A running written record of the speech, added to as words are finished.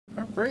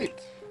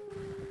Great.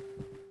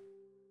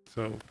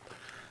 So,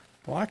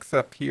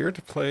 Blacksap here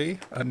to play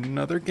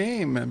another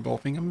game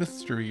involving a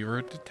mystery or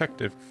a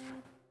detective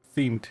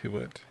theme to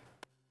it.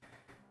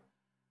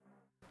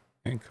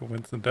 And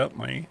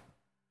coincidentally,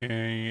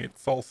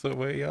 it's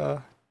also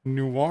a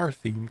noir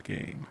themed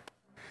game.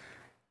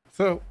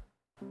 So,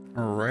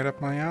 right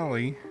up my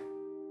alley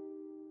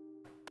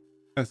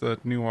as a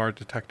noir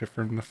detective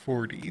from the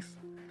 40s.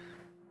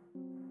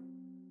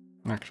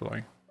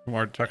 Actually,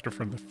 noir detective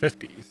from the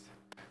 50s.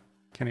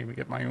 Can't even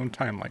get my own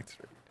timeline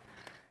straight.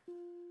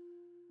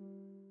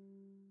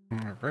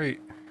 Alright.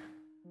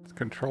 It's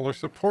controller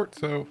support,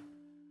 so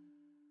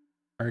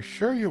are you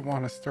sure you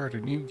want to start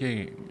a new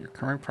game? Your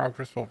current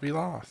progress will be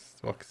lost.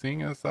 Well,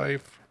 seeing as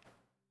I've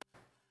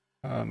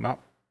not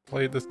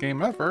played this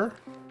game ever,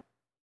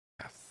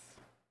 yes.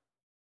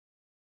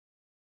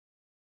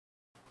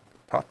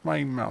 Pop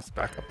my mouse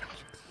back up.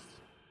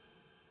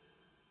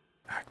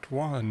 Act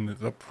 1,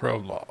 the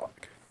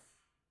prologue.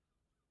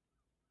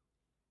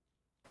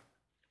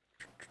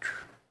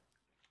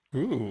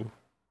 Ooh.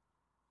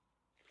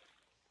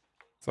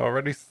 It's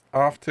already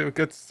off to a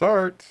good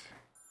start.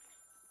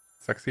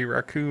 Sexy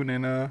raccoon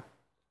in a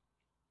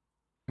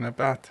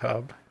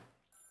bathtub.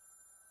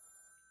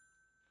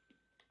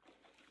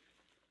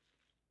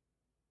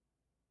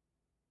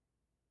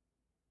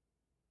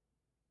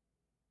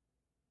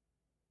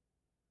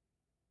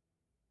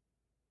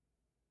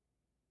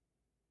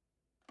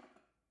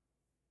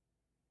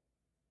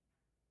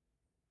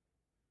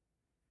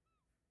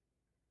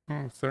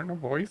 Oh, is there no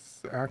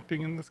voice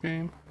acting in this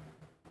game?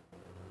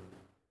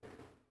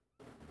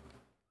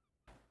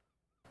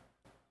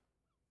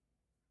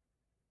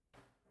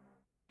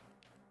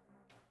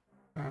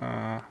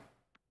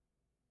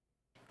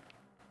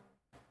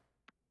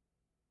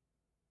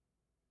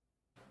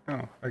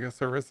 Oh, I guess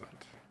there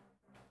isn't.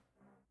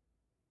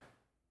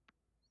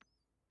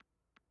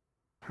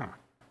 Huh.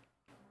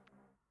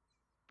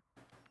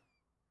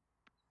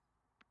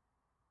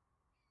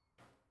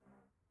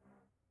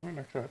 I might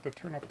actually have to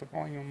turn up the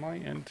volume on my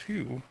end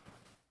too.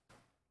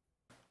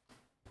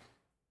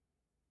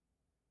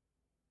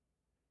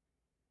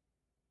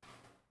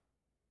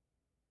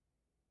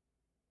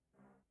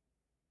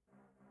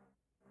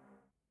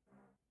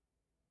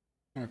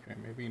 Okay,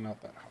 maybe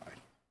not that high.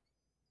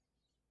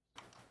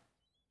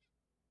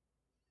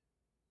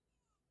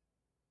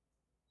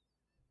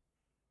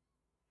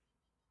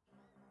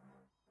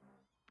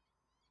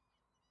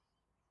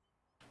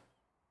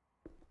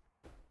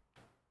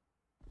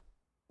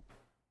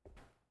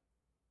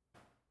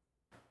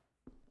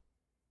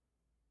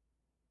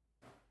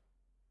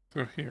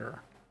 So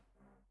here.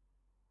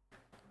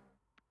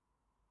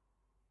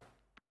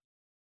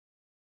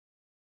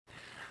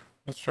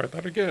 Let's try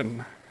that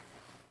again.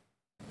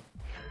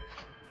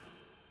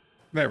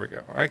 There we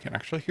go. I can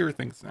actually hear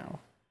things now.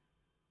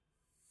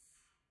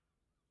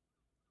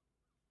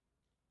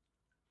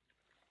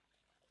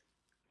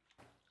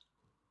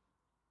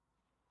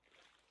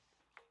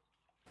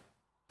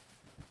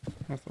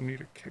 I also need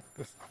to kick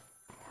this up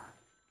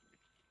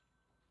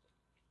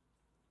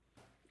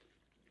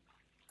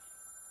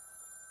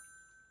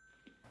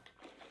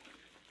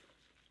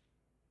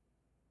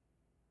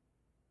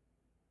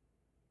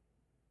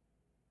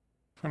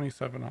more.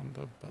 $27 on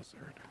the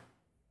buzzard.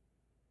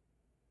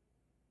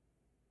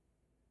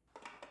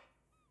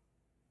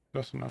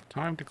 Just enough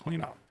time to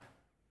clean up.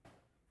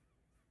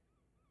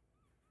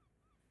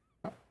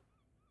 Oh.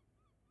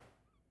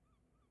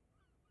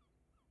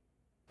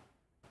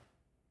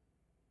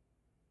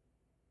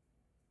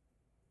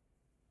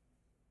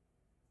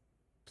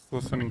 Just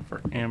listening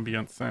for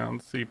ambient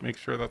sounds, see, make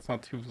sure that's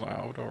not too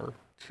loud or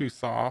too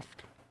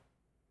soft.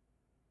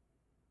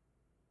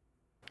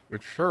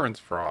 Insurance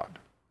fraud,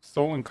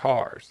 stolen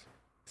cars,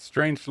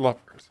 strange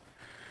lovers.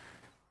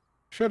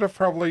 Should have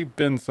probably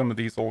been some of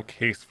these old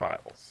case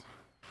files.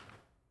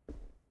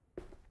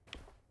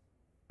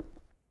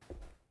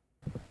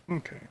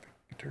 Okay,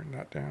 turn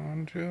that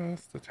down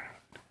just a tad.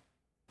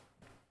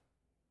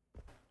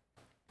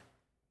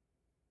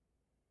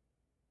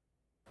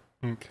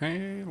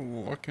 Okay,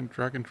 look and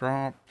drag and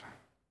drop.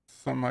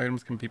 Some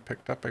items can be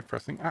picked up by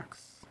pressing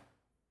X.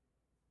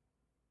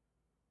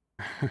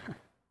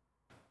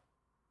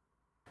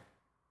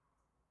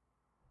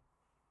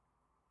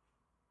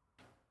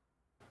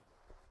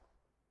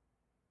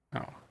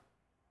 Oh.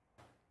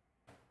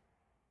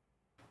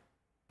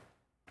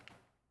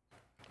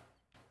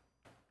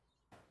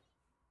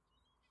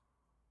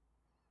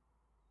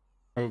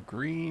 Oh,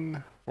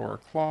 green, 4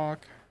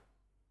 o'clock.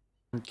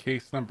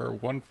 Case number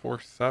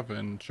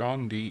 147,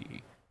 John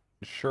D.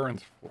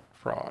 Insurance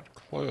fraud,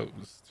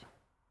 closed.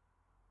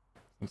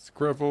 Some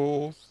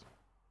scribbles.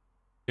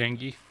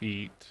 Gangy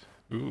feet.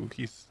 Ooh,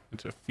 he's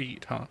into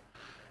feet, huh?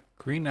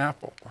 Green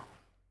apple.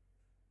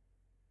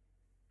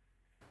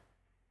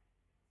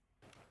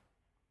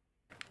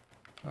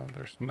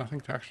 There's nothing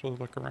to actually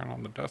look around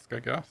on the desk, I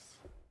guess.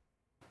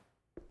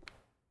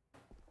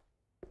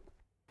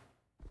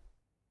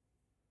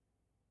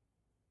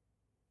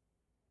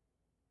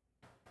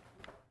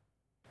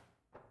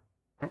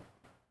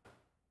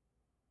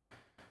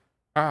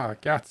 Ah,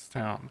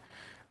 Gastown.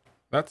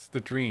 That's the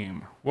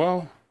dream.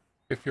 Well,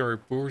 if you're a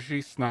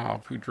bougie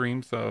snob who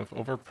dreams of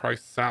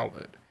overpriced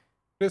salad.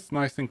 It's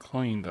nice and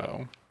clean,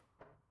 though.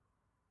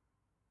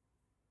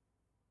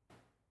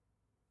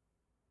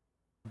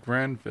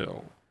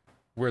 Granville,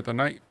 where the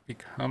night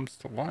becomes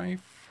to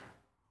life.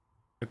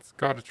 It's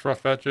got its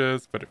rough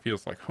edges, but it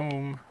feels like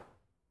home.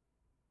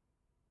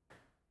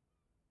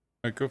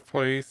 A good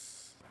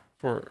place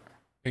for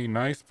a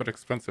nice but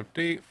expensive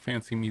date.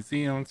 Fancy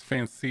museums,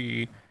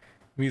 fancy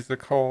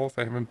music halls.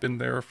 I haven't been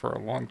there for a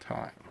long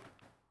time.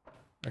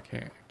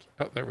 Okay,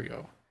 oh, there we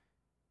go.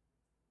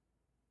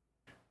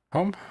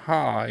 Home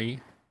high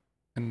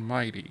and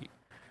mighty.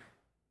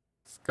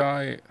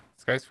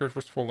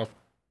 Skyscraper's full of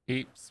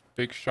apes,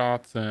 big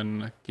shots,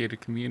 and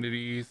gated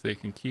communities. They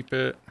can keep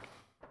it.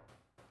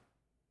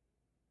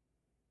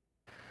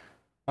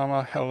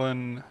 Mama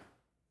Helen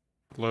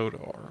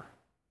Lotor.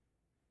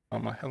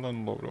 Mama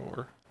Helen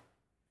Lotor.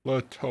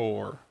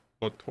 Lotor.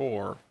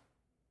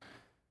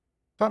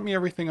 Taught me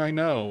everything I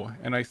know,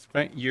 and I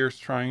spent years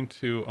trying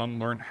to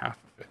unlearn half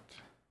of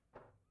it.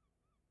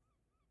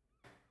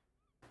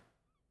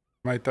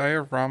 My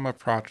diorama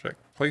project,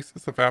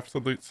 Places of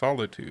Absolute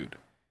Solitude.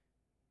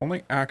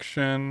 Only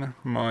action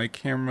my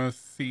camera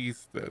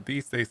sees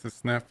these days is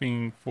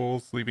snapping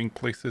fools leaving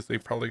places they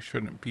probably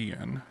shouldn't be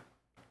in.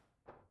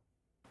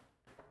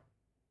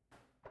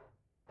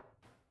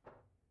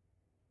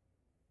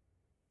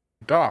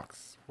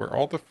 Docks, where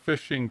all the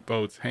fishing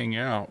boats hang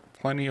out.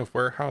 Plenty of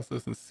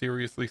warehouses and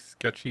seriously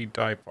sketchy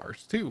dive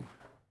bars, too.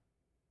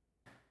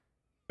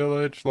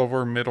 Village,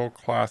 lower middle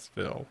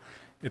classville.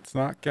 It's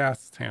not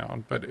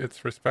Gastown, but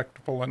it's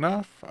respectable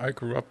enough. I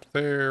grew up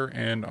there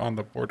and on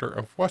the border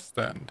of West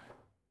End.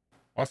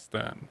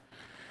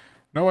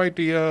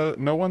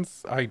 No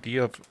one's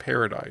idea of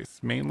paradise.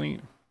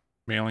 Mainly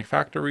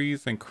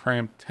factories and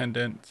cramped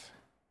tenant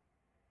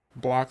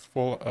blocks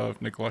full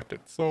of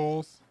neglected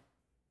souls.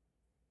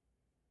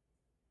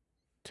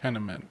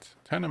 Tenement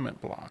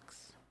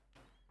blocks.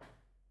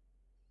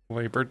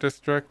 Labor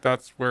district,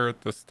 that's where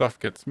the stuff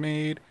gets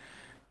made.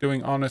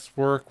 Doing honest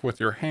work with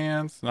your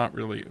hands, not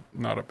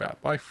a bad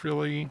life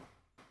really.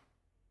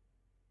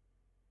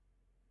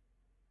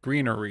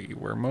 Greenery,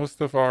 where most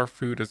of our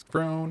food is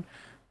grown.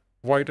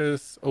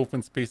 Widest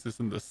open spaces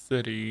in the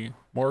city.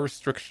 More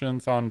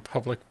restrictions on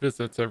public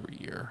visits every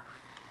year.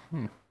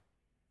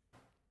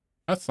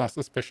 That's not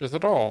suspicious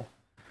at all.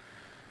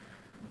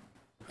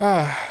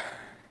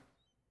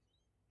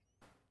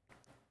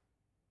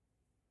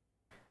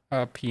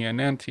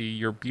 Pianenti,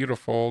 you're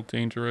beautiful,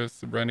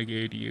 dangerous,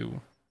 renegade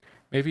you.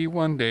 Maybe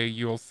one day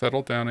you'll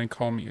settle down and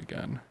call me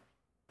again.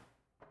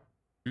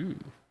 Ooh,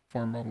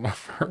 formal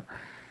lover.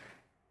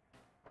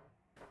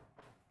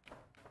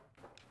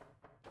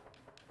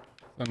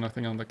 So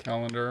nothing on the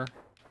calendar.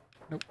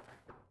 Nope.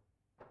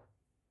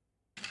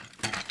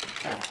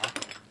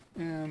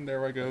 And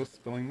there I go,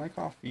 spilling my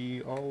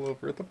coffee all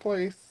over the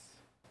place.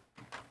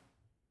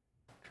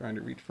 Trying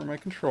to reach for my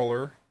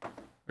controller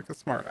like a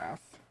smartass.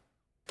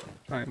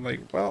 Trying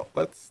like, well,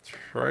 let's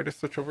try to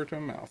switch over to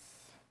a mouse.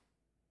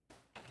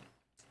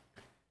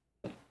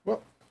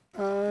 Well,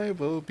 I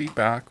will be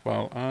back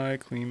while I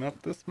clean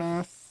up this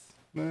mess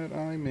that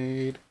I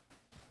made.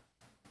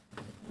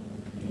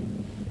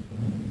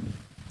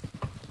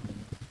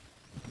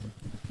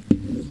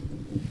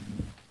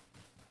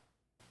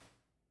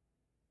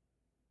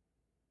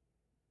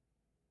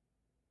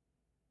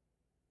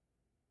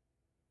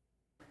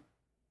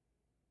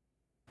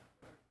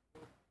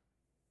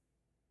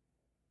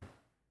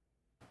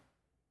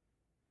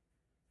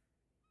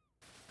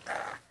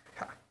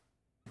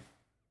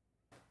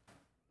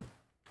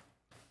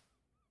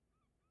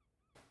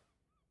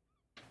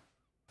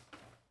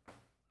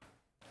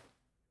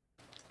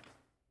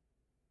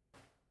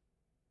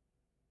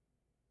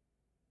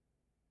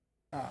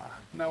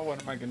 Now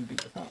what am I going to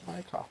do without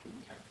my coffee?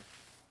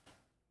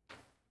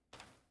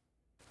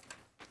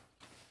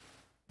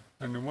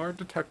 And noir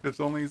detectives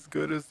only as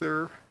good as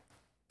their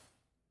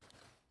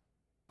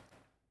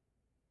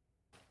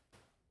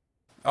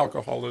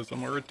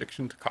alcoholism or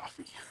addiction to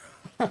coffee.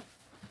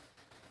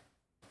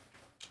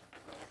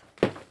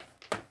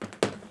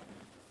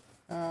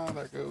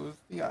 There goes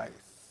the ice.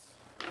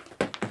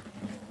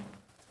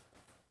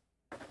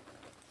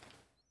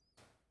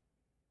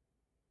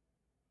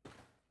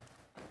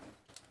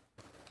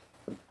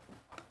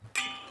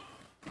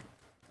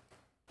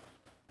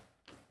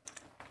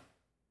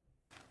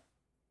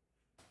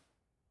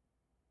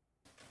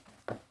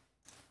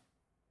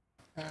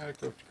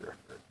 Coach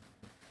Griffith.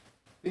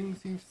 Things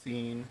you've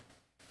seen.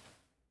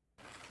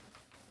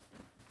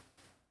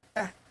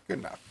 Good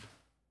enough.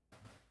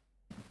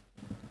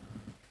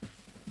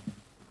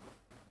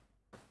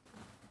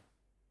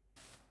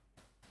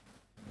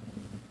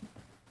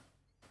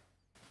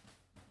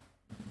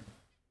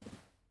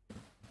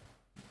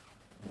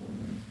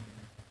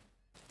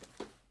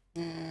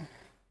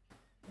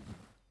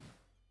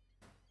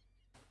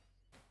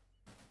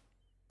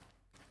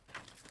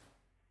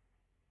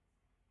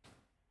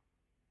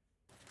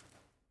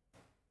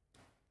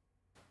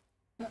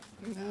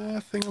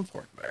 nothing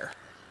important there.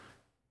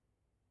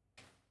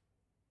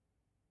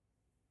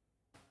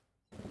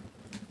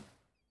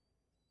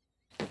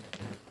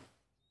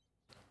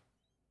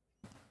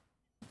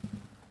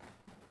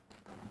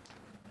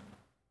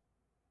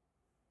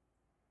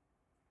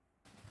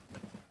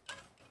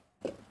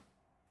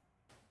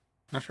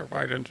 Not sure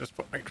why I didn't just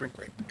put my drink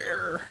right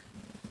there.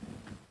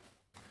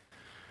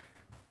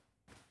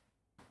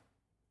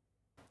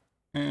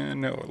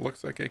 And no, it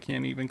looks like I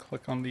can't even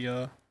click on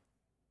the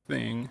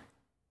thing.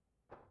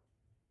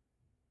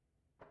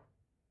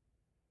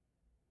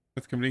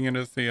 As convenient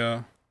as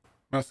the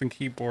mouse and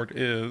keyboard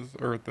is,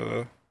 or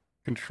the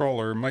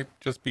controller, might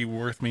just be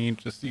worth me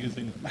just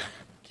using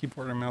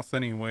keyboard and mouse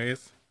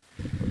anyways.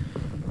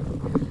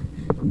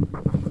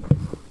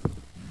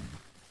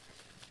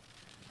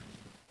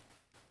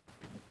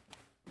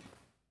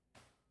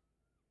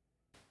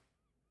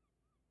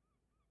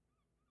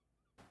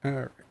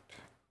 Alright.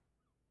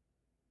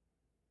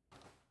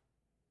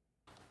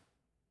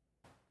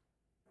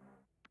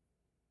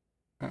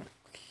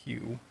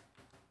 Q.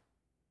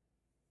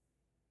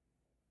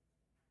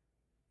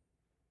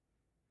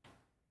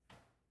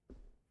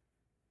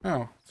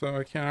 Oh, so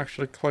I can't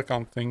actually click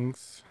on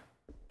things.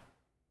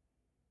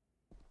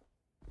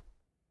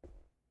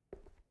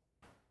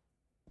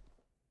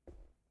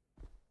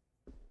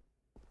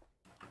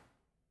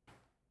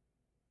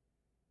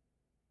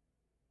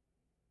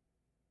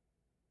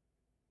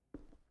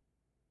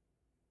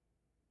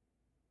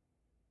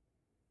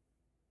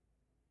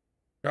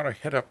 Gotta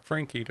hit up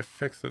Frankie to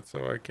fix it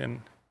so I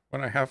can,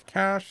 when I have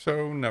cash,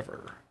 so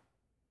never.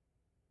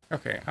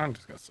 Okay, I'm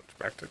just gonna switch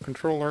back to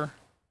controller.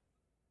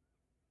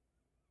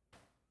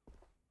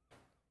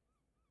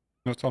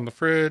 Notes on the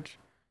fridge.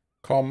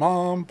 Call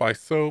mom, buy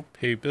soap,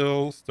 pay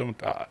bills, don't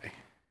die.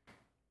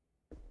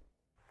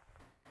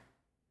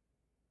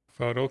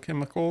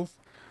 Photochemicals.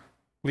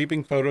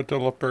 Leaving photo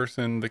developers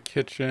in the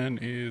kitchen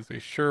is a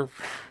sure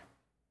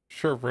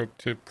road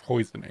to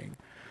poisoning.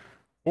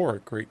 Or a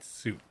great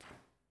soup.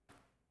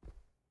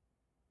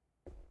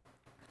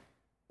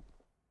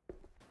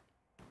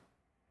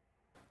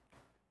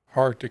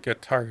 Hard to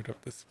get tired of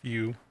this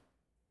view.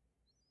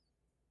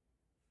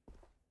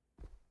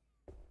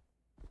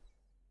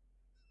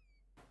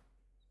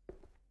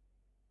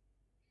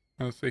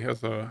 Honestly,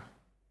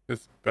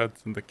 his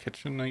bed's in the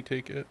kitchen, I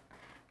take it.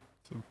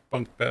 It's a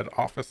bunk bed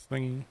office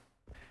thingy.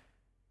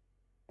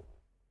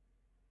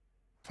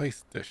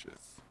 Place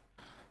dishes.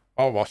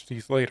 I'll wash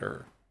these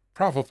later.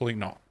 Probably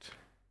not.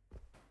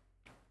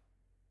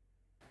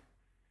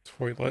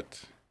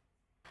 Toilet.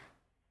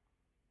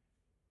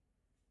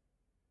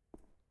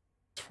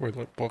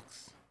 Toilet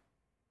books.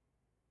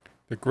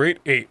 The Great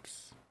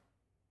Apes.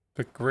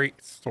 The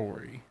Great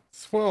Story.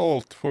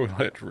 Swell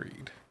toilet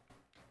read.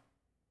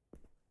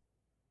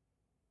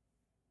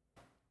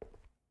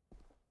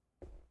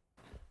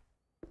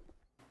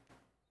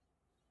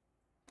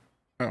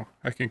 Oh,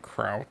 I can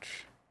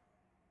crouch.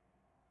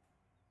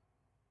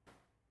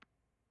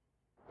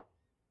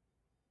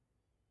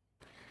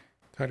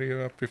 Tidy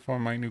up before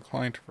my new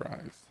client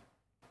arrives.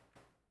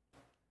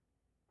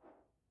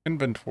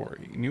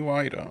 Inventory. New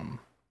item.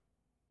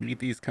 Need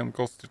these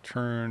chemicals to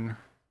turn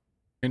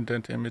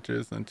indent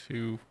images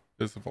into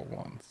visible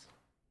ones.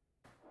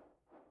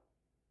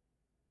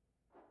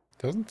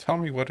 Doesn't tell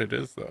me what it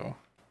is though.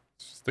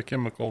 It's just a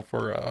chemical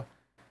for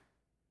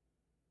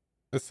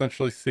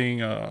essentially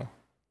seeing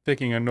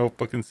taking a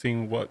notebook and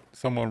seeing what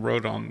someone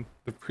wrote on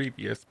the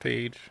previous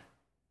page.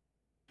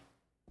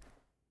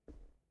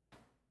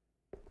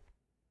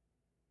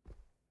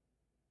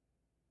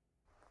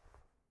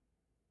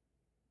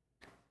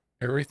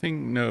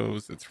 Everything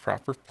knows its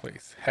proper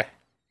place. Heh.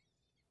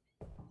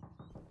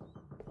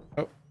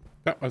 Oh,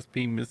 that must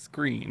be Miss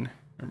Green.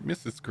 Or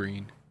Mrs.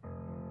 Green.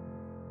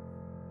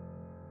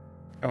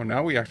 Oh,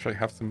 now we actually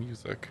have some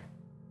music.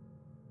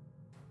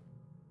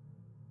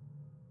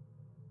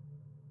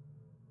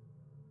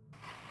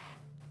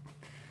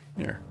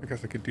 Here, I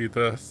guess I could do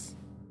this.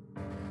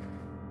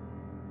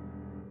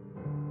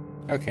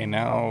 Okay,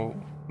 now...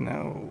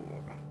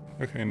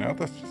 Okay, now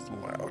that's just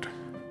loud.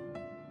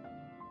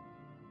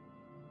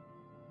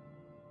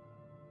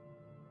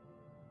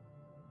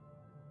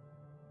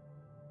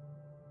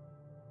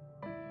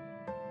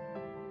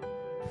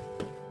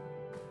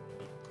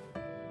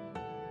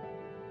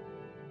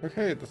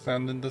 Okay, the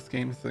sound in this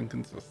game is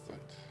inconsistent.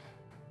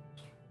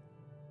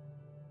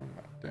 Turn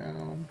that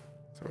down,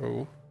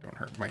 so don't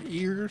hurt my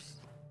ears.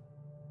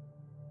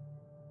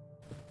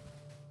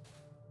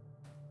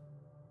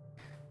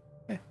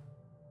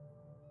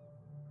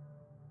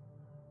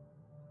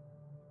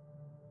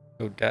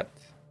 Odette.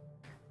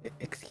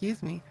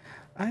 Excuse me,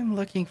 I'm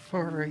looking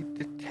for a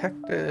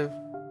Detective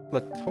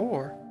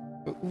Lotor.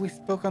 We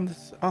spoke on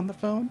the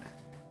phone?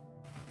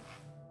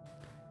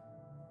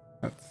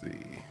 Let's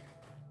see.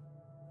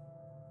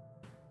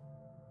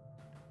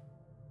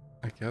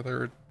 I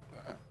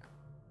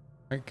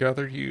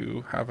gather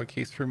you have a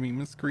case for me,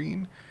 Miss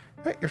Green.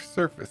 At your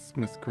service,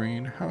 Miss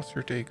Green. How's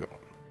your day going?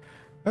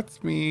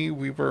 That's me.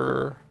 We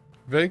were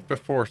vague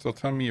before, so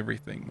tell me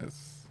everything,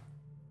 Miss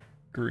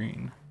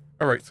Green.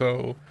 Alright,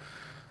 so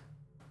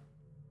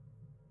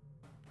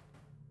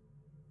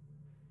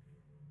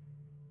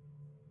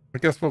I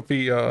guess we'll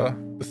be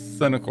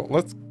cynical.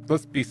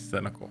 Let's be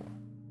cynical.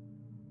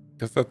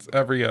 Because that's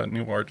every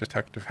noir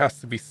detective has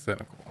to be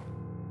cynical.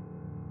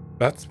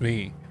 That's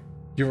me.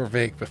 You were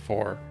vague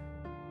before.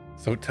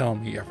 So tell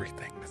me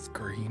everything, Miss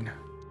Green.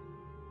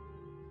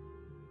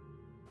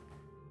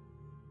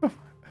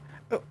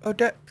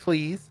 Odette,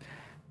 please.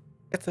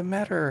 It's a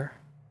matter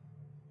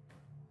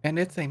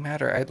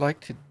I'd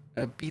like to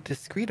be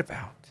discreet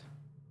about.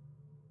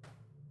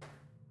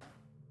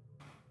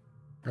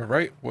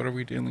 Alright, what are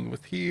we dealing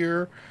with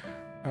here?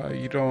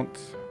 You don't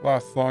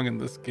last long in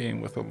this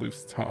game with a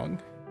loose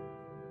tongue.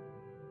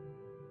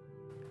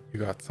 You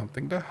got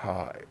something to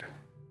hide.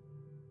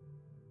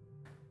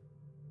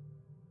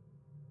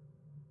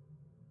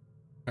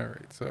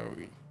 Alright, so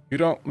you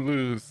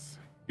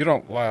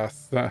don't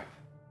last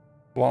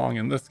long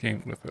in this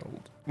game with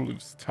a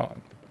loose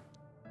tongue.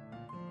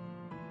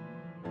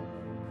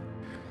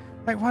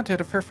 I wanted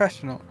a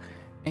professional,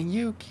 and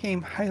you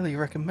came highly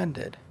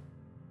recommended.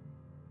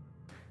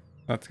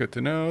 That's good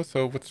to know.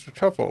 So what's the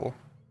trouble?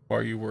 Why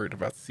are you worried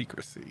about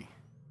secrecy?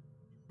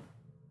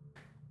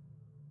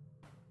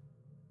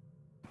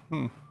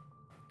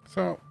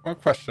 So I'll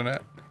question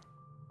it.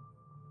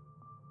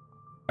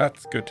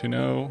 That's good to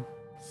know.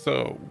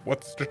 So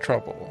what's the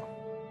trouble?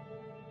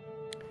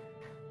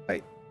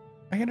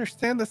 I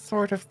understand this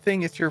sort of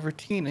thing is your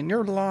routine in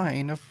your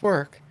line of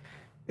work.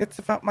 It's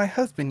about my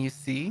husband, you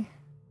see.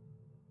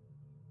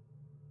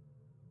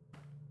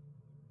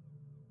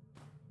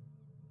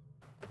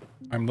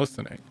 I'm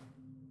listening.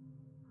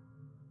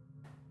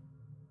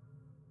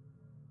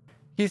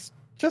 He's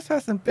just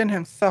hasn't been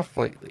himself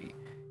lately.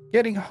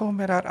 Getting home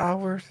at odd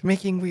hours,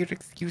 making weird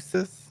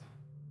excuses.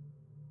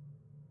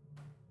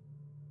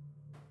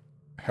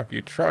 Have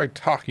you tried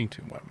talking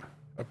to him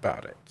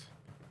about it?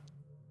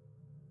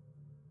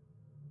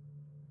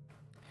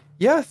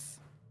 Yes,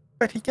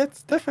 but he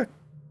gets difficult.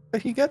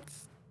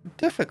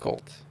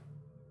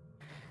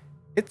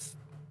 It's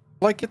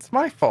like it's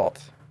my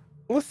fault.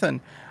 Listen,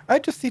 I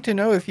just need to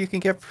know if you can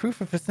get proof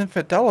of his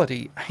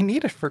infidelity. I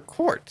need it for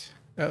court.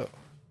 Oh.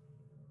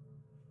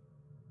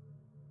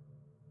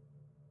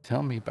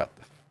 Tell me about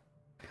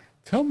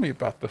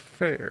the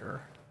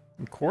fair.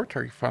 In court,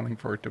 are you filing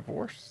for a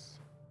divorce?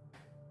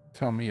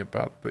 Tell me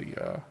about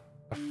the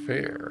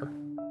affair.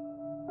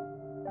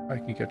 I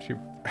can get you.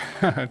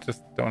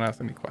 Just don't ask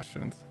any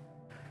questions.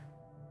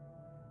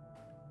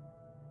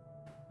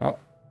 Well,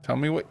 tell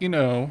me what you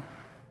know.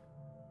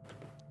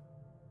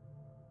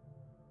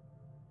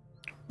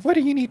 What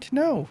do you need to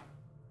know?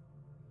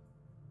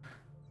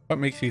 What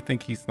makes you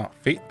think he's not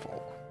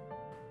faithful?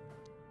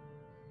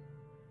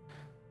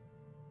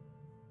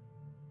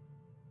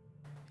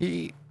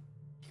 He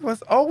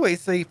was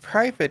always a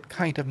private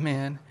kind of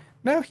man.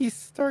 Now he's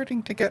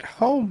starting to get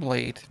home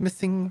late,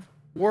 missing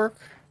work,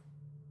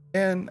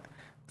 and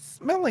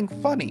smelling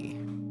funny.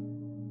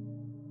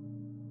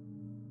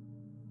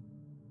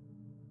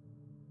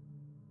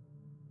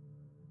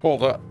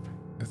 Hold up.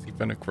 Has he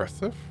been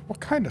aggressive? What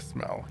kind of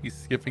smell? He's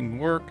skipping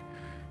work?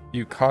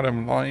 You caught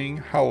him lying?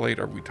 How late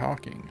are we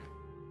talking?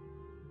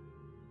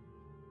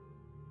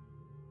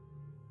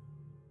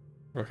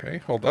 Okay,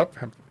 hold up.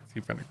 Has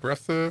he been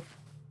aggressive?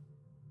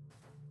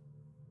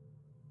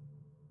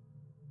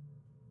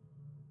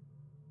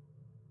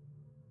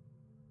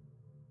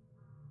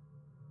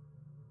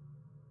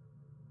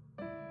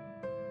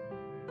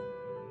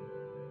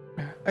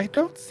 I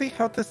don't see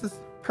how this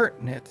is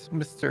pertinent,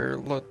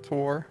 Mr.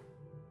 Lotor.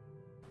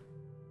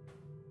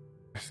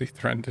 Has he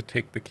threatened to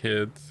take the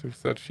kids? Who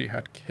said she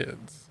had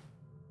kids?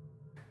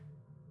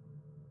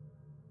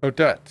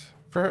 Odette,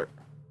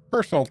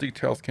 personal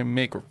details can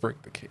make or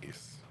break the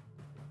case.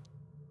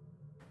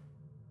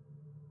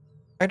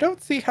 I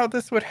don't see how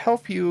this would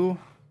help you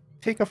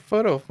take a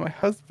photo of my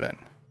husband.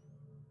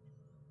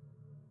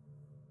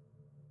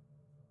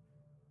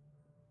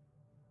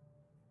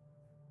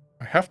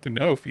 I have to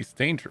know if he's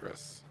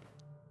dangerous.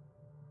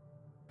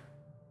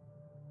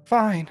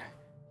 Fine.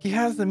 He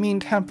has a mean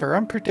temper,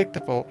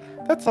 unpredictable.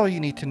 That's all you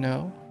need to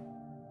know.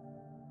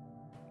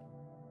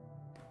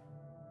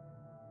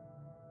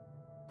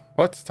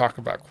 Let's talk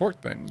about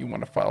court then. You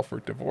want to file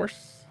for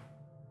divorce?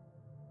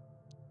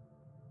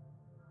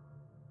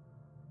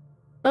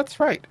 That's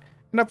right.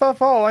 And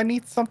above all, I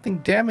need something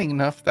damning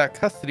enough that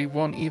custody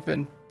won't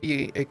even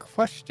be a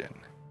question.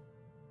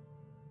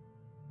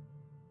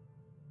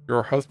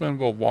 Your husband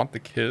will want the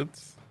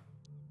kids?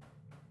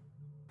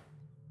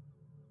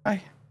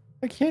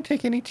 I can't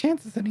take any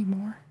chances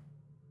anymore.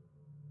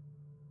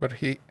 But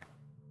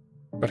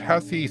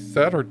has he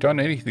said or done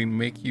anything to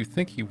make you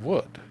think he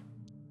would?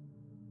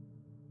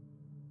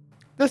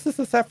 This is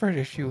a separate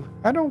issue.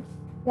 I don't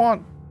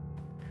want...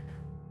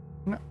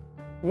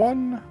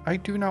 One I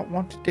do not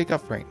want to dig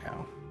up right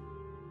now.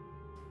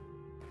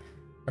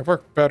 I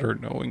work better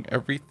knowing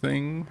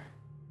everything.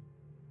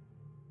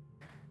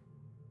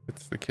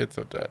 It's the kids,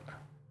 Odette.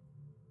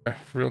 I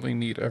really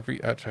need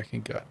every edge I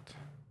can get.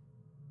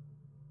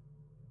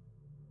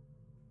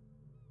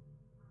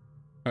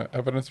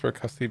 Evidence for a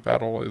custody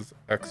battle is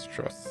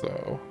extra,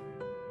 so...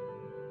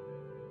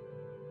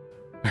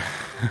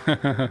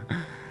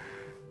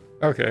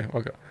 Okay,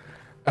 we'll go.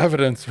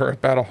 Evidence for a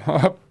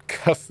battle,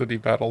 custody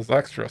battle is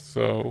extra,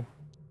 so...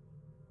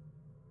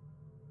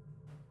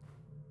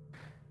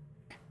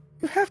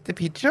 You have to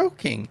be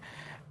joking.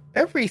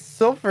 Every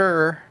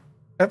sliver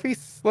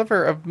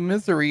of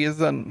misery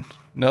is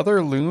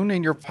another loon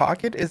in your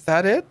pocket. Is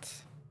that it?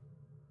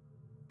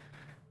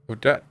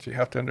 Odette, you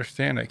have to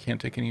understand I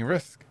can't take any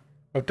risk.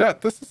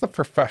 Odette, this is a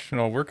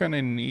professional. We're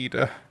gonna need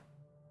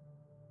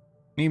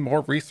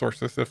more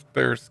resources if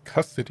there's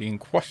custody in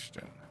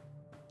question.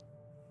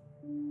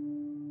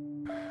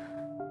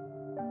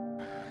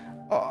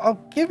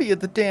 I'll give you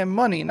the damn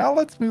money. Now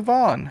let's move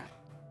on.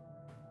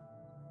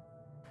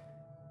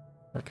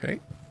 Okay.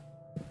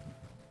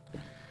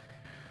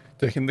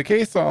 Taking the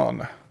case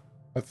on.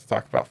 Let's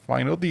talk about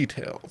final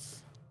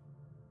details.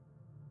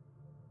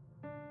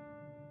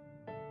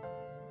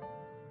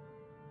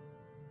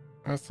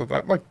 So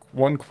that, like,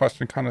 one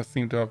question kind of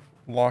seemed to have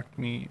locked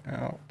me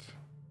out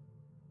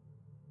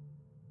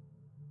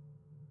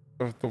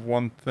of the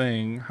one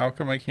thing. How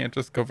come I can't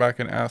just go back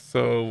and ask,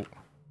 so...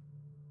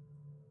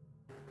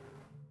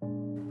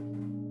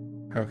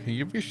 How can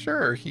you be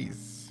sure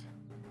he's...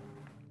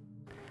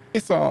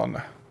 Case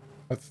on.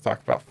 Let's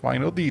talk about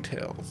final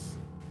details.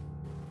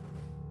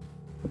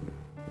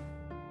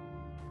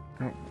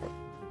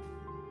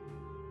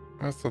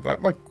 So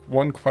that, like,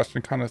 one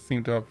question kind of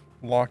seemed to have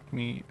locked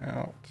me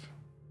out.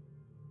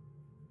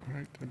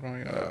 Right, did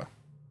my,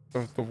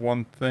 of the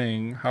one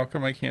thing. How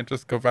come I can't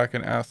just go back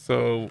and ask,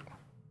 so...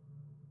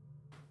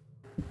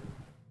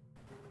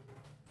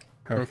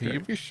 How can you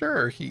be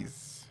sure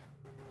he's...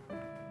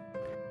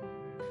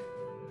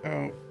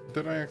 Oh,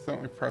 did I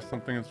accidentally press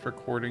something that's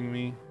recording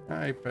me?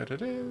 I bet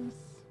it is.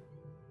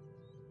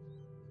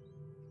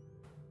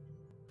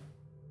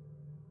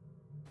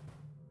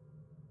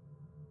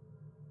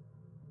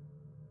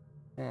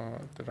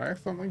 Did I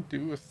accidentally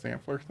do a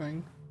sampler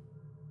thing?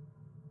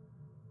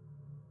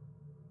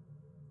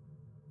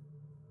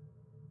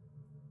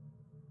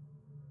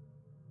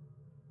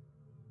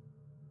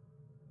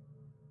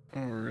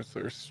 Or is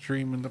there a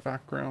stream in the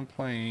background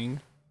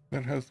playing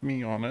that has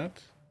me on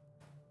it?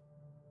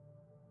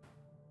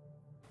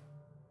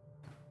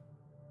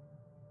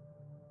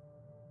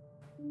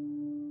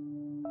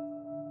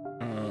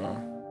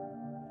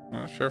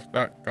 Not sure if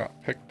that got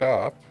picked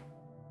up.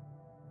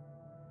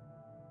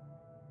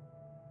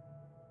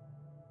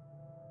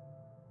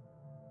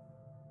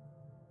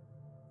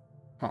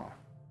 Huh.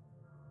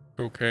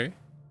 Okay.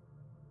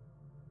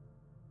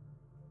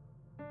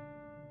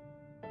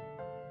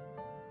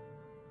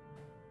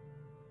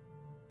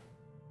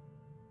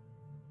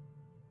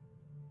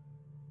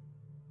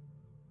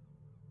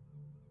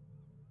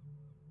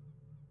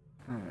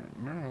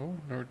 No,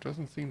 there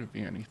doesn't seem to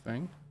be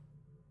anything.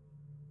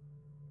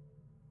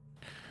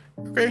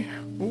 Okay,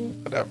 well,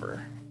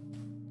 whatever.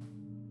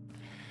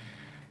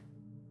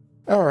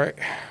 Alright,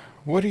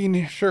 what do you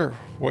need? Sure,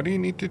 what do you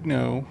need to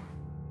know?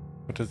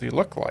 What does he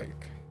look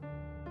like?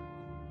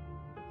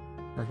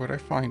 Where would I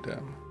find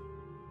him?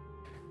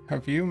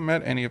 Have you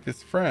met any of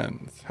his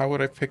friends? How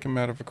would I pick him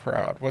out of a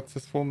crowd? What's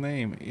his full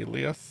name?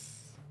 Alias?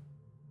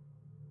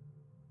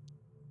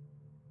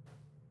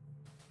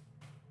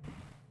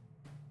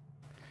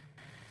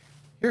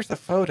 Here's a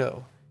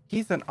photo.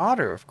 He's an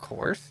otter, of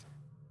course.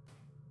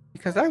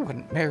 Because I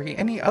wouldn't marry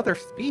any other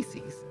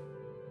species.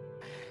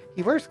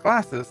 He wears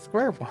glasses,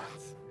 square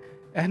ones,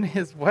 and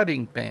his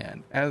wedding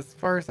band, as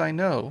far as I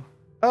know.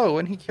 Oh,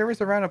 and he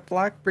carries around a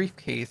black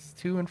briefcase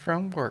to and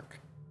from work.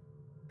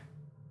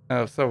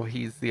 Oh, so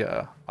he's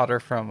the otter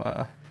from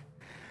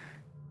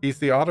He's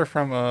the otter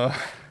from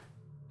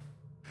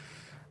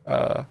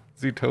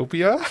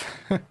Zootopia?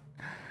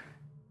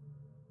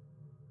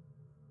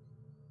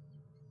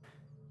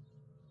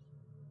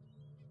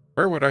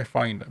 Where would I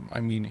find him?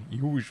 I mean,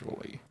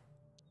 usually.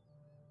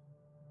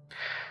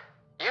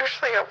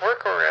 Usually at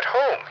work or at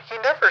home. He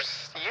never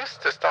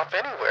used to stop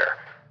anywhere.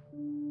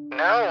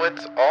 Now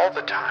it's all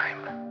the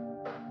time.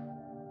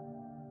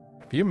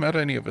 Have you met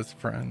any of his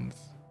friends?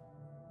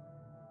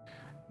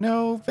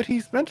 No, but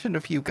he's mentioned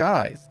a few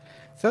guys.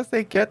 Says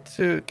they get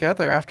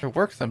together after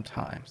work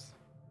sometimes.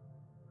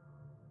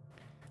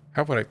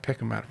 How would I pick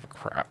him out of a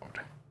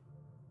crowd?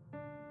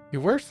 He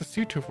wears the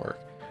suit to work.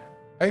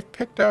 I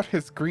picked out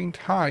his green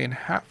tie and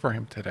hat for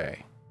him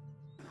today.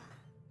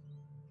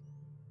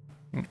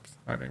 Oops,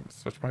 I didn't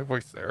switch my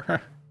voice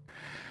there.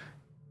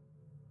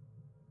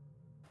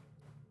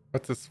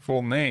 What's his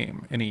full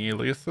name? Any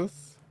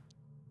aliases?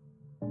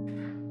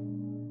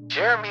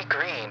 Jeremy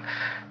Green.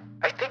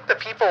 I think the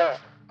people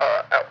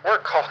at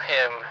work call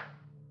him...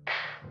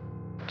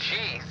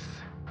 Jez.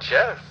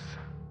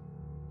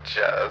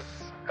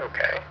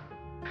 Okay.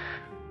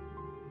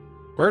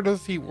 Where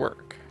does he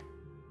work?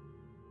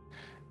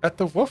 At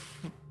the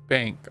Wolf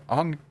Bank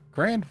on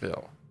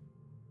Granville.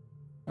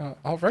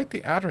 I'll write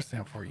the address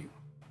down for you.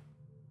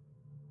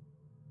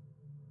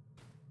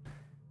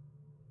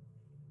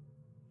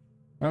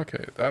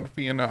 Okay, that'll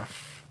be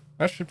enough.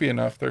 That should be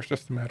enough. There's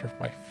just a matter of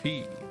my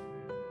fee.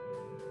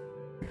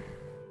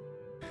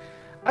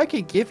 I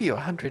can give you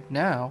 100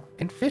 now,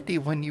 and 50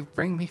 when you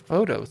bring me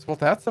photos. Will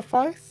that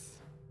suffice?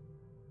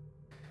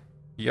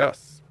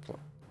 Yes,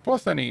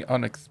 plus any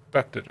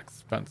unexpected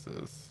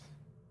expenses.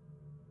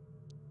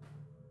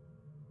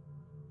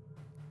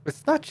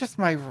 It's not just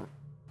my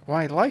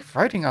life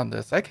writing on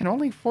this. I can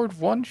only afford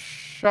one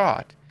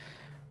shot.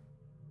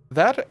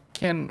 What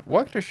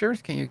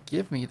assurance can you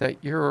give me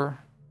that you're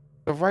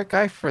the right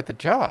guy for the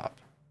job?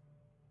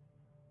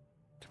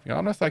 To be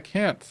honest, I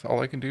can't. All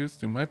I can do is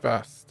do my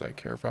best. I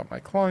care about my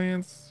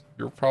clients.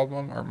 Your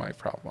problem are my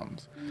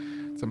problems.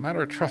 It's a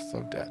matter of trust,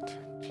 Odette.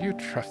 Do you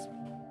trust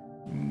me?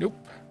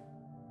 Nope.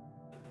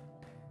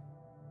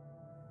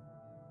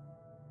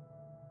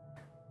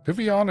 To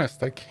be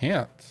honest, I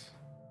can't.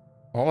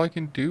 All I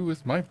can do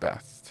is my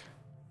best.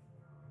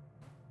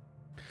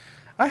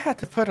 I had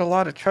to put a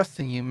lot of trust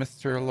in you,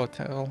 Mr.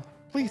 Lotor.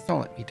 Please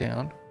don't let me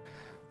down.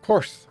 Of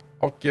course,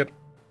 I'll get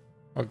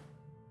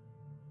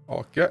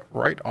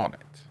right on it.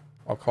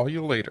 I'll call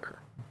you later.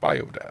 Bye,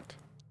 Odette.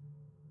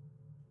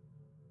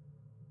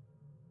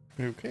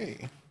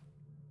 Okay.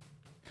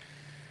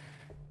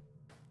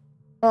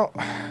 Well,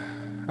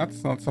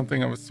 that's not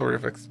something I was sort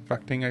of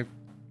expecting. I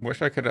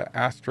wish I could have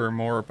asked her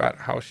more about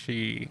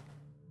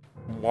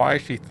why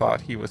she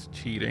thought he was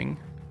cheating.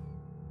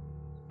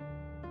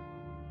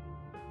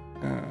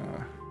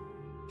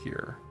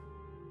 Here.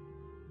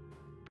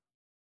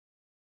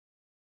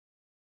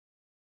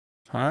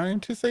 Time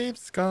to save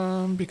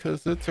scum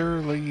because it's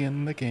early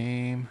in the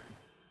game.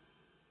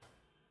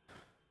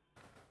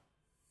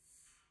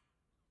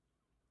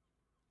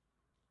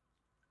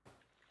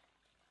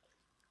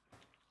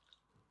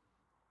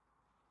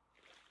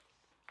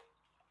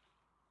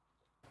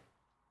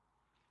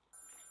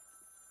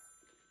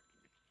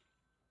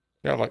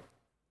 Yeah, like,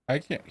 I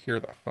can't hear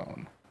that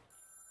phone.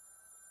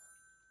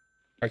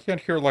 I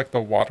can't hear, like,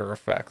 the water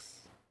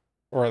effects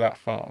or that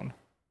phone.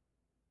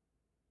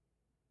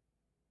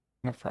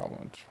 No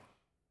problem.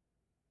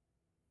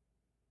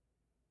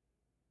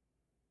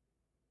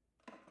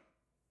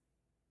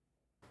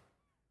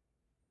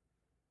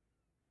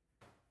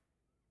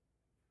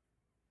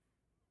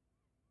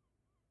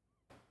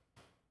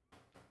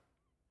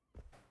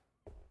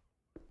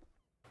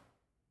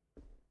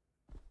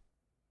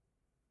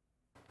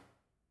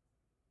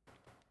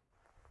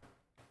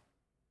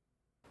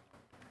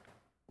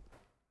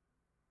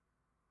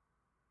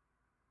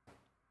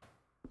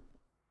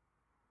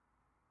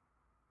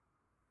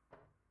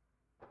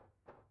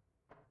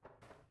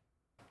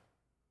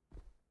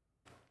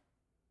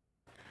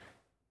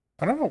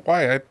 I don't know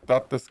why I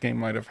thought this game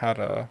might have had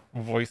a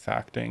voice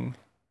acting.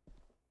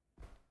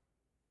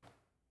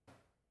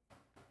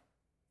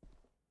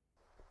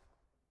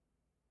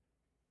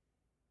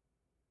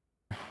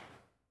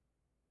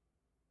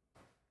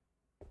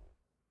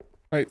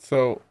 Right,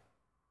 so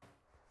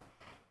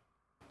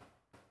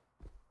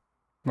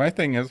my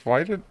thing is,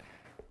 why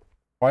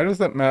does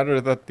it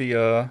matter that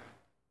the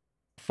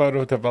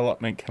photo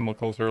development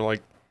chemicals are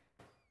like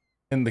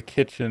in the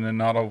kitchen and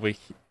not over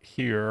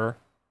here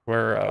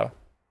where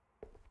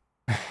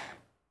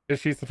is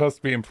she supposed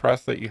to be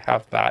impressed that you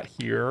have that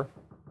here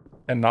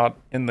and not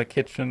in the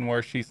kitchen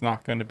where she's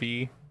not going to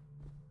be?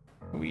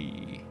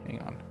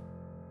 Hang on.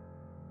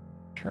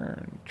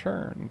 Turn.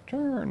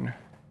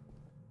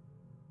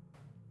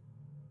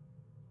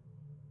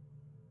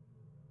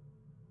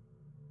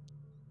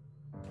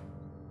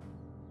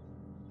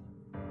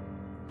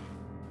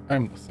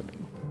 I'm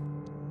listening.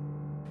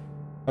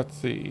 Let's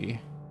see.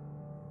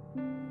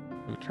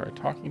 We try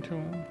talking to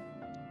him.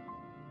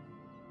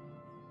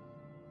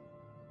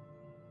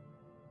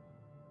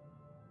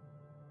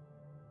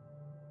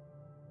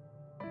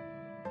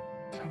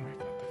 Tell me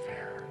about the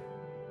fair.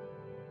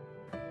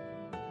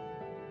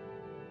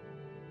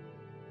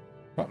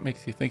 What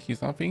makes you think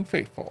he's not being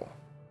faithful?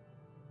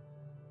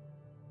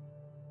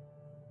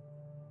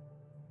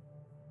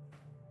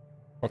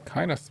 What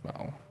kind of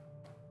smell?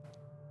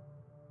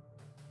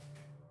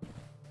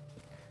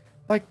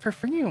 Like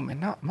perfume and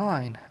not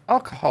mine.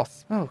 Alcohol,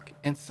 smoke,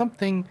 and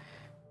something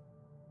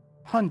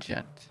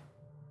pungent.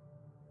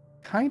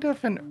 Kind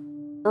of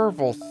an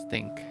herbal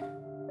stink.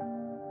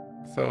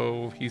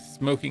 So he's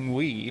smoking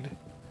weed.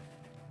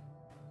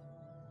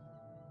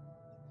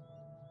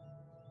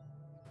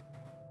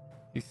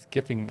 He's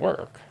skipping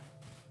work.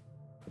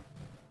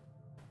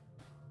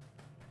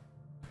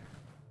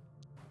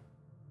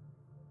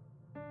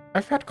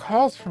 I've had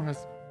calls from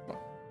his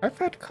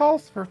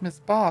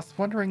boss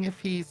wondering if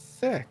he's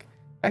sick.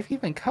 I've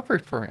even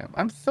covered for him.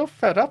 I'm so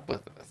fed up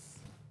with this.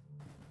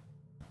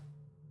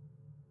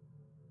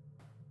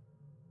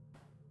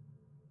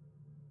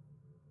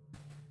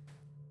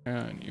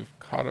 And you've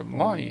caught him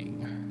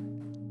lying.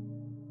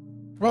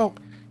 Well,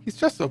 he's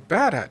just so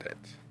bad at it.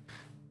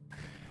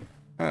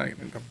 I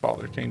didn't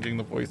bother changing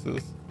the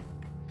voices.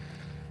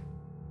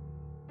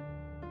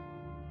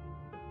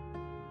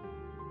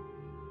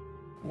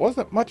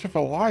 Wasn't much of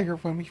a liar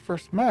when we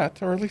first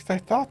met, or at least I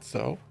thought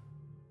so.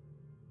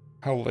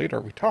 How late are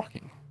we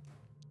talking?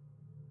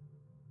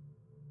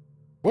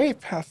 way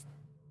past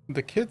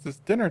the kids'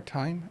 dinner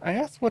time. I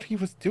asked what he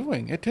was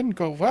doing. It didn't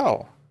go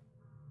well.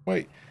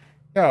 Wait,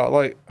 yeah,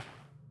 like,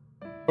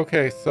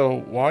 okay,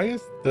 so why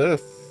is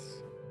this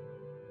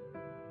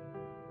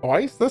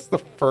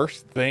the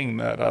first thing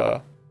that,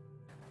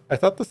 I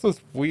thought this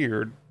was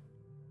weird.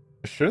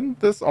 Shouldn't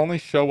this only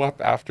show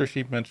up after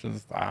she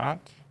mentions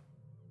that?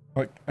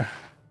 Like,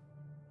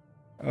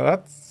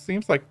 that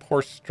seems like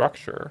poor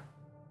structure.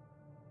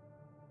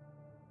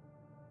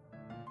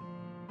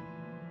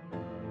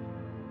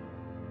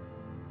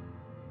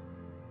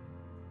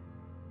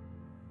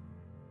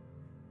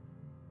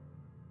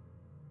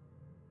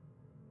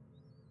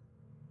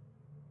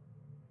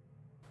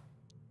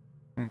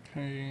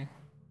 Okay.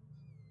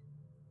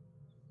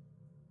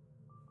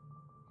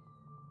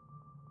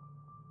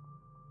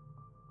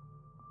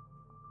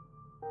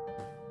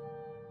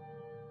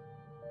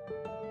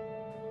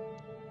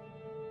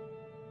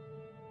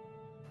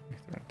 He's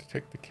threatened to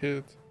take the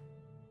kids.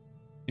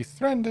 He's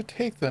threatened to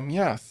take them,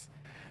 yes.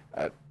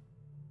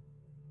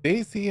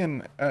 Daisy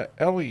and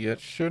Elliot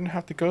shouldn't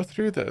have to go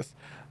through this.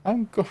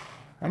 I'm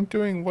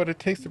doing what it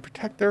takes to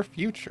protect their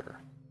future.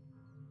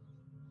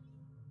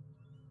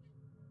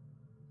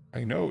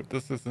 I know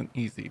this isn't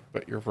easy,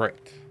 but you're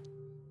right.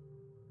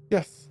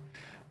 Yes,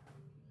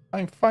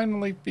 I'm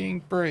finally being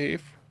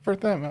brave, for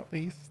them at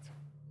least.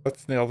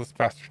 Let's nail this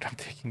bastard. I'm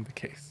taking the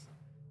case.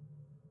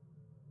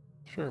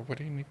 Sure, what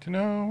do you need to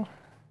know?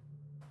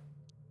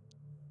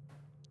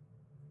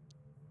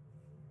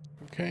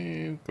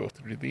 Okay, go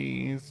through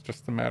these.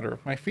 Just a matter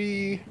of my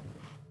fee.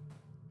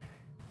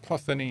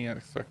 Plus any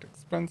unexpected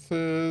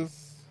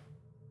expenses.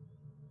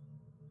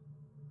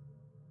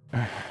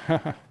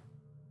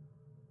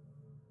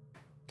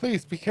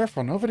 Please be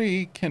careful.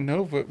 Nobody can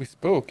know what we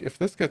spoke. If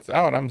this gets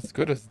out, I'm as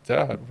good as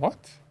dead.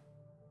 What?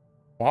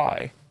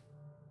 Why?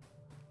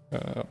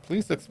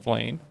 Please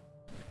explain.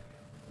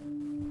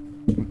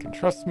 You can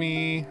trust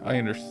me. I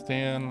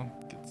understand.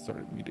 Get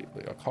started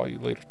immediately. I'll call you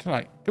later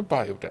tonight.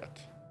 Goodbye,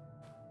 Odette.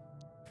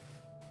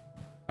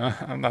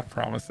 I'm not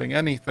promising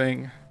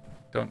anything.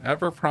 Don't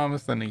ever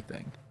promise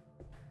anything.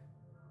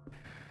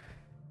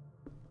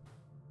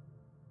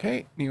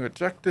 Okay, new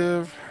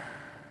objective.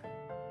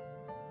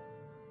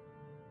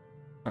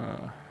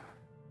 Oh,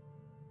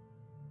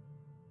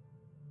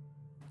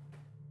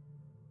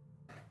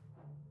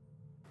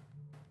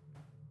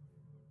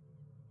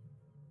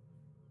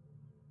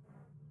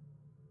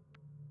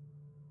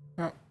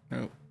 no.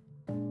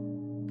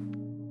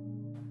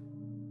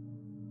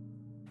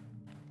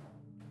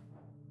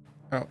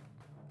 Oh.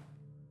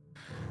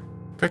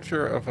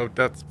 Picture of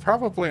Odette's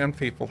probably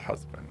unfaithful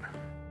husband.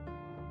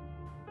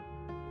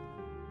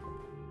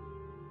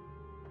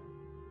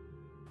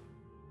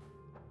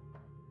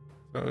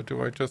 So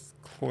do I just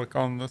click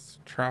on this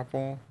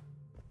travel?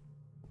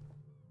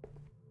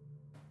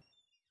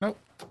 Nope.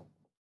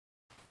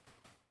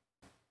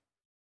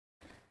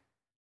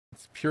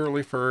 It's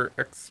purely for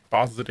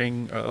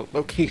expositing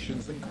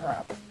locations and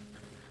crap.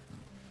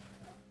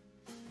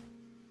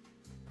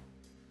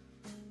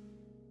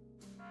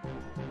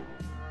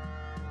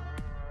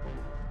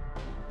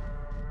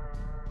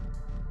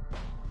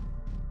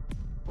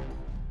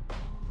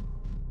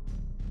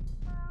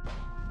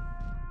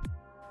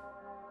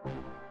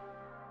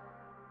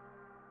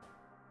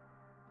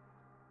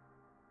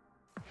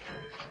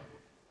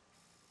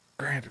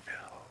 Granville.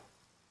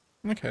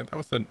 Okay, that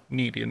was a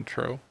neat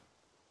intro.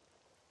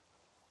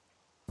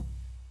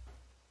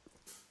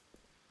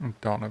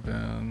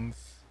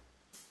 Donovan's.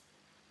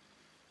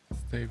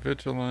 Stay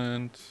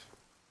vigilant.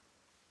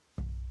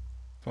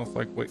 Smells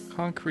like wet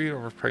concrete,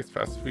 overpriced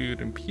fast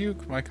food, and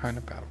puke, my kind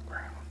of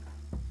battleground.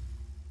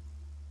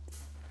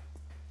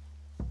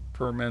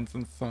 Furmans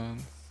and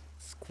Sons.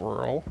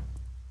 Squirrel.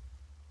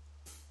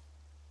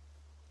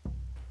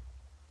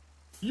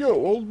 Yo,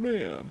 old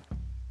man.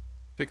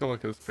 Take a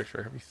look at this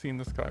picture. Have you seen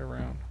this guy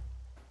around?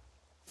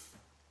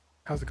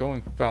 How's it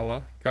going,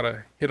 fella?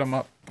 Gotta hit him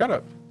up.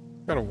 Gotta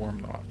warm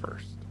them up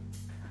first.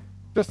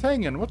 Just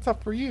hanging. What's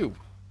up for you?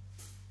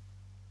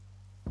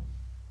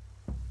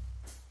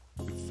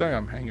 Say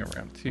I'm hanging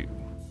around too.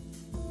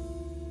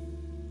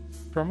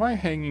 From my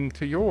hanging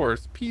to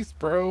yours. Peace,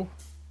 bro.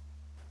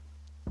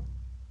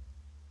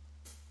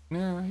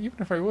 Yeah, even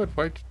if I would,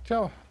 why'd you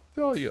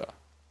tell ya?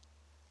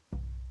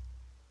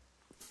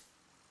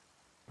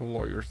 The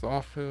lawyer's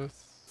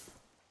office.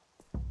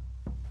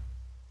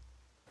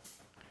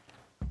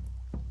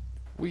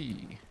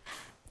 We.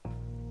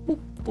 Boop,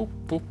 boop,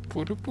 boop,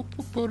 boop, boop, boop,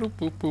 boop,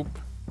 boop, boop.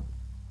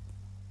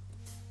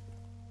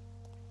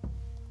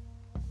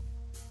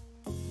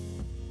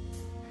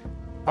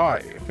 Hi,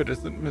 if it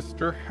isn't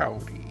Mr.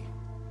 Howdy.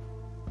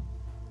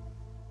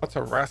 What's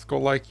a rascal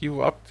like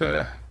you up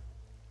to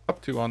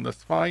on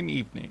this fine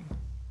evening?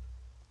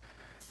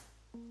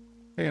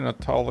 Hey,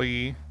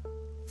 Natalie.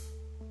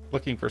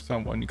 Looking for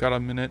someone. You got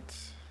a minute?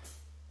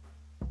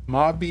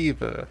 My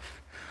beaver.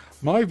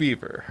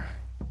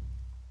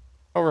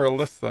 Over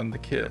Alyssa and the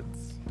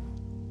kids.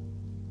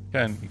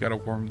 Again, you gotta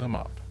warm them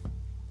up.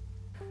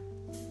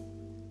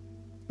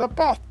 They're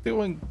both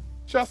doing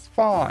just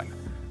fine.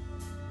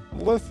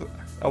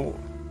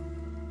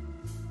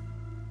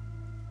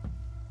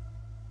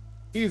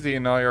 Easy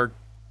and I are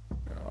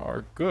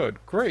good.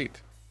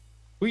 Great.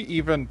 We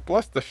even,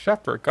 bless the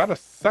shepherd, got a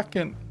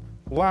second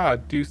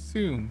lad due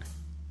soon.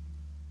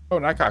 Oh,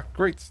 and I got a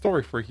great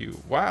story for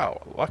you.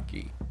 Wow,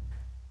 lucky.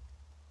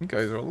 You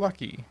guys are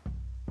lucky.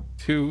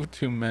 Too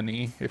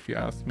many, if you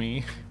ask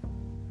me.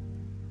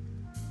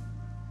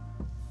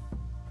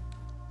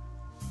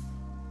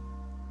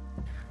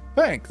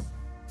 Thanks.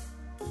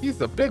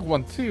 He's a big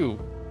one too.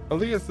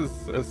 Elias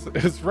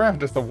is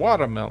round as a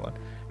watermelon.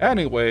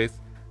 Anyways,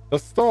 the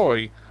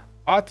story.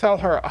 I'll tell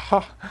her,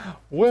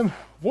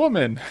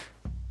 woman,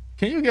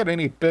 can you get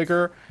any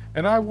bigger?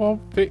 And I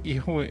won't fit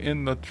you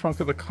in the trunk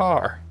of the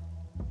car.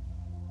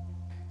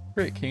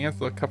 Great, can you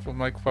answer a couple of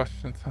my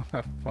questions? I'm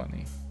not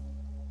funny.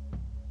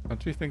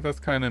 Don't you think that's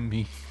kind of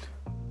mean?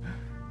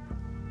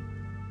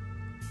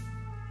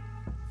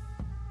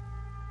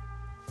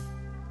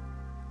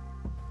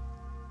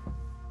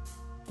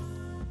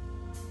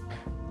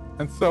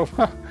 And so,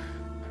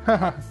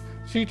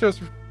 she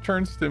just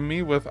turns to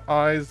me with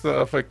eyes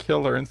of a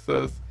killer and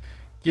says,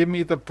 "Give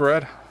me the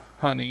bread,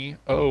 honey."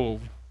 Oh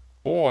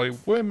boy,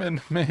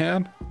 women,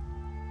 man.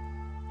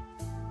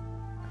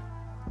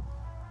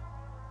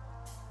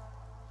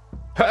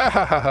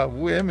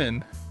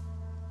 Women.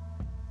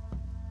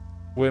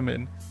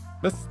 Women.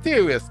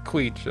 Mysterious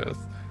creatures.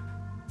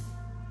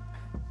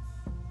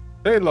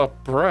 They love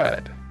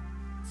bread.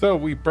 So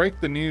we break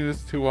the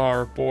news to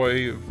our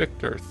boy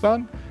Victor.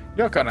 "Son,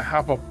 you're gonna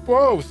have a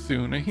bro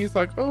soon." And he's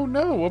like, "Oh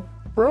no, a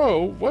bro?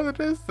 What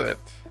is it?"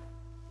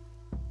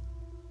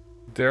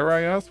 Dare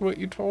I ask what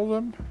you told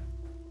him?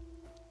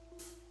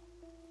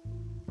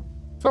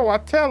 So I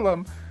tell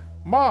him,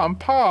 "Mom,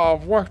 Pa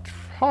worked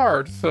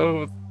hard,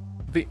 so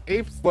the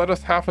apes let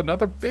us have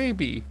another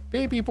baby.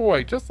 Baby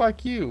boy, just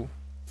like you."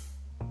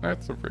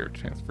 That's a rare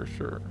chance for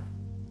sure.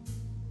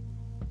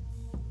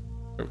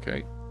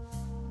 Okay.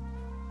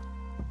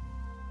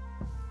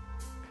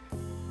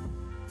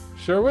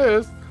 Sure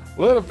is.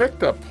 Little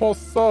Victor pulls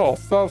Saul,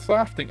 starts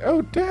laughing.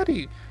 "Oh,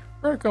 Daddy,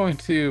 we're going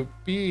to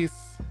be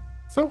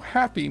so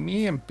happy.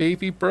 Me and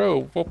baby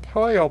bro will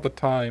play all the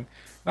time."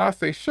 And I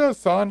say, "Sure,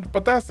 son,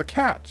 but that's the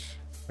catch."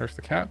 There's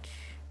the catch.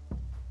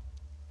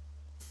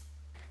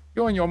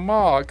 "You and your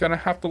ma are gonna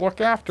have to look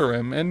after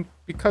him, and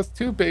because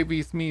 2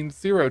 babies means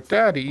 0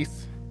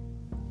 daddies,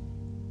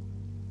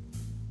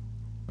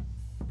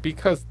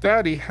 because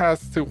Daddy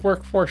has to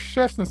work 4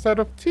 shifts instead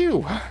of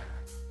 2.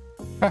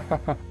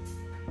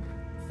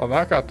 Well,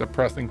 that got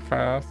depressing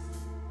fast.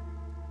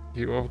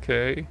 You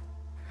okay?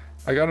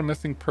 I got a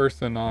missing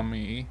person on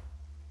me.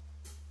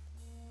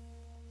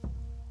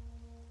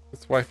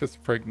 His wife is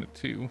pregnant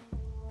too.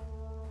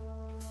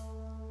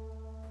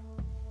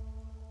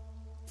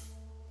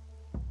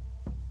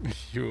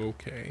 You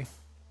okay?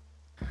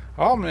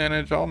 I'll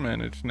manage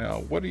now.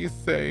 What do you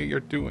say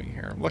you're doing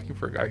here? I'm looking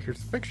for a guy.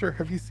 Here's a picture.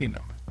 Have you seen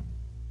him?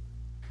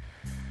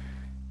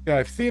 Yeah,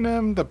 I've seen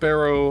him. The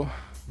barrow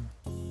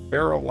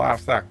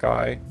laughs, that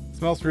guy.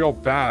 Smells real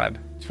bad.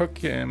 Took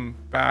him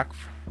back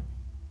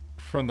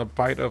from the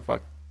bite a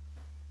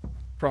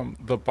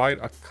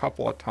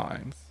couple of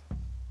times.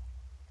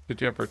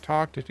 Did you ever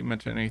talk? Did you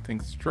mention anything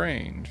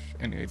strange?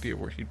 Any idea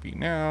where he'd be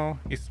now?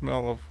 He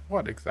smell of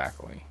what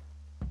exactly?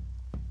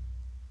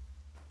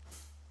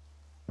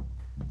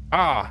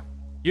 Ah,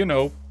 you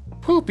know,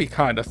 poopy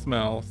kind of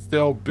smell.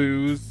 Still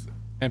booze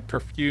and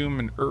perfume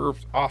and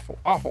herbs. Awful,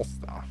 awful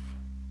stuff.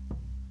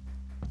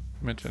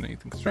 Mention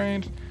anything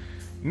strange?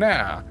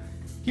 Nah,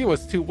 he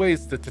was too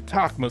wasted to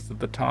talk most of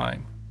the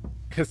time.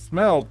 His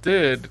smell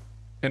did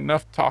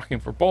enough talking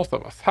for both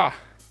of us. Ha!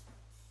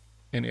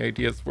 Any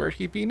ideas where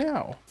he'd be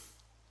now?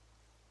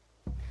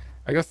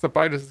 I guess the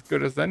bite is as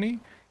good as any.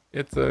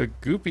 It's a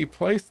goopy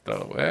place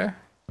though, eh?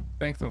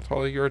 Thanks, and to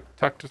all your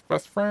Tucker's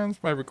best friends.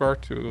 My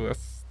regard to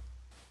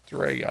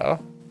Estrella.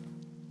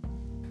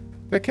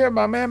 Take care,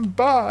 my man.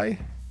 Bye.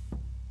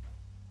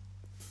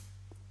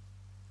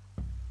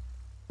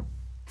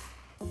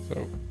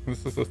 So,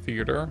 this is a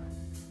theater.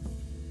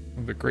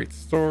 The great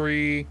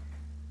story.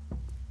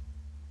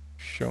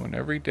 Shown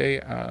every day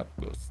at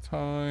those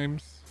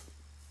times.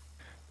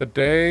 The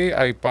day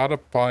I bought a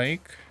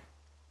bike.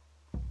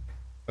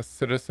 A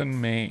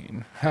Citizen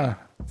Maine. Huh.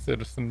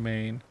 Citizen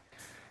Maine.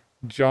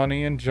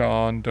 Johnny and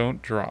John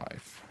don't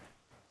drive.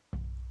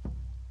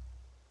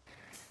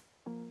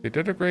 They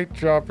did a great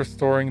job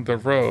restoring the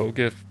Rogue.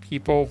 If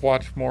people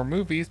watch more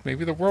movies,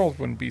 maybe the world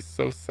wouldn't be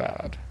so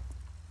sad.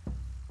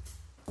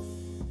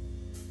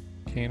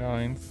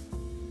 Canines.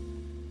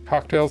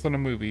 Cocktails in a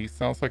movie.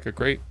 Sounds like a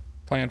great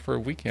plan for a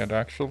weekend,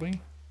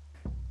 actually.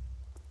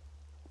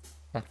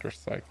 Dr.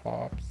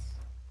 Cyclops.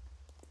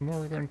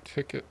 Northern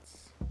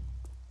tickets.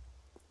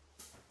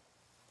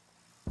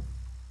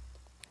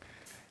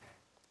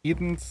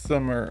 Eden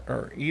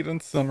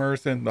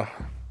Summers in the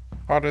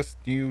hottest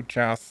new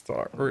jazz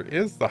star, or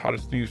is the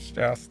hottest new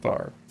jazz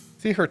star.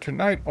 See her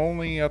tonight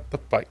only at the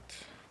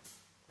Bite.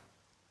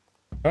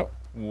 Oh,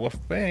 Wolf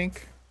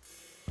Bank.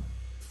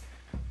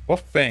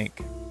 Wolf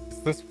Bank.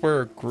 Is this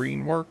where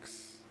Green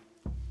works?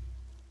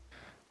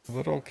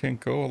 Little can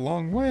go a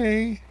long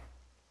way.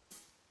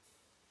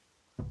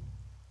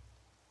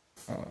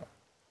 Is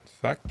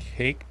that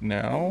cake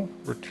now?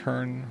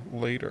 Return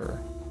later.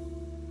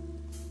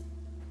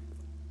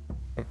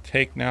 Oh,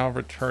 take now,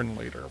 return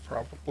later,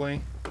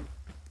 probably.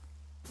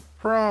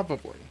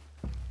 Probably.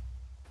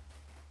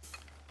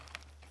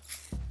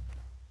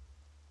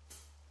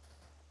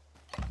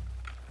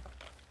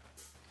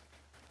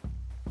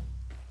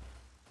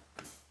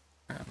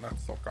 And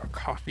that's still got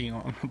coffee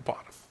on the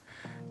bottom.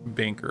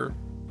 Banker.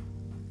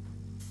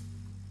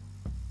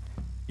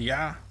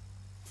 Yeah.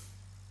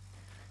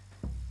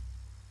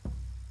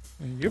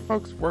 You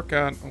folks work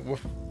at a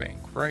Wolf Bank,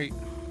 right?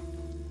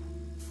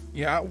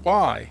 Yeah,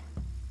 why?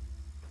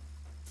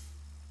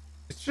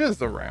 It's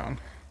just around.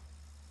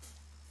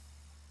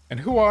 And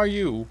who are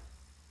you?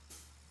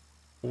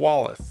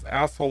 Wallace.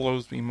 Asshole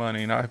owes me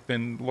money and I've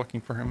been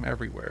looking for him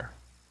everywhere.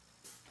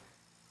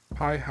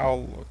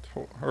 Howard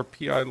Lotor, or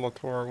P.I.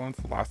 Lotor, when's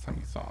the last time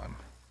you saw him?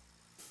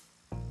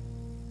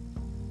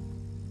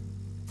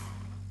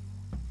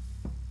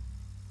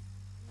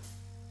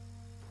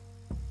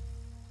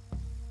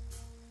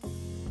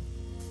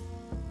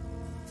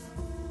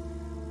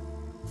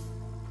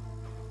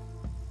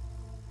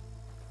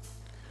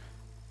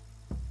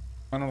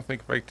 I don't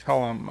think if I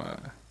tell him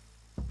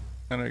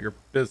none of your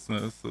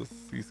business,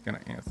 he's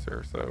gonna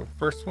answer. So,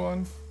 first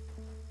one.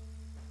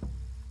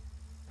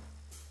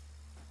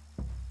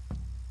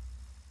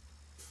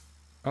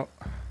 Oh.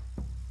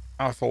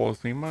 Asshole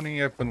owes me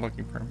money. I've been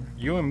looking for him.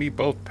 You and me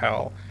both,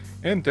 pal.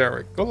 And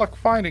Derek. Good luck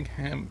finding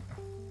him.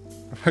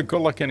 Good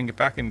luck getting it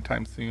back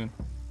anytime soon.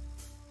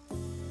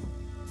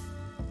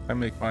 I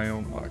make my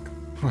own luck.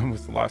 When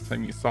was the last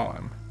time you saw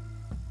him?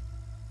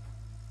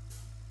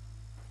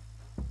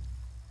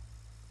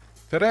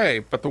 Today,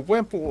 but the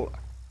wimp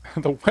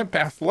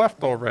ass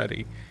left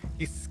already.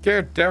 He's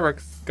scared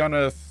Derek's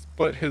gonna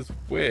split his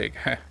wig.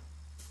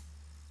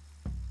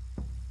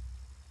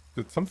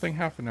 Did something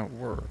happen at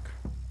work?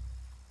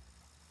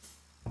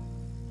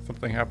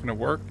 Something happened at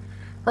work?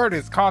 Heard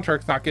his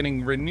contract's not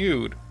getting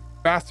renewed.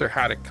 Bastard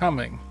had it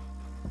coming.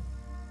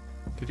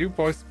 Did you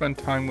boys spend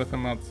time with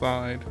him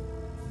outside?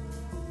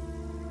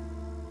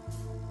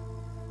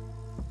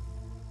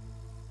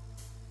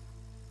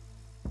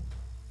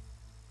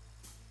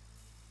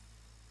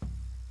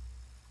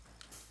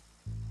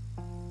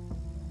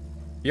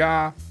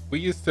 Yeah, we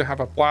used to have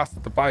a blast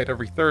at the bite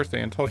every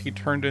Thursday until he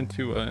turned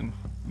into a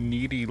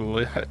needy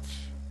lich.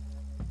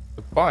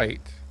 The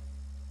bite?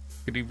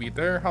 Could he be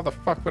there? How the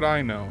fuck would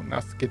I know?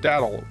 Now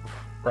skedaddle,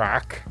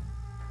 rack.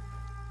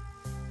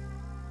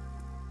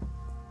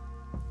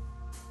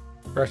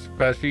 Fresh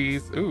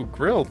veggies. Ooh,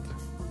 grilled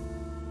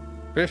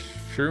fish,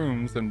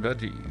 shrooms, and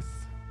veggies.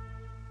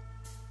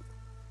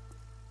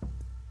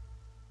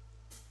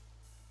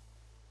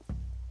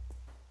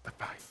 The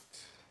bite.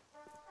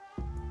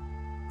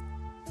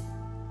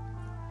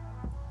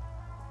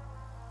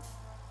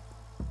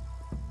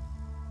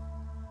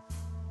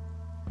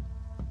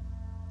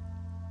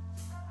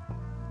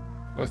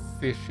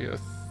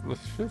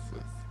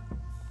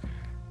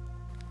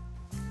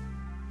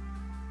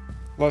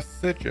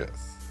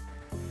 Lascivious.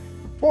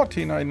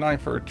 $14.99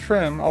 for a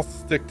trim. I'll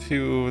stick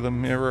to the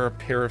mirror, a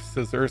pair of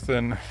scissors,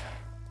 and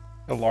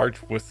a large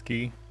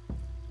whiskey.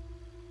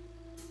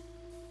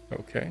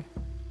 Okay.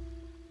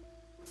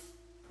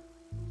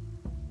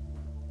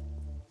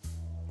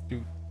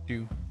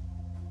 Do.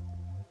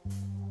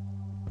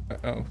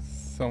 Uh-oh,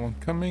 someone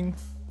coming.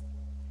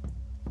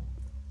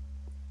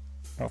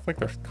 I don't think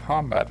there's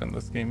combat in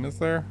this game, is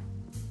there?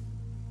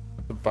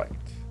 The bite.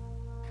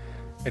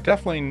 I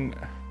definitely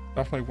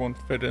won't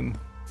fit in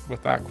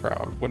with that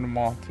crowd. Wouldn't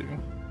want to.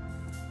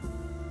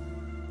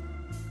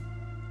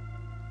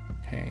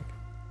 Okay.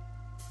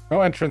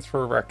 No entrance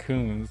for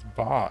raccoons.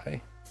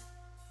 Bye.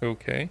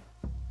 Okay.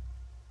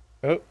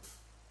 Oh.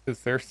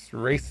 Is there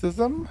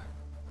racism?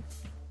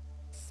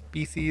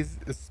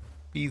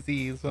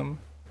 Speciesism.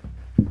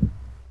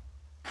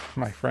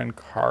 My friend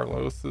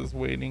Carlos is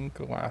waiting.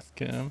 Go ask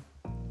him.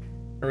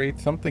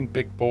 Alright, something,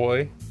 big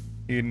boy.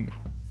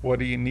 What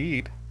do you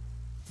need?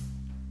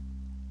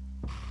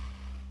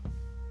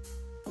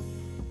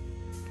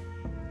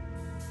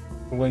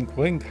 Wink,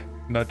 wink.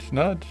 Nudge,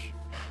 nudge.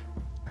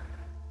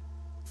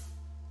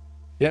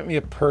 Get me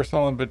a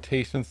personal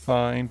invitation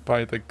signed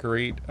by the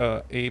great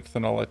apes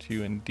and I'll let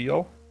you in.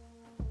 Deal?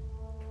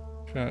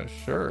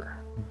 Sure.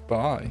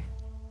 Bye.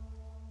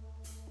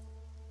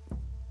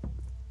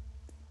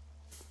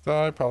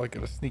 So I probably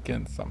gotta sneak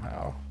in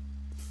somehow.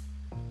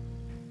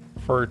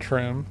 Fur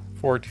trim,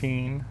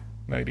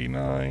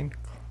 $14.99.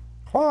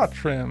 Claw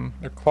trim,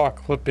 or claw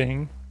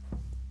clipping,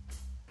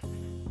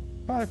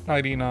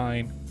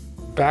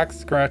 $5.99. Back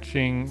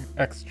scratching,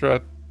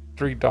 extra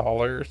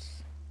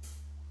 $3.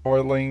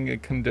 Oiling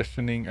and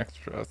conditioning,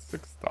 extra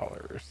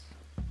 $6.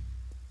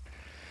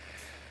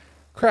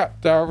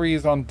 Crap,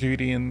 Dowry's on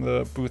duty in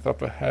the booth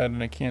up ahead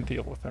and I can't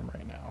deal with him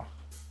right now.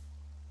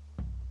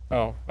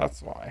 Oh,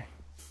 that's why.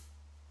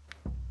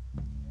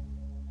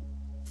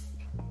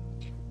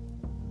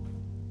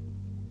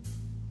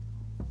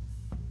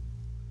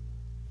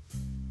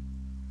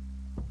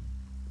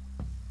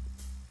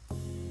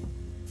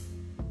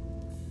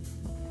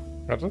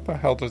 How the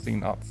hell does he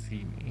not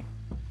see me?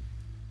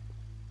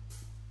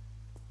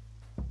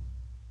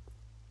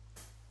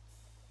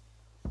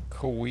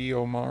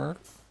 Coeo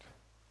marked.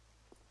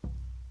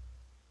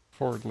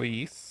 For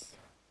lease.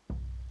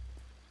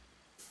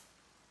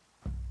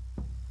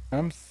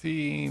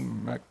 MC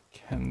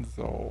Mackenzie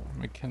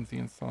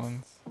and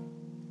Sons.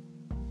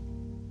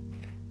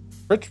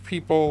 Rich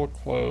people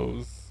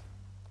clothes.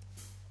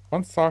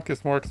 One sock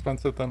is more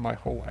expensive than my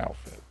whole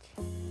outfit.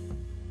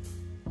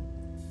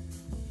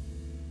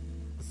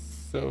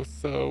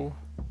 So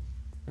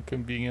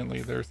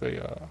conveniently there's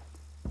a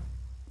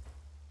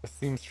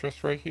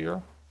seamstress right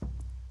here.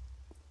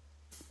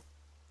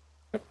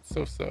 Yep,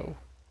 so.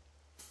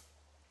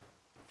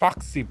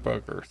 Foxy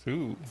buggers,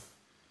 ooh.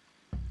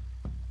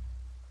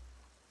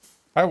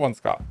 I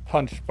once got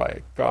punched by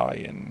a guy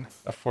in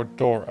a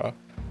fedora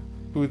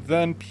who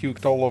then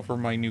puked all over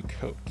my new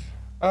coat.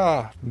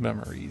 Ah,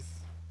 memories.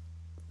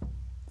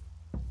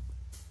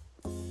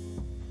 I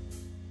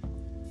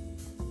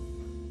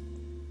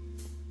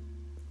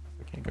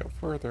can go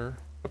further.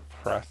 The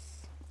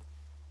press.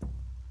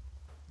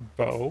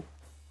 Bo.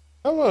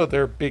 Hello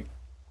there, big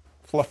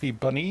fluffy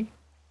bunny.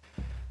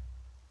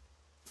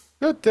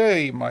 Good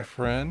day, my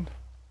friend.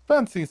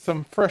 Fancy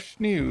some fresh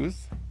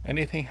news?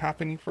 Anything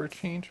happening for a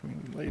change?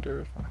 Maybe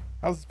later.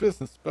 How's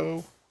business,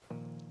 Bo?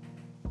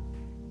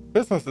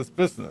 Business is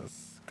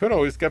business. Could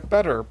always get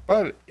better,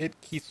 but it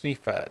keeps me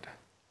fed.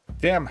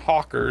 Damn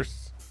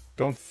hawkers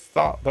don't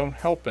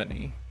help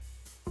any.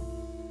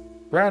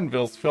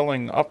 Granville's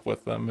filling up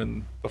with them,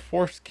 and the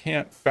force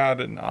can't bat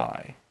an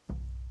eye.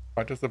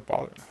 Why does it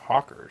bother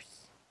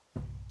hawkers?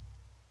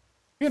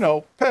 You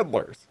know,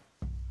 peddlers.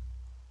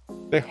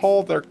 They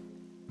haul their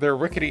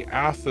rickety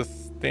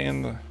asses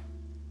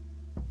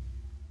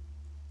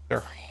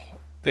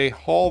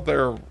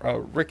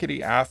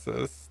rickety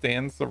asses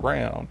stands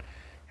around,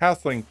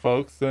 hassling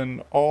folks,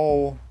 and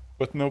all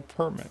with no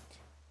permit.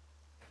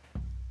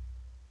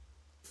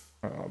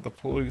 The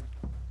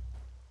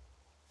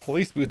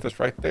police booth is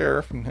right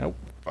there. Nope,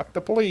 fuck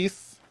the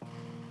police.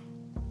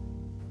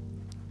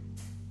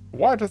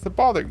 Why does it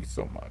bother you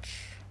so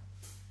much?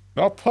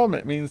 No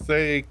permit means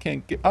they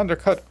can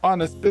undercut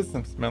honest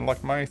businessmen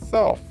like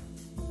myself.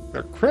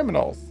 They're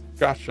criminals.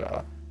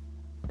 Gotcha.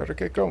 Better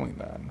get going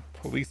then.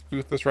 Police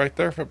booth is right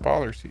there if it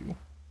bothers you.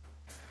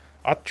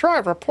 I'll try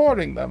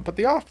reporting them, but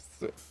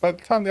by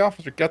the time the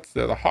officer gets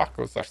there, the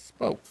hawkers are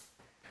smoke.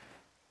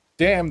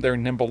 Damn their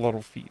nimble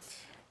little feet.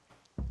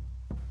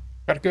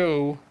 Gotta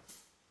go.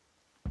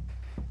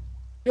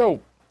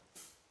 Yo,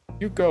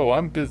 you go,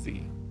 I'm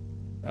busy.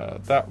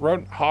 That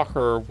rodent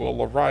hawker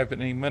will arrive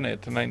in any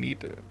minute and I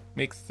need to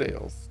make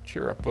sales.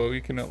 Cheer up, Bo,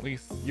 you at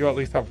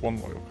least have one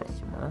loyal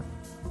customer.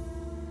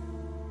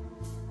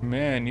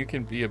 Man, you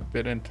can be a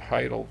bit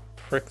entitled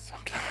prick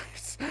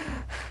sometimes.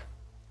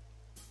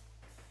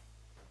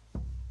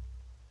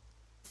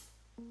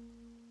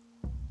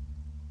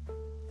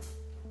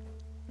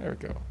 There we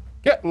go.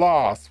 Get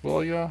lost,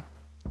 will ya?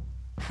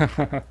 Is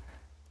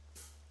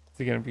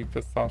he gonna be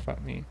pissed off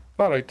at me?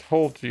 Thought I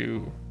told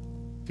you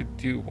to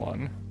do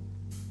one.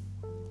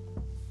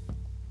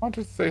 I'll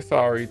just say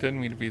sorry, didn't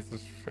mean to be so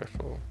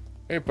special.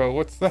 Hey Bo,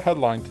 what's the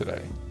headline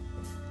today?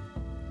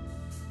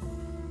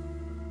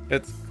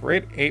 It's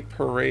Grade 8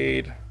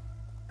 Parade.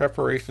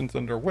 Preparations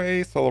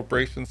underway.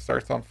 Celebration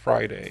starts on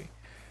Friday.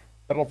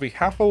 That'll be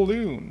half a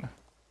loon.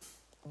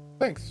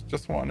 Thanks,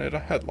 just wanted a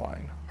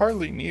headline.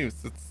 Hardly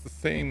news, it's the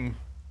same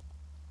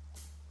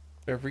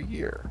every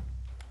year.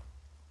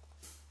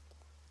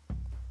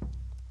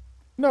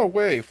 No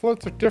way,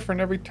 floats are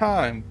different every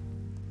time.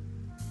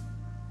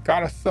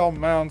 Gotta sell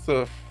mounds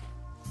of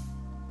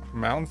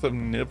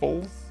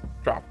nibbles?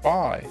 Drop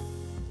by.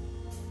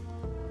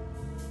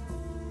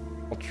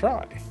 I'll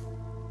try.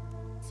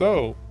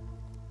 So,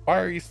 why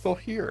are you still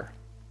here?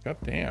 God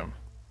damn.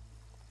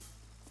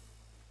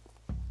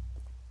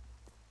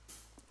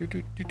 Wait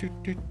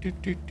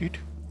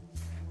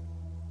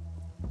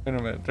a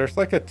minute, there's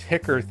like a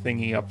ticker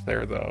thingy up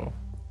there though.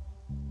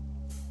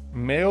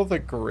 Mail the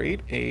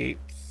Great Apes.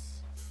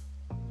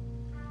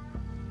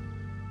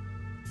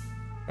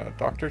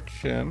 Dr.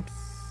 Chimps.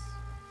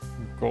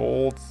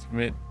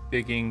 Goldsmith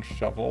digging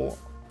shovel.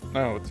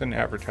 No, it's an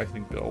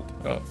advertising build.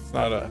 Oh, it's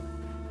not a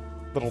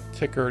little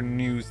ticker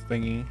news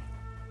thingy.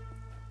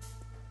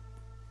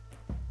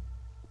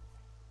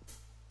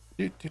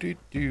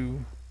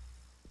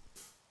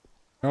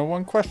 No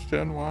one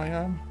question why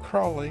I'm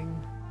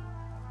crawling.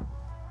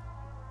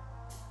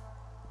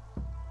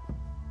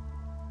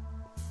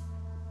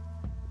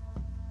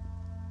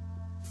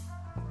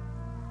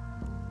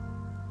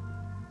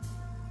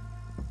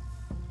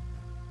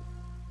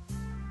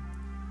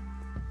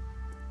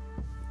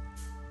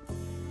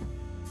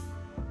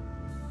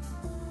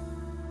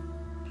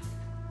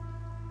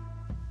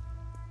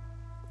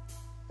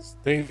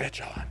 Stay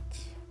vigilant.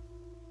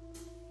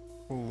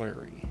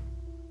 Larry.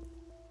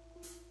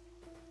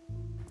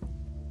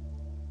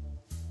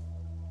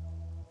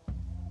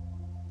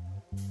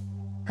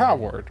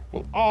 Howard,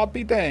 will all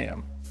be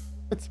damned.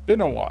 It's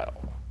been a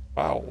while.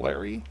 Wow,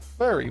 Larry.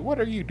 Larry,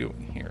 what are you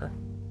doing here?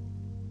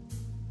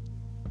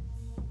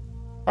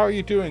 How are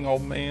you doing,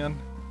 old man?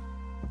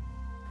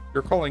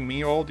 You're calling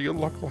me old? You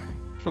look like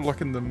you should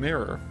look in the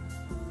mirror.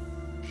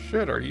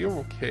 Shit, are you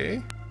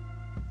okay?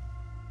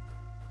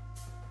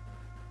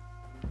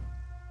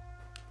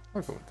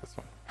 I'll go with this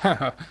one.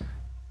 Haha.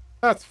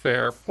 That's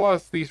fair.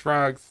 Plus, these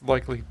rags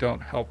likely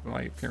don't help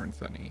my appearance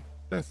any.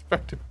 I didn't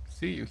expect to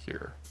see you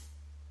here.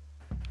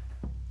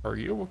 Are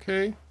you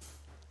okay?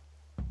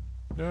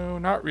 No,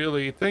 not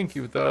really. Thank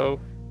you, though.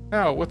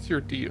 Now, what's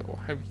your deal?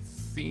 Have you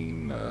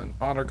seen an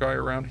honor guy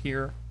around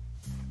here?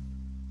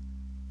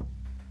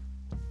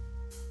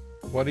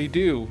 What'd he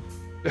do?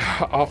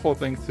 Awful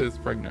things to his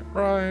pregnant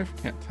wife.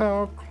 Can't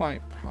tell.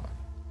 Client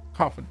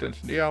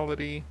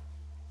confidentiality.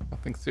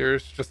 Nothing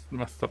serious. Just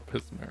messed up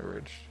his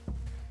marriage.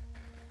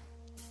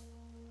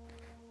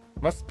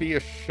 Must be a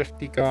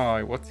shifty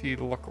guy. What's he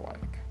look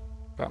like?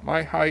 About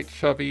my height,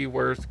 chubby,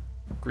 wears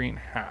green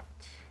hat.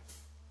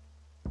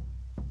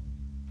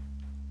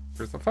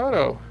 Here's a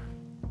photo.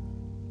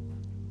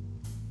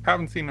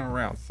 Haven't seen him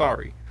around.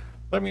 Sorry.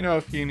 Let me know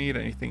if you need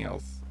anything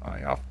else.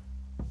 I'm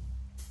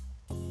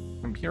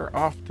here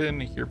often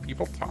to hear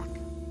people talk.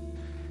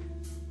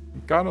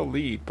 Got a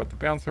lead, but the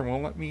bouncer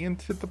won't let me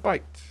into the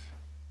bite.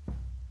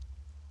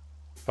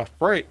 Tough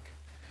break.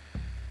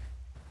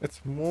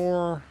 It's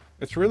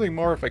really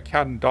more of a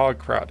cat and dog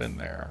crowd in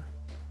there.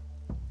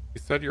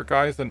 You said your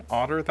guy's an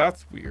otter?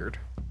 That's weird.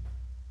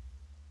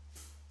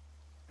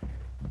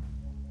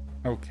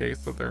 Okay,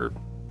 so there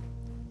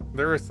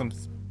is some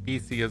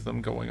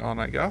speciesism going on,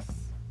 I guess.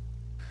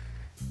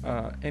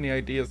 Any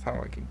ideas how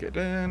I can get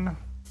in?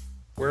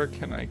 Where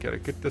can I get a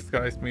good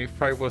disguise? Maybe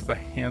if I was a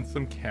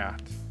handsome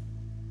cat.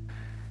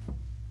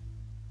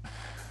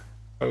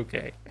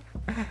 Okay.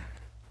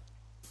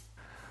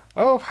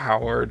 Oh,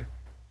 Howard.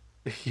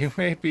 You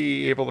may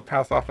be able to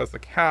pass off as a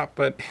cat,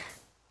 but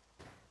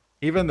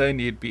even then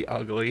you'd be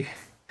ugly.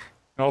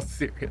 In all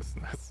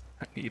seriousness,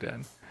 I need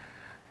in.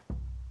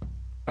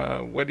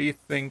 What do you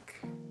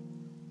think?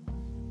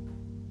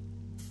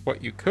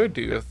 What you could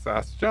do is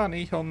ask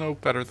Johnny. He'll know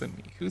better than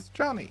me. Who's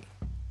Johnny?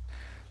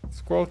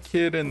 Squirrel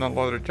kid in the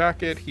leather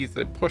jacket. He's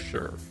a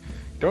pusher.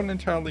 Don't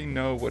entirely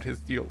know what his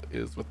deal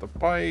is with the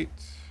bite.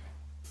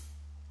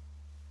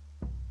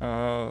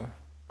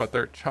 But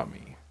they're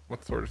chummy.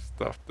 What sort of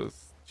stuff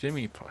does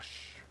Jimmy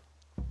push?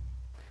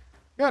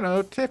 You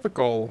know,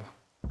 typical,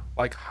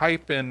 like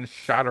hype and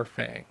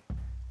Shatterfang.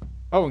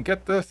 Oh, and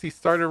get this, he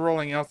started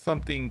rolling out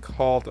something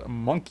called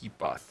Monkey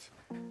Butt.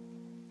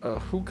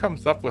 Who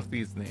comes up with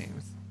these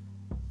names?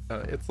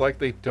 It's like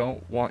they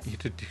don't want you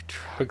to do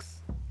drugs.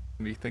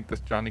 Do you think this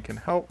Johnny can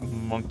help?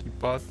 Monkey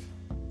Butt.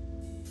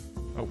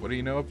 Oh, what do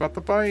you know about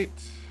the bite?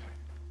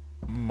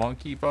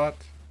 Monkey Butt?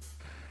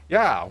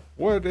 Yeah,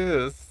 what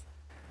is?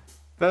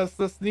 There's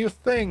this new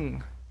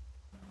thing.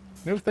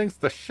 New thing's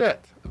the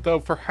shit, though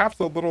perhaps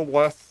a little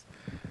less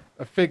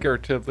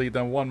figuratively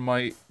than one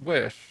might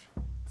wish.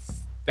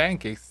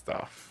 Stanky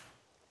stuff.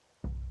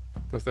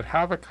 Does it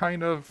have a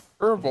kind of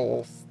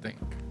herbal stink?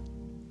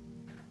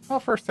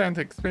 Not first-hand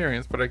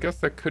experience, but I guess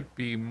that could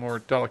be a more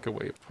delicate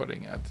way of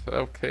putting it.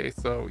 Okay,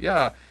 so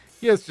yeah,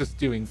 he is just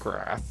doing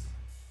grass.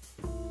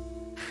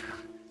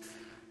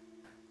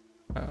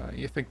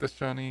 You think this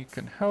Johnny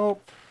can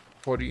help?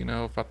 What do you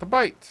know about the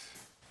bite?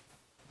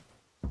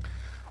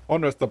 Oh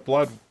no, it's a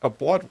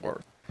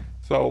bloodworth.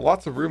 So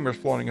lots of rumors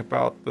floating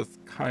about this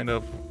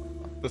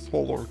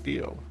whole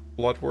ordeal.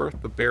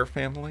 Bloodworth, the bear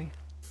family?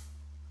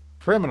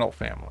 Criminal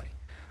family.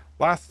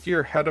 Last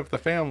year, head of the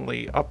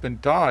family up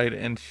and died,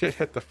 and shit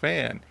hit the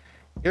fan.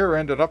 Heir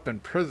ended up in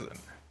prison.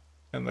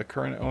 And the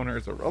current owner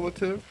is a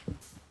relative?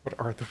 What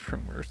are the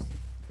rumors?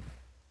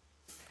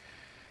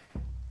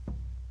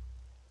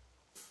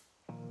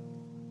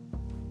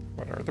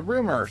 What are the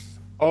rumors?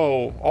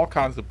 Oh, all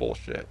kinds of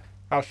bullshit.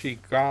 How she's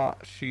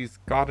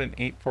got an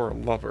ape for a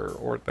lover,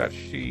 or that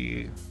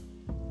she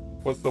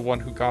was the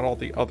one who got all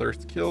the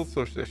others killed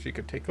so that she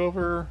could take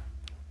over.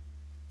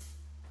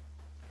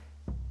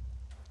 I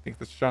think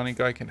this Johnny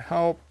guy can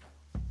help.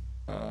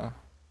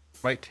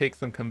 Might take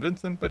some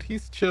convincing, but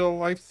he's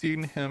chill. I've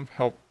seen him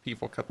help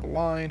people cut the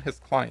line. His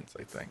clients,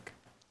 I think.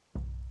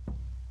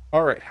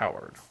 Alright,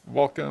 Howard.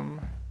 Welcome.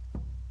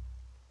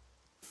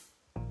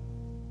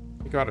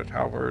 You got it,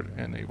 Howard.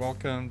 And a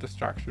welcome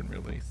distraction,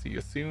 really. See you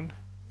soon.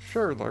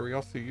 Sure, Larry,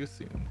 I'll see you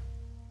soon.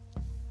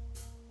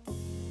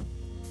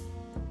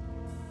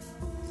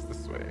 It's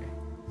this way.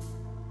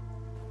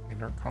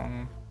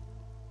 Intercom.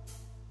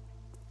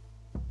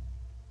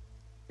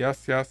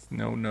 Yes, yes,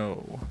 no,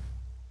 no.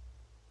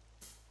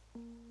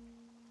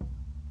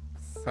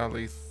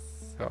 Sally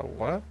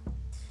Salette?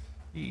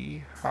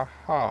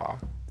 Haha.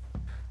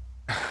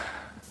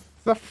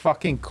 It's a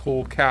fucking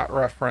cool cat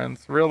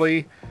reference,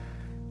 really?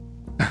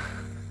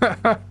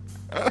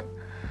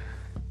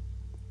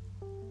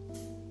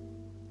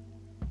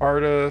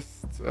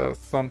 Artist,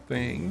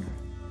 something.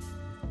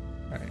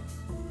 Right.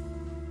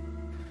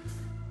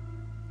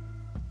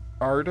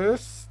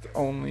 Artist,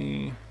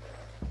 only.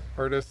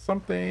 Artist,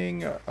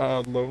 something.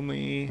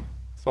 Lonely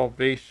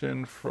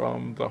salvation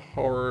from the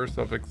horrors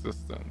of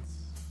existence.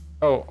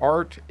 Oh,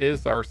 art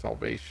is our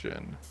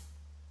salvation.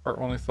 our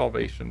only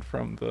salvation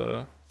from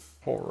the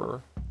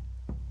horror.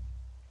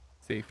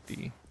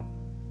 Safety.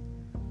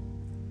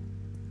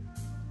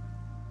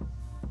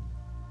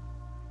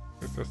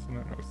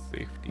 Resistant no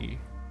safety.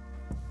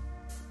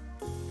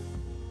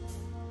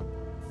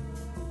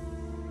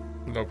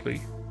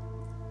 Lovely.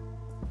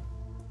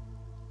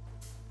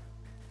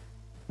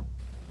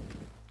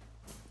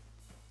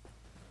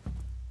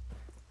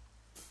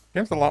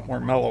 Game's a lot more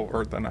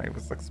mellower than I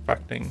was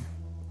expecting.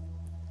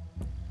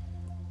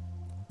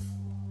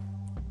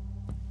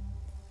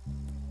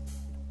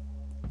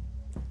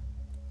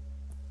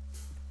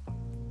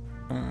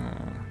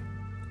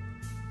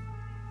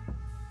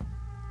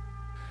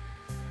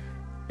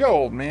 Yo,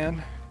 old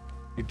man.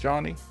 Hey,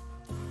 Johnny.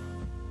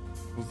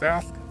 Who's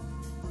asking?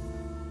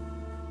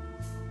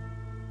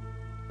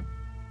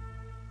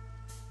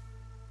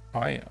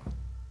 I am.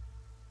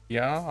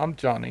 Yeah, I'm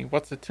Johnny.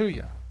 What's it to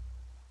ya?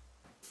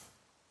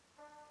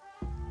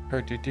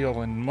 Heard you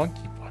deal in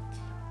monkey butt.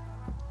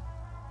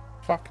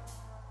 Fuck.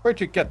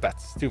 Where'd you get that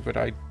stupid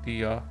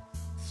idea,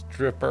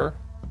 stripper?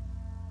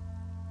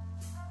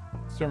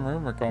 Some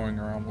rumor going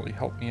around. Will you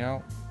help me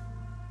out?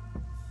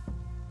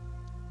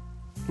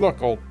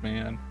 Look, old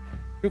man.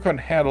 You couldn't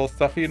handle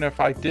stuff even if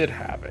I did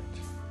have it.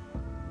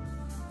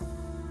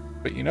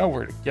 But you know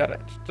where to get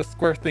it. Just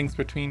square things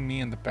between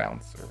me and the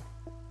bouncer.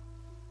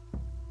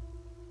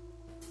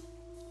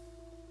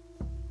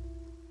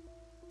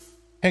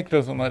 Hank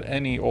doesn't let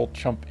any old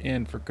chump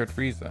in for good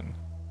reason.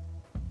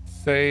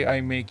 Say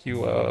I make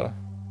you a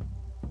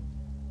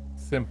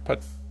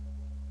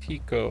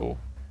simpatico.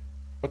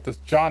 What does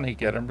Johnny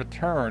get in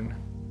return?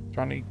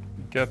 Johnny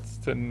gets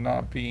to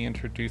not be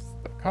introduced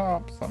to the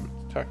cops. I'm a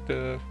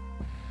detective.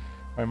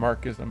 My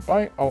mark isn't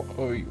bite. I'll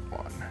owe you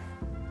one.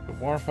 The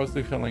warm,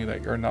 fuzzy feeling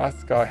that you're a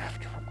nice guy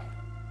after all.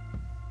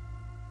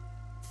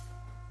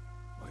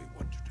 I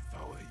want to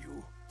devour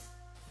you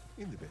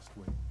in the best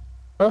way.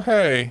 Oh,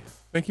 hey.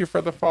 Thank you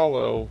for the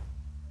follow.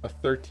 A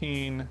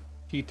 13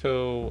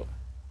 Tito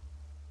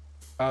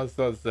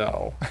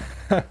Azazel.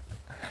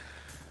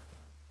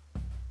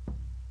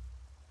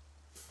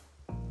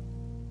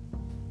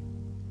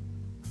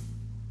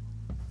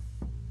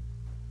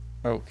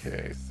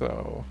 Okay,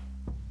 so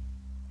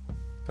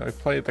I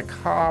play the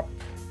cop.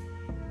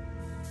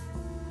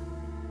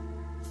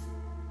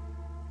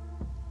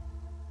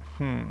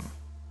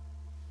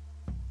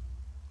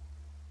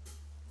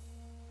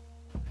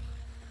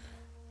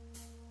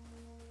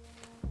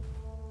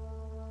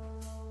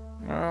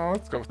 Well,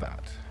 let's go with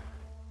that.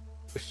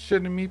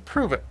 Shitting me,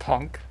 prove it,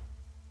 punk.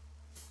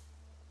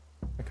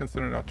 I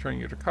consider not turning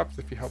you to cops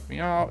if you help me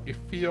out. You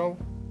feel?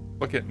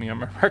 Look at me,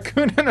 I'm a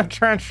raccoon in a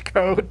trench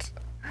coat.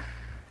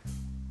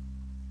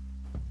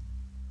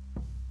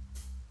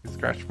 You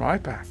scratch my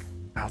back,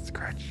 I'll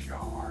scratch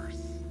yours.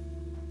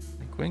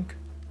 Wink, wink.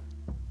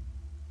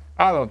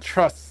 I don't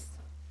trust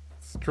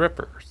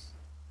strippers.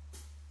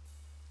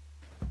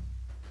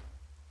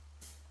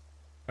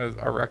 Is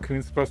a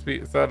raccoon supposed to be,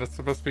 is that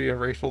supposed to be a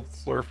racial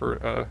slur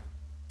for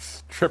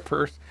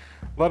strippers?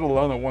 Let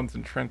alone the ones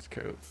in trench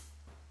coats.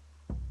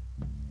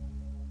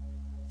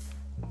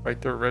 Right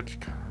there, rich.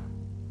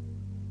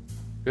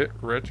 Bit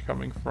rich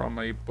coming from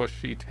a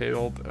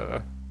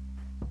bushy-tailed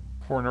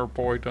corner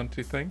boy, don't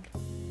you think?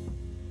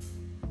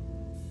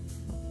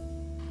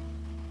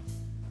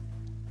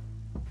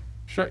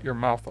 Shut your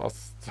mouth, I'll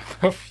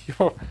stuff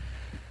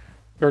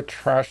your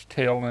trash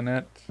tail in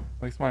it.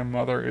 At least my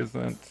mother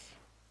isn't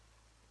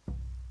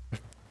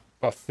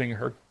busting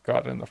her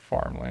gut in the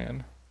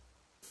farmland.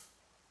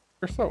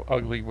 You're so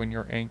ugly when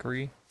you're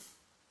angry.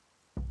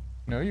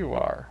 No, you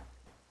are.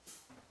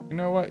 You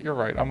know what? You're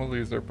right. I'm a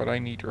loser, but I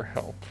need your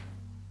help.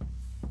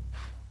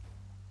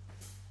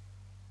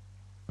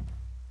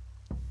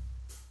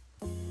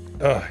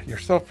 Ugh, you're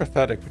so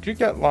pathetic. Would you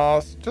get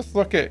lost? Just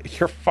look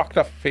at your fucked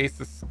up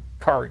faces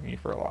scarring me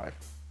for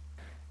life.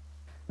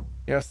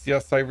 Yes,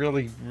 yes, I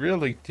really,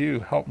 really do.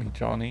 Help me,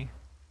 Johnny.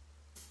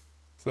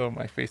 So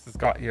my face has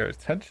got your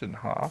attention,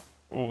 huh?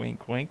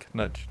 Wink, wink,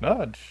 nudge,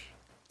 nudge.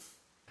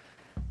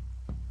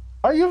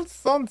 Are you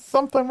on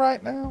something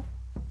right now?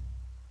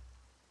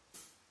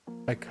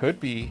 I could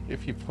be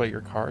if you play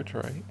your cards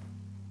right.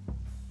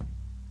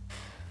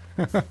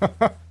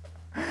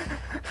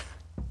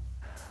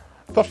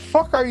 The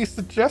fuck are you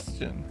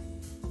suggesting?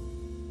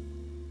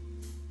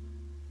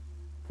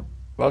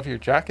 Love your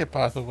jacket,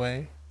 by the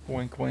way.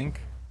 Wink, wink.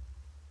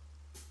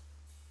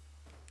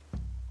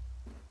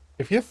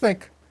 If you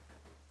think,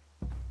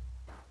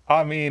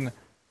 I mean,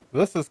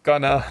 this is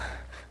gonna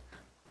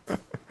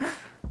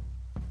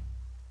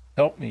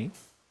help me,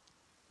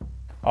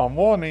 I'm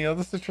warning you,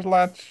 this is your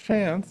last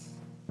chance.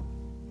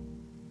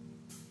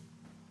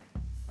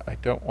 I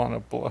don't want to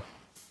blow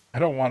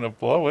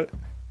it.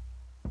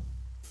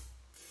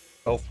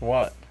 Else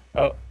what?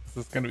 Oh, this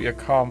is gonna be a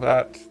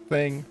combat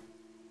thing.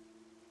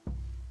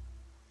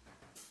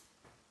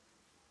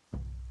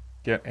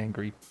 Get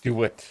angry,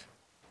 do it.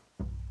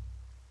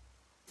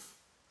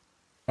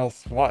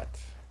 Else what?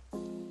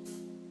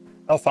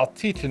 Else I'll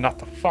teach you not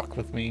to fuck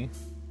with me.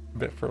 A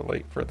bit for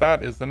late for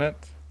that, isn't it?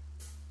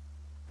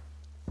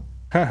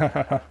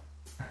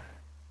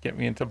 Get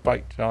me into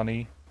bite,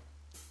 Johnny.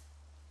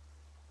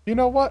 You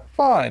know what?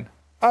 Fine.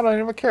 I don't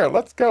even care.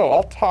 Let's go.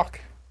 I'll talk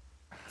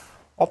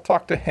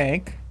to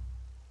Hank.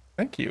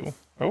 Thank you.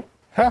 Oh,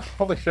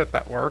 holy shit,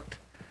 that worked.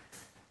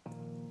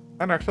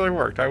 That actually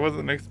worked. I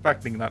wasn't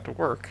expecting that to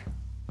work.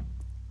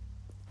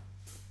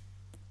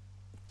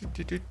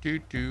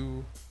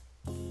 Do.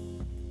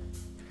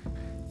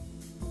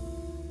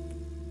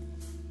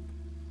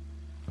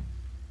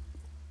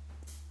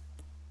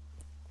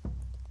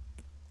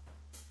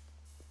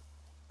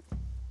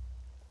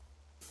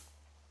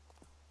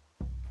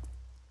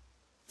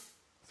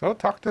 So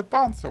talk to the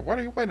bouncer. What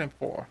are you waiting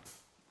for?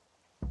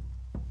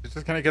 You're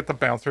just gonna get the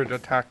bouncer to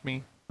attack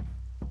me?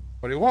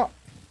 What do you want?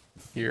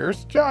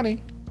 Here's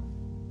Johnny.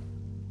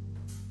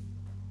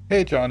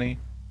 Hey, Johnny.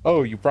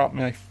 Oh, you brought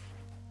my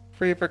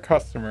favorite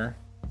customer,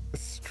 the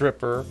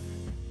stripper.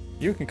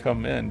 You can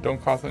come in.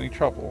 Don't cause any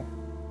trouble.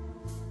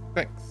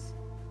 Thanks.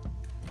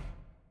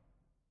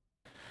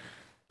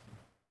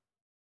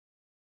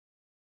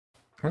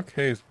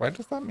 Okay, so why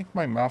does that make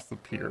my mouse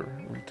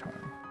appear every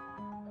time?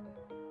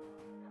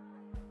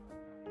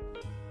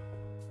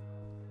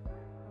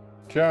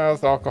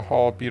 Jazz,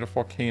 alcohol,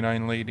 beautiful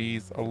canine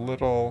ladies, all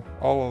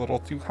a little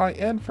too high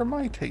end for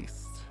my taste.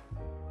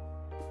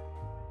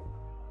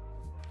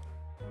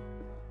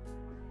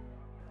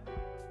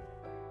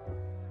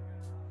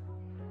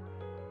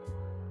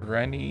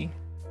 Renee.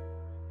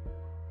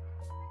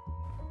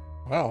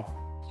 Well,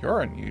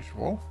 you're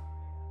unusual.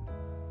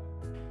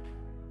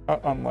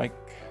 Unlike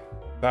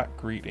that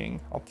greeting,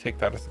 I'll take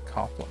that as a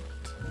compliment.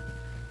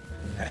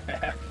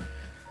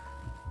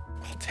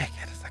 I'll take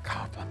it as a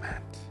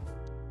compliment.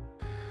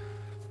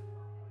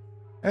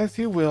 As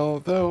you will,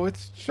 though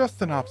it's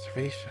just an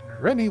observation.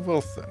 Renee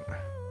Wilson.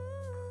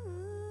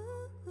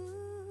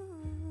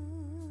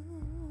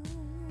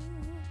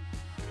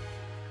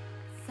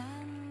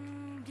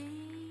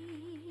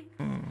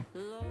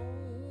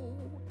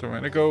 Do I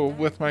want to go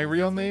with my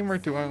real name, or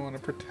do I want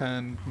to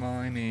pretend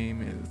my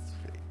name is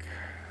fake?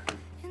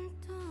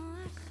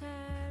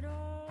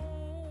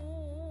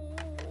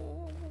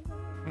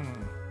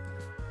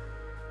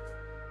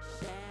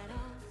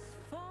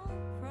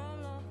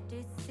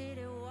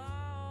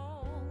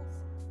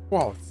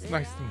 Wallace,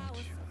 nice to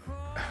meet you.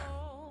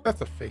 That's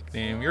a fake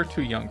name. You're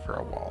too young for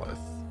a Wallace.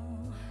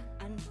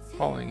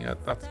 Calling it,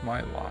 that's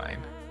my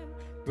line.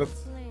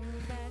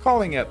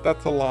 Calling it,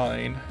 that's a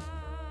line.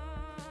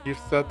 You've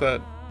said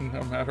that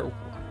no matter what.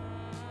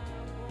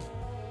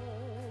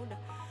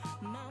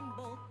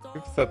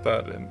 You've said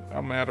that in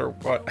no matter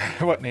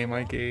what name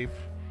I gave.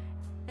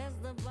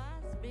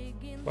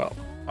 Well,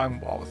 I'm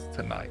Wallace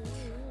tonight.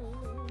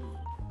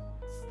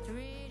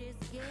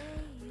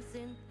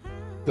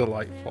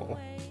 Delightful.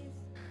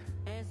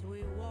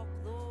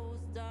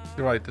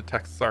 Do I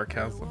detect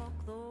sarcasm?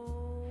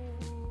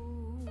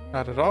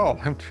 Not at all.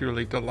 I'm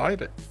truly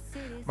delighted.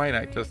 My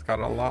night just got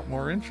a lot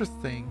more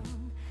interesting.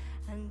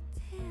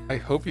 I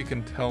hope you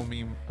can tell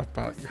me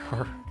about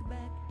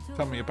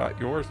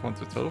yours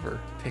once it's over.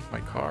 Take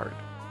my card.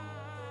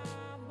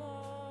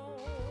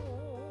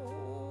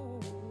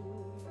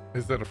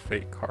 Is it a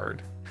fake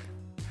card?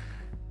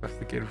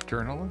 Investigative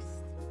journalist?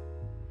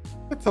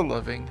 It's a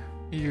living,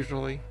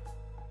 usually.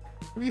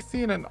 Have you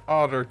seen an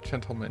odder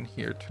gentleman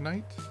here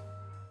tonight?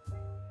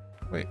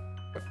 Wait,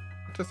 what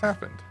just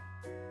happened?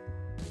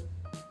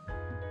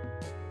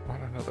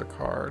 Want another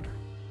card?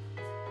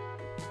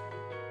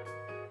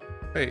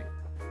 Hey.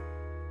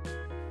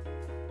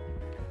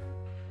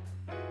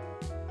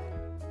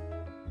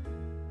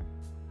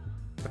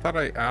 I thought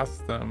I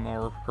asked them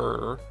or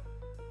her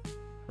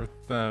or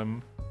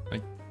them.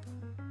 Like,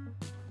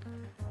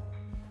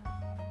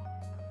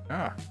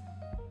 ah.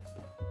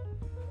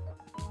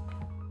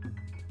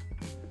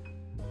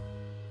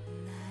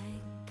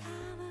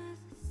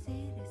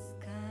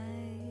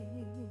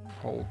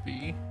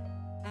 Colby.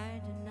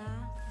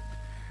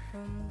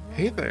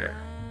 Hey there.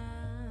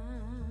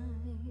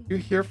 You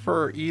here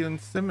for Ian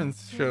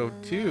Simmons' show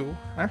too?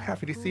 I'm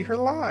happy to see her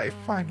live,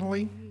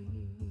 finally.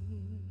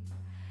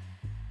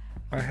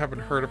 I haven't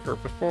heard of her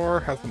before.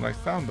 Has a nice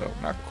sound though.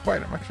 Not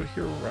quite. I'm actually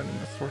here running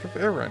a sort of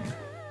errand.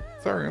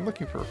 Sorry, I'm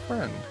looking for a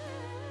friend.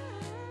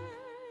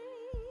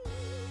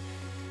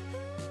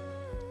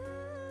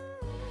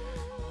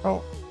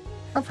 Oh,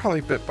 I'm probably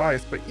a bit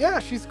biased, but yeah,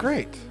 she's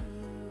great.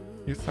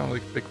 You sound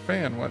like a big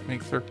fan. What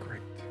makes her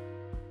great?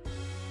 Do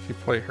you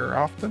play her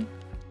often?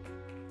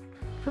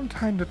 From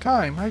time to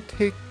time.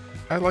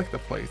 I like the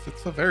place.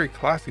 It's so very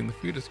classy and the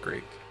food is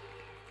great.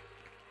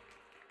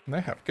 And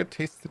they have good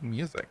taste in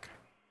music.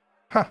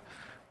 Huh.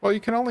 Well, you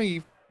can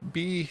only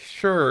be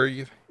sure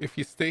if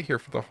you stay here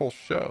for the whole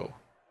show.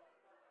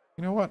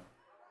 You know what?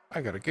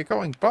 I gotta get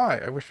going.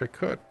 Bye. I wish I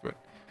could, but...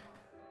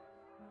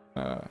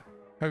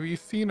 have you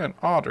seen an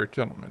odder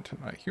gentleman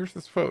tonight? Here's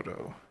his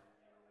photo.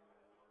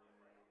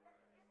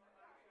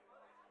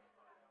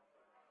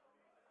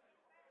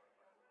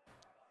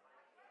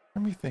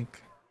 Let me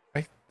think.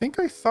 I think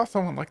I saw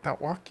someone like that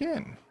walk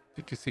in.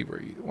 Did you see where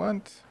he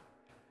went?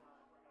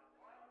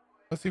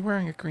 Was he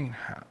wearing a green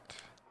hat?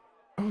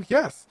 Oh,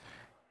 yes.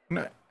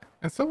 No,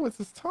 and so was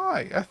his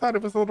tie. I thought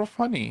it was a little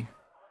funny.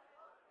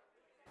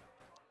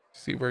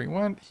 See where he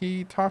went?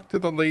 He talked to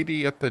the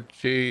lady at the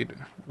jade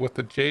with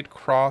the jade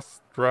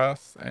cross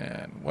dress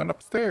and went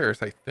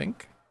upstairs, I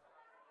think.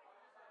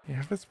 You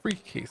have his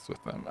briefcase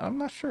with him. I'm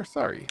not sure.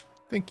 Sorry.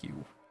 Thank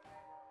you.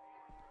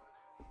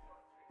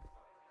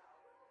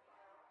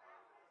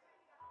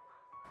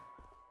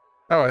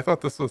 Oh, I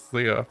thought this was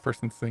the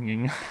person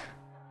singing.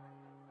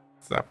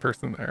 It's that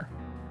person there.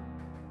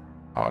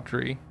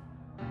 Audrey.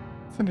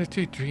 Isn't it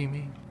too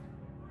dreamy?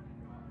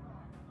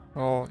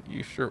 Well,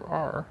 you sure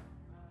are.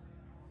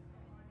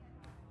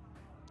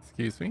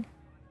 Excuse me?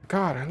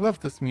 God, I love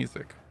this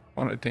music.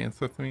 Want to dance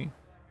with me?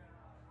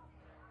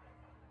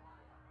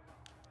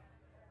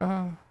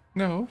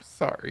 No,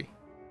 sorry.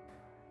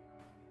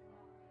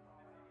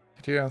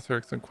 Could you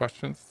answer some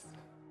questions?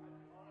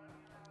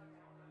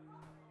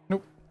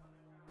 Nope.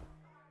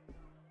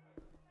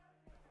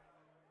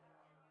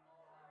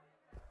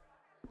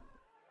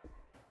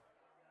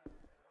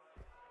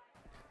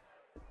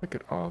 Look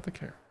at all the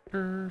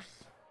characters.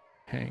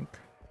 Hank.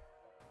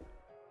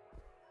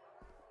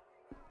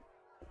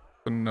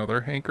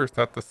 Another Hank, or is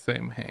that the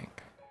same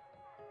Hank?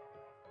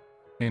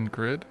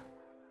 Ingrid.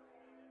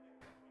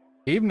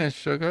 Evening,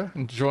 sugar.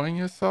 Enjoying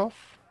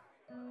yourself?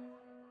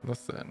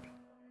 Listen.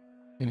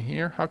 In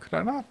here? How could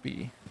I not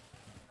be?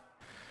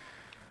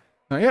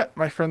 Not yet.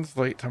 My friend's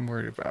late. I'm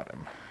worried about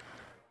him.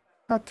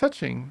 Not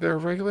touching. They're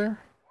regular.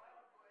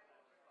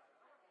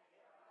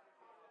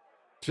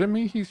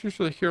 Jimmy, he's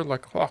usually here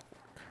like clockwork.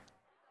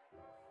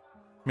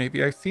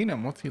 Maybe I've seen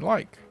him. What's he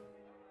like?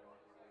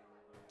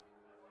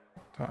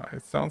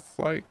 It sounds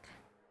like...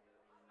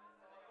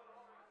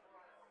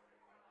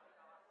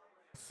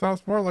 It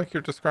sounds more like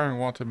you're describing a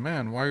wanted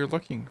man. Why are you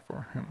looking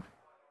for him?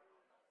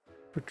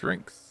 For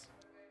drinks.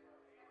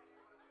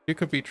 You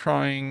could be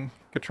trying...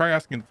 could try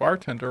asking the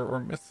bartender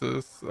or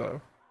Mrs.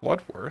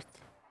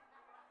 Bloodworth.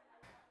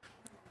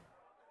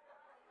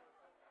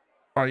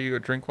 Buy you a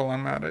drink while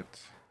I'm at it.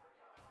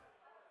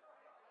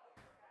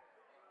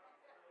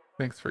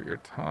 Thanks for your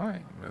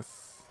time,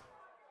 Miss...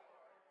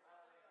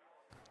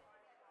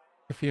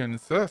 If you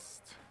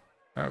insist.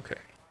 Okay.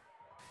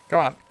 Come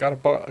on,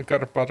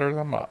 gotta butter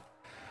them up.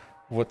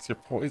 What's your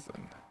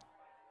poison?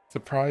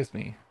 Surprise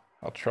me.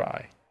 I'll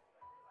try.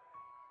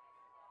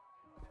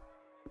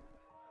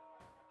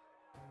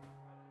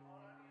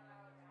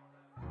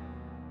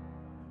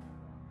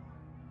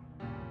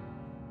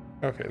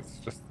 Okay, it's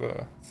just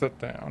the sit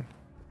down.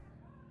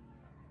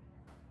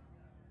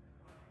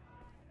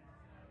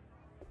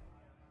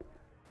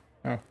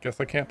 Oh,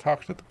 guess I can't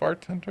talk to the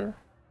bartender.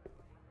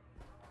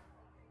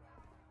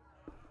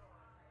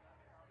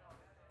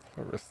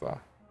 Clarissa.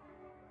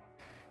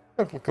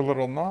 I look a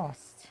little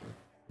lost.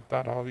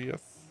 That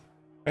obvious.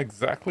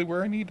 Exactly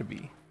where I need to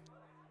be.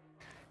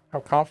 How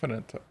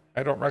confident.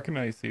 I don't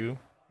recognize you.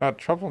 Not a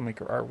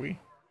troublemaker, are we?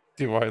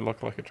 Do I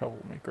look like a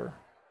troublemaker?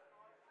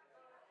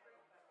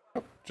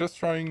 Oh, just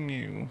trying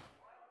new.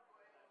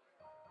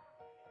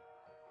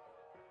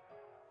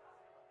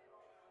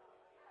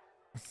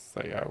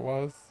 Say I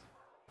was.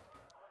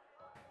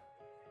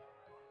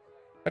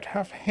 I'd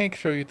have Hank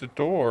show you the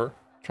door.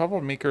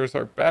 Troublemakers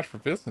are bad for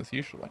business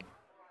usually.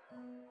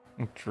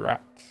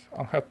 Drat.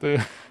 I'll have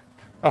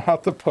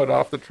to put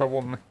off the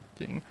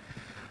troublemaking.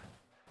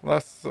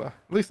 At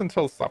least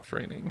until it stops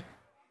raining.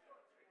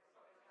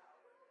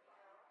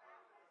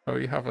 Oh,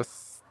 you have a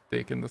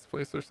stake in this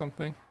place or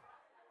something?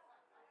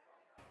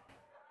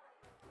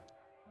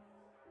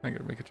 I'm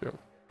gonna make a joke.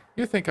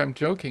 You think I'm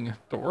joking?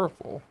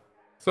 Adorable.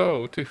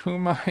 So, to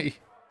whom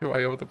do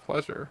I owe the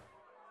pleasure?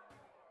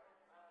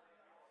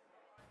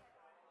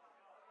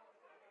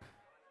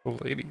 The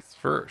ladies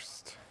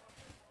first.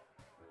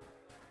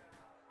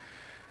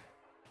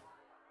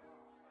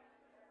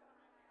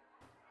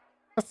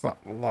 Let's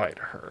not lie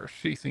to her.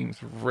 She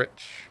seems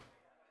rich.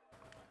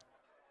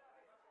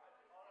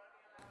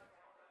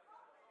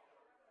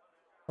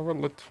 Howard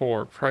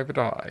Lotor, private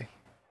eye.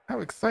 How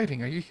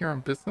exciting. Are you here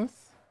on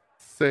business?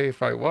 Say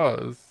if I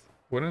was,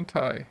 wouldn't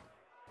I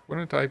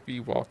be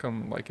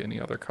welcome like any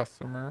other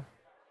customer?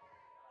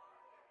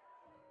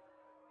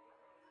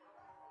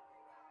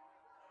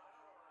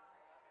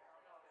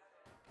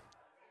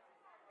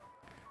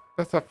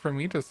 That's up for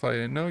me to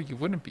decide. No, you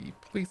wouldn't be.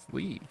 Please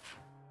leave.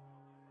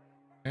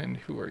 And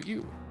who are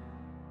you?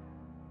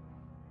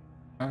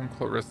 I'm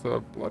Clarissa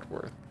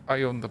Bloodworth.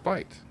 I own the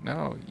bite.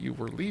 Now you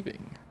were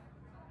leaving.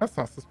 That's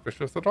not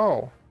suspicious at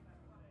all.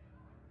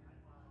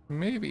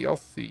 Maybe I'll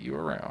see you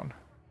around.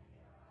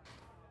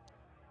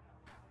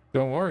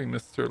 Don't worry,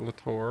 Mr.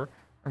 Lotor.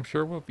 I'm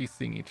sure we'll be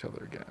seeing each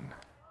other again.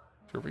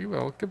 Sure we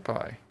will.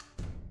 Goodbye.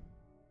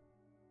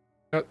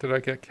 Oh, did I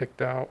get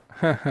kicked out?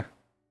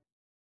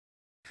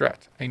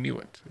 Drat, I knew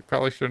it. I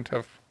probably shouldn't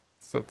have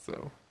said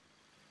so.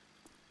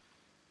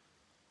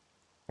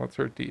 What's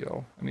her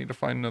deal? I need to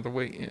find another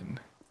way in.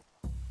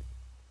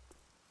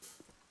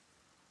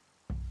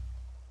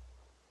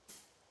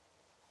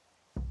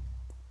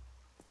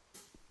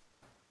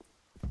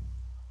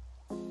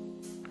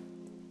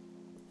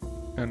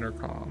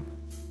 Intercom.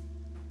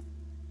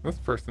 This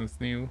person's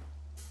new.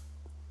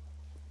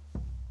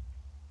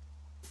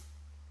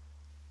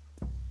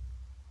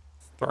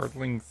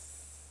 Startling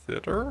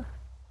sitter?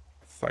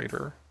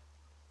 Cider.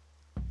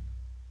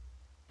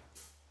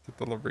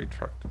 The delivery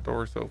truck, the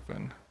door's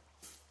open.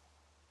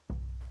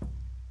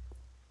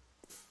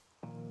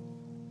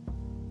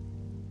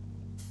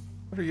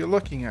 What are you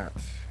looking at?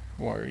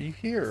 Why are you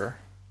here?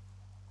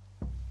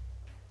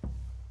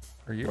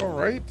 Are you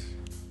alright?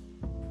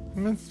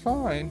 It's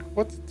fine.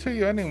 What's it to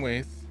you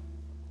anyways?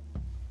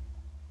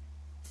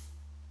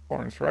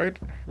 Orange, right?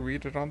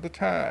 Read it on the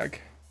tag.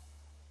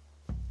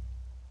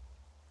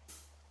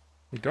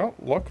 You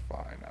don't look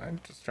fine. I'm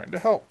just trying to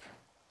help.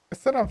 I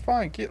said I'm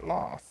fine. Get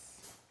lost.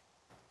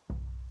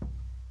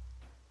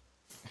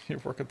 You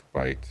work at the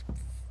bite.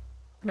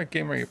 What kind of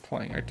game are you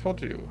playing? I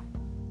told you.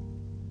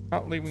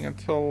 Not leaving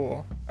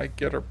until I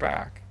get her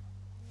back.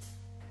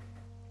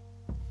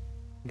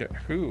 Get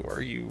who?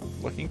 Are you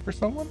looking for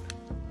someone?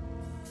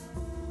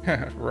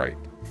 Right.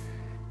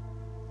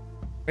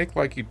 Make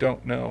like you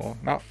don't know.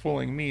 Not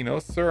fooling me. No,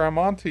 sir, I'm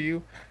on to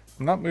you.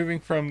 I'm not moving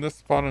from this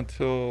spot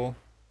until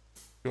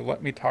you'll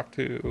let me talk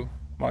to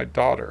my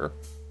daughter.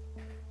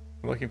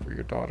 You're looking for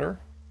your daughter?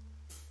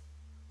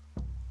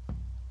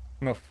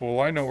 No, fool.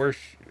 I know where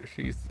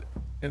she's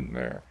in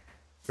there.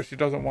 But she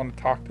doesn't want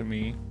to talk to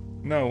me.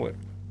 No,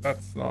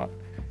 that's not.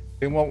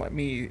 They won't let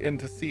me in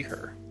to see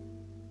her.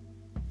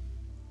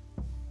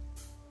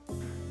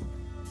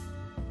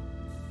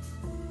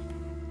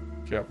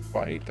 Jeff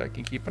Bite, I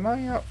can keep an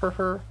eye out for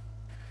her.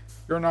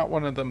 You're not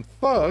one of them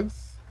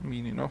thugs.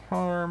 Meaning no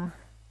harm.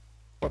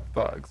 What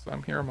thugs?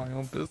 I'm here in my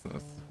own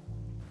business.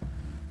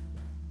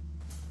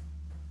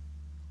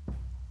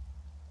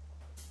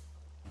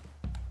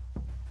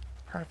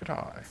 Private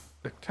eye.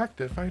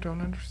 Detective, I don't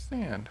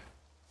understand.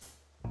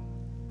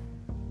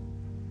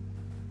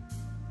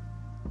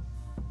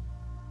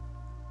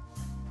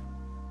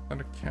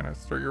 And a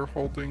canister you're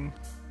holding.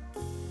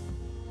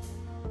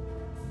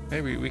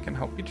 Maybe we can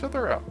help each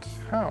other out.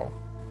 How?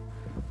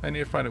 I need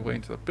to find a way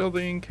into the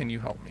building. Can you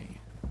help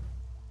me?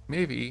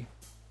 Maybe.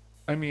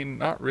 I mean,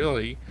 not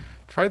really.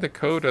 Try the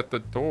code at the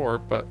door,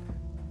 but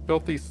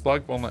filthy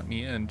slug won't let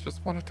me in.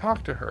 Just want to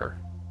talk to her.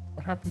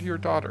 What happened to your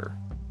daughter?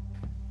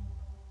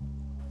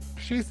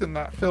 She's in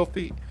that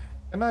filthy...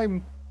 And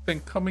I've been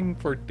coming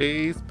for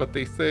days, but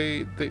they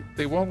say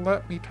they won't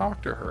let me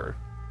talk to her.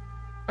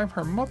 I'm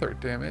her mother,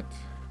 damn it.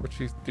 What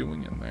she's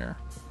doing in there.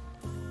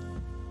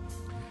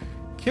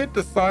 Kid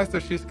decides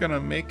that she's gonna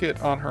make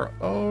it on her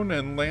own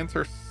and lands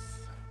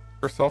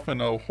herself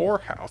in a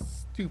whorehouse.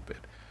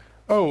 Stupid.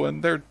 Oh,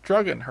 and they're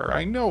drugging her.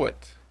 I know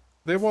it.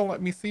 They won't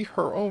let me see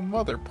her own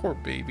mother. Poor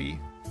baby.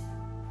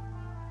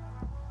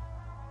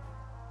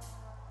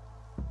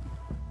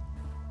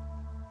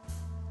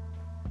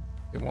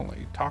 They won't let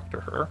you talk to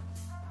her.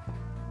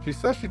 She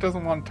says she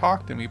doesn't want to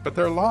talk to me, but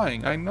they're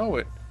lying. I know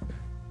it.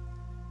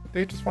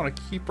 They just want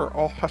to keep her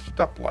all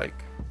hushed up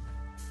like.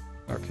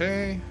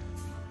 Okay.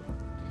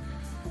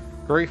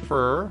 Gray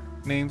fur,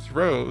 name's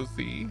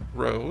Rosie.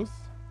 Rose.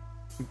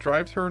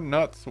 Drives her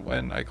nuts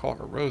when I call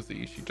her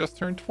Rosie. She just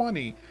turned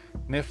 20.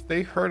 And if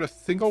they hurt a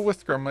single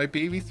whisker on my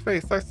baby's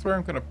face, I swear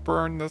I'm gonna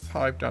burn this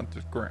hive down to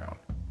the ground.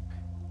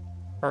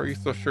 How are you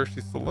so sure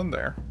she's still in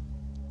there?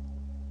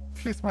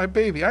 She's my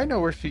baby. I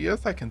know where she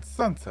is. I can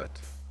sense it.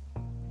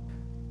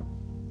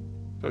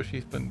 So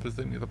she's been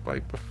visiting the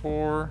bite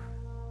before.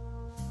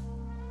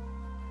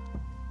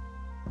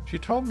 She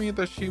told me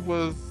that she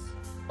was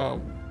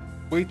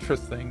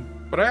waitressing,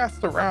 but I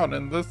asked around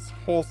and this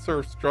hole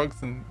serves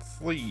drugs and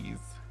sleaze.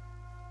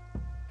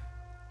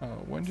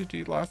 When did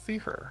you last see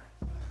her?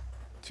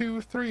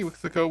 2-3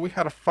 weeks ago we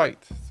had a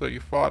fight, so you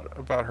fought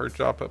about her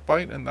job at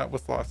Bite and that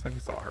was the last time you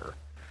saw her.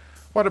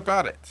 What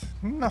about it?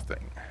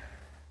 Nothing.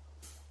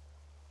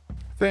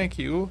 Thank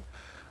you.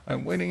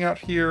 I'm waiting out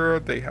here.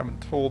 They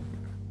haven't told...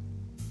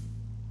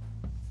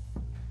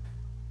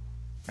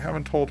 I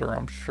haven't told her,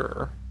 I'm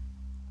sure.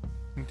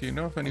 Do you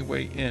know of any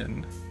way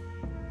in?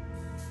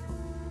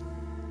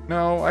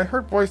 No, I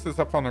heard voices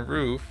up on the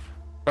roof,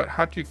 but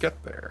how'd you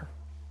get there?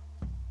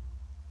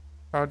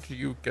 How'd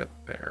you get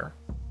there?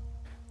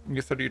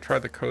 You said you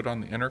tried the code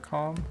on the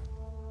intercom?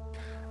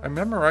 I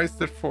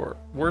memorized it for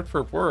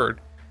word.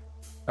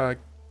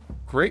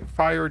 Great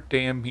fire,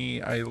 damn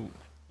me. I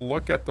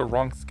look at the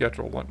wrong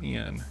schedule. Let me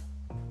in.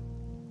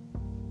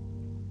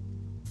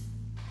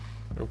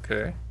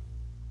 Okay.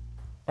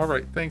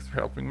 Alright, thanks for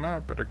helping me. I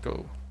better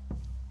go.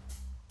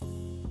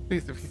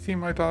 Please, if you see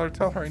my daughter,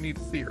 tell her I need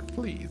to see her,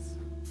 please.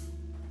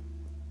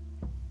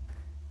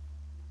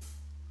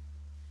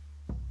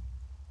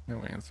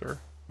 No answer.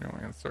 No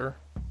answer.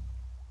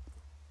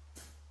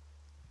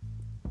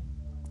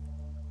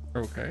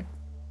 Okay.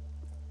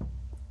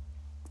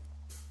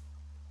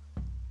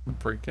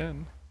 Break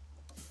in.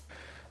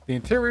 The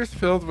interior is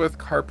filled with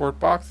cardboard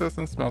boxes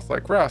and smells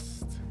like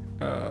rust.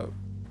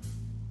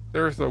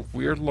 There's a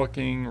weird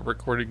looking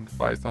recording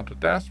device on the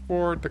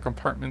dashboard. The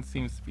compartment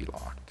seems to be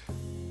locked.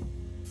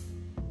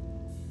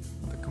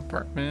 The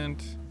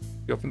compartment.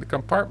 You open the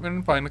compartment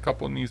and find a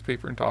couple of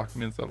newspaper and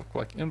documents that look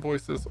like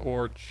invoices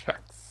or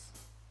checks.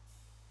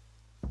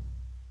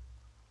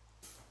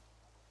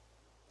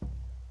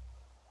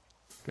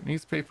 The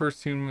newspapers,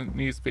 soon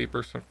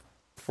newspapers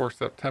for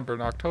September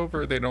and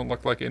October. They don't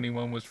look like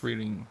anyone was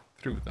reading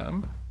through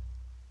them.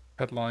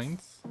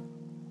 Headlines.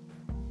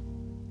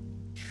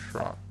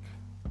 Truck.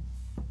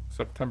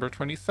 September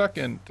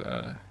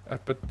 22nd.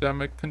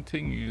 Epidemic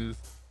continues.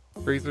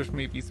 Grazers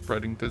may be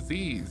spreading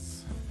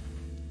disease.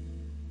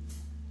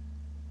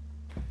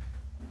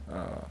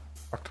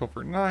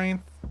 October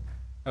 9th.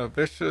 A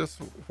vicious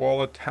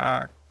wall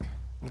attack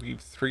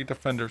leaves 3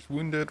 defenders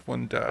wounded,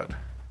 1 dead.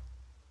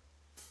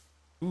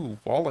 Ooh,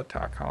 wall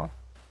attack, huh?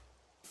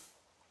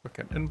 Look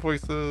at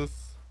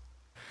invoices.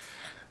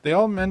 They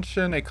all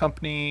mention a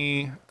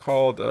company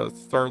called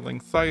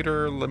Starling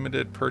Cider,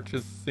 limited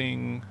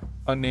purchasing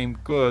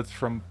unnamed goods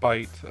from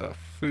Bite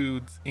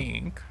Foods,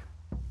 Inc.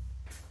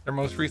 Their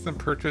most recent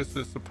purchase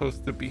is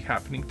supposed to be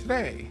happening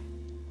today.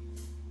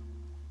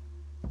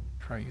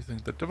 Try using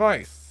the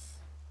device.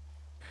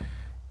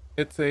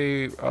 It's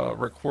a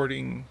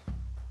recording,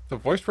 the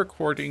voice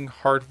recording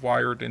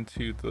hardwired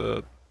into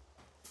the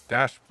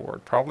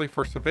dashboard, probably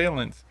for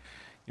surveillance.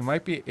 You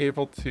might be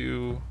able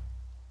to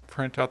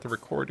print out the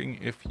recording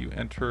if you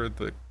enter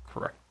the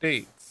correct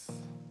dates.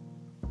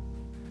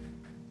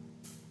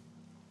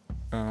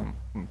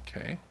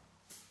 Okay.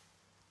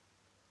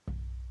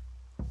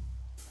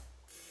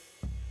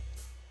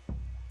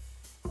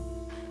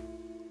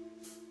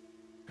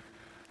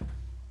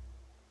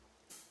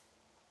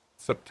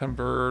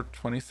 September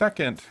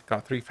 22nd.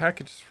 Got 3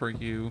 packages for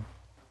you.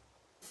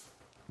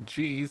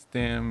 Geez,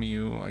 damn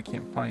you. I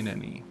can't find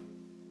any.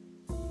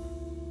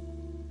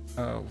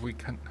 We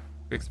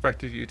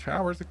expected you 2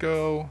 hours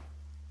ago.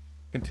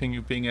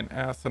 Continue being an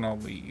ass and I'll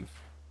leave.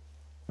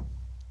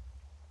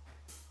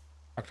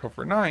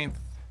 October 9th.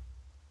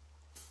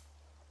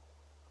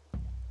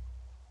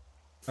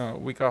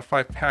 We got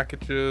 5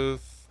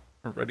 packages.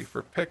 We're ready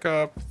for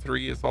pickup.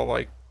 3 is all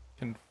I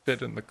can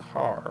fit in the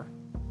car.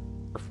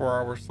 We're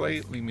 4 hours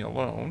late. Leave me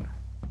alone.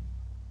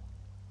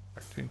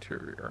 Back to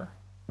interior.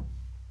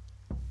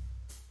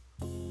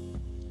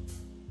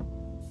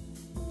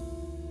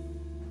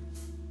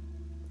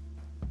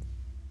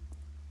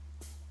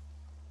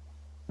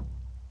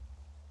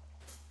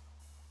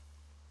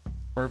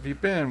 Where have you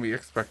been? We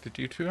expected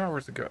you 2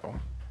 hours ago.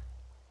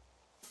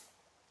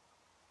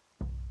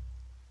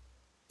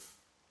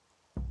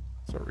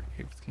 Sorry,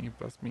 Apes, can you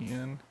bust me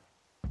in?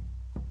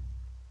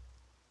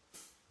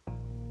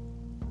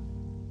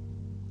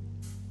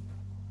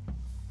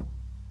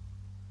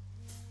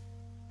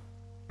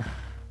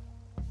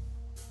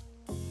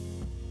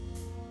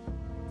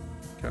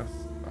 Guess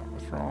that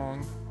was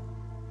wrong.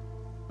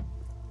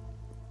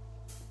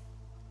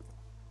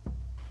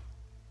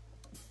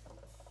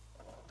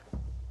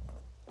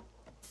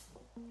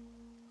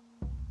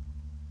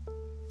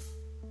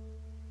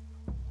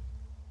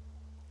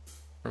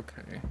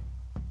 Okay.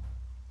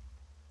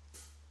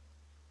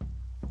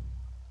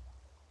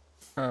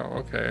 Oh,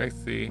 okay, I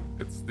see.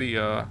 It's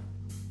the,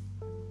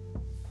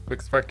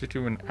 expected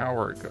you an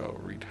hour ago.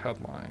 Read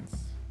headlines.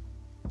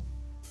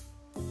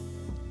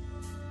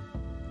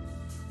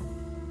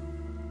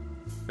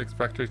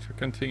 Expected to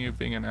continue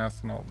being an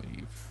ass and I'll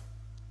leave.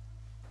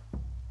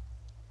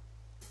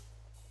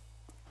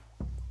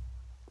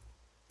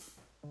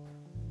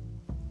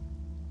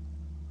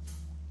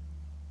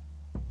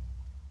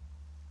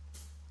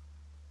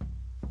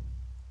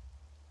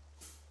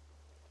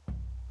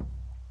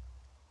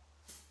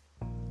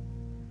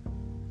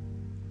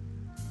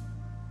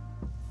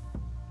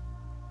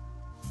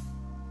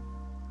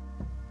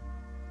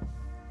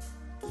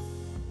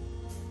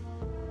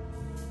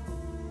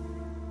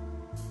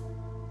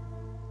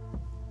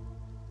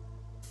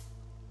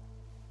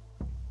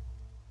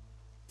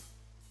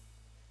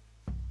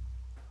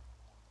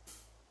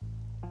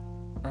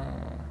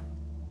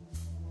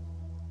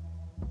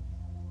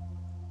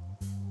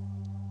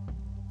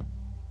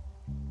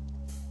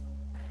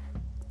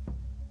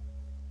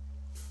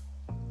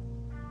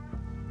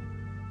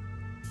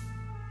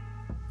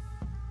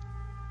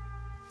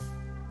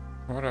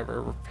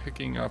 Whatever, we're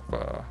picking up,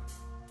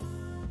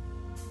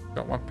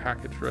 got 1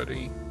 package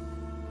ready.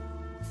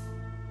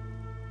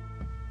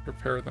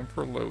 Prepare them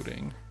for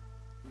loading.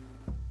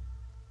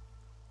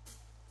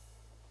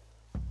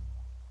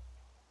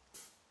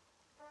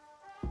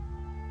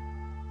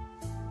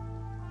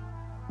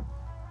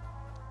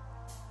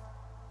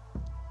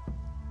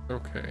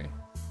 Okay.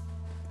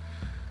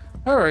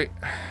 All right.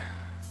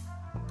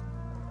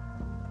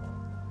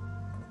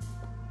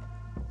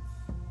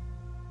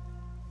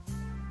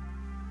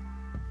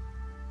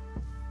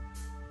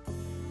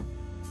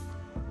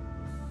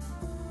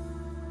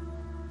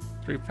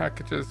 Three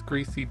packages,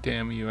 greasy,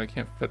 damn you, I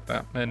can't fit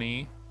that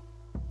many.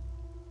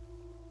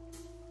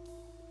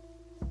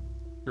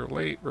 You're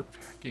late, we're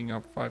picking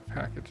up 5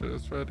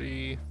 packages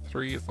ready.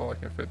 3 is all I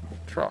can fit in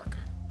the truck.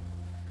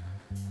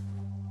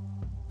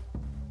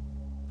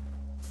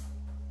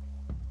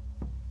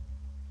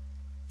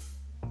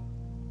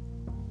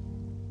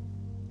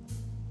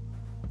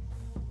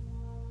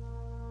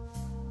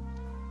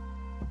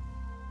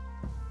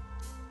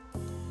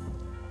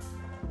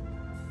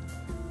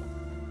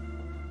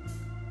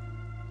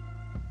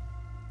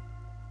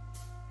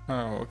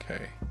 Oh,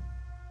 okay.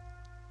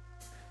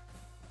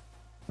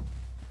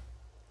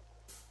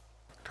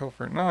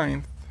 October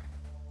 9th.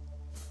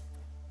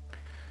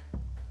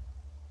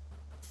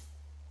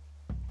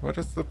 What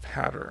is the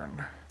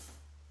pattern?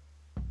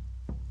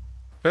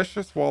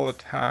 Vicious wall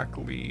attack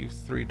leaves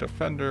 3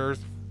 defenders.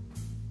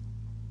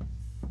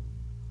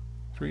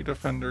 3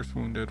 defenders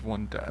wounded,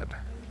 1 dead.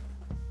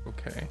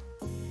 Okay.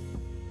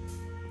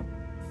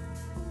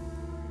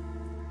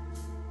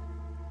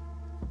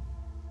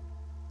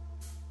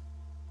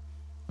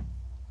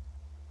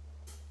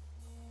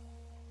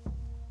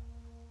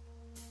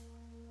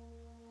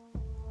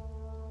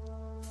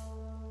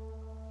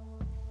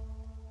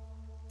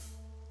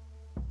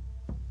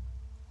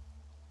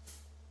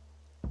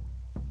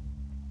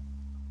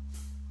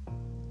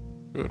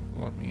 Good,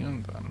 let me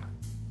in then.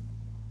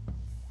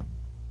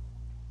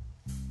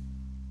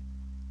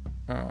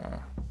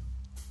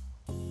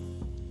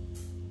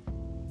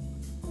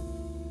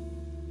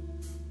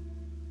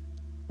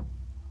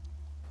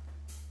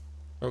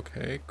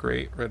 Okay,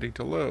 great, ready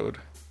to load.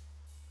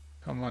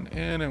 Come on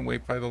in and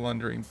wait by the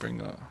laundry and bring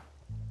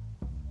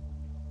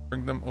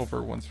them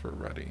over once we're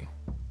ready.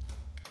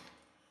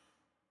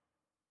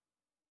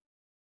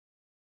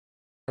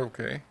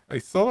 Okay, I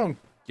still don't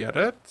get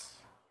it.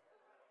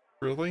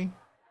 Really?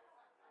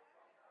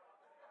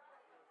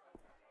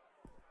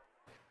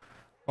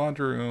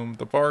 Laundry room.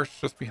 The bar's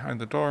just behind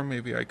the door.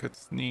 Maybe I could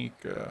sneak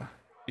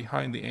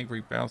behind the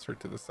angry bouncer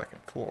to the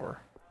 2nd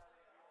floor.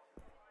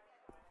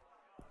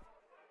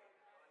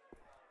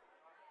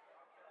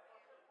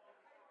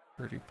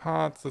 Dirty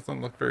pots.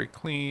 Doesn't look very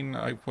clean.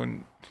 I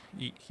wouldn't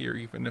eat here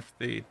even if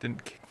they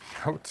didn't kick me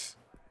out.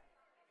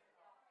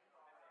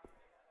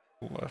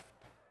 Left.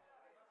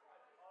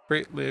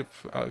 Great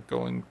lift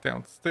going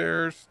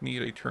downstairs.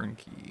 Need a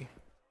turnkey.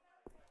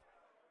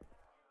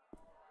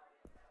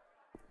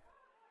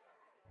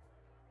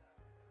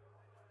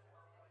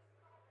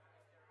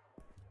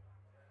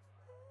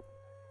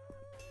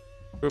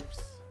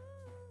 Oops.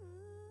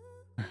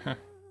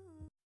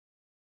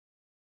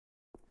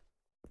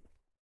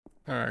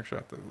 I actually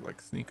have to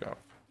like sneak up.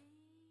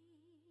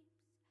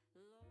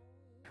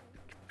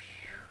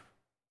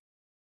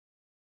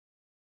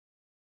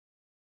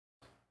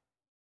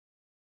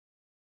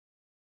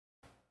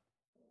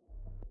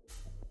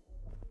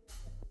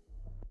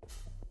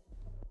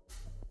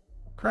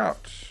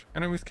 Crouch.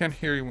 Enemies can't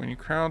hear you when you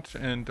crouch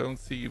and don't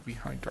see you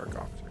behind dark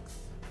objects.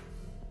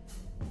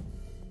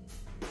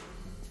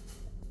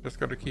 Just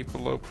gotta keep a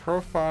low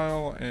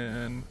profile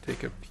and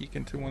take a peek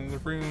into one of the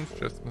rooms.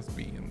 Just must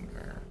be in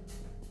there.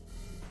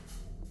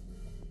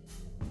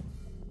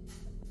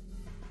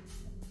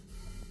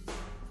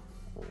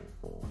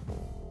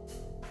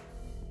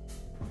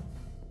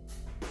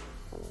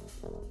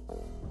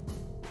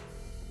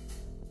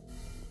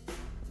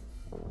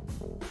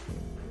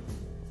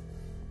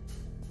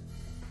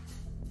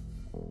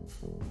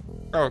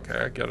 Okay,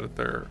 I get it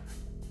there.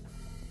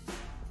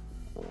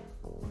 I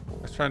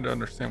was trying to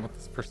understand what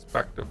this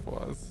perspective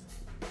was.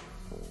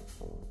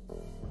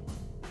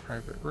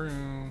 Private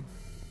room.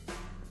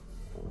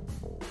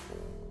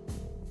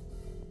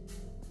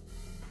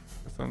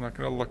 Guess I'm not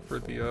gonna look for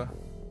the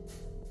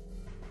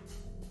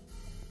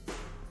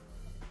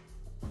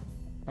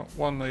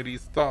one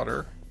lady's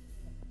daughter.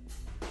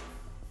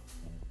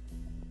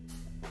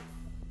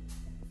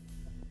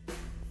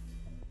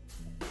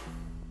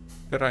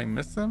 Did I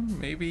miss him?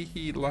 Maybe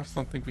he left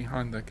something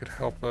behind that could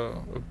help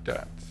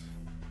Odette.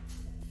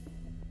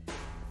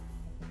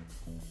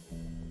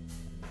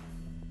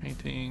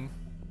 Painting.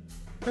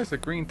 There's a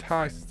green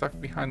tie stuck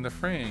behind the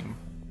frame.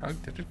 How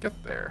did it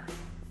get there?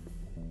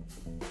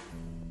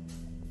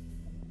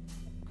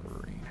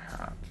 Green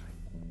hat.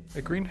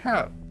 A green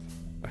hat.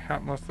 The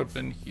hat must have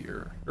been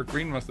here. Or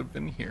green must have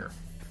been here.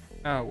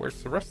 Now,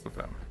 where's the rest of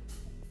them?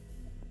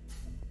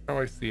 Oh,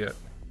 I see it.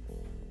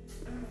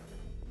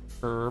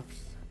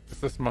 Herbs. Is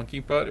this monkey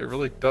butt? It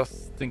really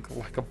does stink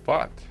like a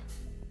butt.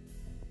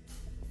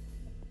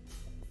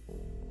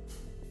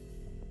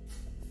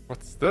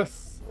 What's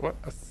this? What?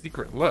 A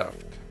secret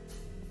lift.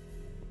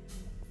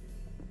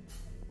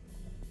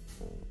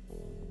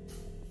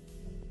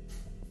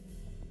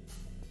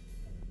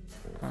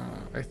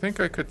 I think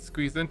I could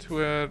squeeze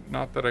into it.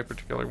 Not that I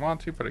particularly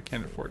want to, but I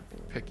can't afford to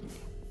be picky.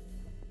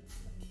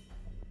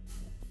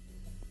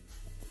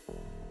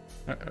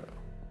 Uh-oh.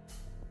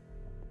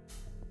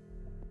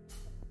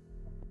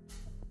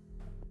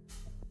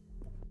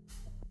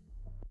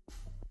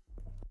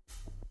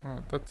 Oh,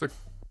 that's a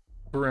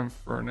grim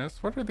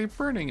furnace. What are they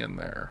burning in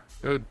there?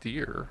 Oh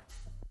dear.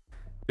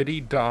 Did he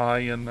die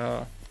in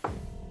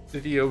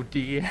did he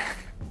OD?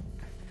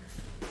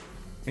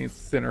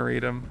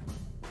 Incinerate him.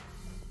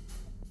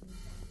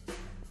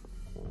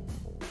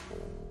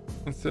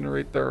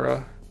 Incinerate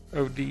their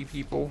OD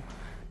people.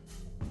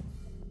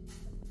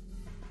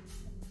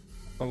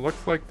 It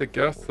looks like the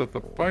guests at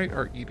the bite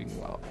are eating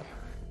well.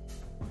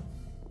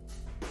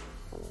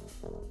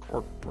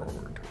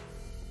 Corkboard.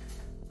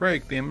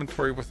 Greg, the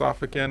inventory was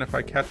off again. If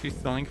I catch you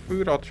selling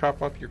food, I'll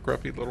chop off your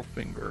grubby little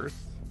fingers.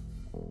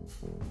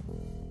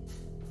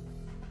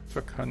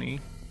 Took honey.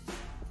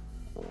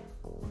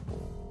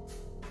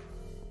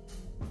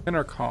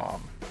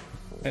 Intercom.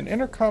 An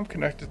intercom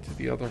connected to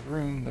the other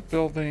room in the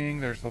building.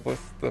 There's a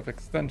list of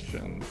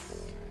extensions.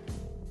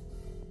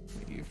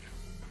 Leave.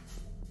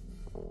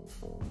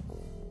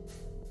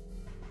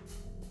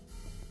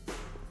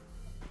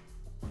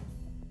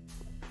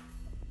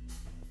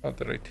 Oh,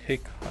 did I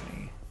take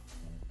honey?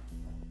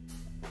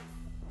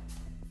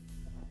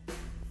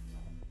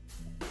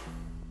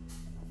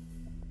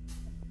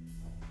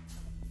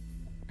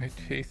 A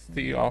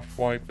tasty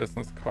off-white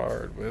business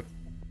card with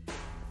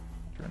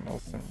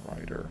journalist and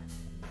writer.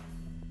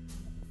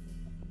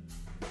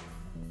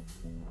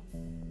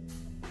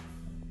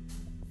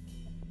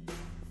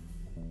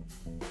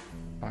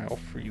 File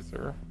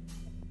freezer.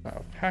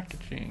 File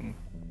packaging.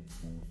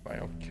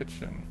 File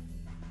kitchen.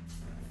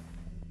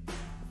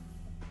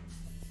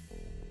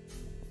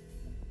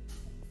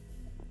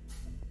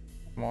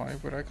 Why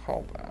would I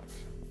call that?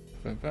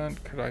 The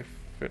event could I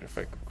fit if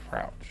I could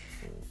crouch?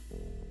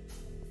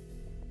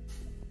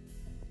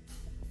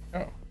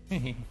 Oh,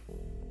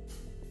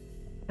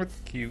 what's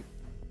cute?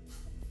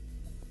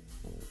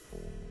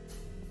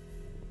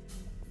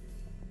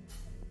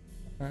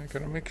 I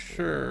gotta make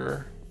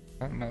sure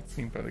I'm not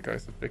seen by the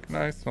guys with big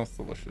knives. Smells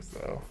delicious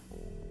though.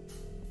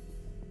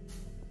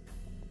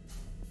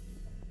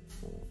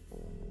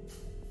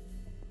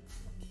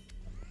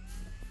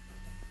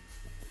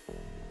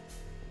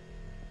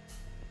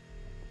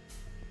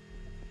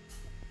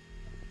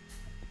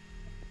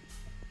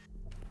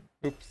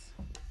 Oops.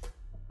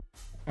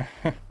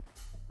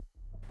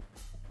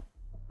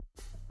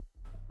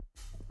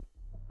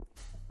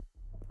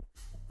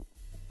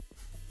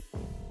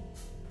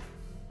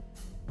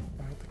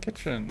 The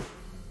kitchen.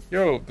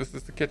 Yo, this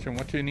is the kitchen.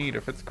 What do you need?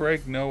 If it's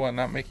Greg, no, I'm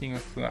not making a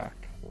snack.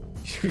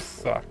 You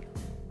suck.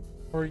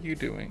 What are you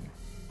doing?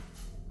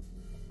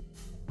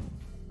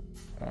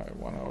 I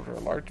want to order a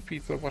large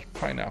pizza with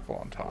pineapple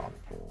on top.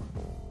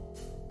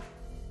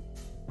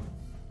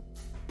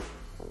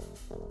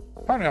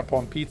 Pineapple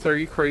on pizza? Are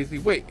you crazy?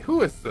 Wait,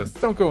 who is this?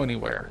 Don't go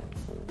anywhere.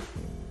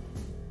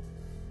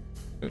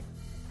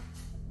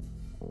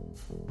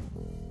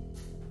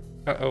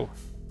 Uh-oh.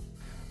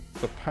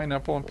 The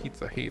pineapple on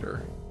pizza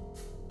hater.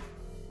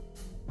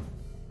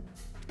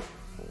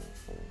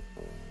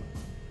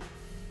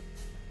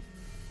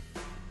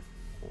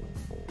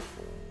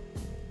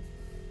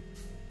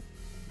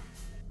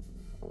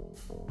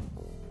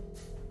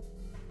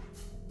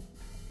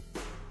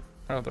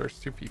 Oh, there's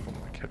two people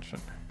in the kitchen.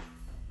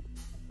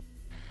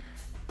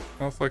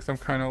 Smells like some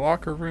kind of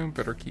locker room.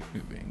 Better keep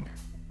moving.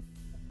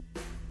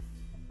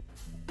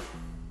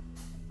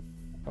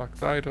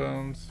 Locked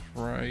items.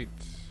 Right.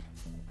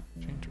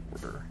 Change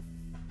order.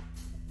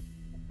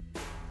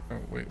 Oh,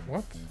 wait,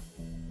 what?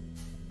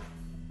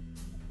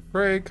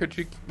 Greg, could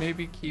you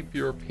maybe keep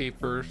your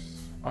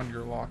papers on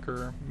your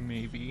locker?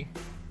 Maybe.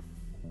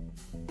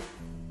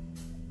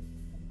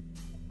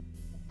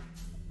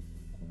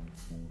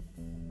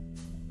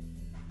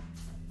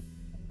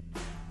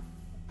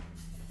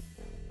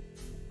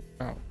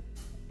 Oh,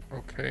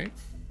 okay.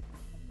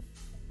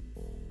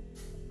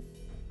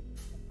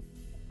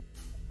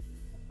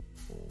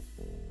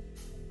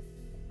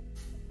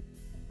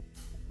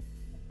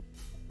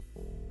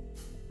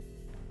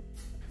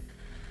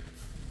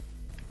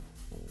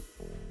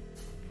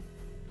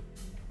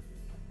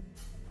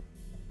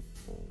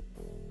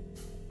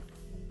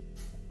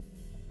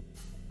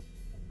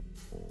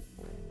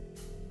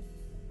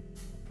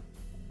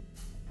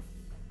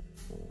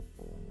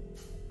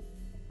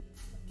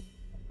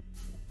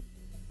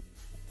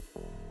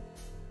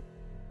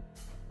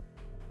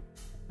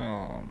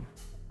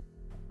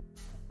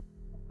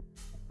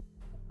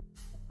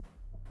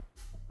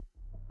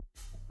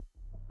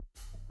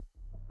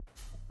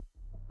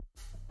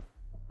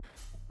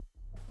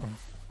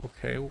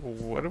 Okay, well,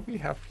 what do we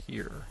have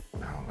here?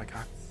 Oh my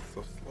god, it's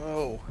so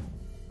slow.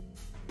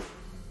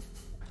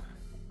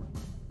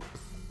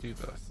 Let's do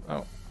this.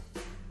 Oh.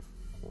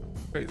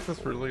 Wait, is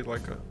this really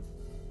like a...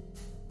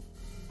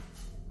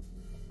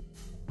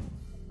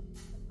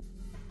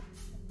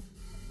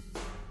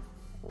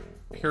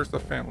 Here's the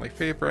family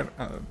favorite.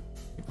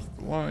 It's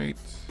the light.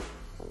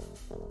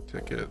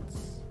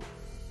 Tickets.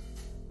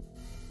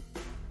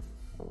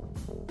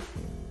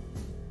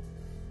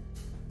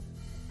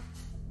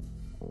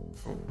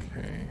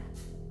 Okay.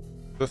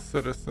 The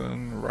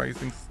Citizen,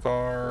 Rising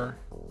Star,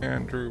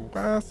 Andrew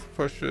West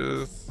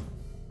pushes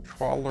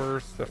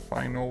Trawlers to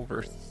final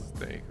versus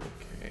Stake.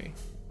 Okay.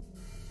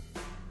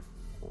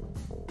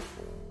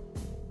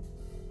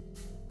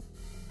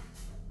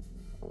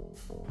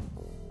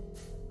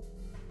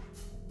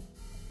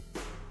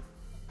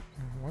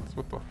 What's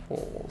with the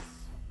holes?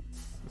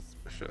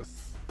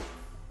 Suspicious.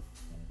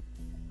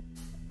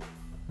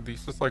 Are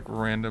these just like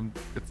random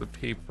bits of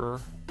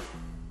paper?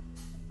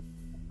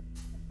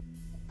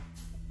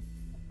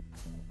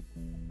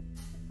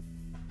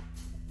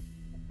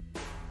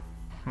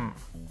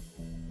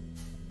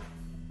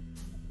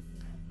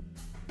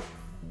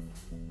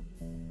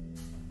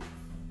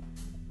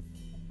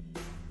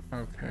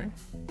 Okay.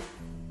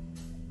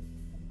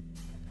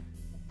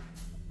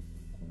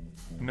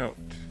 Note.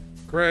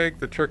 Greg,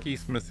 the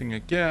turkey's missing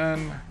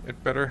again.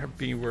 It better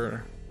be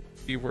where,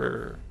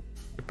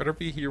 it better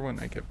be here when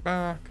I get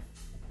back.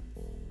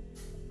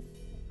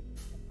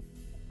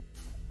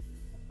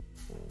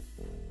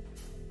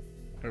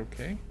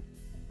 Okay.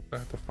 I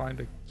have to find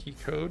a key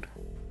code.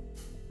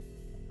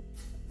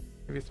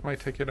 Maybe it's my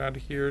ticket out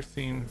of here.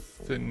 Seems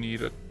to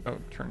need a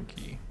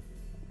turnkey.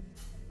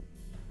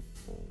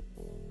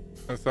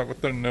 Is that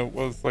what the note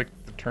was? Like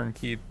the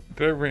turnkey?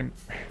 Did I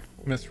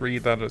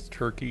misread that as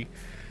turkey?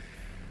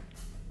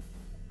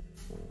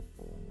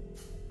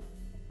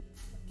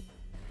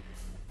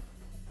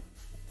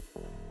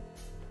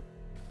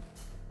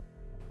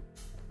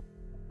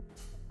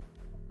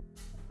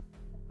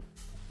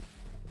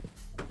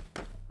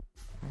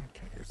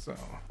 Okay, so.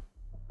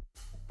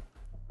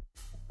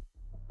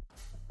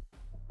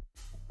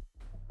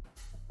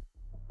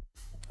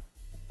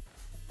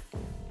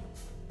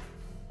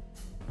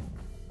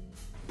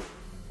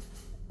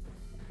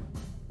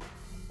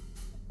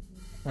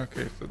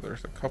 Okay, so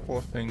there's a couple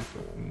of things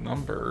with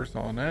numbers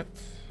on it.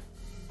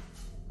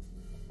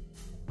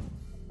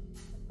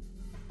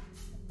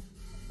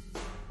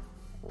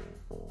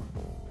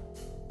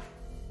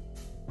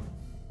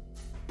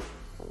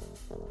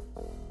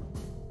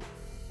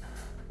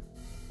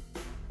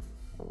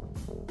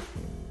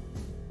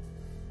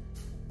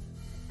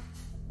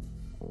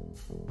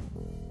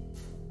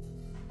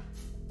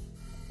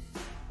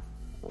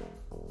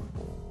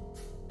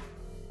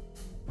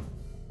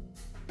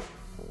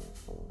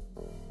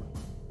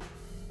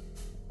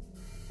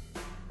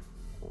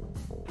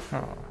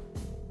 Huh.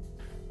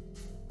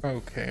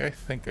 Okay, I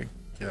think I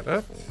get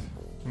it.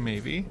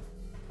 Maybe.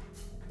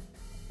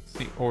 It's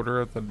the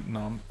order of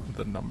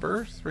the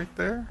numbers right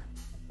there.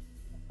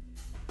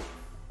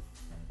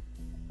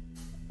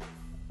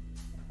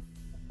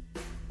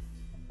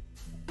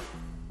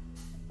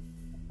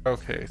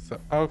 Okay, so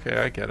okay,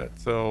 I get it.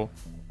 So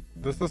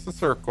this is a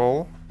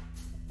circle.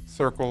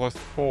 Circle is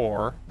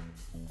 4.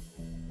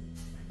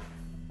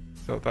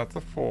 So that's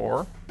a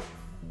 4.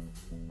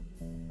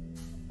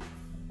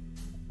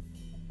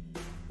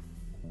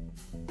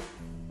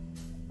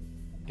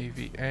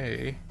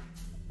 AVA.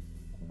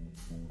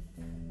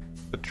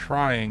 The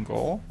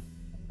triangle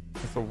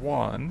is a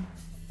 1.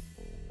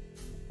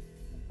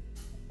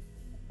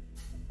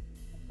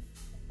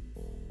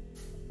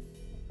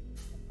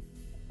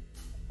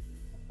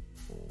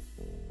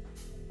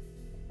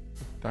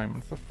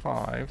 Diamond's a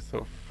 5,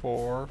 so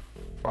 4,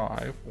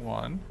 5,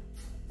 1.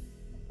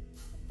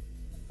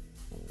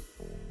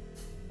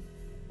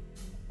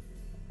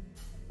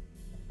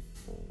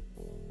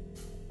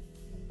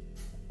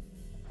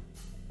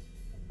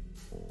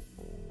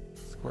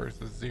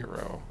 Square's a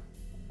 0.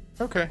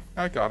 Okay,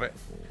 I got it.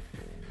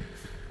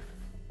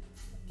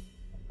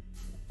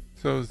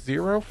 So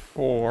 0,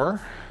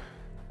 4,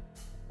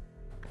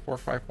 4,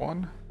 5,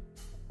 1.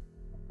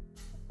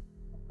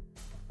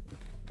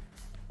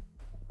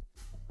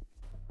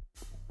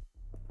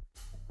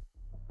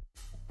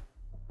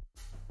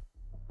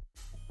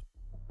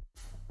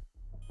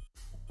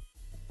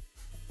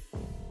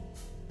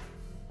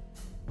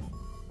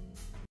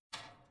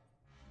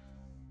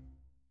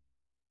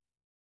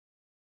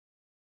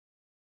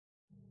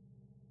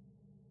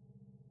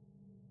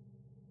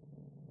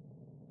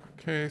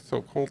 Okay,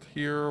 so cold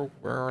here.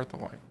 Where are the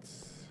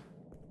lights?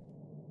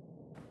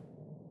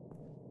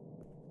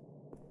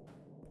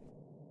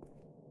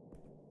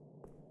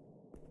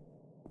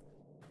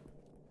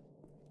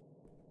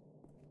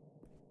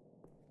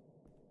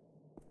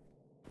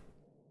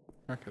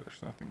 Okay,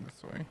 there's nothing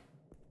this way.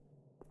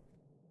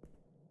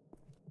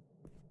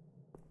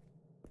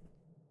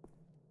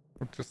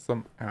 Just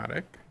some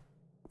attic.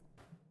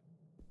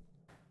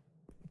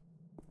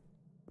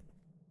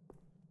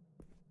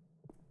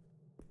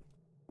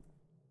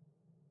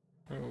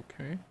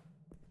 Okay.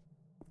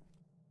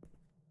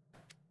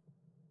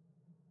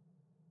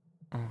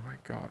 Oh my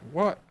god,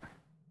 what?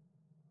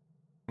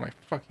 My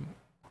fucking...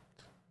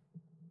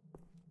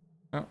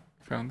 Oh,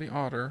 found the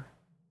otter.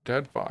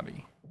 Dead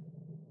body.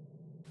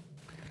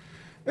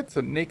 It's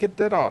a naked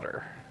dead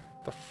otter.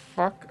 The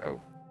fuck?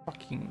 Oh,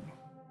 fucking...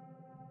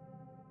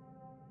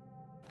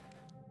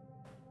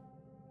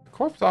 The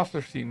corpse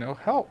officer see no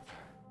help.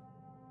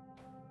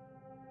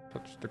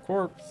 Touch the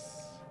corpse.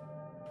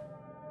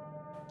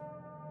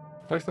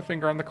 Place a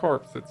finger on the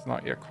corpse. It's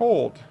not yet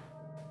cold.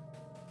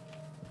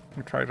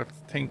 We try to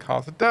obtain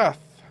cause of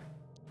death.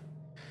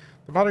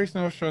 The body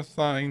shows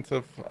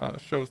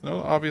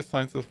no obvious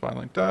signs of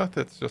violent death.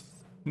 It's just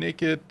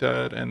naked,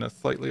 dead, and a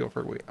slightly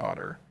overweight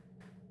otter.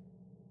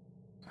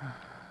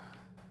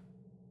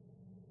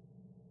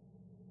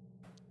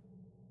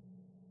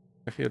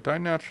 If he had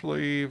died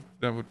naturally,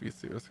 that would be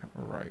serious.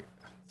 Right.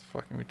 It's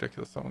fucking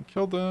ridiculous. Someone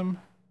killed him.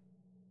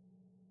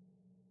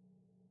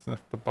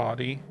 Sniff the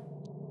body.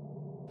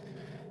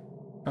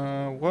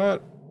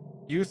 What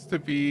used to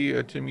be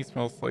a Jimmy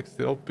smells like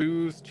stale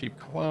booze, cheap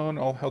cologne,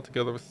 all held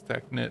together with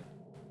stagnant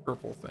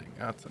purple thing.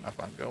 That's enough.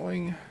 I'm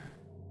going.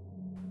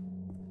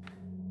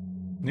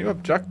 New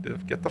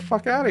objective. Get the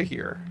fuck out of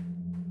here.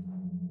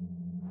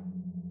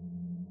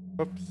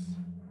 Whoops.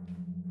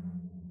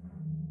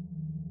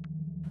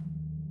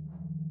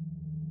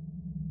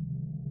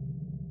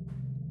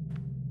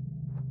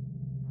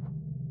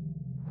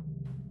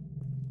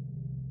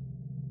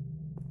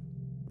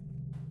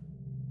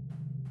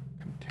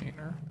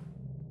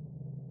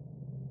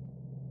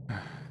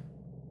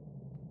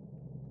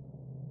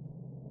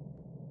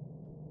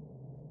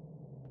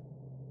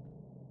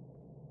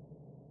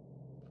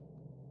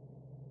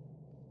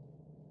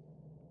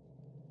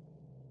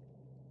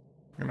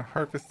 gonna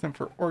harvest him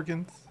for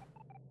organs.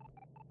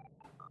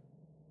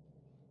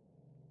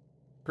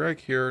 Greg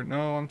here.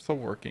 No, I'm still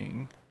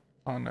working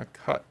on a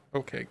cut.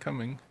 Okay,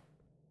 coming.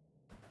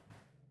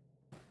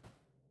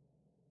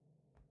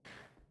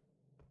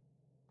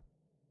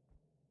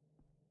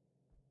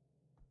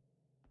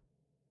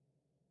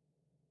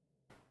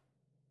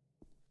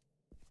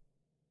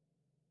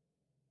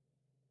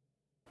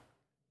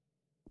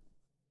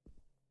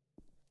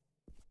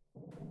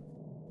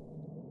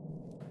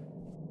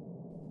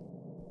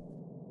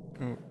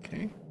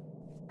 Okay.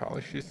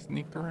 Probably should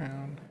sneak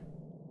around.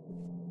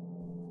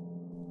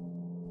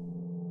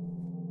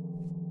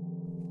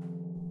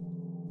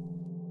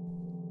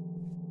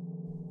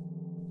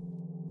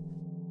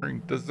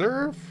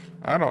 Deserve?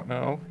 I don't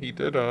know. He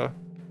did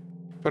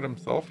put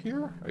himself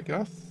here, I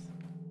guess.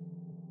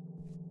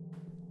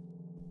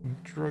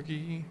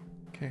 Druggy.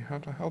 Okay, how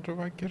the hell do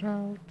I get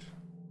out?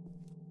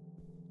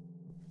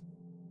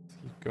 Is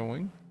he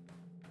going?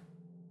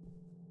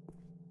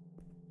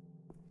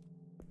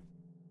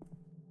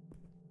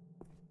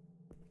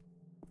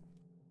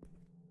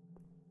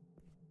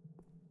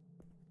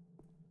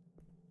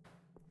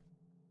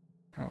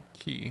 Oh,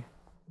 key.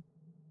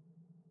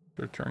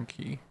 Return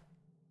key.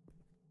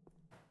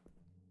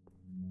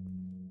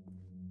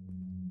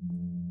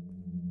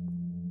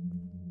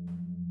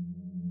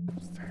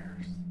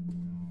 Upstairs.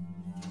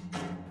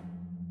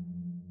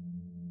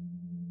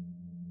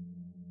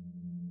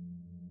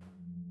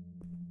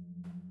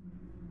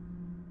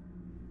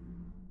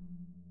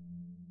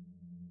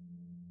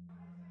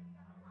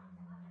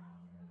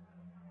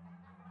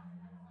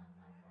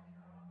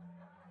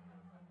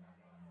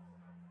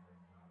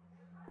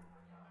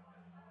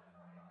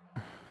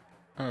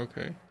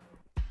 Okay.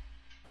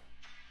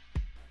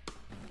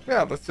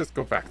 Yeah, let's just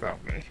go back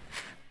that way.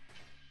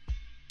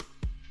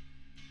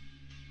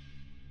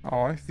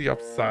 Oh, I see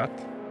upset.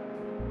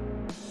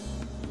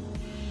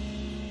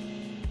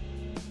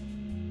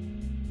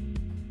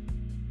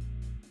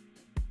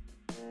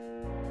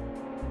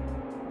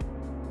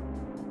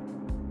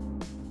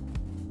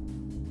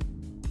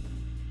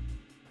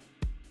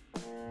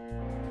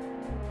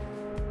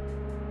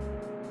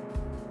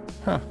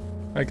 Huh.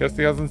 I guess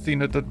he hasn't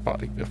seen a dead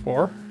body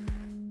before.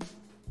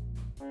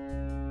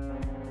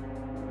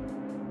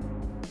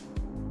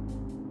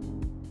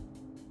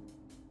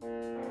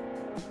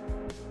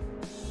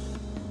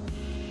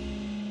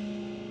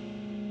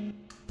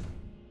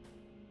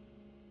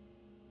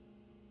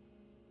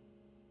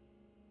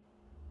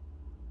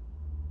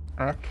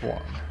 Act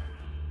 1.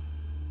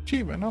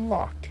 Achievement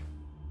unlocked.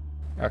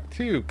 Act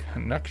 2.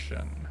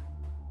 Connection.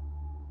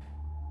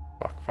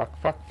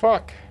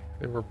 Fuck.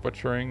 They were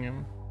butchering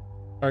him.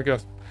 I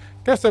guess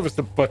it was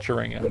the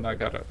butchering him. I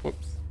got it.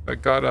 Whoops. I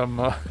got him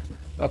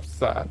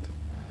upset.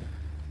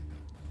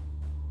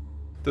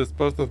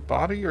 Dispose of the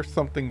body or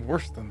something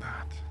worse than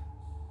that?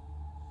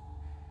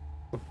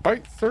 The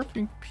bite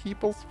serving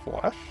people's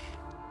flesh?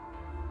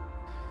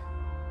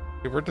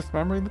 They were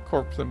dismembering the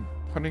corpse and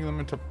putting them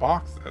into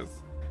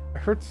boxes. I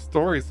heard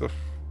stories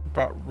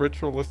about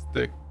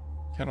ritualistic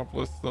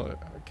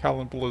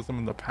cannibalism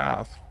in the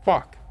past.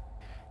 Fuck.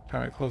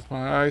 Time I close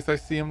my eyes, I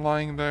see him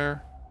lying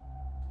there.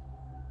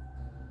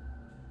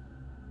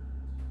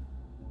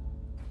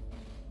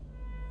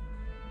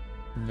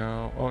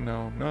 No, oh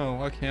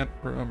no, I can't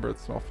remember it,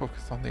 so I'll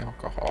focus on the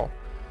alcohol.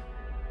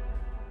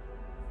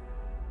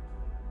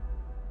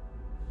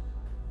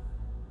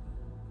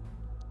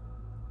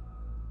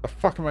 The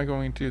fuck am I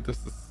going to do?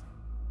 This is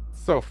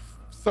so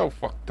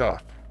fucked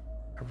up.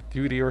 I have a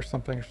duty or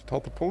something. I should tell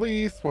the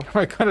police. What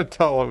am I gonna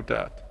tell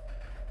Odette?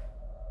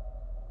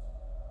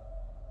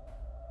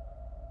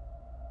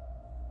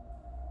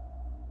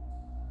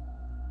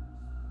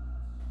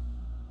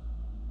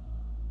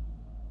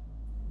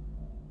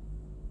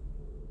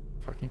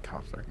 Fucking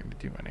cops aren't gonna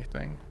do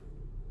anything.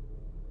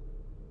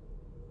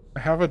 I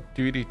have a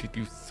duty to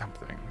do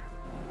something.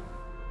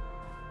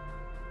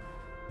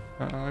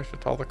 I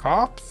should tell the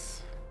cops?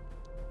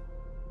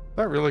 Is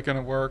that really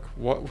gonna work?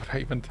 What would I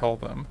even tell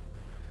them?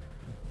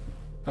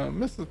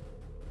 Mrs.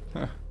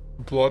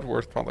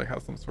 Bloodworth probably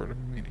has some sort of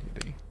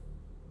immunity.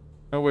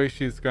 No way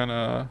she's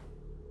gonna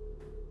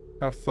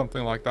have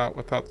something like that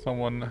without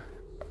someone...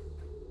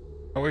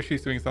 No way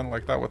she's doing something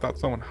like that without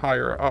someone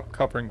higher up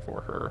covering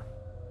for her.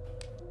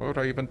 What would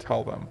I even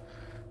tell them?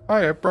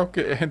 Hi, I broke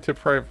it into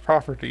private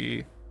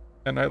property,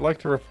 and I'd like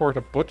to report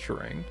a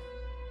butchering.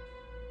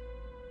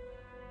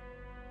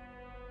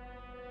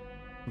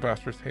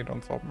 Bastards hate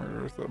unsolved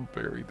murders that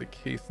bury the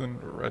case in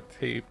red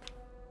tape.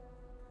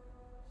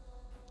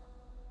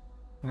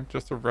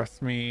 Just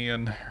arrest me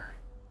and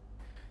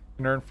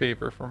earn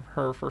favor from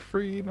her for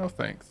free? No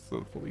thanks. So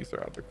the police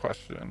are out of the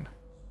question.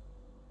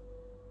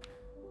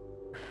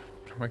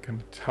 What am I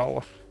gonna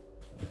tell?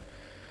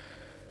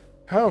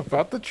 How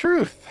about the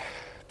truth?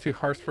 Too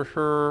harsh for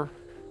her.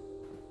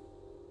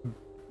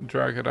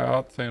 Drag it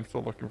out. Say I'm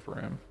still looking for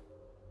him.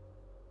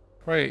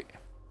 Wait.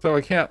 So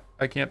I can't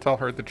tell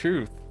her the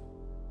truth.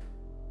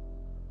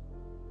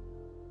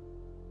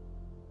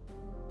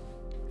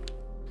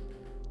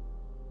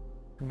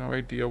 No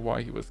idea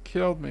why he was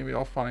killed. Maybe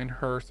I'll find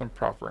her some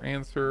proper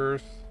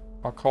answers.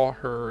 I'll call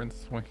her and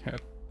swing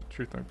it. The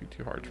truth might be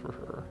too hard for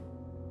her.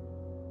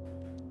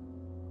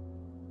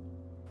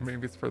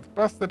 Maybe it's for the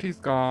best that he's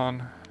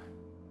gone.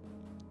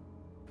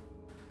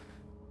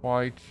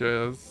 Why,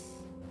 Jizz?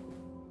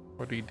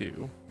 What'd he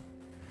do?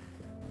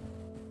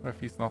 What if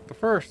he's not the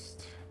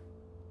first?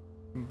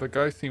 The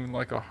guy seemed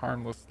like a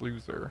harmless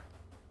loser.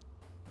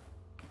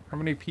 How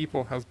many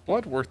people has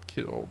Bloodworth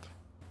killed?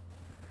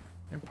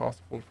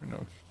 Impossible to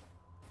know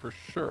for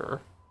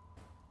sure.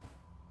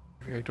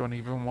 Maybe I don't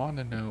even want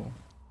to know.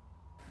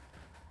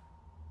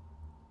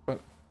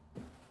 But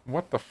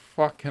what the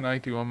fuck can I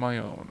do on my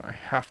own? I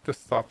have to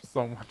stop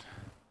someone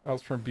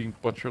else from being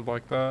butchered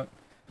like that.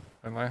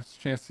 My last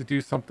chance to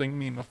do something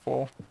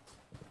meaningful.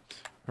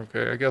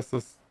 Okay, I guess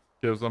this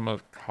gives them a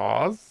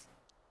cause.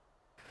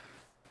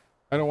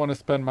 I don't want to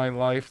spend my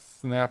life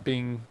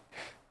snapping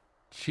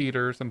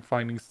cheaters and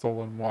finding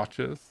stolen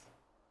watches.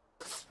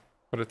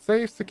 But it's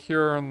safe,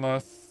 secure,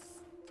 unless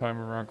time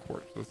around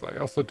corpses. I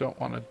also don't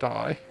want to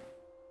die.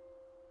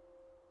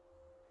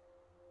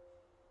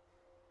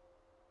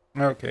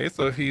 Okay,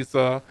 so he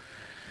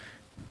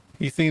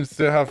seems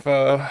to have,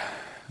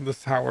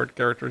 this Howard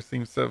character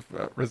seems to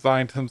have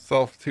resigned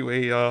himself to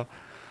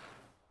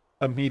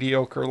a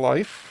mediocre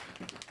life.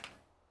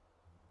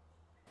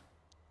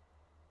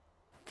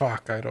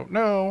 Fuck, I don't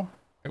know.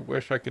 I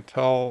wish I could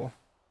tell.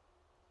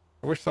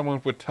 I wish someone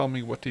would tell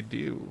me what to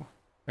do.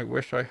 I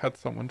wish I had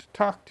someone to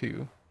talk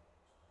to.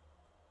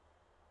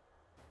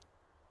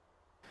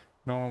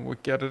 No one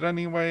would get it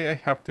anyway. I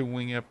have to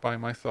wing it by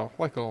myself,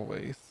 like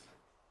always.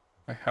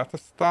 I have to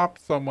stop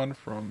someone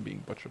from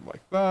being butchered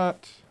like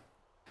that.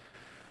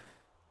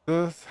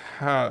 This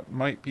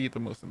might be the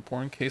most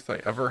important case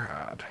I ever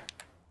had.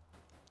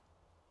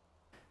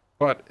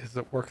 But is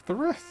it worth the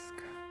risk?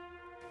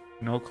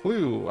 No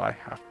clue. I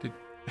have to...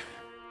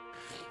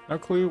 No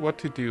clue what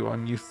to do.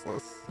 I'm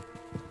useless.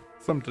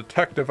 Some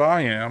detective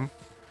I am.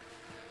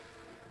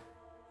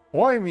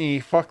 Why me?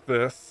 Fuck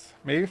this.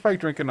 Maybe if I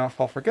drink enough,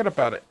 I'll forget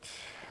about it.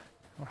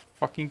 I'm a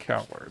fucking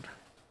coward.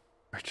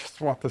 I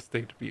just want this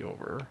day to be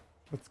over.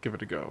 Let's give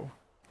it a go.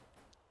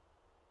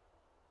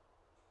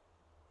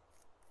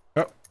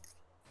 Oh.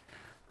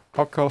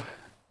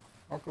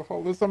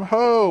 Alcoholism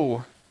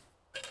ho!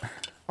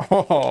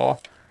 Oh,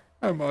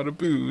 I'm out of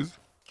booze.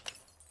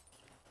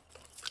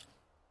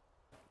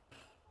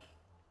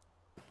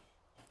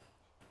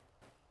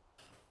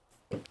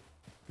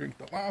 Drink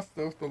the last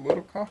of the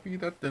little coffee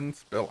that didn't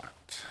spill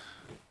out.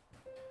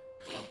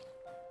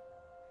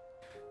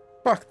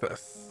 Fuck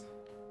this.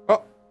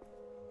 Oh.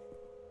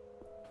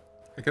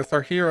 I guess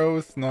our hero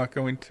is not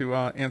going to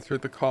answer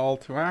the call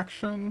to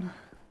action.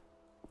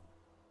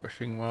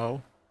 Wishing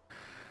well.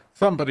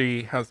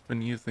 Somebody has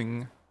been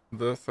using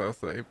this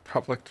as a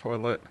public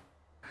toilet.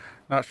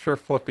 Not sure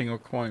flipping a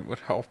coin would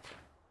help.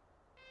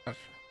 Not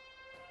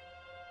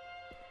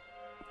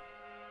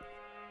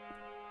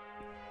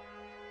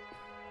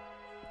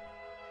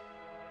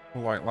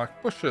sure.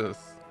 Lilac bushes.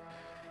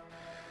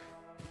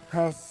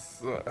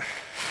 Has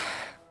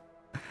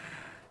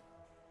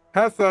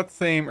that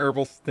same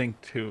herbal stink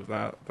too.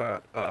 No.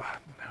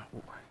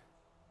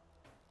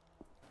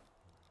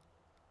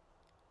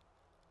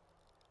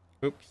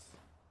 Oops.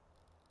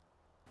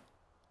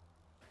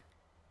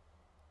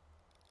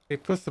 Hey,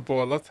 Pussy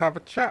Boy, let's have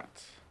a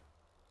chat.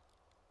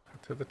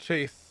 To the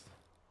chase.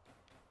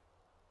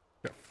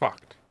 Get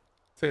fucked.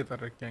 Say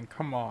that again,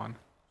 come on.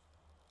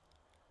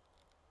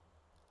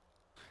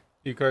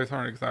 You guys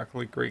aren't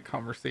exactly great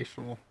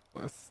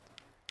conversationalists.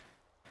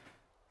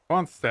 Go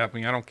on, stab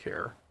me, I don't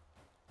care.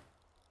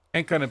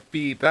 Ain't gonna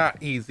be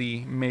that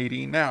easy,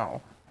 matey,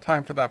 now.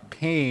 Time for that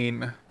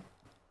pain.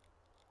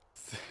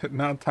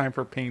 Not time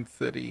for Pain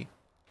City.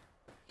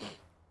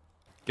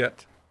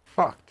 Get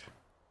fucked.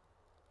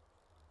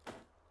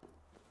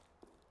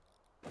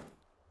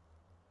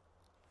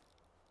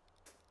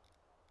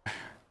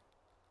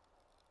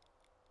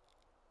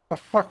 The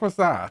fuck was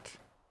that?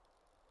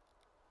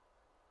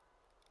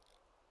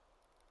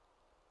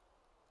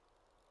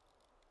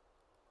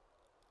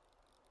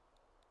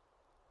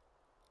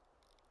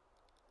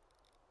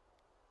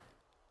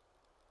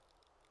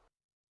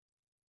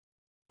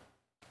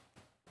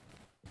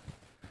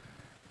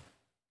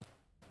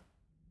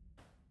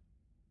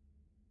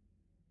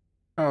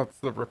 Oh, it's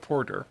the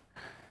reporter.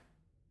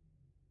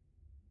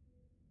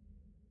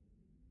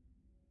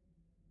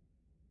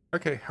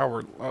 Okay,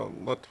 Howard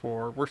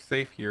Lotor, we're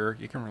safe here.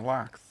 You can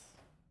relax.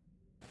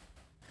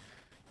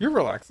 You're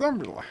relaxed, I'm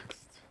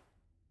relaxed.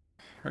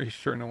 Are you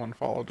sure no one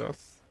followed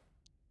us?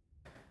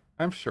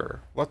 I'm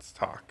sure. Let's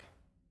talk.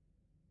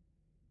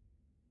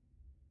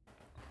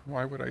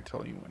 Why would I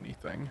tell you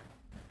anything?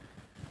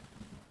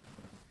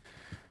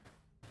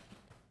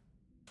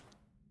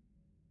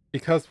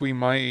 Because we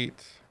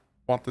might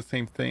want the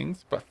same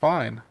things, but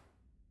fine.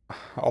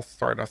 I'll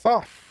start us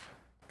off.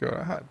 Go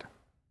ahead.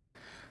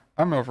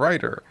 I'm a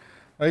writer.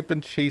 I've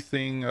been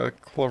chasing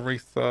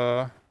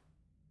Clarissa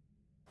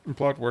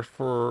Bloodworth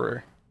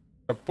for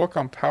a book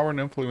on power and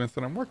influence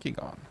that I'm working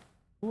on.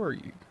 Who are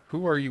you?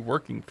 Who are you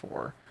working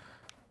for?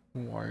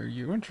 Why are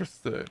you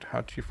interested?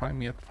 How'd you find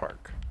me at the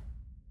park?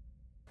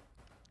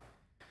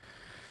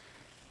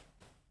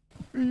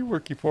 Who are you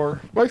working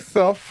for?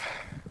 Myself.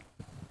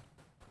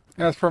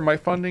 As for my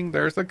funding,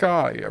 there's a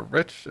guy, a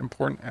rich,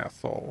 important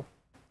asshole.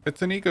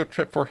 It's an ego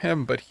trip for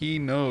him, but he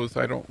knows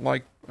I don't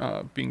like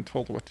being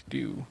told what to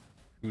do.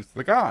 Who's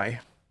the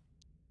guy?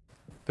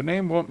 The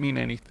name won't mean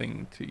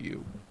anything to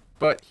you,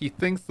 but he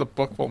thinks the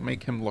book will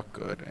make him look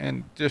good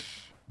and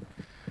dish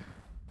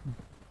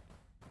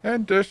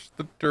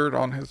the dirt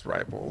on his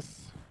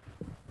rivals.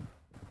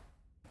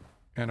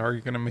 And are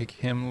you gonna make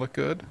him look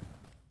good?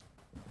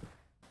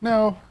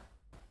 No.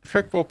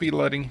 Trick will be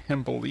letting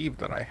him believe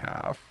that I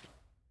have.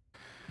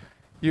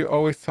 You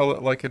always tell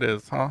it like it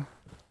is, huh?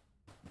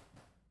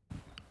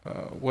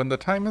 When the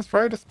time is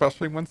right,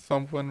 especially when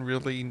someone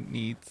really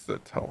needs the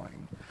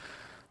telling.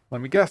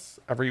 Let me guess,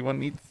 everyone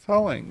needs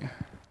telling.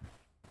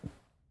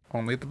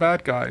 Only the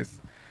bad guys.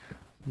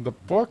 The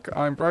book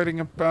I'm writing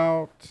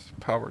about,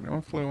 power and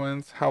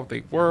influence, how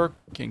they work,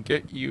 can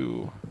get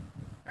you,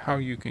 how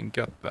you can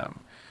get them.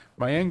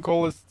 My end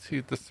goal is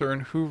to discern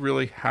who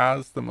really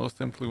has the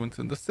most influence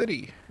in the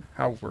city.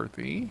 How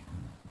worthy?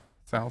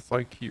 Sounds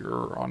like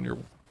you're on your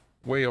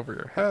way over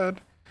your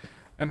head.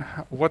 And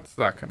what's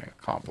that going to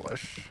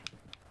accomplish?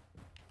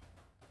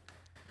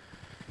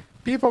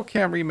 People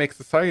can't remake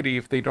society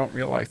if they don't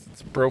realize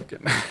it's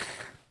broken.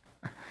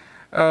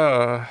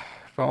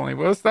 If only it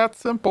was that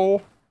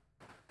simple.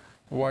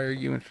 Why are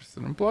you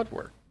interested in blood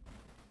work?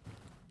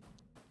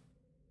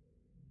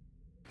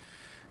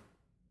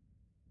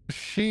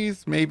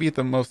 She's maybe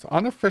the most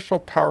unofficial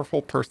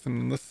powerful person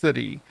in the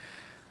city.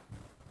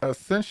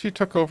 Since she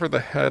took over the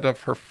head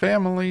of her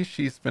family,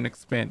 she's been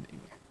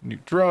expanding. New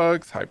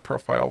drugs,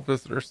 high-profile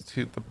visitors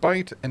to the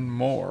bite, and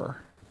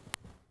more.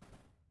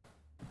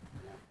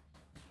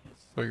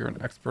 So you're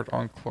an expert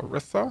on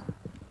Clarissa?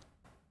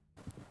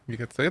 You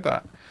could say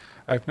that.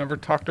 I've never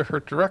talked to her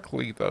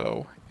directly,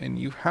 though, and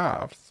you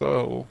have.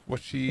 So,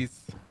 what's she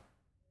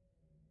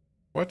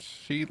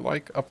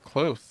like up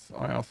close?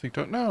 I honestly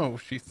don't know.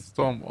 She's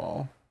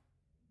Stonewall.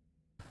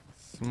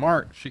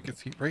 Smart. She can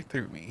see right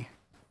through me.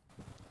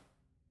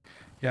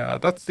 Yeah,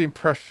 that's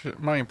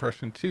my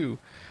impression too.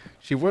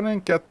 She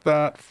wouldn't get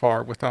that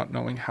far without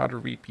knowing how to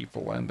read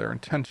people and their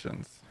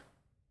intentions.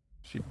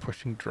 She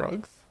pushing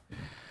drugs?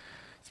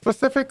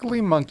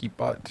 Specifically monkey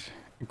butt.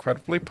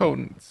 Incredibly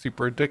potent,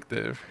 super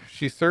addictive.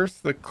 She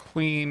serves the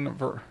clean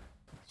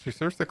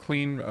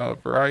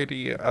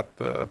variety at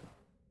the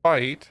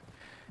bite,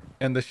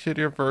 and the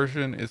shittier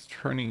version is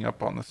turning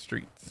up on the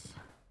streets.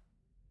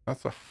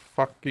 That's a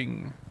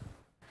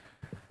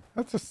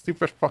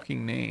stupid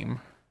fucking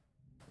name.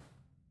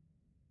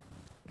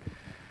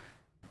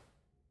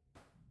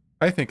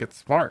 I think it's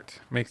smart.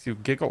 Makes you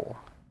giggle.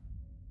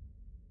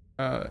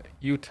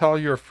 You tell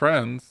your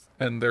friends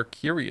and they're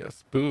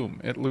curious.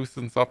 Boom. It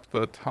loosens up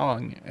the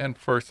tongue. And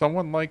for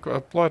someone like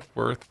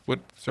Bloodworth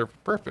would serve a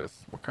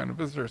purpose. What kind of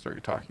visitors are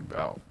you talking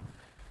about?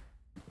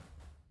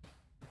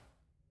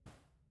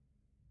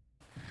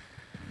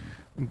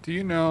 Do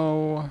you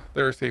know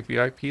there's a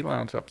VIP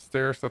lounge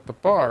upstairs at the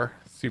bar?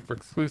 Super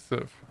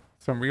exclusive.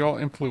 Some real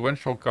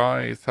influential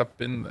guys have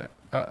been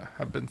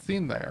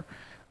seen there.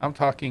 I'm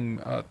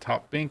talking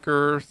top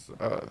bankers,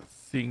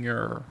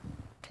 senior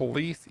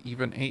police,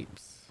 even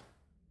apes.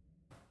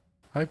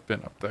 I've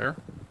been up there.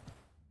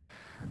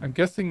 I'm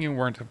guessing you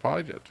weren't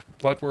invited.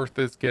 Bloodworth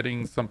is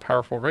getting some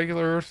powerful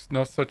regulars.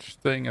 No such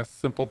thing as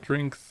simple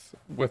drinks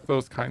with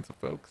those kinds of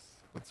folks.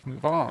 Let's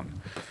move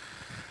on.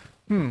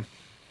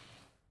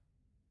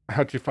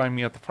 How'd you find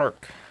me at the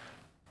park?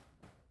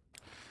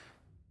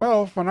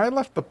 Well, when I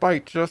left the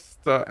bite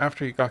just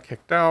after you got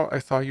kicked out, I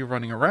saw you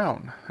running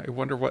around. I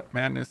wonder what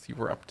madness you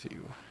were up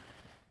to.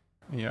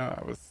 Yeah,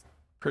 I was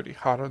pretty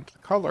hot on the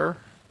color.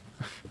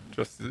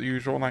 Just the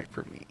usual night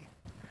for me.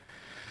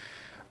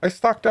 I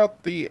stalked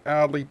out the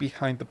alley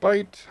behind the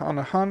bite on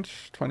a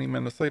hunch. 20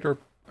 minutes later,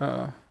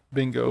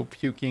 bingo,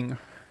 puking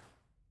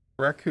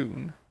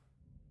raccoon.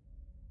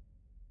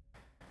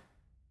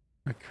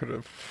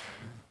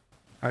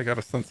 I got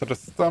a sensitive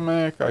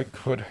stomach. I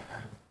could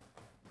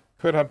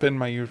have been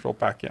my usual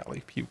back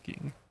alley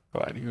puking.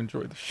 Glad you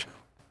enjoyed the show.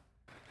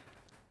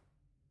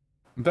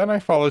 Then I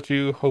followed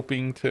you,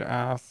 hoping to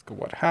ask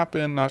what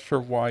happened. Not sure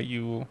why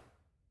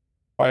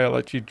I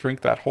let you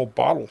drink that whole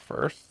bottle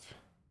first.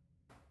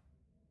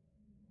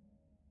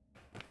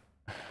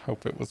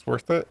 Hope it was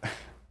worth it.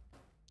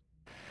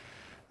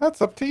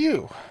 That's up to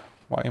you.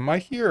 Why am I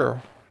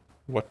here?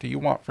 What do you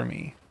want from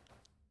me?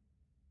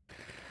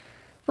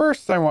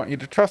 First, I want you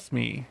to trust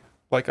me,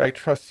 like I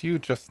trust you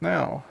just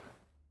now.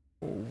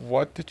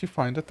 What did you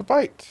find at the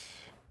bite?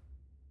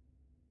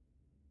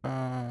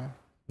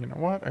 You know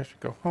what? I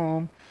should go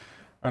home.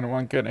 I don't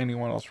want to get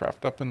anyone else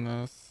wrapped up in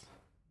this.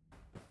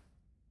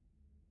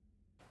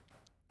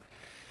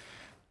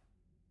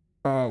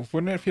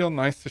 Wouldn't it feel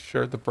nice to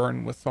share the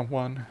burn with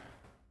someone?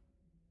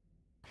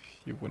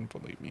 You wouldn't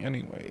believe me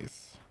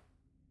anyways.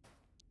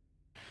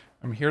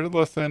 I'm here to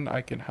listen.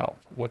 I can help.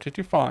 What did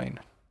you find?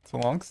 It's a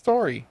long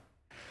story.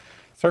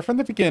 Start from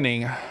the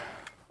beginning.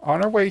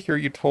 On our way here,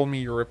 you told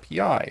me you're a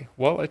PI.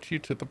 What led you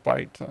to the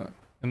bite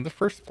in the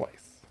first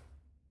place?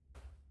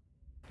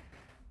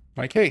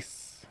 My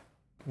case.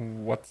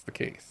 What's the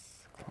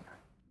case?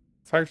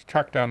 Decided to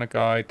track down a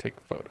guy, take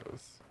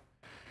photos.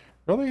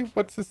 Really?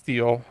 What's his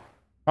deal?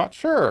 Not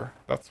sure.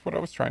 That's what I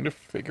was trying to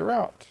figure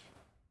out.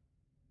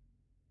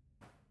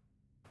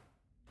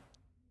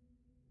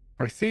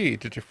 I see.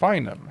 Did you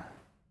find him?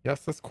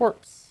 Yes, his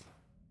corpse.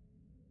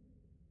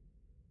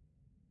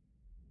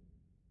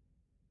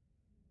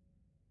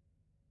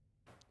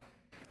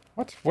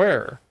 What?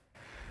 Where?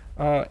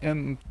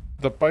 In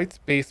the Bites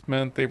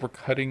basement, they were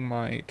cutting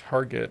my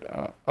target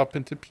up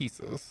into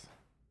pieces.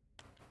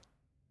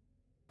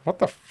 What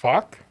the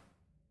fuck?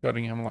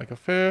 Gutting him like a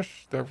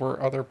fish. There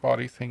were other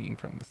bodies hanging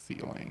from the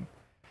ceiling.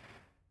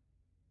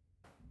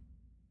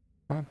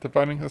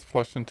 Dividing his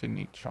flesh into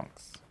neat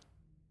chunks.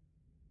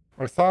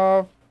 I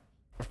saw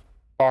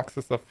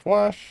boxes of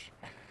flesh.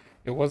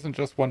 It wasn't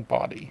just one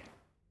body.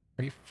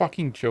 Are you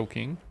fucking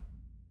joking?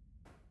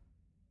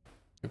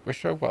 I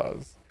wish I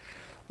was.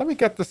 Let me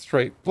get this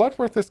straight.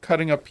 Bloodworth is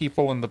cutting up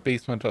people in the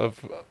basement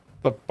of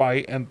the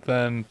Bite and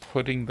then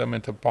putting them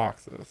into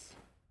boxes.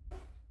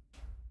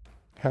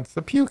 Hence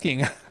the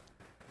puking.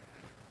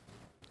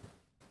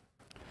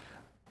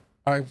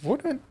 I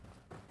wouldn't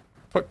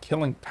put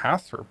killing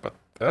past her, but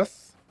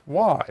this?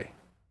 Why?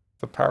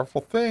 It's a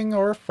powerful thing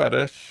or a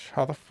fetish.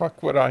 How the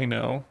fuck would I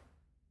know?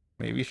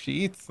 Maybe she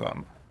eats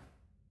them.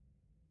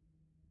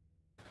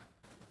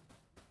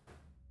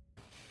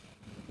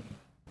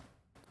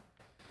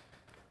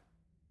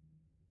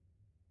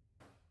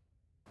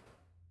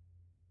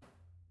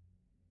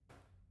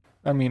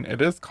 I mean,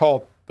 it is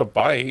called the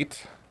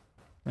Bite.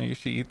 Maybe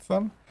she eats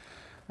them?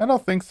 I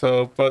don't think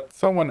so, but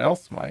someone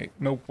else might.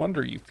 No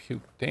wonder you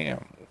puked.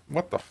 Damn.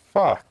 What the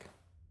fuck?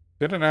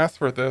 Didn't ask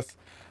for this.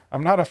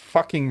 I'm not a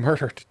fucking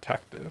murder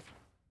detective.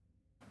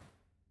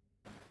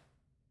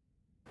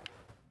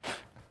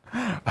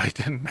 I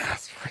didn't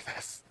ask for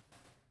this.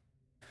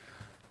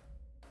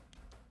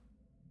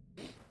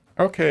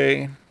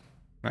 Okay.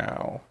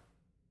 Now.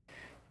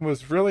 It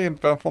was really an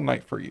eventful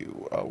night for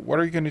you. What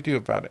are you going to do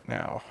about it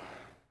now?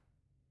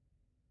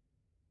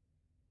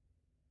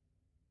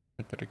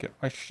 I gotta get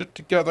my shit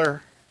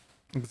together.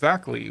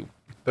 Exactly.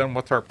 Then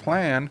what's our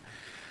plan?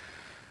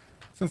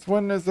 Since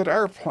when is it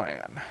our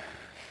plan?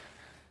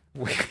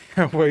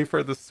 Wait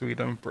for the sweet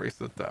embrace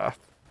of death.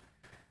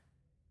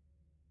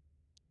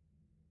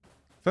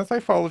 Since I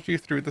followed you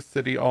through the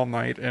city all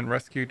night and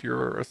rescued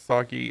your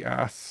soggy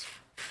ass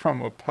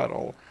from a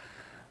puddle,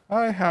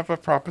 I have a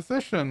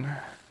proposition.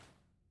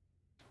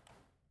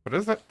 What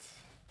is it?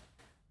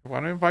 I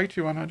want to invite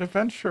you on an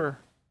adventure.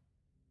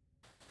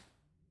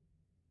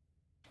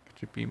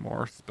 Could you be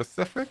more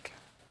specific?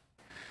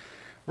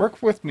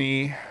 Work with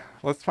me.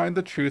 Let's find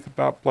the truth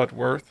about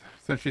Bloodworth,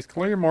 since she's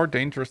clearly more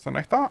dangerous than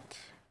I thought.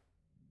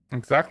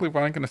 Exactly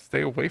why I'm going to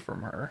stay away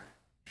from her.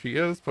 She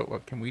is, but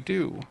what can we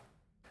do?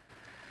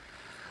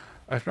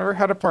 I've never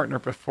had a partner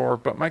before,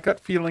 but my gut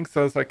feeling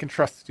says I can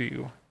trust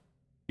you.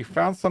 You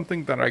found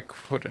something that I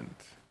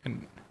couldn't,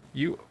 and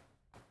you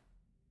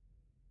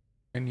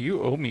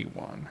owe me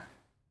one.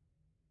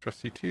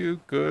 Trust you too?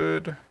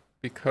 Good,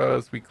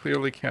 because we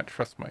clearly can't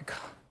trust my god.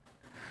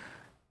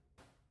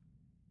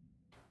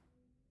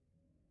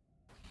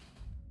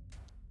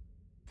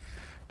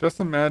 Just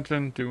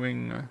imagine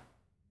doing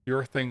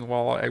your thing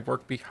while I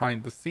work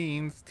behind the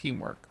scenes.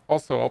 Teamwork.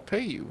 Also, I'll pay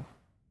you.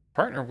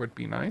 Partner would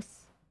be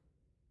nice.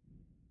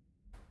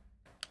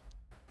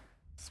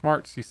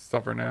 Smarts, you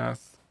stubborn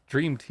ass.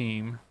 Dream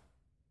team.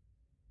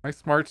 My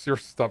smarts, your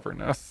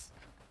stubbornness.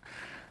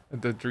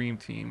 The dream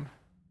team.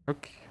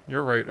 Okay,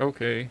 you're right.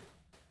 Okay.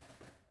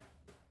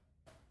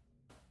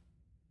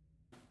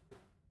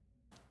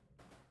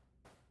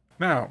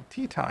 Now,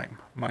 tea time.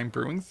 Mind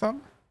brewing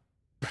some?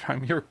 But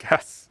I'm your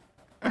guest.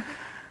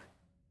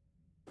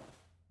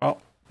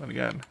 Well, then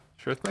again,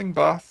 sure thing,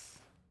 boss.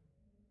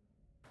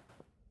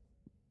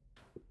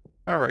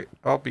 Alright,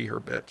 I'll be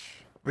her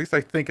bitch. At least I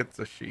think it's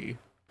a she.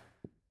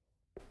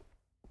 I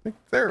think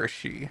they're a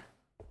she.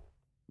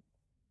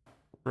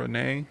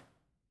 Renee.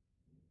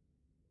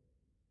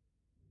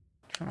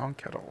 Turn on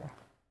kettle.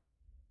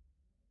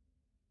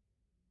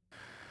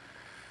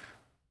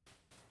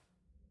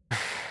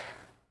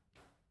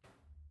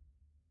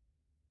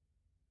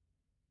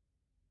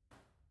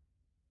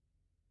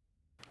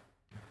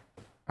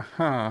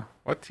 Huh.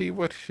 What tea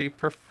would she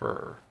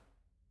prefer?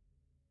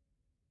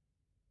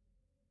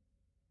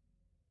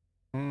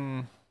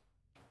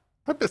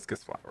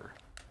 Hibiscus flower.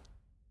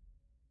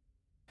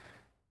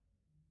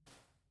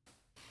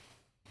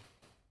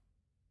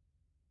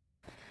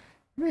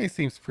 Renee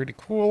seems pretty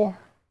cool.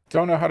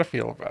 Don't know how to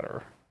feel about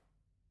her.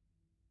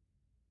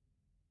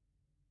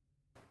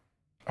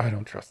 I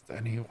don't trust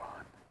anyone.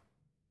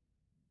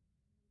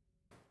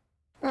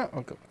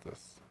 I'll go with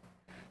this.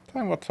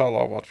 Time will tell.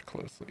 I'll watch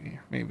closely.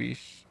 Maybe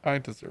I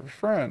deserve a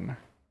friend.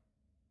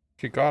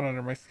 She got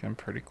under my skin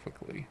pretty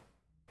quickly.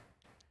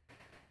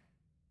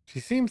 She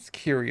seems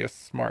curious,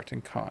 smart,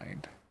 and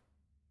kind.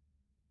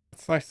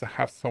 It's nice to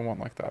have someone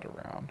like that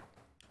around.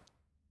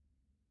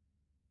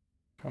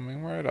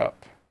 Coming right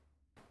up.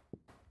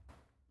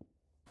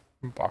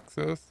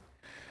 Boxes.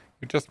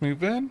 You just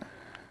move in.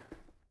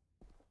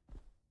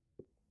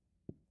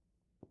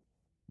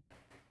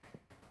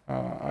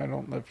 I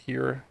don't live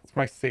here. It's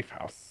my safe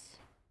house.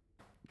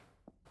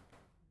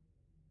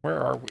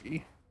 Where are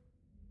we?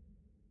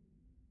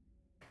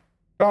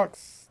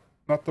 Docks,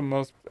 not the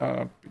most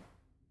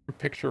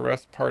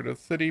picturesque part of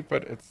the city,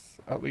 but it's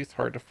at least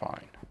hard to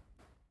find.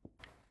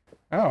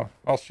 Oh,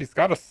 well, she's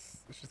got a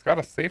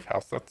safe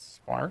house. That's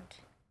smart.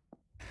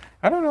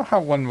 I don't know how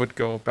one would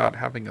go about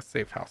having a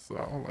safe house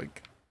though.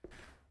 Like,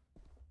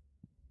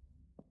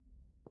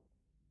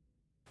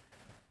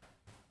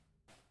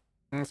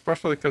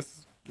 especially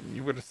because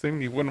you would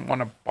assume you wouldn't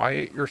want to buy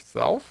it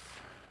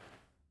yourself.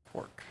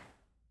 Work.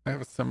 I have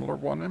a similar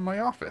one in my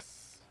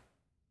office.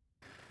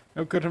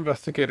 No good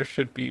investigator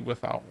should be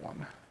without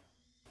one.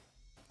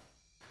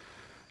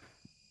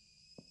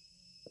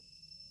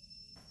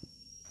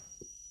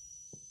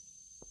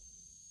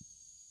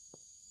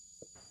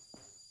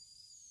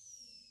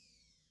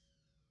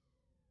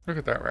 Look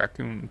at that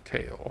raccoon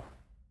tail.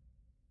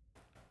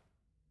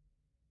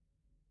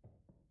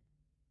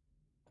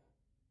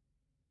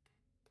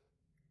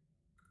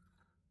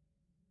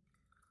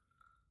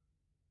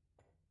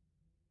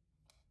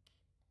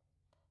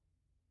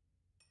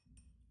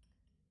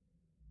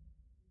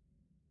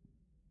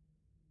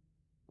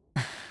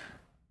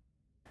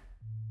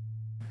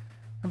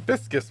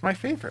 Hibiscus, my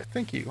favorite.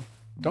 Thank you.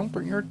 Don't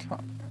bring your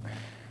tongue.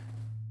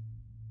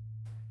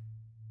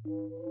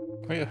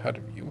 Way ahead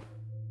of you.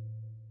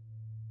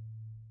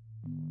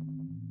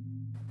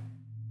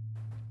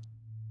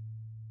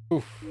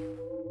 Oof.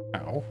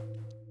 Ow.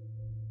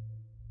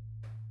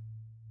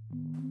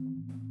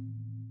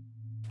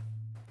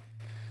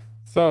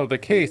 So, the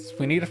case.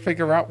 We need to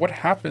figure out what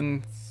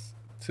happens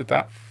to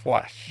that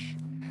flesh.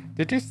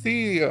 Did you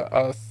see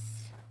the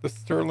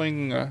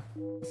Sterling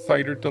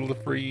cider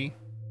delivery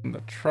in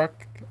the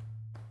truck?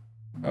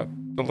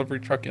 Delivery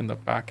truck in the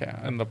back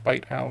in the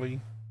bite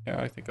alley?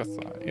 Yeah, I think I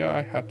saw it. Yeah,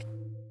 I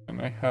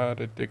had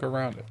to dig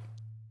around it.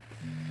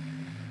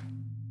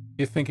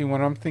 You thinking what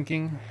I'm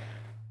thinking?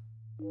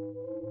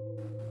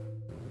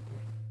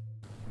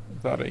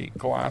 That a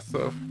glass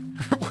of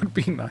would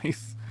be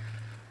nice.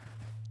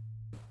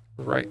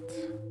 Right.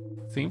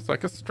 Seems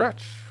like a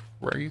stretch.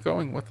 Where are you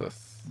going with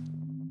this?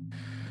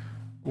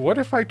 What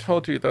if I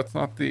told you that's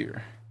not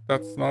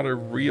a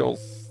real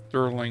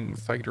Sterling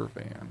cider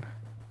van?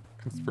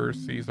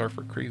 Conspiracies are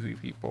for crazy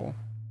people.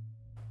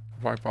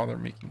 Why bother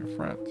making a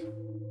friend?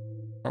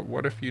 Or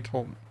what if you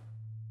told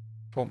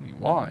me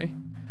why?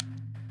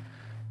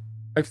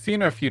 I've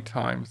seen it a few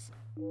times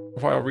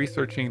while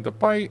researching the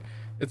bite.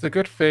 It's a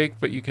good fake,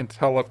 but you can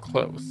tell up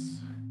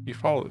close. You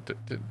followed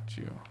it, didn't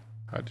you?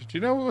 How did you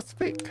know it was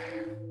fake?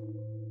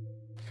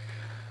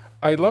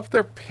 I love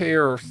their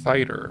pear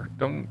cider.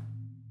 Don't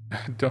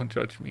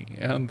judge me.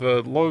 And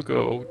the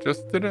logo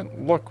just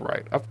didn't look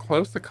right. Up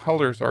close, the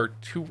colors are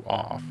too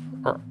off.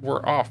 Or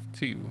were off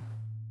too.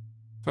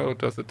 So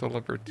does it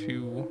deliver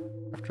to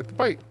after the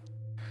bite?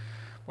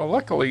 Well,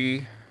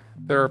 luckily,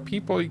 there are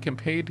people you can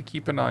pay to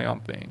keep an eye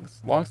on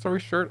things. Long story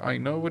short, I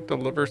know it would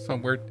deliver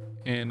somewhere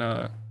in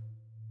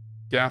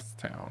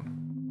Gastown.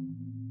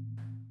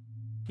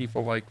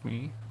 People like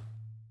me,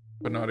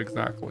 but not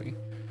exactly.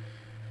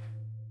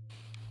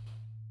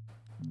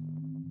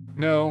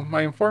 No,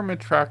 my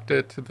informant tracked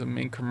it to the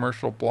main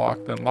commercial block,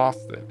 then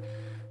lost it.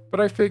 But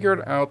I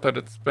figured out that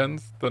it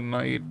spends the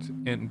night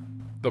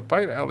in the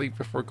bite alley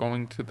before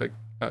going to the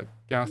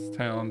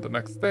Gastown the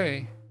next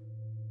day.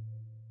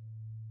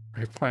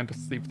 I plan to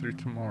sleep through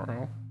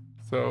tomorrow,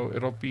 so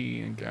it'll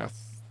be in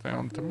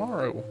Gastown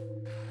tomorrow.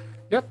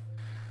 Yep.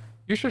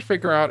 You should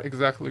figure out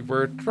exactly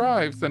where it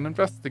drives and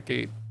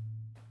investigate.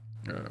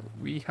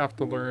 We have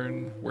to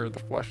learn where the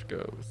flesh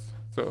goes.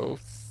 So,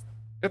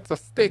 it's a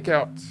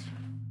stakeout.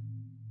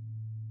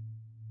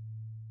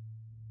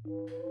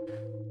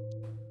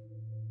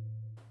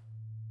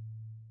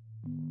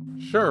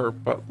 Sure,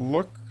 but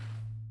look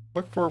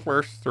for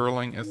where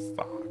Sterling is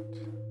stocked.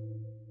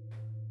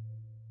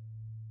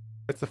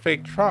 It's a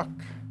fake truck,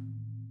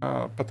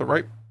 but the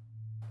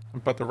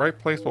right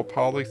place will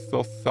probably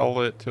still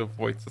sell it to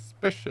avoid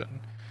suspicion.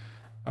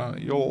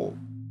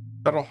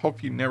 That'll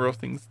help you narrow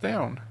things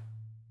down.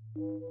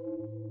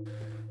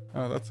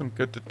 That's some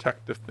good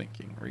detective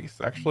thinking, Reese.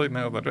 Actually,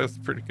 no, that is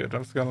pretty good. I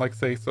was gonna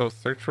say, so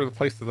search for the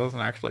place that doesn't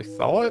actually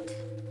sell it?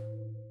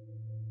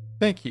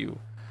 Thank you.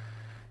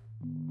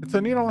 It's a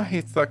needle in a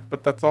haystack,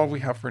 but that's all we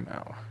have for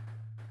now.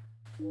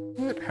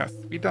 It has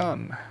to be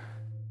done.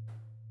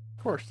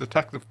 Of course,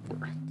 detective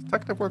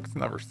work's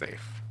never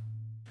safe.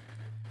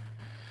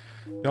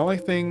 The only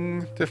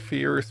thing to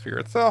fear is fear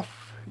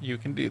itself. You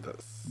can do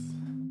this.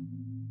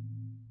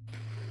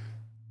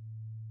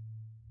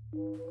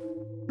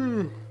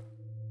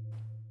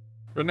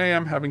 Renee,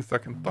 I'm having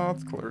second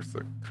thoughts.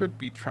 Clarissa could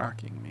be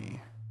tracking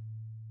me.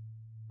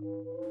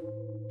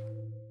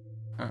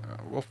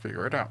 We'll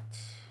figure it out.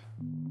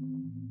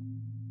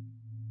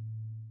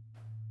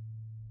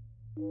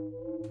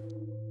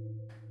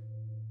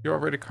 You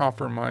already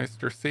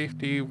compromised your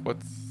safety.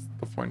 What's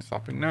the point of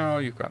stopping now?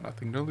 You've got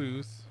nothing to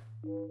lose.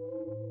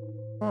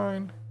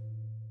 Fine.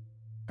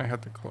 I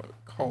had to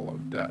call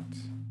Odette.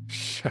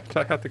 Shit,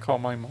 I had to call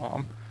my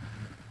mom.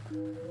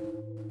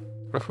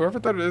 But whoever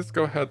that is,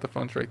 go ahead. The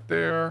phone's right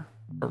there.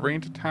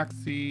 Arrange a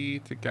taxi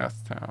to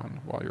Gastown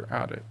while you're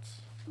at it.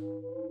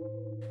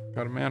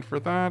 Got a man for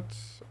that.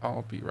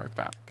 I'll be right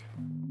back.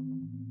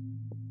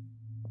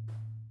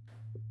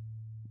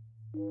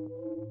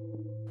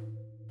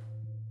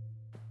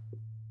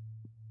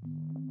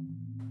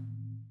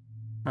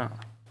 Huh.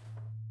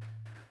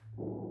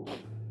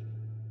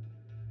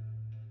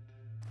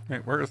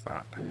 Wait, where is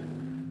that?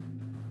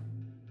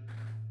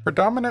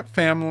 Predominant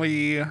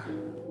family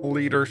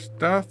leader's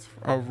death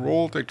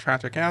ruled a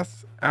tragic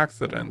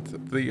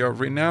accident. The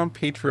renowned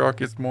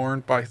patriarch is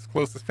mourned by his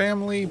closest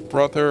family,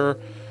 brother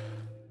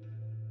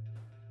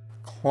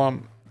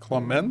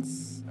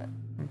Clemence,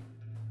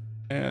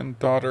 and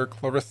daughter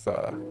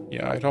Clarissa.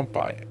 Yeah, I don't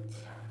buy it.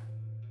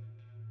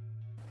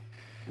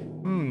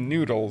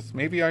 Noodles.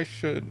 Maybe I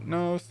should...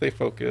 No, stay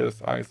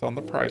focused. Eyes on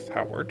the prize,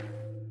 Howard.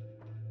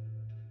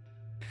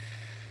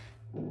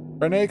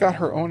 Renee got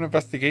her own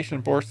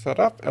investigation board set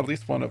up. At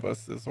least one of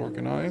us is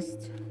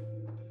organized.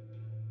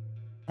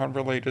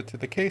 Unrelated to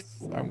the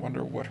case, I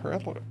wonder what her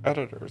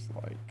editor's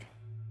like.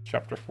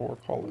 Chapter 4,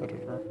 call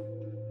editor.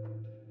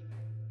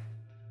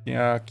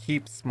 Yeah,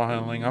 keep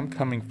smiling. I'm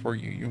coming for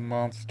you, you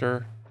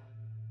monster.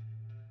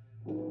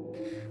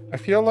 I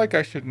feel like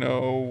I should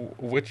know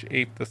which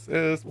ape this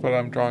is, but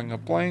I'm drawing a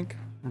blank.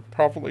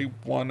 Probably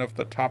one of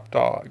the top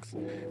dogs,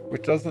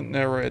 which doesn't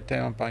narrow it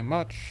down by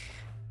much.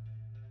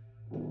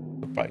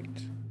 The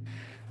bite.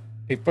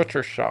 A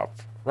butcher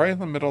shop, right in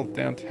the middle of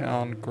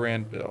downtown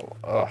Granville.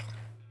 Ugh.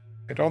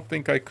 I don't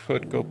think I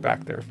could go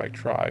back there if I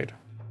tried.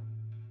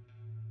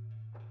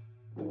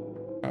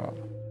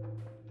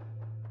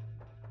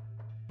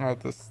 Oh,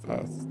 this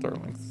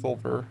sterling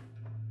silver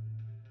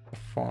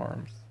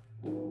farms.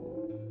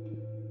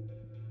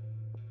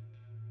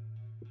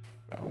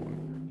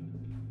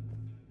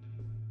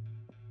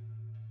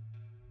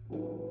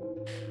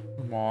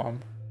 Mom.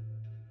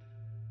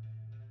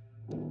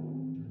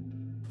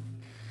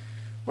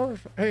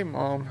 Hey,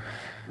 Mom.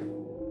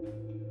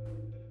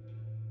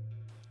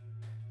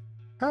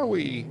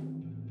 Howie.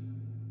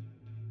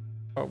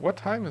 What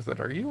time is it?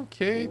 Are you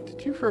okay?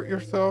 Did you hurt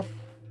yourself?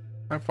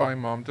 I'm fine,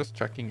 Mom. Just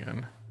checking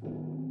in.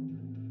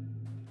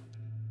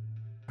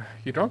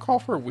 You don't call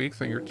for weeks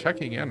and you're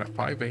checking in at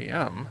 5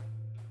 a.m.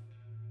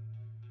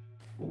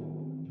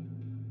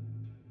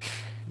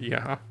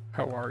 Yeah,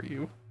 how are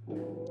you?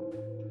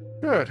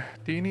 Good.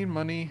 Do you need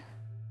money?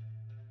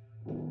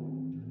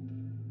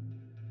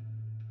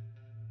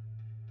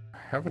 I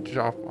have a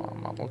job,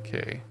 Mom. I'm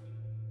okay.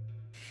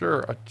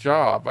 Sure, a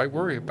job. I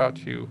worry about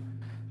you.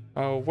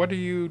 What do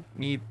you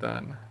need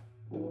then?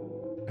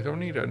 I don't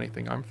need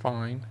anything. I'm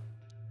fine.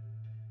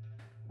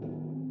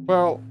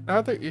 Well,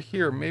 now that you're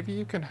here, maybe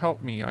you can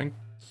help me. I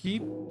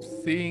keep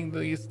seeing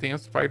these damn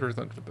spiders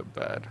under the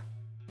bed.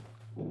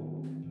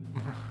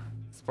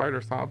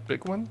 Spiders, huh?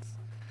 Big ones?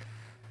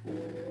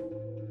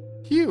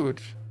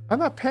 Huge. I'm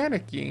not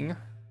panicking,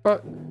 but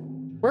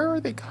where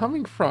are they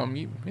coming from?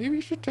 Maybe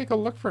you should take a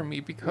look for me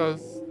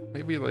because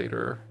maybe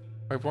later.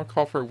 I won't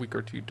call for a week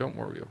or two. Don't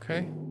worry,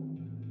 okay?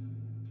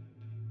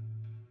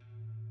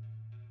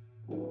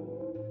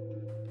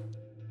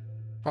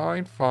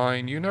 Fine,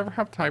 fine. You never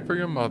have time for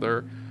your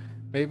mother.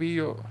 Maybe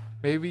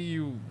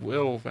you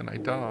will when I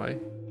die.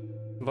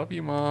 Love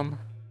you, Mom.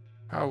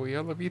 Howie,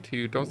 I love you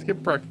too. Don't skip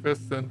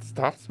breakfast and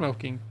stop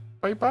smoking.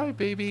 Bye-bye,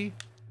 baby.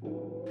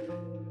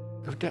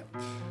 Odette.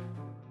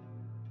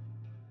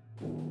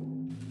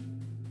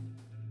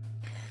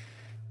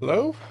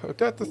 Hello?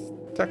 Odette, this is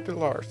Detective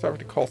Lars. Sorry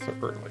to call so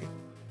early.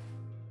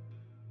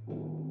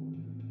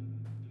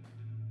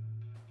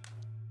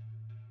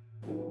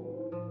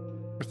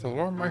 Mr.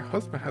 Lord, my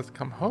husband has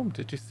come home.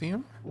 Did you see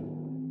him?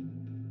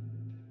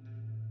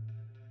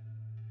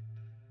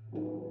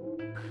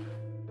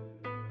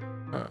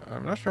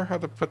 I'm not sure how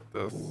to put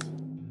this.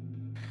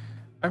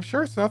 I'm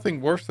sure it's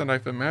nothing worse than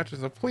I've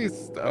imagined, so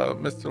please,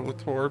 Mr.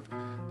 Lotor,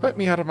 put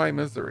me out of my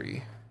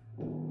misery.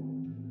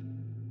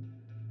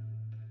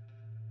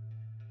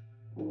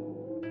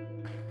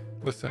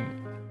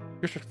 Listen,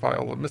 you should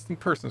file a missing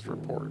persons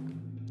report.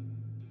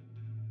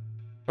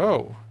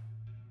 Oh.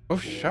 Oh,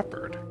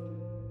 Shepherd.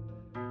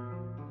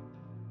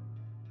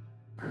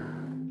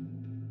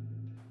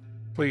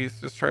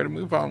 Please, just try to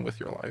move on with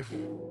your life.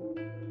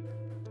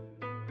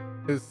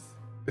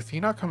 Is he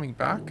not coming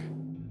back?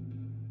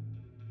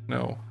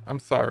 No, I'm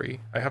sorry.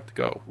 I have to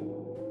go.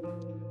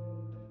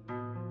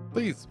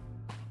 Please.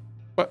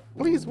 But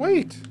please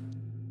wait.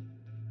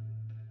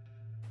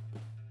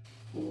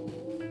 Who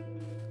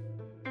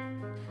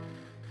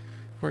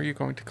are you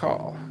going to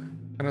call?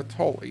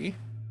 Anatoly?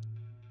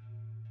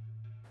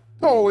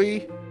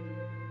 Toly?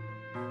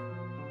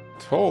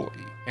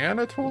 Toly?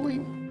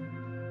 Anatoly?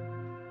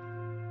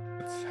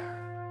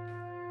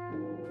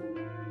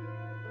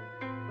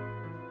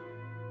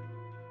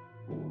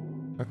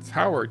 That's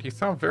Howard. You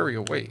sound very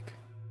awake.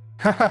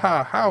 Ha ha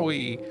ha,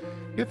 Howie!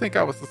 You think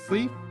I was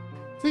asleep?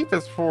 Sleep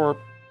is for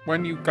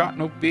when you got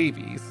no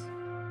babies.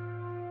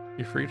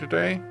 You free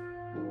today?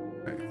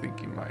 I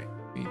think you might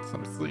need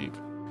some sleep.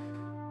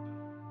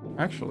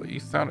 Actually, you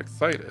sound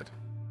excited.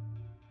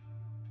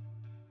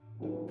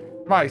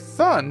 My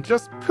son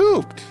just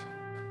pooped!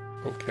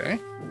 Okay.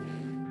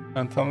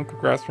 And tell him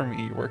congrats from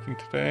me working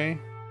today.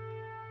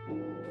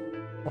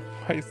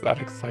 Why is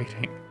that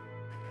exciting?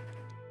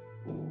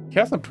 He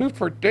hasn't pooped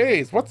for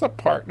days. What's up,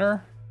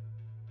 partner?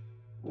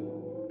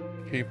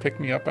 Can you pick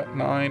me up at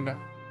 9?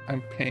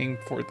 I'm paying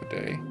for the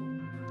day.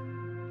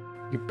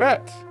 You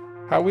bet.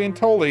 Howie and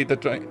Tolly, the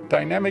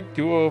dynamic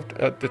duo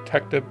of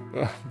detective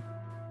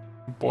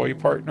boy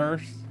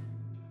partners.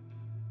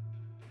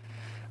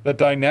 The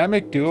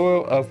dynamic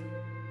duo of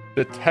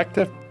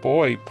detective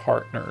boy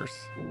partners.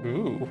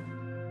 Ooh.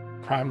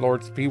 Crime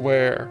lords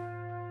beware.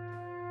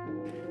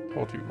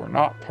 Told you we're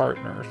not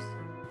partners.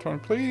 Tony,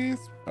 please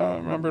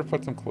remember to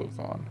put some clothes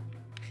on.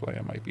 Actually,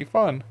 it might be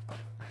fun.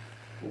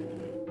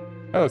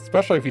 Oh,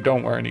 especially if you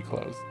don't wear any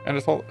clothes. And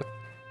it's all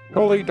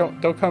totally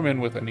don't come in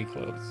with any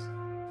clothes.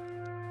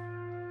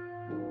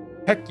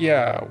 Heck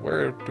yeah,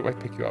 where do I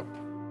pick you up?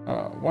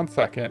 1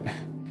 second.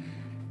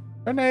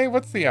 Renee,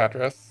 what's the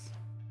address?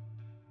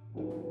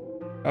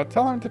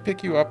 Tell him to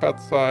pick you up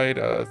outside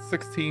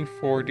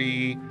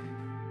 1640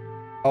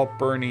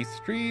 Alberni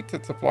Street.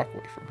 It's a block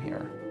away from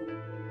here.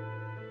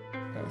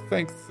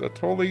 Thanks,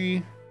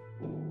 totally.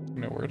 You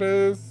know where it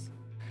is.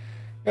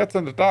 Yeah, it's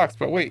in the docks,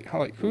 but wait,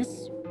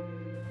 who's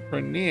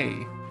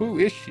Renee? Who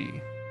is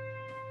she?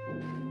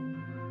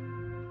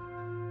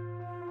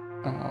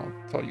 I'll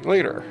tell you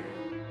later.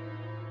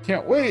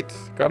 Can't wait.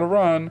 Gotta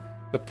run.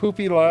 The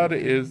poopy lad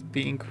is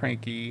being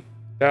cranky.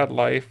 Bad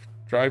life.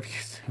 Drive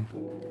you soon.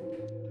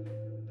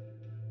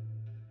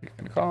 You're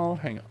gonna call.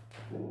 Hang up.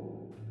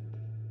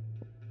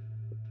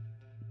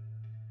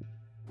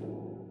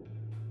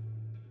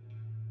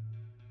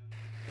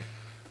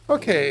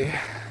 Okay.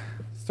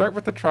 Start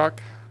with the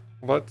truck.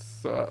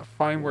 Let's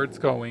find where it's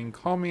going.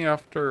 Call me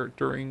after,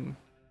 during,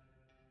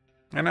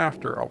 and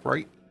after. I'll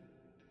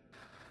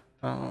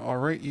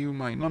write you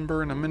my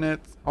number in a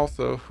minute.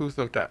 Also, who's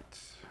Odette?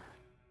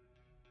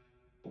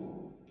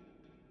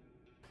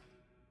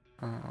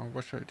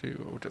 What should I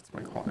do? Odette's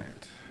my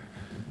client.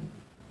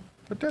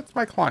 Odette's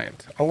my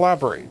client.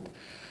 Elaborate.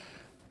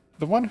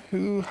 The one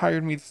who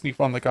hired me to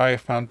sneak on the guy I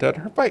found dead.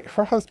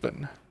 Her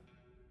husband.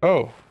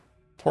 Oh,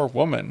 poor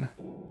woman.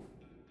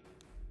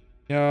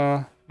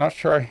 Yeah, not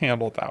sure I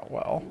handled that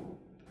well.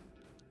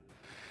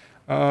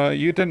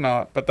 You did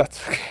not, but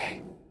that's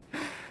okay.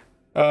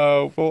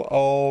 We'll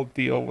all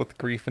deal with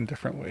grief in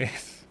different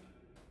ways.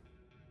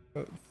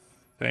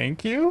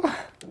 Thank you.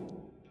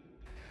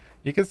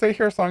 You can stay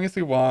here as long as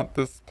you want.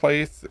 This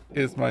place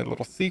is my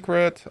little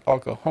secret. I'll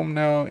go home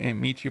now and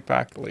meet you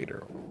back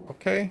later.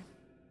 Okay?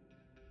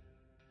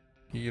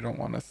 You don't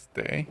want to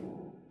stay?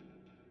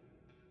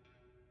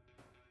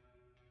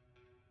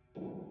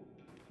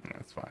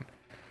 That's fine.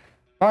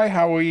 Bye,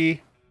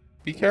 Howie.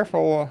 Be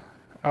careful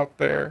out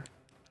there.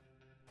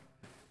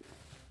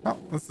 Oh,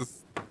 this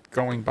is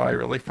going by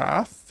really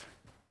fast.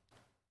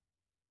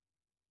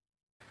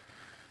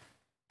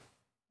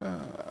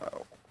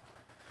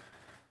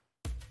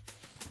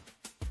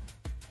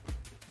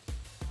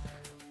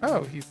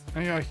 Oh, he's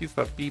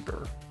the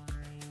Bieber.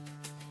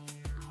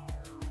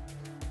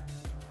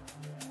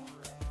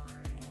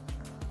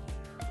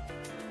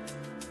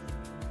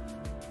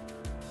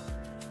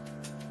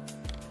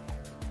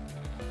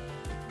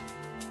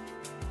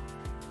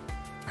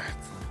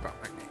 That's not about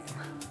my name.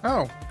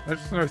 Oh, I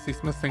just noticed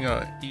he's missing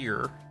a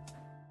ear.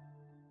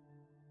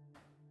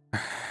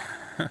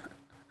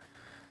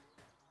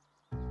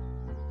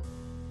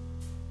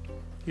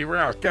 Here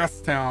out,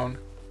 Gastown.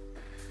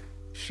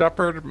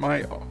 Shepherd,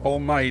 my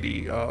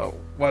almighty.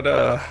 What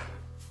a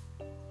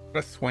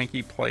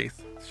swanky place.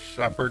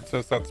 Shepherd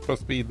says that's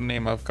supposed to be the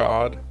name of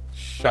God.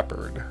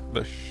 Shepherd,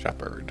 the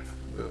shepherd.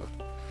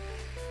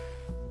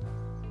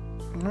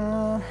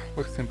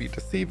 Looks can be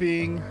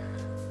deceiving.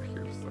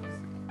 Here's sexy.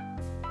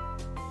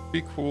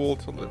 Be cool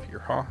to live here,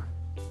 huh?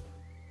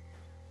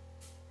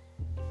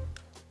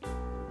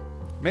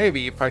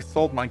 Maybe if I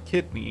sold my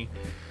kidney.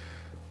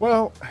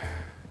 Well,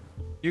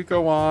 you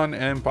go on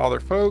and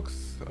bother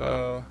folks.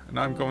 And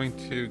I'm going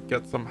to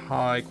get some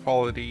high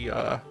quality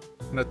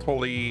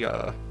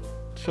Natoli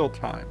chill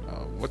time.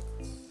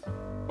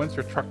 When's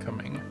your truck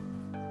coming?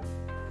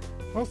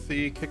 We'll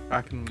see. Kick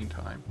back in the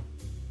meantime.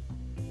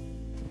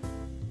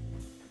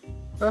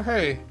 Oh,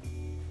 hey.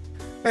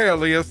 Hey,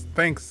 Elias.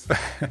 Thanks.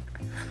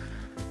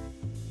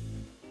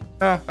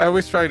 I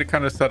always try to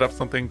kind of set up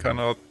something kind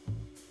of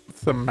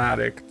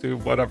thematic to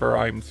whatever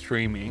I'm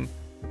streaming.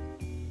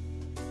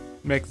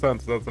 Makes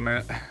sense, doesn't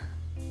it?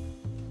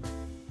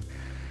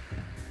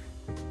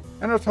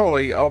 And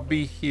totally, I'll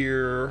be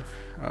here.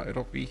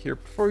 It'll be here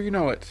before you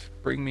know it.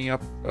 Bring me a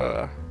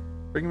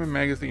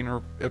magazine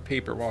or a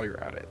paper while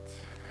you're at it.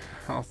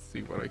 I'll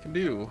see what I can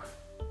do.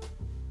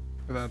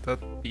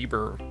 That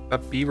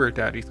Bieber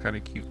daddy's kind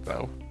of cute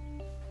though.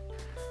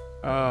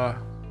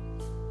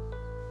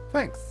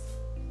 Thanks.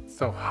 It's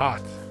so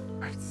hot.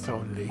 I'm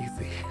so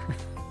lazy.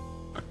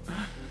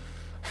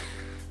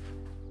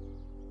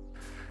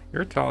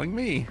 You're telling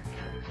me.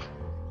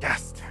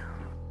 Gastown.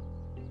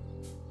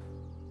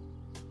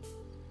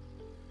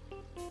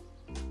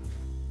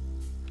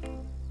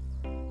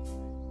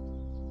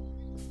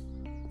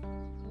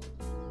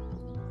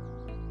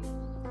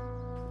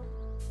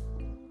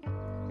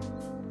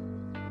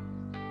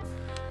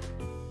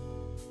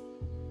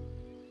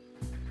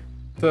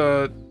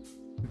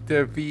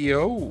 The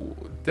VO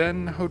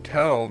Den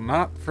Hotel,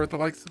 not for the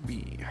likes of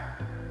me.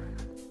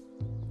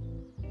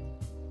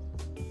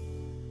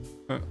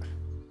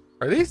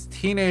 Are these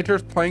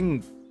teenagers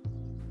playing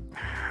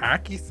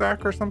hacky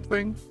sack or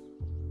something?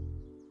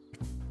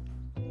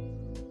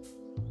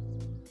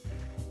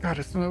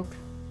 Gotta smoke?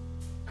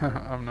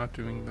 I'm not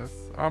doing this.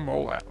 I'm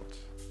all out.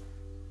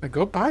 Now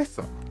go buy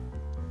some.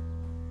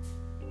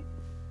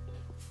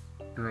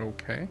 You're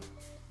okay?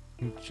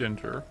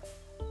 Ginger.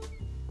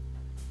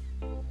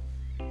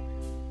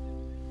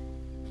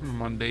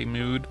 Monday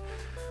mood.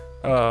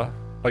 Is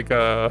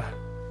that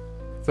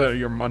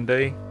your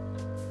Monday?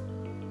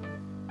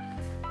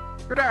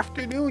 Good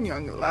afternoon,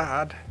 young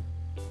lad.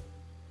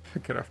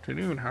 Good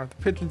afternoon. How are the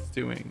pigeons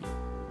doing?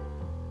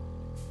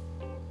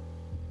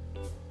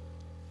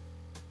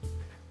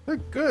 They're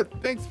good.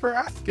 Thanks for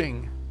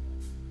asking.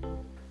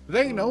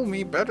 They know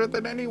me better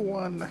than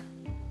anyone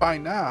by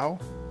now.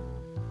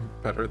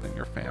 Better than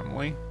your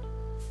family.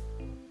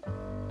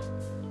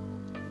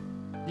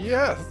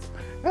 Yes,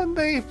 and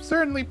they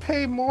certainly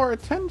pay more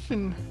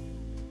attention.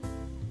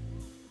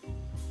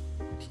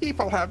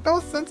 People have no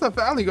sense of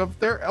value of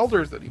their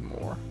elders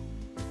anymore.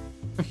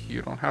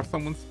 You don't have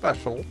someone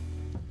special.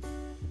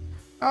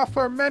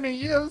 For many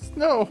years,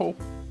 no.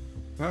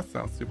 That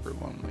sounds super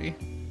lonely.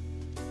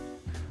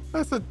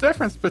 There's a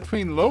difference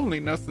between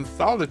loneliness and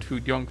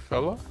solitude, young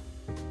fella.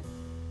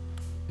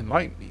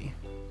 Enlighten me.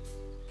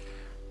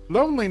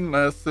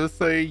 Loneliness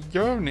is a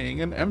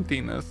yearning and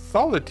emptiness.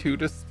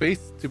 Solitude is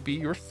space to be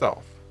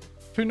yourself.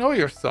 To know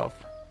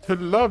yourself. To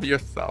love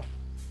yourself.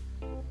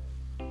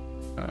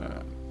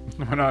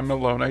 When I'm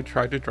alone, I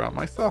try to drown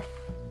myself.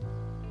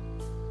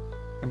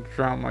 And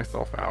drown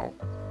myself out.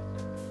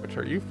 Which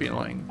are you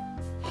feeling?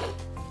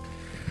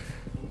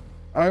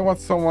 I want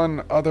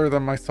someone other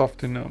than myself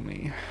to know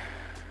me.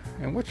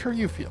 And which are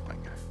you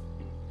feeling?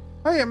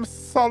 I am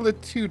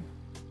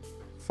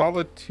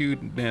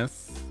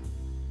solitudeness.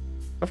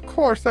 Of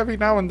course, every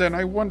now and then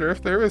I wonder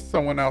if there is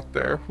someone out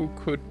there who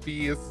could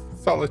be as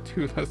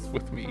solitudeless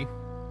with me.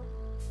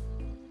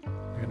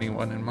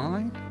 Anyone in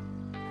mind?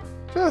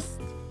 Just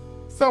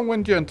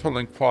someone gentle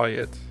and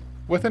quiet,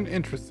 with an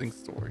interesting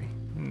story.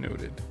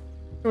 Noted.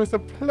 It was a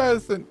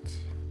pleasant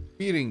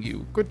meeting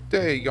you. Good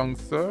day, young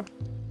sir.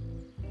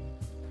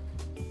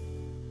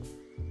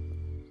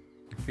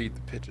 Feed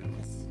the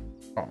pigeons.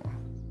 Oh.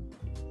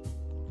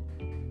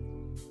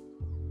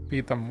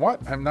 Feed them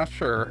what? I'm not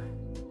sure.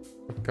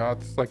 Oh God,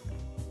 it's like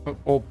an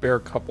old bear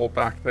couple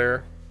back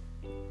there.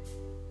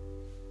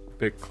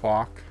 Big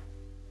clock.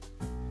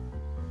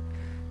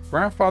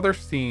 Grandfather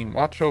Steam,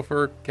 watch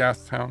over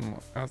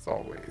Gastown as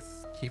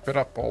always. Keep it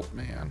up, old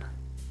man.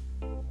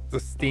 The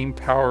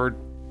steam-powered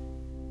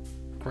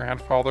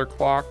grandfather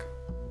clock.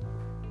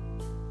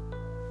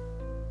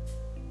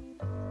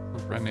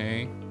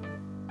 Renee.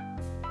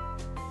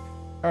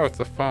 Oh, it's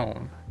a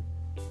phone.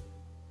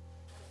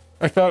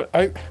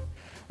 I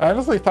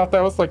honestly thought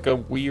that was like a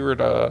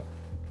weird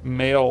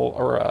mail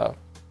or a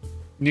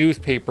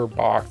newspaper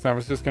box. I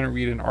was just gonna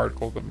read an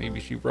article that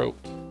maybe she wrote.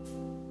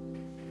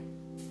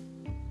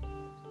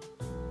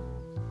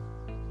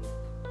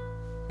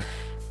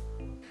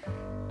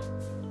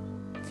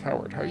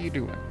 Howard, how you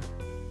doing?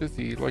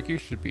 Busy like you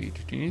should be.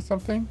 Did you need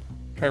something?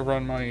 Can I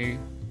run my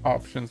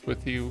options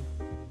with you?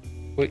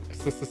 Wait, is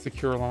this a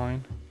secure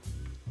line?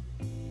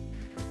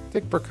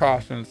 Take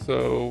precautions,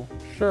 so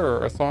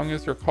sure, as long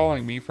as you're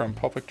calling me from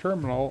public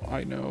terminal,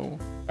 I know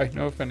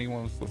if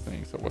anyone's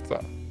listening, so what's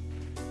up?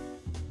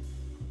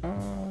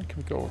 Can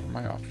we go over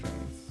my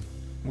options?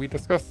 We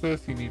discussed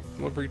this, you need a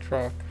delivery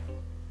truck.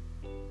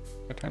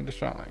 My time to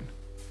shine.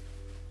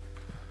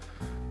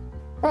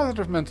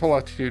 Positive mental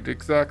attitude,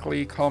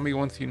 exactly. Call me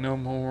once you know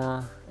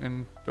more,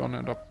 and don't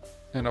end up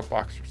in a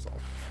box yourself.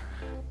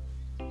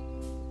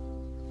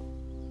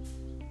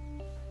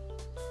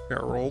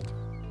 Harold.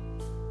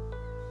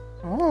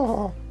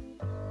 Oh,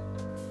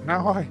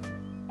 now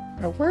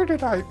where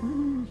did I,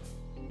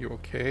 You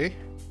okay?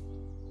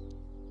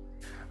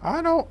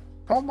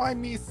 Don't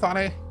mind me,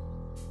 Sonny.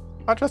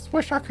 I just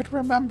wish I could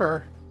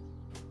remember.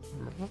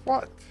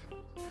 What?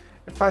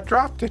 If I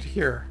dropped it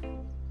here.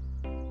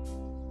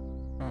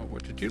 Oh,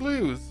 what did you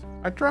lose?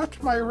 I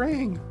dropped my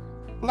ring.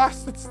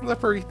 Blasted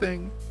slippery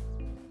thing.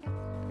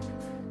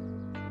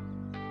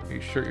 Are you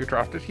sure you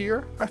dropped it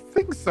here? I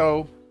think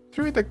so.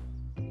 Through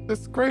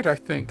this grate, I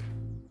think.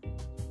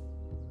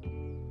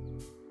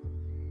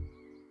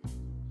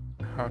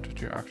 How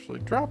did you actually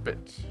drop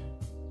it?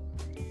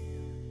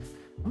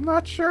 I'm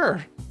not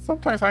sure.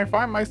 Sometimes I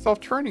find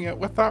myself turning it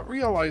without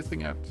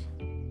realizing it.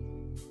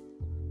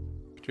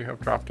 Could you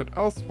have dropped it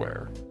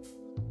elsewhere?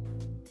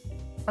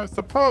 I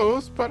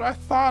suppose, but I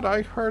thought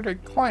I heard a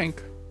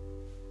clank.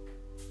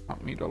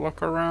 Want me to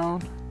look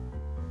around?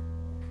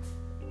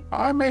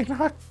 I may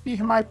not be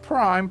in my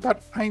prime,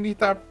 but I need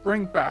that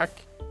ring back.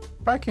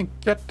 If I can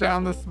get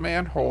down this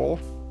manhole.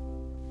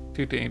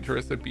 Too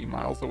dangerous to be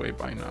miles away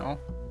by now.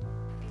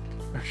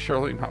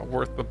 Surely not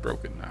worth the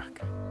broken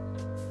neck.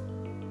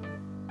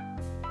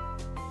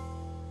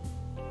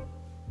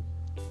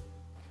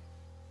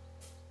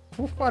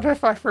 What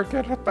if I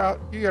forget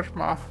about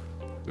Irma?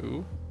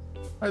 Who?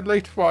 My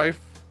late wife.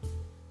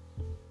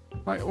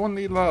 My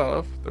only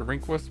love. The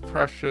rink was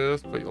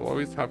precious, but you'll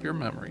always have your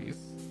memories.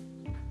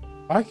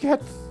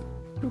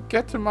 You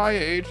get to my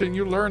age and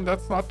you learn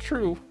that's not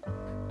true.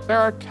 There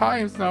are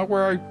times now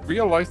where I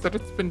realize that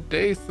it's been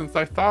days since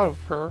I thought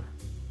of her.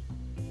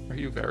 Are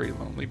you very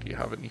lonely? Do you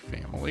have any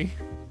family?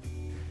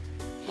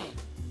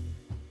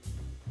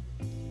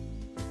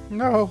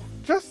 No,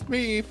 just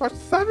me for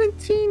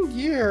 17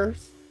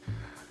 years.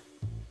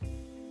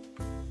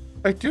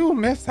 I do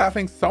miss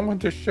having someone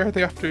to share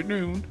the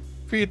afternoon.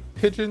 Feed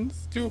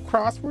pigeons, do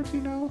crosswords,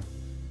 you know?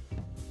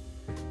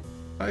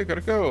 I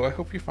gotta go. I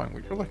hope you find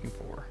what you're looking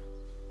for.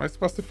 Am I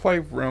supposed to play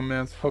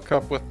romance, hook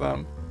up with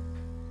them?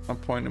 No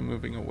point in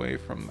moving away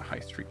from the high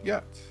street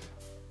yet.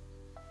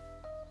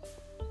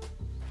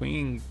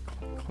 Clean.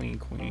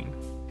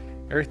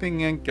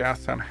 Everything in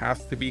Gastown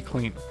has to be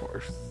clean, of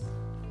course.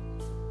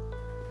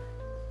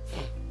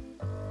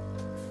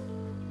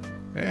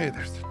 Hey,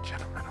 there's a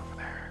gentleman over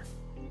there.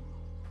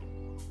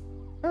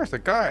 There's a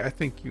guy I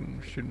think you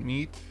should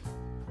meet.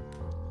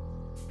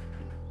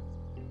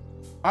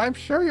 I'm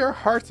sure your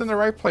heart's in the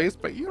right place,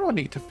 but you don't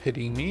need to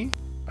pity me.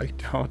 I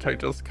don't. I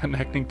just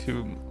connecting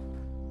to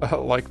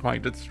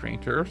like-minded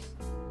strangers.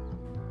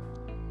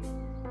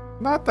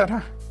 Not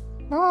that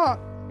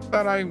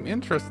I'm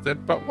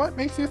interested, but what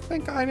makes you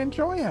think I'd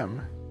enjoy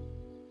him?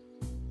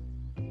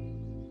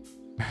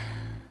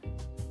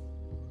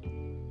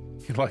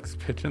 He likes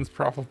pigeons,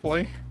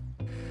 probably.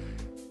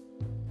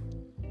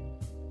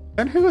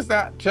 And who is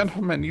that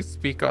gentleman you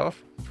speak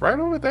of? It's right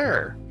over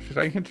there. Should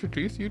I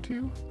introduce you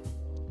to?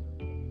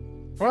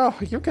 Well,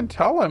 you can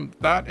tell him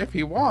that if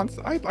he wants.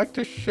 I'd like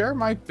to share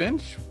my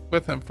bench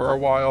with him for a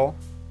while.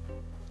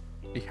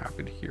 Be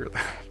happy to hear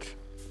that.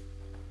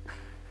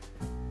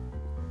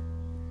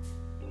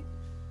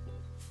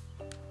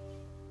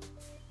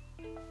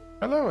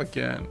 Hello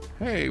again.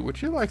 Hey, would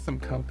you like some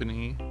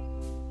company?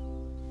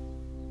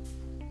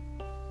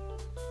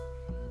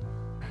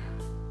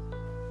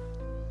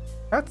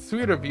 That's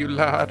sweet of you,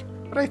 lad,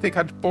 but I think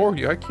I'd bore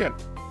you. I can't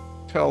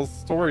tell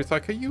stories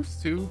like I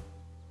used to.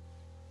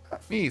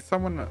 Not me,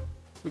 someone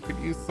who could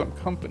use some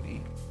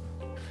company.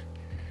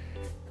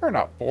 You're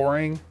not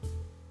boring.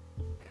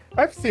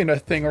 I've seen a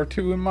thing or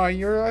two in my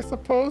year, I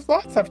suppose.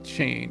 Lots have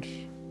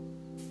changed.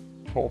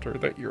 Told her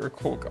that you're a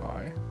cool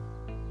guy.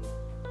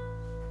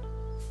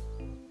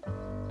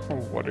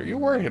 What are you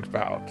worried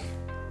about?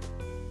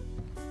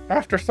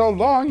 After so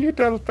long, you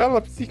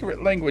develop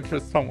secret language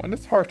with someone.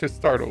 It's hard to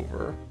start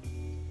over.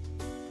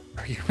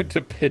 Are you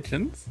into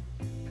pigeons?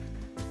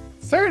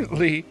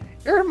 Certainly.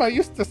 Irma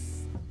used to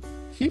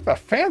keep a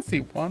fancy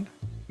one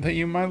that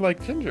you might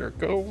like. Ginger,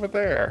 go over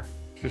there.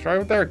 She's right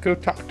over there. Go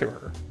talk to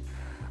her.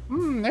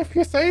 If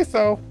you say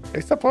so. I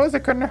suppose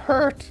it couldn't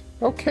hurt.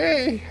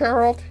 Okay,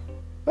 Harold.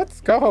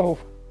 Let's go.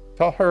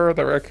 Tell her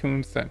the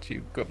raccoon sent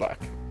you. Good luck.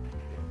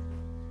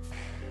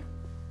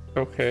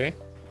 Okay.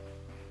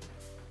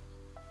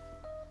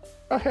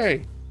 Oh,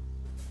 hey.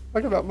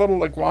 Look at that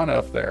little iguana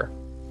up there.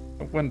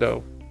 The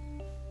window.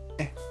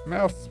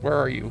 Mouse, where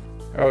are you?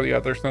 Oh, yeah,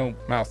 there's no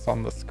mouse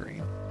on the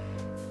screen.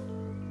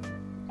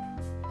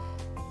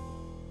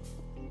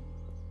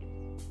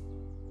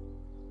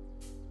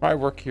 My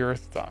work here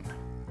is done.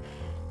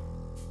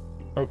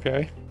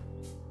 Okay.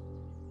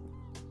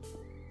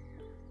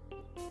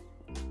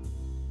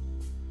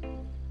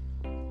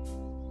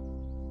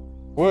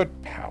 Wood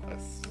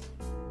Palace.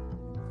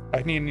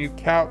 I need a new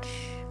couch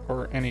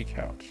or any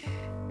couch.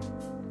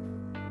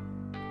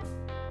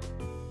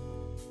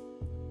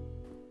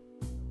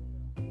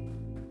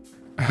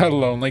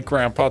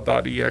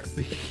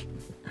 LonelyGrandpa.exe.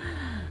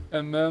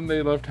 And then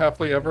they lived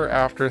happily ever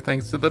after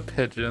thanks to the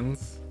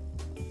pigeons.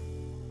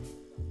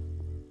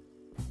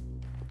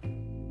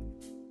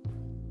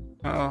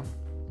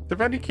 Too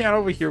bad you can't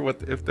overhear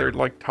if they're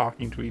like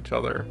talking to each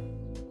other.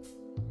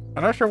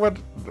 I'm not sure what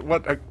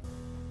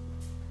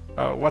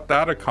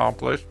that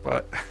accomplished,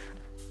 but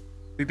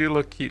they do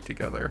look cute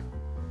together.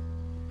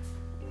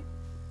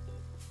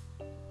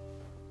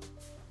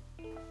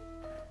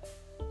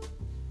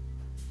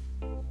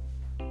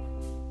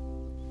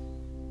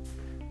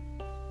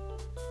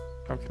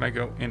 How can I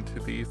go into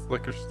these?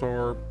 Liquor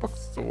store,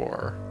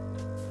 bookstore.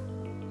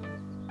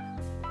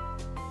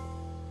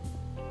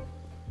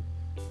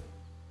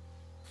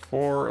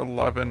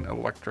 $411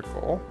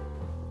 electrical.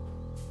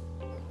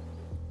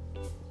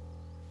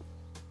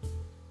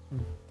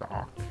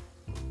 Dock.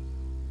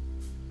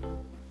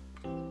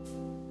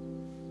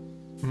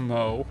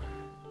 No.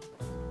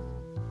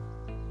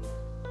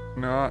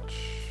 Notch.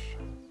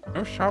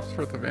 No shops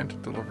for the van to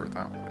deliver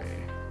that way.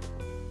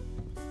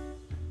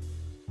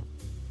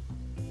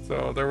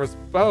 So there was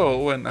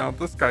Bo, and now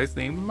this guy's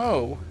named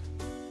Mo.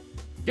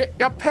 Get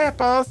your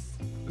peppers!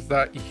 Is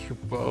that you,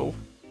 Bo?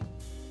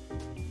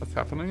 What's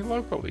happening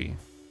locally?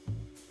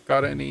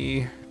 Got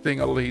anything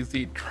a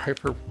lazy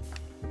driver,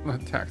 a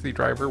taxi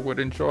driver would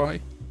enjoy?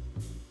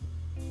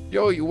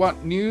 Yo, you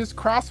want news,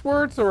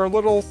 crosswords, or a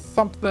little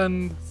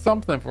something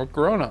for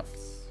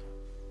grown-ups?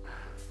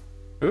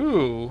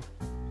 Ooh.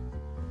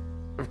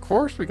 Of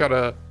course we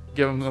gotta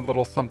give them a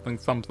little something.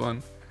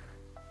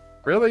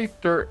 Really?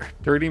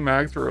 Dirty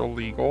mags are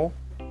illegal?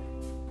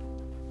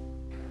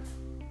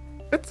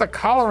 It's a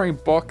coloring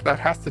book that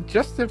has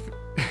suggestive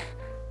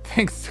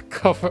things to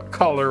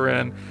color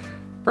in.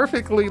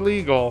 Perfectly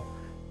legal.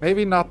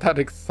 Maybe not that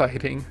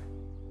exciting.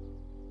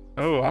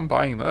 Oh, I'm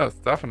buying this,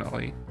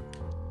 definitely.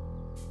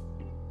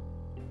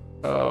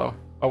 A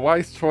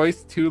wise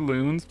choice, 2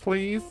 loons,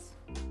 please.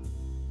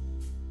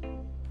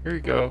 Here you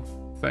go.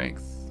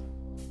 Thanks.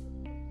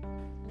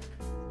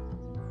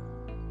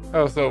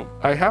 Oh, so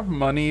I have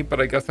money,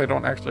 but I guess I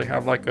don't actually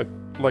have like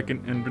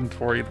an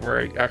inventory where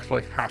I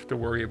actually have to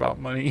worry about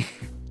money.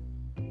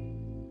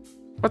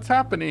 What's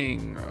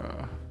happening?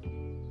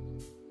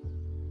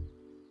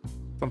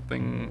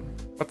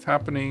 What's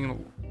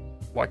happening?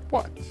 Like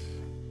what?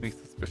 Any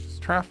suspicious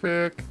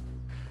traffic?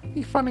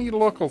 Any funny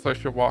locals I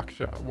should walk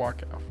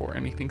out for?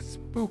 Anything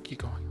spooky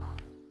going on?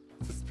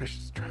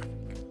 Suspicious traffic?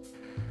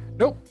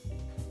 Nope.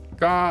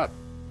 Got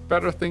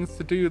better things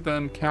to do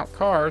than count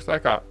cars. I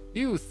got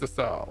used to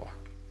sell.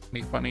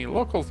 Any funny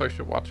locals I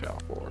should watch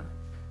out for?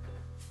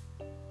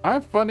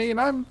 I'm funny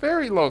and I'm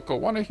very local.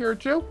 Want to hear a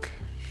joke?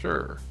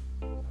 Sure.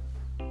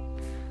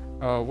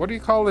 What do you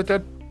call a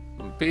dead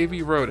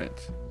baby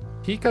rodent?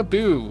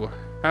 Peekaboo.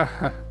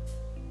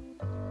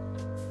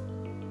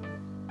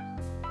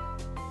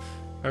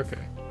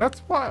 Okay,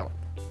 that's wild.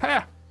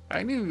 Ha!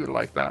 I knew you'd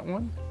like that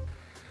one.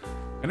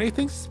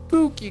 Anything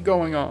spooky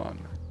going on?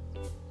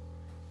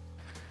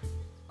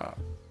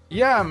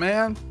 Yeah,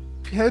 man.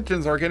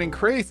 Pigeons are getting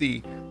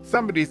crazy.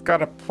 Somebody's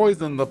gotta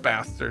poison the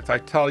bastards, I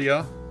tell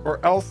ya. Or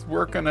else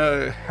we're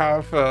gonna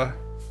have a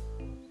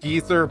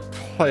Geezer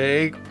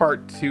Plague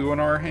Part 2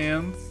 in our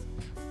hands.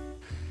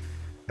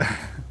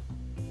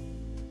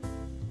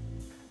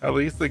 At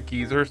least the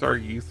geezers are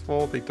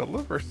useful. They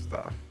deliver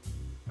stuff.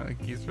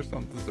 Geezers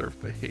don't deserve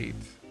the hate.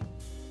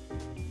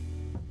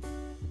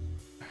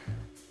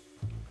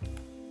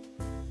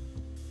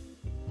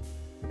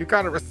 You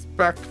got a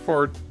respect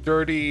for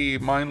dirty,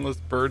 mindless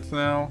birds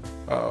now.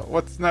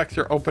 What's next?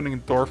 You're opening a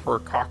door for a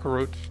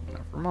cockroach?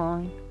 Never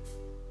mind.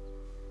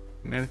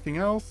 And anything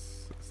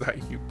else? Is that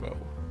you, Bo?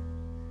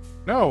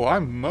 No,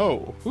 I'm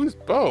Mo. Who's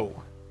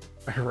Bo?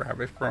 A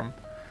rabbit from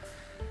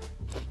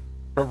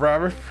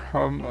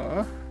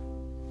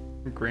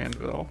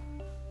Granville.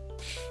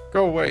 Shh,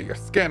 go away, you're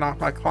scaring off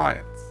my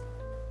clients.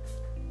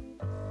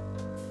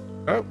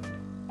 Oh.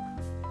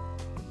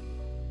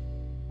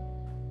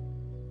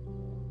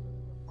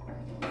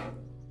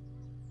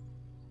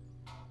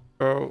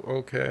 Oh,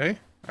 okay.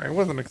 I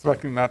wasn't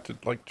expecting that to,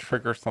 like,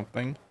 trigger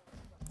something.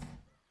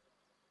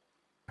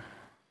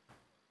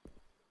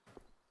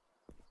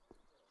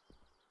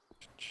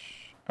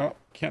 Oh,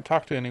 can't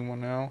talk to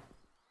anyone now.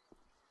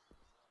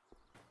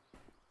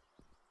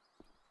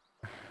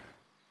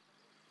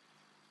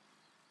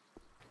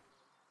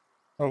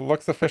 Oh,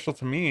 looks official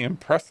to me.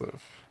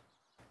 Impressive.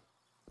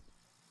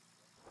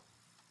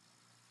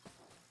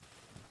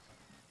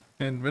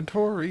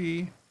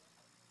 Inventory.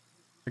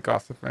 The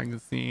Gossip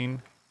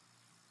magazine.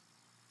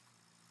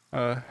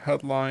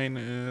 Headline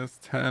is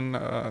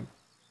 10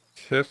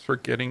 tips for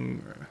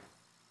getting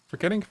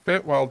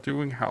fit while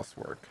doing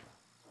housework.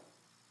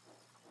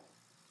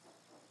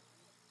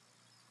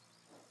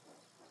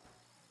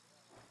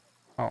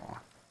 Oh,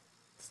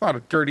 it's not a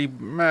dirty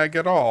mag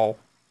at all.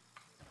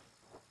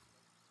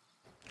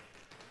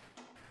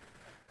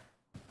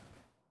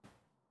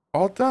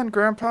 All done,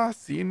 Grandpa.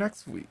 See you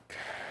next week.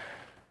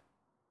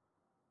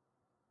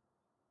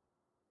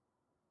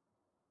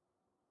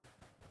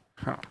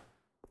 Huh.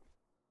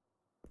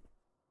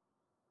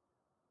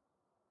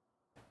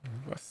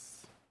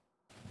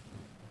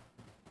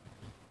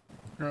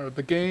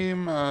 The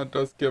game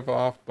does give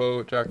off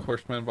Jack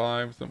Horseman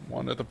vibes, and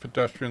one of the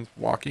pedestrians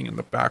walking in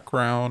the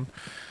background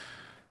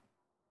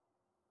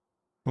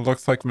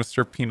looks like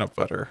Mr. Peanut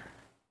Butter.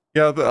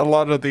 Yeah, a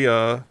lot of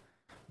the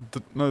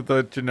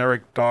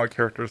generic dog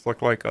characters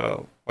look like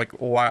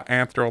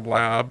Anthro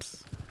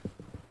Labs.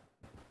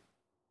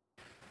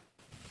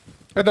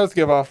 It does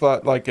give off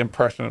that like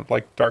impression of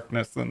like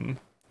darkness and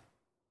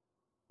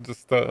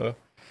just I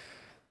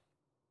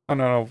don't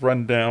know,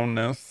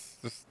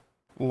 rundownness, just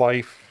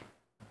life.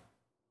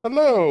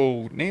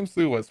 Hello, name's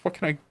Lewis. What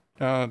can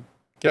I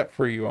get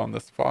for you on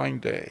this fine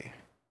day?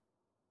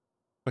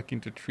 Looking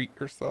to treat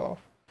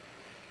yourself?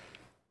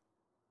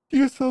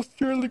 You sell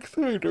Sterling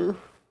cider.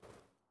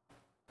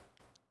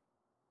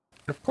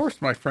 Of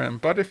course, my friend,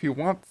 but if you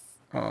want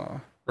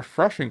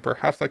refreshing,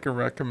 perhaps I can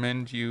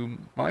recommend you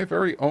my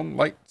very own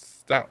light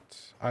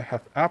stout. I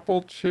have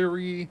apple,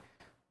 cherry,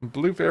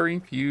 blueberry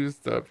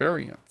infused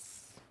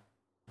variants.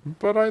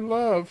 But I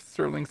love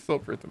sterling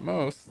silver the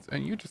most,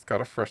 and you just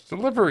got a fresh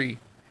delivery.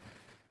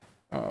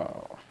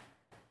 Oh.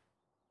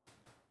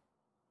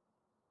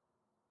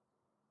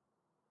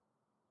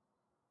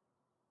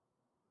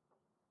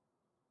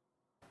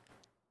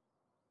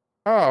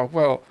 Oh,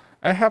 well,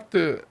 I have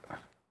to...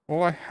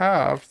 Well, I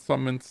have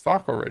some in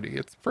stock already.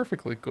 It's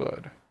perfectly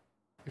good.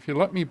 If you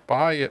let me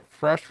buy it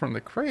fresh from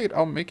the crate,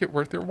 I'll make it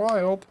worth your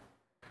while.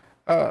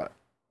 Uh,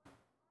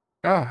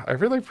 I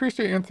really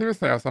appreciate your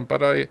enthusiasm,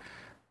 but I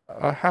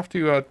have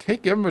to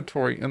take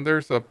inventory, and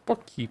there's a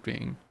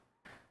bookkeeping.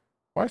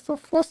 Why so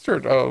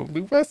flustered?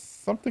 Lewis,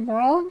 something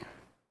wrong?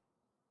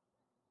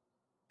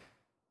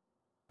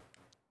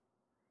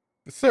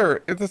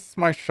 Sir, this is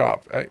my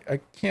shop. I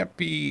can't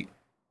be...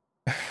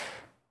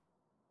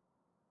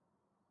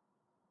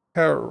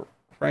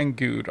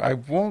 harangued. I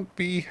won't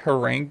be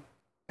harangued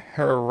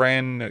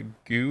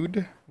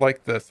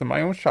like this in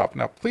my own shop.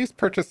 Now, please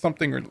purchase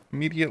something or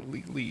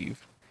immediately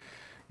leave.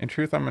 In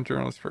truth, I'm a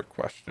journalist for a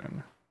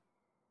question.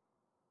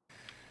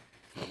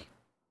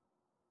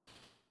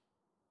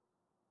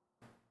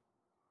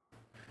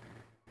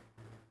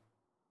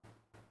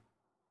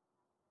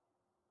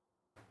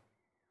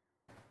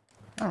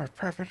 Oh,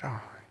 private eye.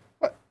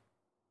 What?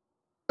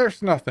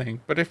 There's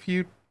nothing, but if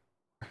you...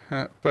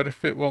 but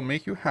if it will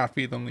make you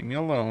happy, then leave me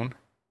alone.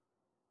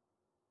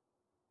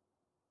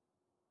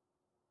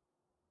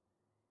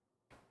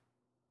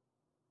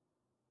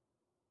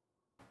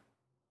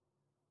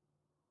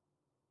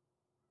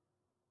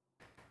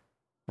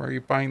 Where are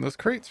you buying those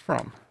crates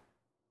from?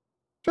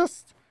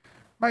 Just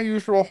my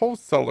usual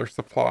wholesaler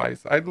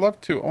supplies. I'd love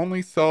to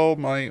only sell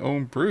my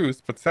own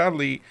brews, but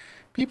sadly,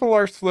 people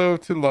are slow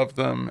to love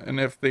them, and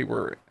if they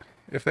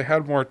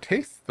had more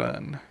taste,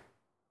 then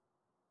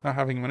not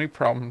having many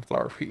problems,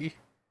 are we?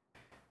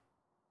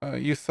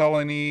 You sell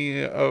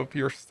any of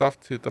your stuff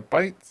to the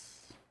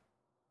Bites?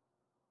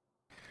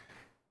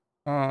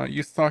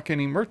 You stock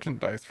any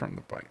merchandise from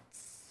the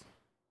Bites?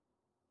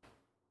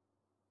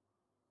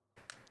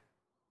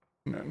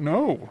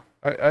 No.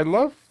 I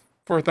love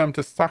for them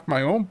to stock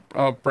my own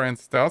brand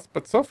stouts,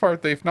 but so far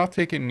they've not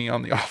taken me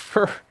on the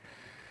offer.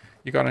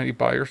 You got any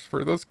buyers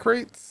for those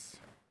crates?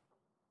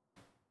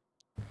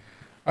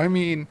 I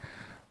mean,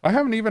 I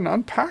haven't even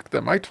unpacked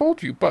them. I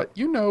told you, but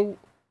you know,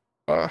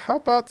 how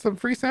about some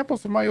free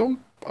samples of my own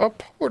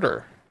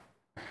porter?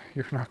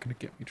 You're not going to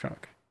get me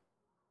drunk.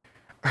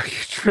 Are you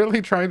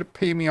really trying to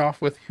pay me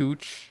off with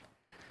hooch?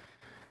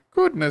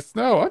 Goodness,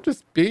 no, I'm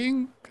just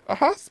being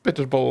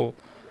hospitable.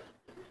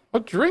 A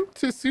drink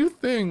to soothe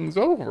things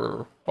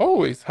over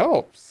always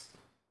helps.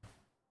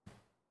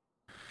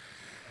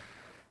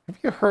 Have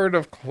you heard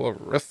of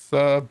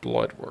Clarissa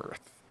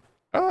Bloodworth?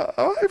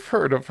 I've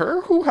heard of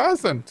her. Who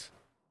hasn't?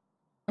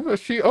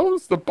 She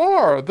owns the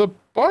bar, the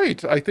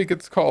Bite, I think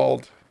it's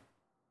called.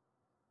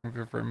 I've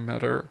ever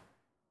met her.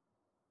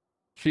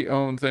 She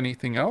owns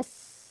anything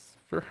else,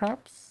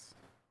 perhaps?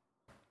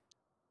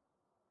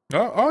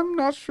 I'm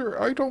not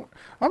sure.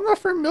 I'm not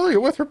familiar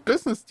with her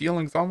business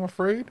dealings, I'm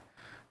afraid.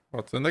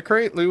 What's in the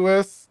crate,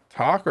 Lewis?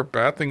 Talk or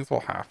bad things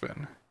will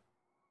happen.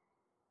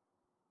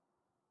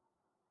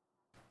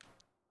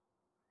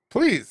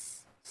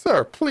 Please,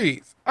 sir,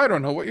 please. I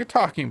don't know what you're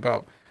talking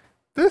about.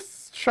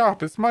 This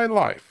shop is my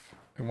life.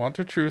 I want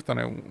the truth and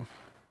I'm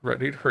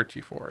ready to hurt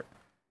you for it.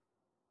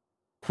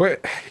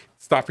 Quit.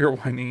 Stop your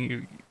whining,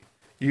 you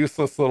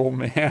useless little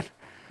man.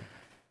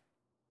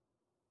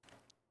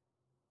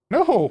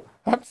 No,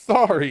 I'm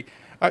sorry.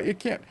 You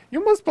can't.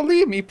 You must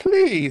believe me,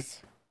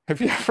 please. Have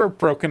you ever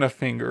broken a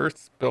finger?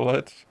 Spill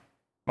it.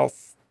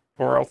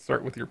 Or I'll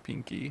start with your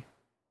pinky.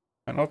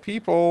 I know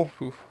people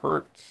who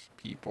hurt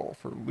people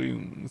for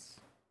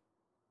loons.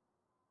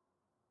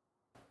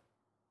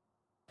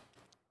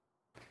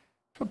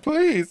 But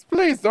please,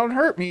 please don't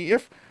hurt me.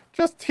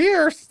 Just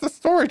here's the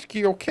storage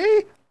key,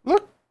 okay?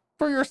 Look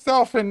for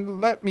yourself and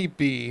let me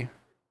be.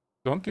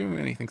 Don't do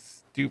anything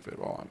stupid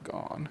while I'm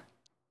gone.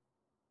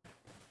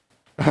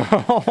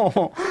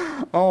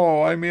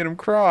 Oh, I made him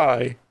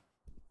cry.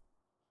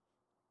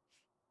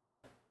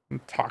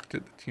 And talk to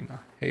the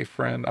tuna. Hey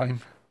friend,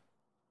 I'm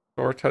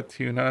Dorta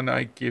Tuna and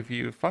I give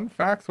you fun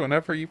facts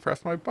whenever you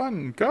press my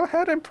button. Go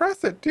ahead and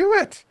press it. Do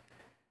it.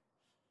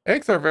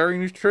 Eggs are very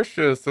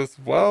nutritious as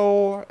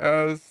well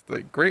as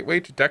the great way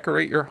to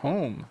decorate your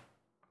home.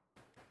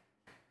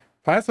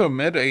 Plants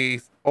emit a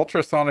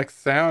ultrasonic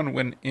sound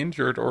when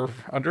injured or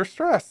under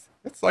stress.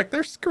 It's like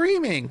they're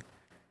screaming.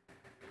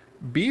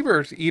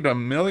 Beavers eat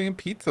 1 million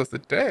pizzas a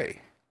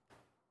day.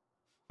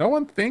 No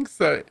one thinks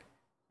that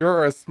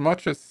you're as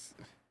much as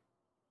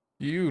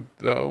you,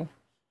 though.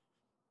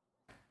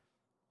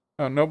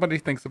 No, nobody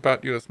thinks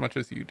about you as much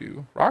as you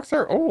do. Rocks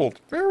are old,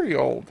 very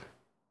old.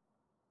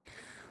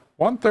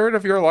 1/3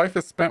 of your life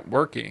is spent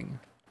working.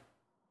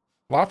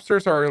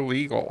 Lobsters are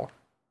illegal.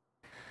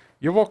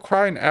 You will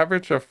cry an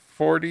average of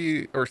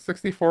 40 or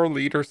 64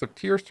 liters of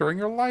tears during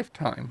your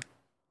lifetime.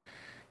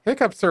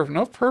 Hiccups serve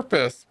no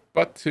purpose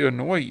but to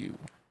annoy you.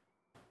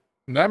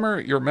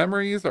 Your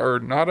memories are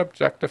not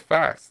objective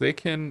facts. They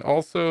can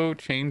also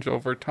change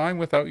over time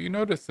without you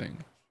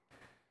noticing.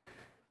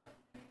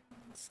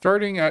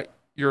 Staring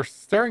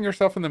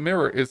yourself in the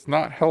mirror is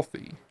not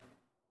healthy.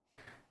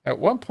 At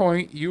one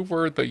point, you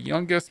were the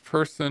youngest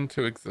person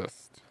to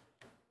exist.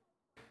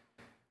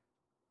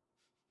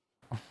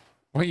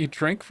 When you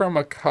drink from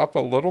a cup, a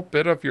little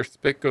bit of your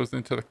spit goes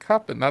into the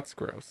cup, and that's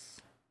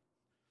gross.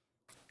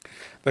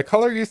 The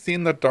color you see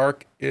in the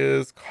dark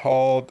is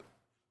called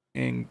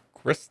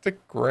ingristic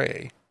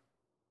gray.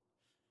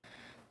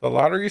 The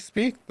louder you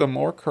speak, the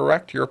more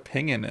correct your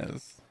opinion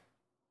is.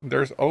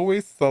 There's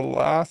always the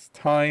last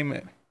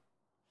time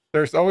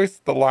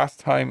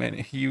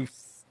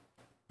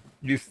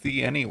you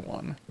see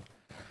anyone.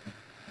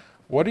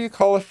 What do you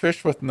call a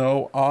fish with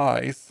no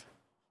eyes?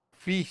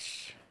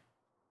 Fish.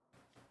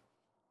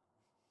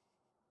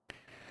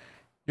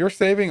 You're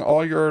saving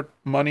all your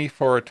money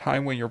for a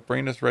time when your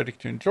brain is ready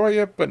to enjoy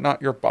it, but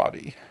not your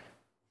body.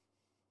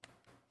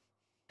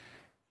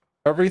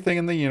 Everything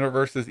in the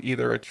universe is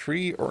either a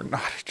tree or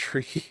not a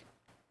tree.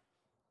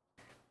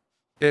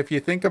 If you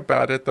think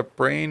about it, the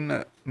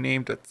brain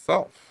named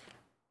itself.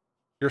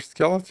 Your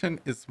skeleton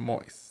is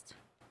moist.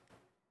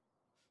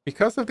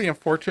 Because of the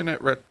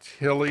unfortunate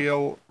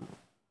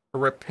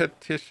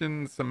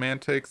repetition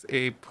semantics,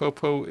 a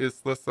popo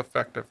is less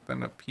effective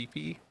than a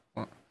pee-pee.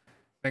 Well,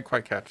 didn't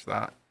quite catch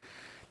that.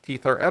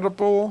 Teeth are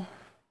edible.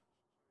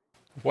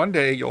 One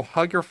day you'll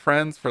hug your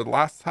friends for the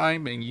last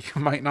time and you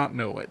might not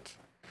know it.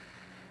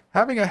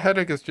 Having a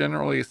headache is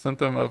generally a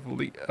symptom of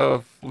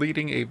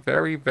leading a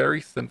very,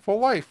 very sinful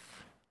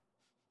life.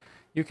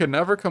 You can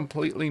never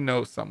completely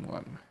know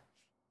someone.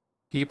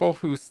 People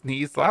who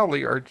sneeze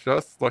loudly are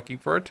just looking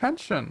for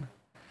attention.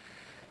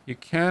 You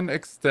can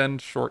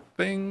extend short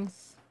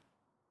things.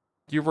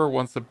 You were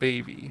once a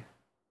baby.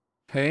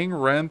 Paying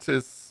rent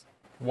is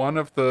one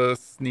of the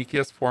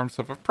sneakiest forms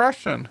of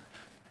oppression.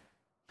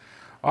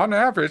 On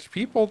average,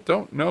 people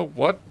don't know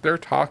what they're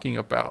talking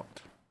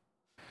about.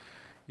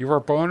 You were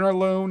born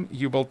alone,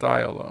 you will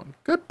die alone.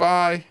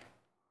 Goodbye.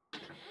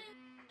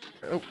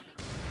 Oh.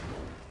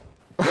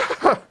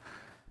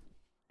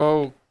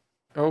 Oh,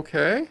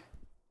 okay.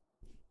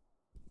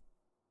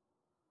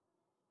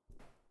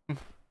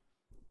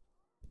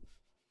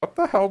 What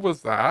the hell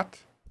was that?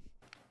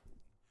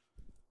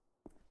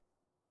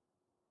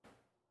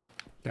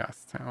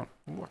 Gastown.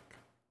 Look,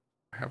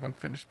 I have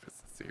unfinished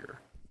business here.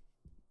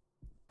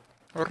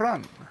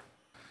 Run.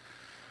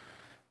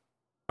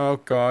 Oh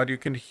god, you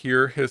can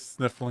hear his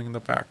sniffling in the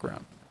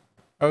background.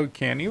 Oh,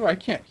 can you? I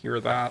can't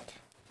hear that.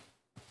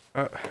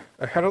 I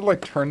had to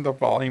like turn the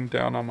volume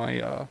down on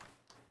my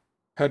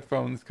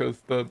headphones because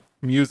the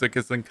music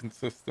is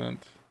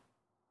inconsistent.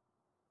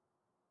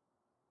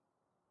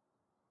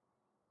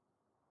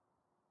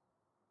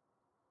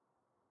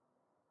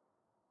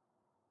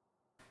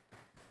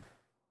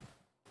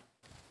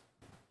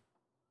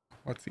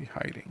 What's he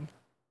hiding?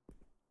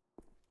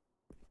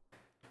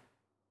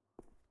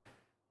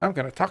 I'm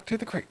gonna talk to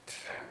the crate.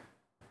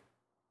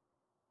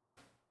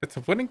 It's a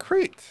wooden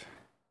crate.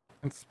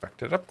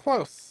 Inspect it up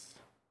close.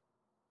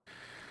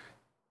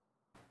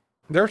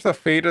 There's a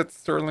faded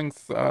sterling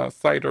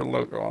cider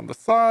logo on the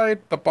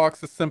side. The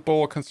box is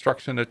simple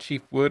construction of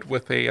cheap wood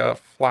with a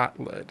flat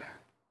lid.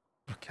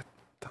 Look at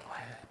the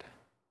lid.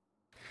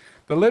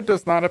 The lid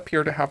does not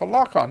appear to have a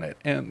lock on it,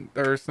 and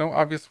there is no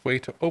obvious way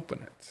to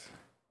open it.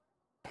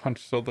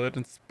 Punch the lid,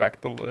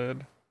 inspect the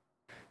lid.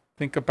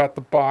 Think about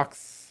the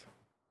box.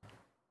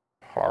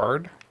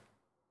 Hard.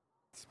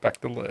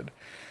 Inspect the lid.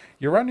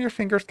 You run your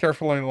fingers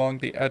carefully along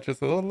the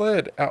edges of the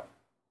lid. At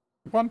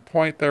one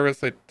point, there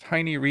is a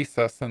tiny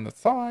recess in the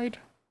side.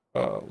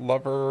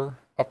 Lever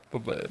up the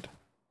lid.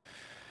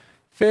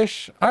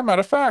 Fish, I'm out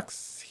of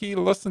facts. He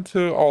listened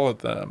to all of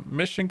them.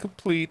 Mission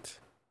complete.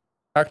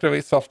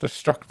 Activate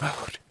self-destruct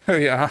mode.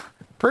 Yeah,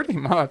 pretty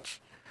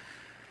much.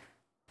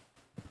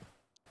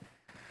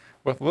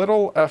 With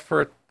little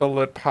effort, the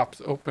lid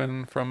pops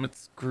open from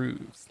its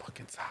grooves. Look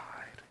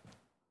inside.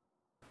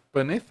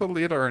 Beneath the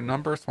lid are a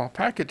number of small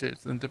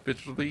packages,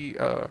 individually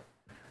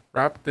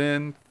wrapped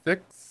in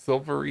thick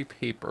silvery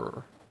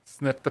paper.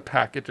 Sniff the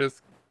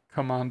packages.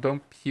 Come on,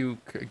 don't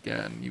puke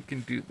again. You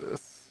can do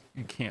this.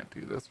 You can't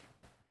do this.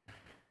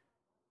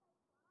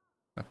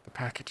 Sniff the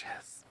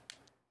packages.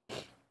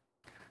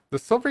 The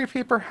silvery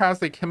paper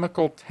has a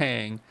chemical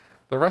tang.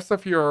 The rest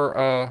of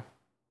your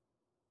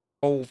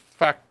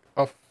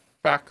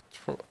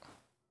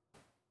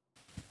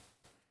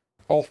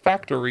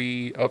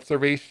olfactory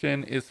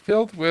observation is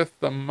filled with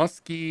the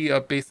musky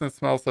basement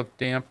smells of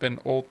damp and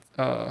old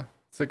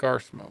cigar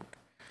smoke.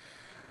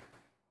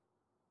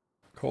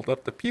 Hold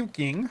up the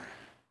puking.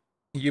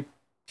 You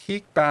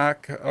peel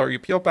back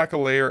a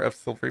layer of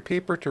silvery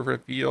paper to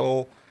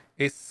reveal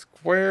a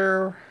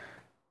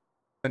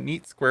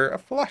neat square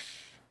of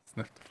flesh.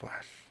 Sniff the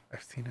flesh.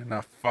 I've seen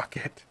enough. Fuck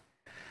it.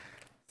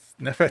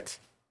 Sniff it.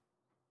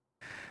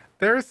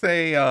 There's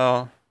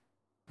a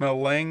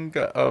melange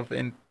of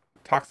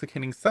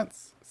intoxicating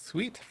scents.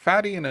 Sweet,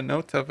 fatty, and a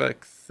note of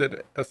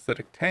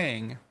acidic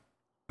tang.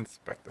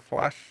 Inspect the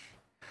flesh.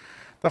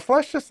 The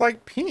flesh is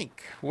like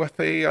pink with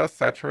a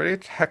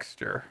saturated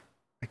texture.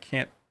 I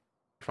can't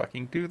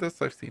fucking do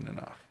this. I've seen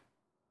enough.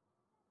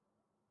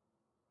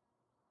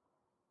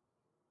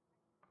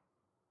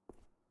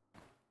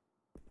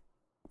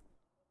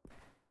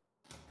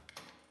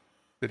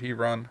 Did he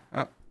run?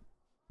 Oh.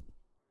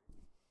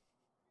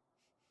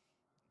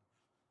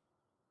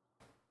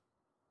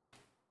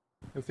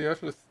 Is he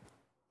actually...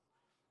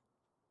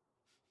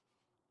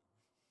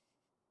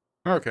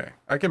 Okay,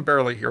 I can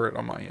barely hear it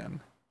on my end.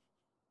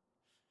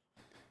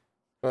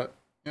 But,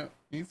 yeah,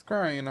 he's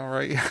crying,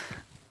 alright.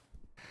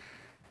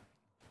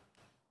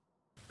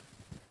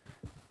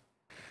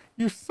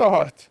 You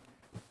saw it.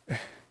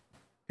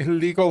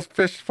 Illegal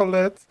fish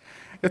fillets.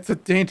 It's a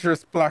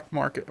dangerous black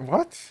market.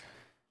 What?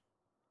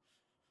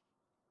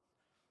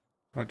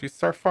 Don't you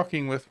start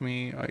fucking with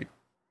me. I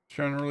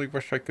generally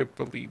wish I could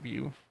believe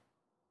you.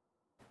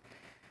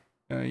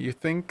 You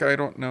think I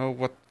don't know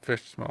what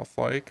fish smells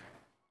like?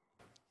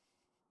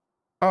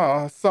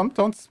 Ah, some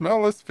don't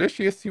smell as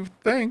fishy as you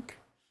think.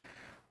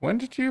 When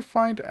did you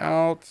find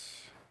out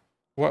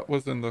what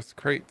was in those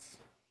crates?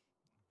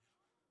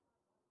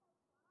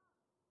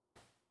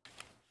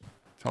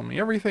 Tell me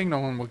everything, no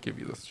one will give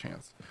you this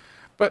chance.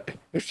 But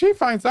if she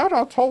finds out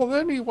I'll tell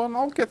anyone,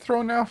 I'll get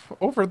thrown out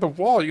over the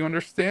wall, you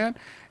understand?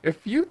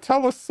 If you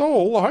tell a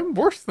soul, I'm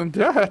worse than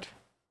dead.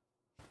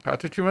 How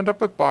did you end up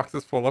with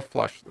boxes full of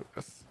flesh,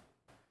 Lucas?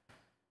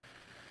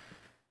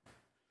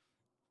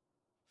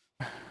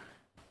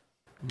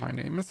 My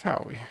name is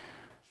Howie.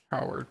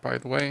 Howard, by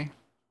the way.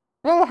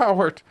 Well,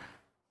 Howard,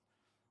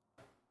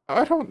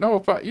 I don't know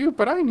about you,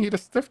 but I need a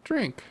stiff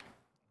drink.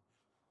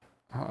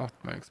 Oh,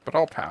 thanks, but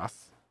I'll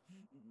pass.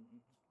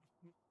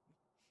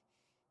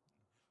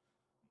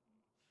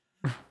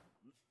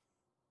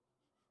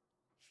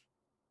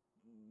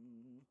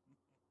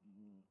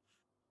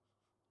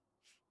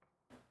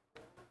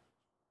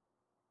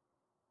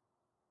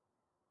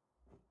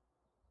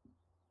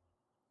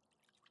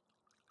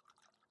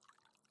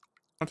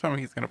 Don't tell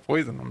me he's gonna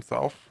poison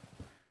himself.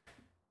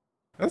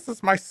 This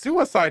is my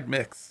suicide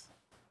mix.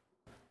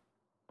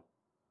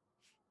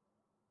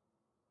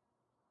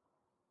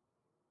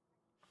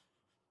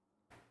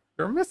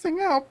 You're missing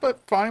out,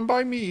 but fine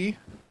by me.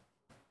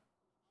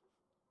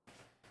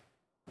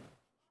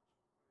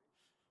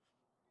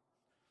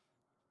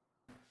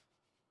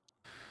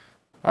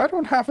 I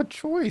don't have a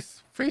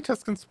choice. Fate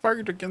has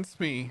conspired against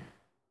me.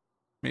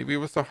 Maybe it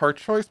was a hard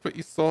choice, but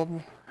you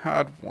still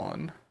had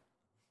one.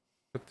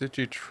 But did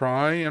you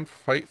try and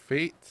fight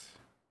fate?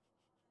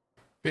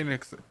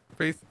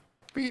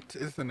 Fate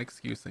is an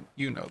excuse, and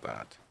you know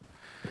that.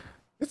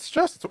 It's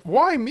just,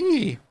 why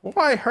me?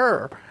 Why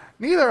her?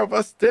 Neither of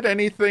us did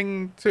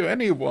anything to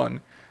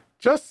anyone.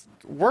 Just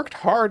worked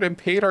hard and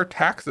paid our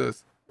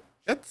taxes.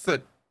 It's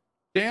a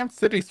damn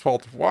city's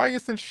fault. Why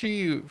isn't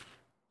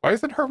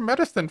her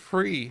medicine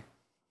free?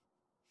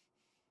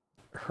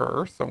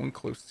 Her? Someone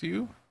close to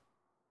you?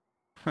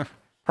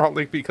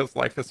 Probably because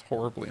life is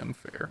horribly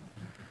unfair.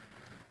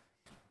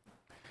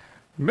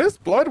 Miss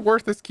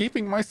Bloodworth is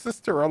keeping my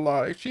sister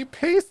alive. She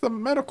pays the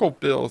medical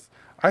bills.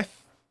 I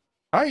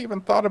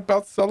even thought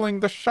about selling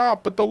the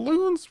shop, but the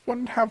loons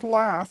wouldn't have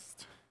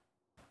last.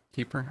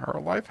 Keeping her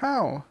alive?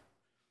 How?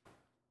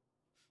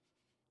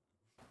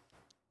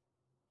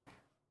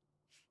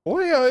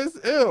 Leah is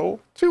ill.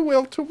 Too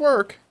ill to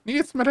work.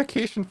 Needs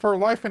medication for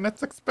life, and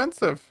it's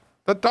expensive.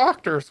 The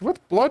doctors,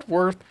 with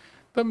Bloodworth,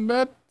 the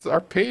meds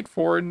are paid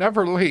for and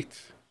never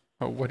late.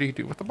 Oh, what do you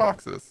do with the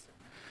boxes?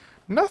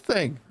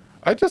 Nothing.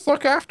 I just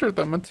look after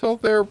them until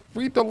they're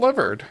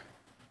redelivered.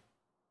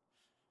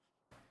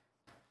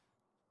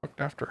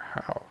 Looked after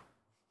how?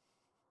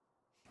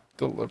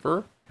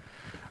 Deliver?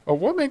 A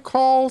woman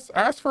calls,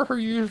 asks for her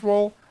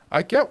usual.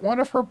 I get one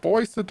of her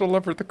boys to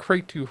deliver the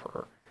crate to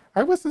her.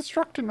 I was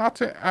instructed not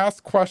to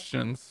ask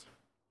questions.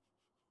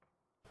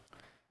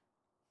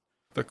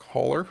 The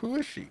caller, who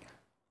is she?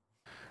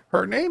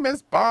 Her name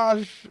is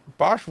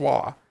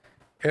Bajwa,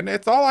 and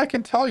it's all I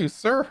can tell you,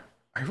 sir.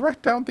 I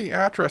write down the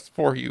address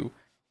for you.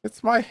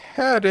 It's my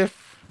head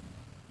if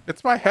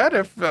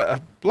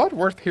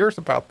Bloodworth hears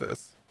about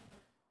this.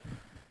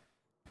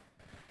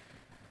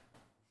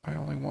 I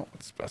only want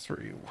what's best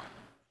for you.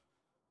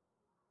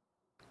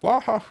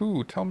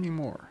 Blah-ha-hoo, tell me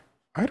more.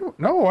 I don't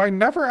know, I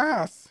never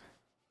asked.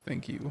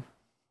 Thank you.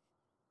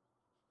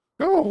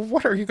 Oh,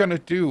 what are you gonna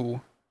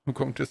do? I'm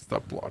going to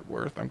stop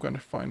Bloodworth. I'm going to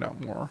find out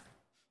more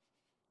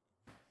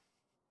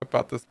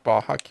about this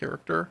Baja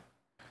character.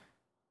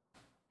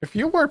 If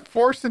you weren't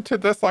forced into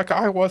this like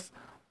I was,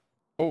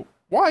 oh,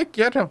 why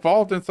get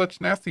involved in such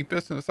nasty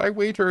business? I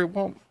wager it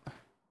won't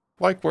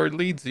like where it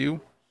leads you.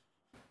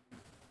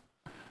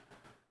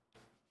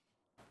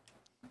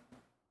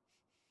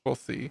 We'll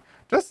see.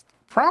 Just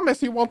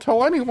promise you won't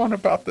tell anyone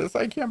about this.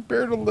 I can't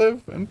bear to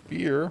live in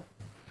fear.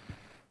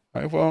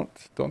 I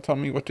won't. Don't tell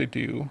me what to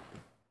do.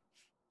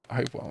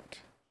 I won't.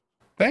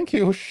 Thank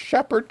you.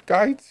 Shepherd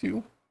guides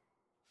you.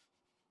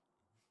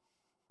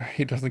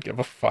 He doesn't give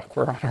a fuck.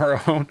 We're on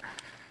our own.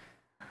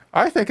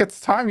 I think it's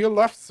time you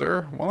left,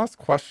 sir. One last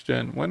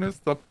question. When is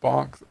the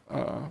box,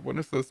 when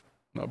is this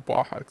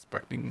Baja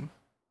expecting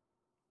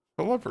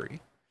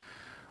delivery.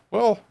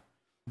 Well,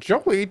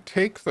 Joey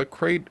took a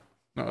crate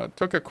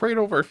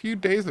over a few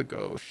days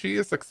ago. She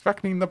is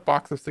expecting the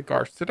box of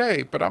cigars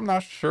today, but I'm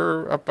not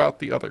sure about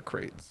the other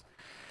crates.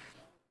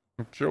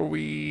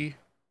 Joey,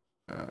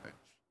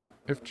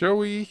 if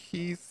Joey,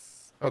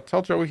 I'll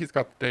tell Joey he's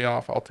got the day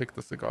off. I'll take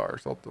the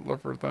cigars. I'll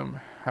deliver them.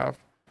 I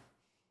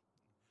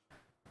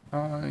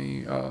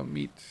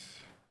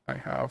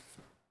have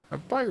a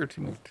buyer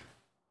to meet.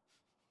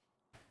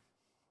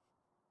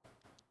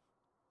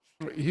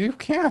 You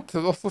can't.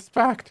 They'll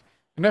suspect.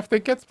 And if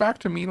it gets back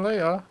to me,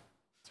 Leia,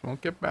 this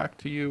won't get back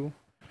to you.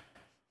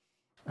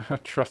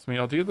 Trust me,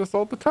 I'll do this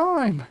all the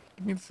time.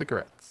 Give me the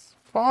cigarettes.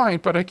 Fine,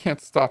 but I can't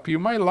stop you.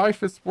 My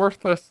life is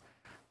worthless.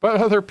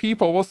 But other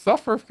people will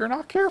suffer if you're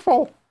not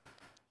careful.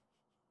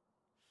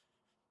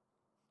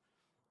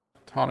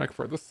 Tonic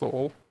for the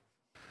soul.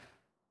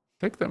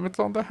 Take them, it's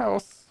on the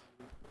house.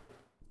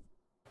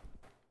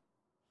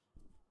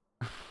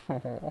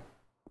 Oh,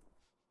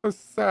 a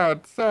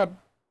sad, sad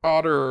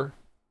otter.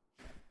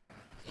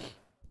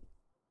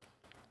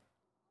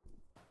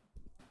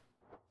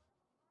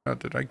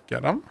 Did I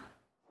get them?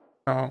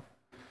 Oh,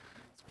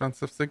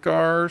 expensive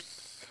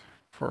cigars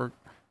for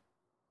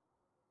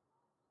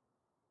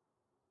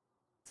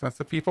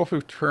expensive people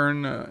who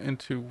turn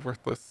into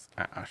worthless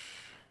ash.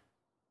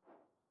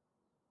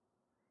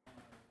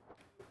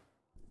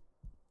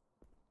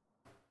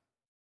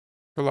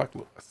 Good luck,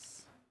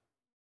 Lewis.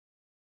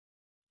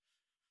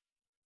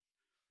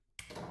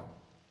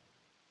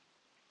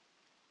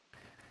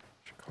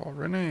 Should call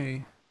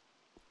Renee.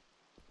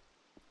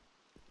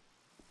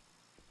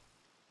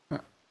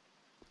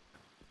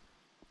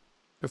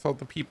 Guess all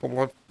the people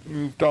have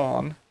moved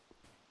on.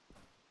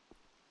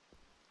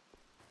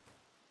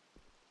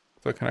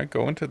 So can I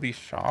go into these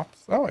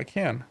shops? Oh, I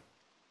can.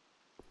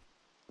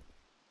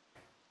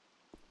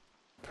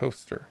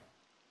 Poster.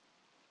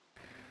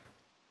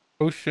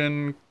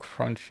 Ocean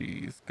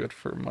Crunchies. Good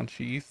for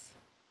munchies.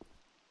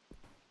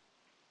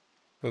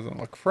 Doesn't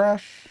look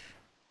fresh.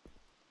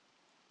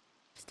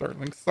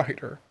 Startling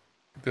Cider.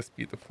 Could this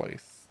be the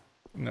place?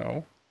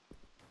 No.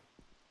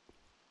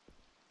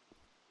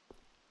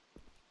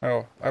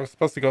 Oh, I was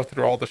supposed to go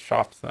through all the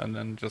shops then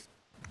and just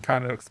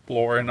kind of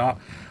explore and not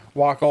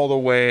walk all the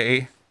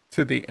way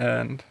to the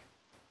end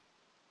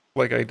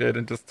like I did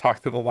and just talk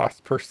to the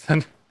last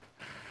person.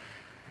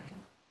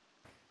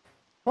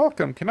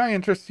 Welcome, can I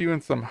interest you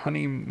in some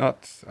honey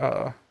nuts,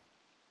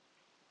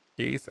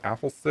 Gaze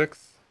apple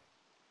sticks?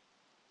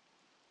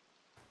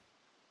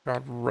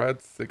 Got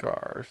red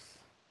cigars.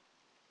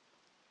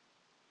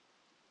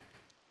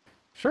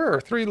 Sure,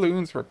 3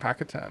 loons for a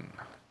pack of 10.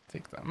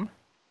 Take them.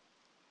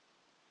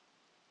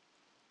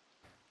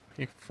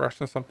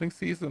 Freshness, something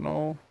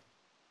seasonal.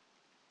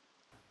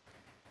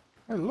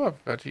 I love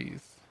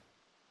veggies.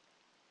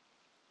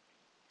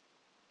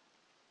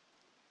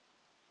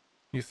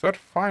 You said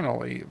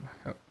finally.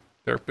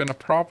 There have been a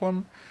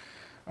problem.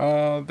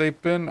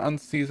 They've been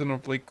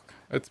unseasonably.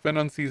 It's been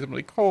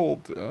unseasonably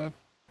cold.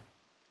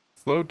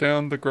 Slowed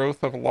down the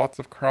growth of lots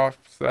of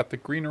crops at the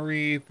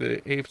greenery.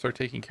 The apes are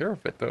taking care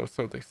of it, though,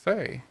 so they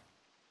say.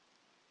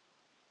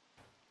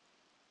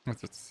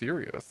 Is it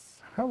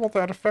serious? How will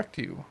that affect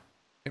you?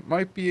 It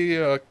might be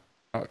a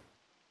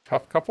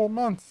tough couple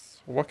months.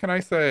 What can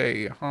I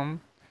say?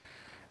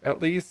 At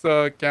least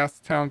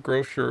Gastown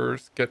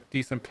grocers get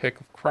decent pick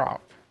of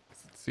crop.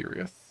 Is it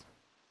serious?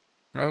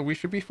 We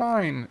should be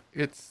fine.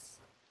 It's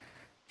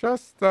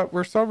just that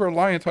we're so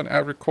reliant on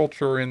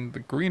agriculture in the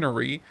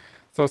greenery,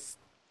 so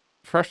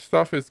fresh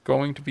stuff is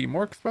going to be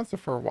more expensive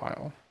for a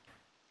while.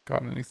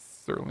 Got any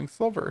sterling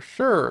silver?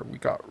 Sure, we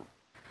got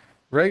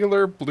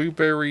regular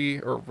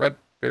blueberry or red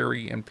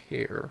berry and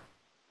pear.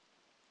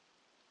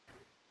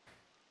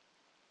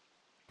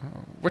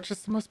 Which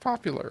is the most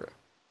popular?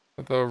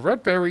 The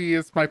red berry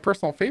is my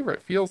personal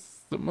favorite.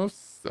 Feels the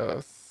most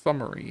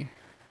summery.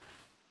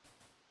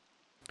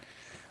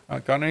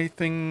 Got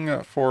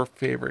anything for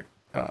favorite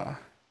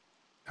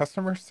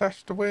customers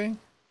stashed away?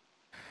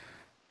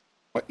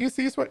 What you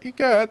see is what you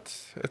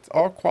get. It's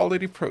all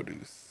quality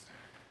produce.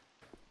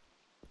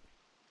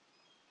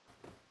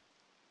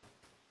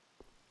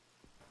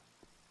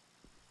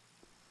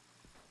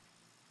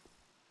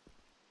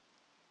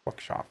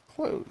 Bookshop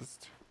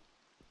closed.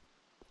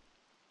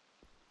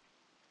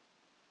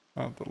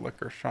 The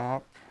liquor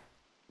shop.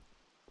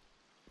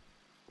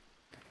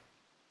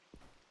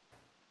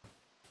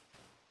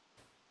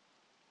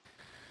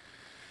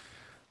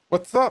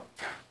 What's up,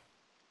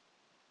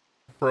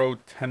 Bro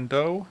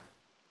Tendo?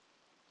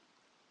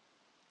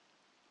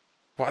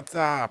 What's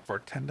up,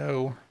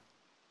 Tendo?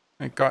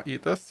 I got you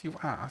this, you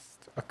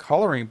asked. A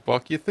coloring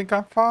book? You think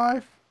I'm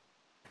 5?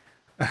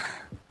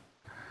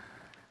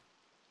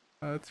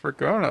 It's for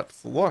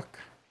grown-ups. Look.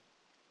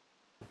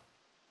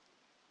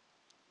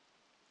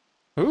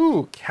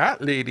 Ooh,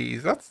 cat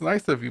ladies. That's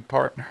nice of you,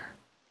 partner.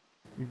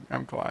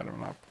 I'm glad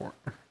I'm not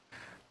partner.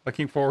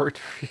 Looking forward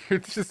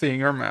to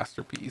seeing our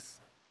masterpiece.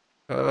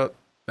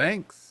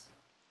 Thanks.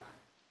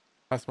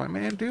 How's my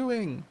man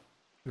doing?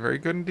 Very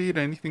good indeed.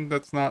 Anything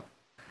that's not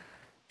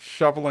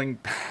shoveling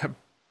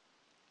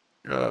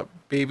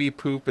baby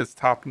poop is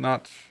top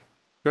notch.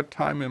 Good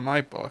time in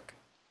my book.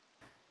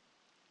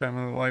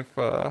 Family life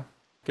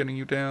getting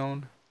you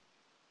down.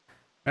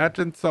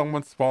 Imagine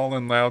someone small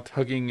and loud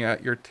tugging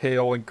at your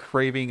tail and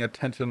craving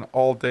attention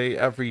all day,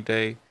 every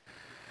day.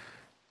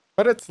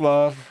 But it's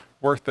love.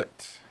 Worth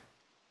it.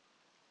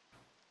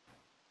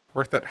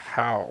 Worth it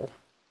how?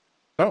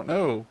 Don't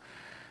know.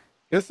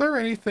 Is there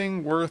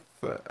anything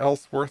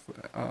else worth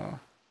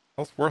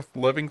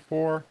living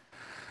for?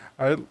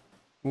 I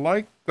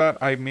like that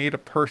I made a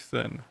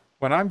person.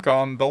 When I'm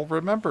gone, they'll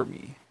remember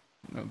me.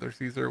 You know,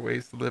 there's easier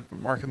ways to live a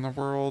mark in the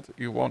world.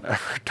 You won't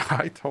ever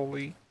die,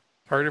 Tully.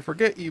 Hard to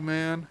forget you,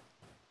 man.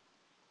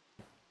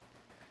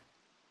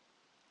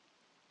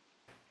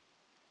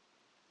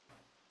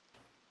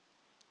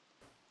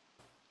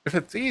 If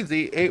it's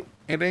easy, it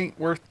ain't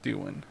worth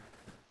doing.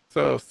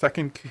 So,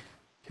 second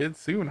kid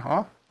soon,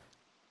 huh?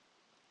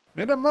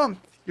 In a month,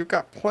 you've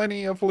got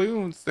plenty of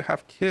loons to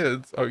have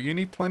kids. Oh, you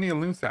need plenty of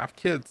loons to have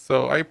kids,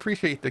 so I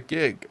appreciate the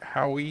gig,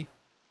 Howie.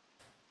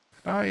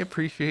 I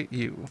appreciate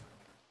you.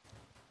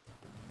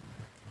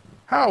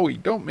 Howie,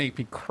 don't make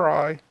me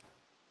cry.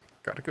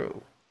 Gotta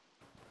go.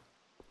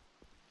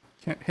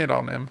 Can't hit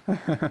on him.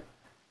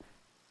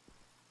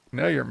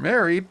 Now you're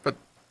married, but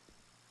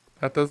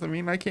that doesn't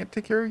mean I can't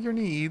take care of your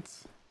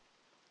needs.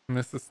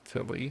 Mrs.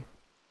 Tilly.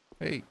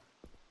 Hey.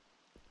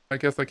 I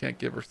guess I can't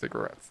give her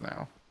cigarettes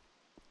now.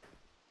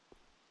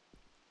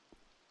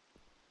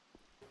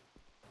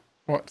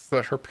 What's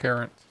that, her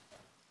parent?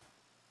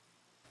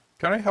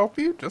 Can I help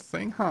you? Just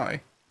saying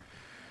hi.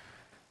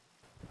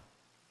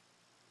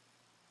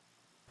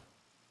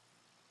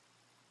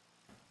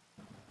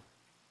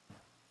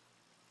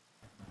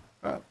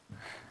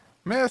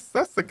 Miss,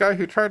 that's the guy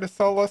who tried to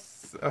sell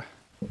us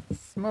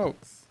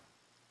smokes.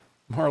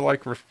 More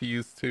like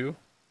refused to.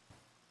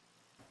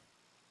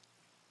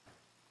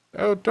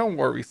 Oh, don't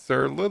worry,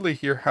 sir. Lily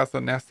here has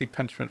a nasty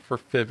penchant for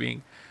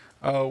fibbing.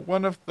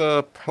 One of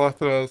the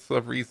plethoras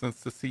of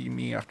reasons to see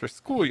me after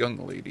school, young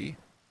lady.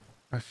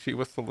 She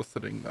was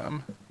soliciting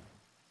them.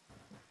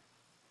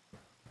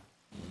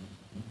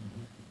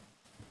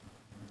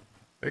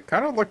 They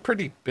kind of look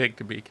pretty big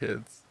to be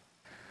kids.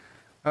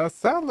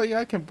 Sadly,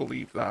 I can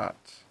believe that.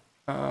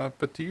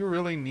 But do you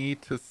really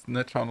need to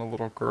snitch on a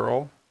little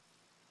girl?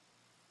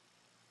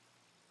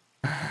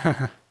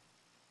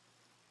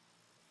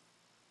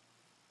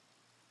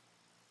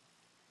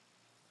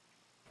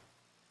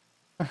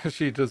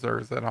 She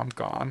deserves it. I'm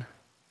gone.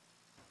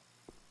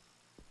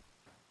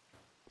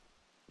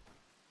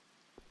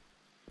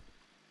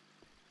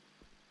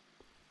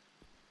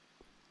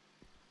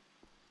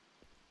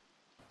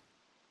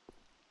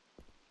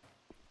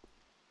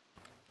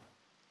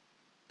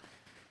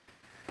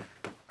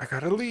 I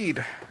got a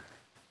lead.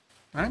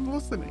 I'm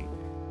listening.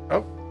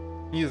 Oh,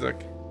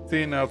 music.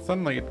 See, now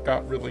suddenly it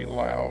got really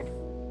loud.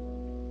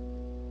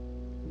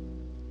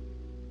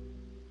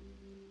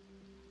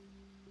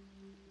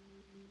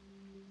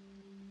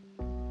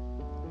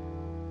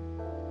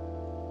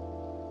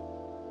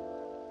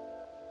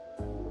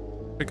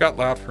 It got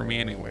loud for me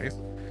anyways.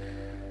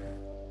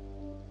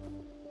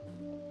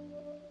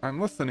 I'm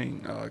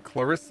listening.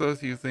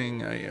 Clarissa's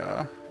using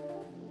a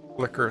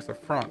liquor as a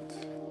front.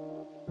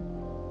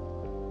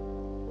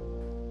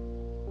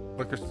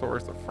 Liquor store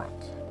as a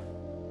front.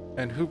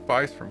 And who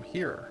buys from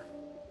here?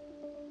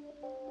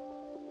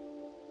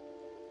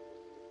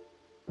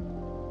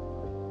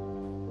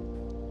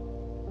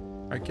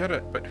 I get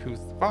it, but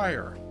who's the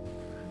buyer?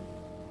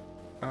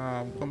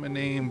 Woman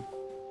named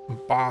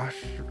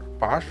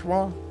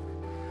Bashwa?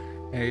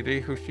 Any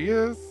idea who she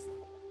is?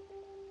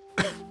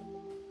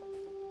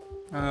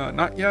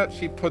 Not yet.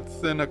 She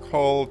puts in a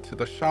call to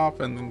the shop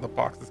and then the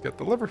boxes get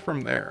delivered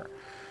from there.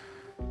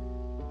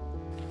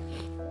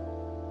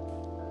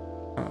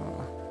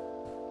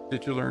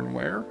 Did you learn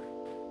where?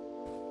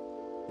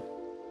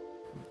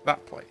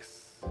 That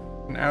place.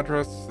 An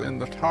address in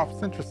the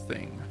top's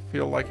interesting.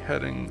 Feel like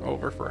heading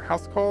over for a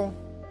house call?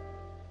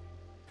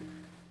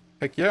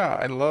 Heck yeah,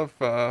 I love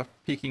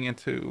peeking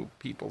into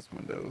people's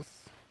windows.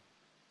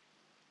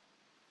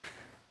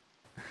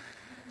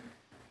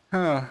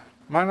 Huh.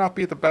 Might not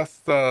be the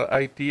best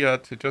idea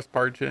to just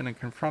barge in and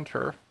confront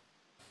her.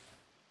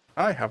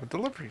 I have a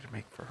delivery to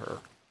make for her.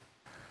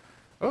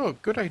 Oh,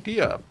 good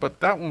idea, but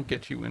that won't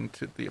get you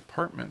into the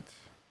apartment.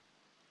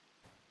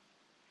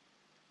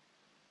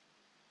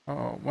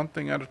 Oh, one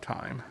thing at a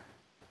time.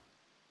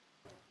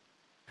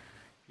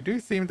 You do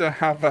seem to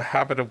have a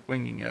habit of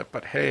winging it,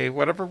 but hey,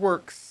 whatever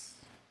works.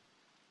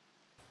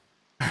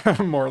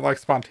 More like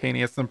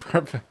spontaneous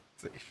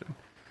improvisation.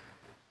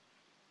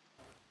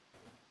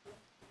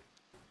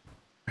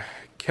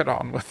 Get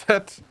on with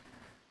it.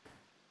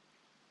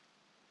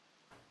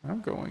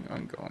 I'm going.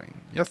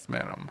 Yes,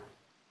 madam.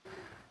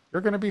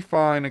 You're gonna be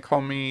fine and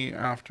call me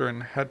after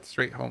and head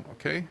straight home,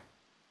 okay?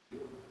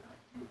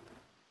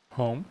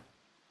 Home?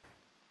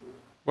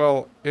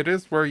 Well, it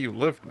is where you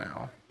live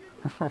now.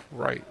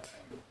 Right.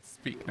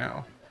 Speak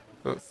now.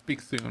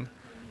 Speak soon.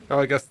 Oh,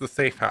 I guess the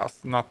safe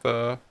house, not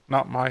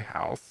my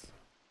house.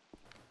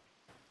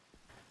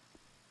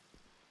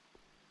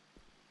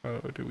 Oh,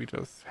 do we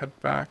just head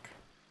back?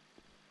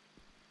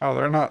 Oh,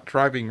 they're not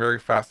driving very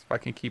fast if I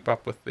can keep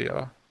up with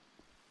the,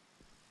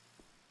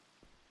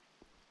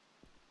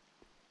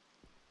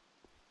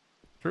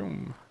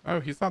 Zoom. Oh,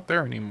 he's not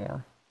there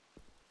anymore.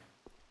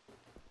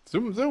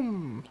 Zoom,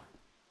 zoom!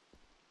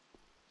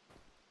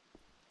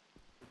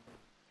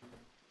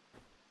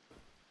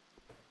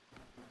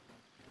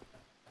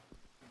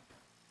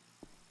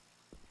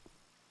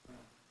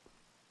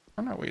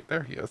 Oh no, wait,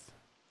 there he is.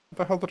 What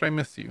the hell did I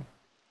miss you?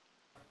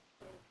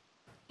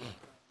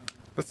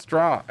 Let's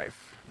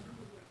drive.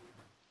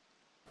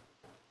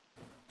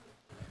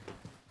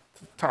 To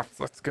the tops,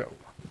 let's go.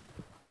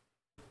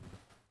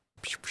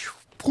 Pew, pew,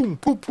 boom,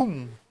 boom,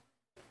 boom.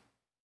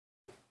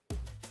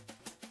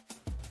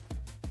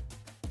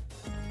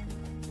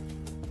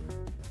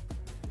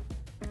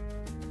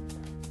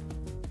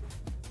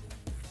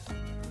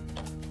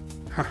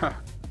 Haha.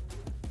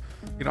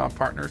 You know,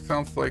 partner,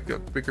 sounds like a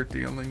bigger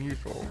deal than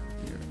usual.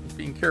 You're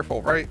being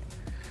careful, right?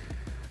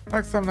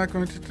 Next, I'm not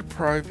going to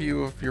deprive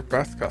you of your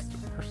best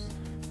customers.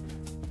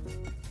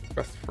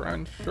 Best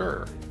friend?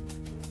 Sure.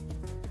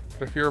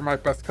 But if you're my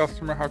best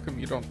customer, how come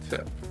you don't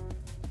tip?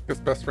 Because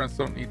best friends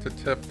don't need to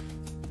tip.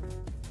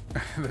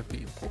 They're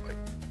being polite.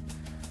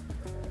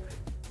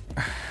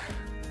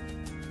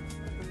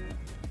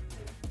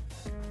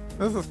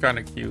 This is kind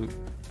of cute.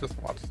 Just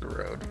watch the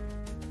road.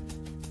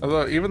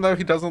 Although, even though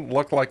he doesn't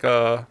look like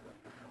a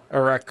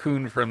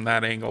raccoon from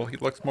that angle, he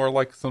looks more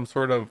like some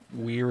sort of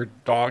weird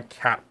dog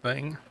cat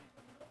thing.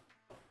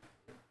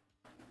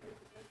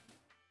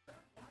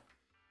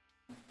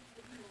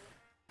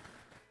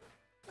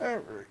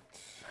 Alright.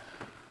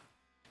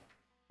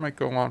 Might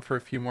go on for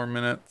a few more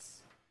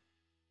minutes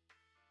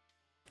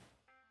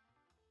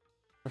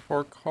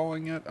before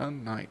calling it a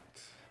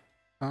night.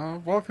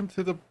 Welcome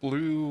to the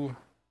Blue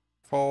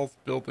Falls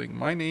building.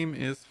 My name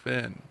is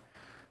Finn.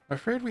 I'm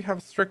afraid we have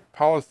a strict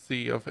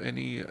policy of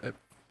only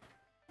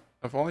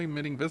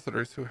admitting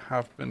visitors who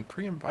have been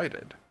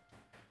pre-invited.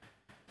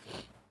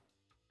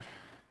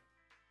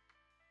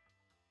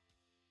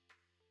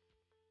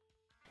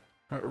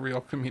 A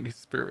real community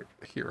spirit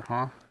here,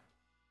 huh?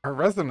 Our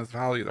residents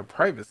value their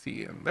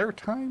privacy and their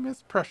time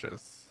is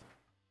precious.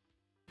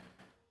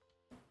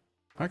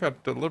 I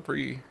got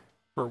delivery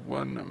for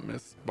one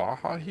Miss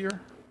Baja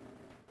here.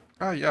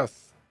 Ah,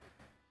 yes.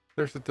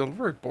 There's a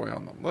delivery boy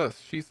on the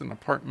list. She's in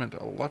apartment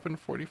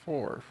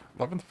 1144,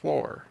 11th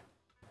floor.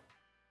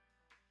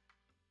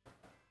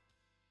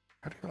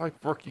 How do you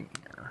like working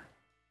here?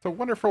 It's a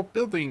wonderful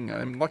building.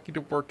 I'm lucky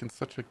to work in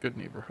such a good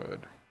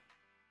neighborhood.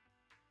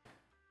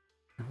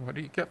 What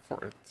do you get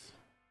for it?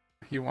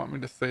 You want me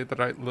to say that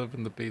I live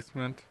in the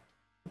basement?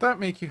 Would that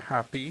make you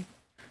happy?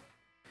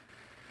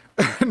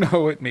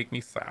 No, it'd make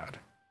me sad.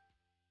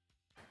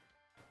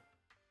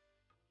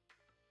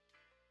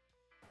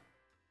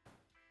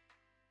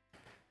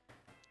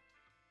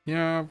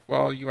 Yeah,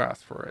 well, you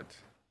asked for it.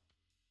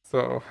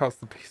 So, how's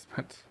the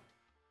basement?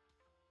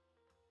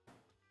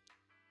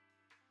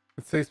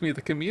 It saves me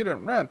the commute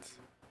and rent.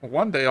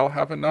 One day I'll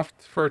have enough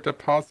for a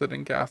deposit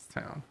in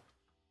Gastown.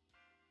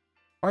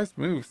 Wise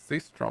move, stay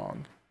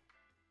strong.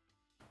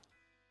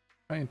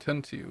 I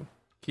intend to.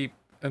 Keep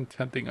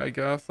intending, I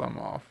guess. I'm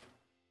off.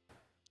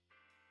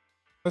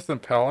 Listen,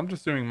 pal, I'm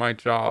just doing my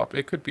job.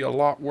 It could be a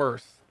lot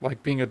worse,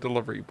 like being a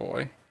delivery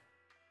boy.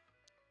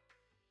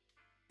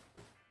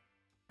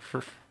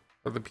 For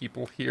the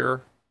people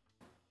here,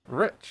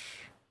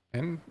 rich,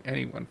 and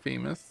anyone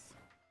famous.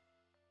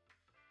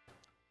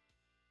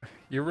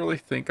 You really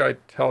think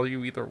I'd tell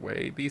you either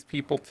way? These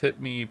people tip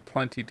me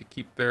plenty to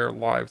keep their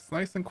lives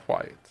nice and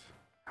quiet.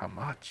 How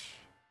much?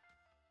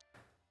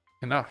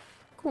 Enough.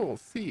 Cool,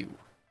 see you.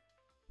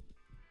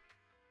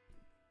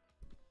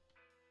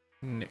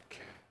 Nick.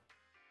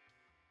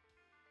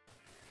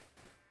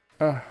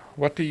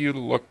 What do you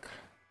look...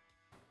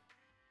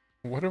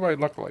 What do I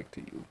look like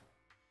to you?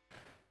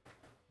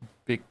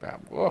 Big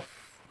bad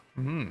wolf.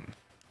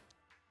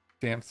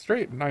 Damn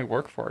straight, and I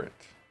work for it.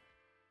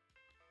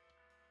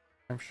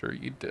 I'm sure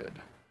you did.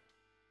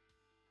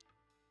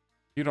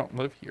 You don't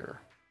live here.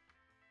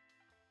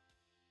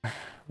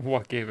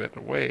 What gave it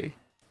away?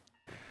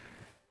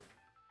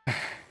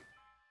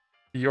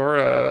 You're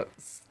a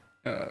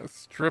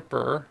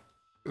stripper,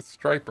 a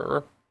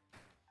striper.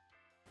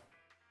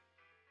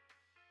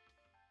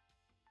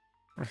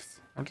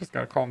 I'm just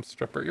gonna call him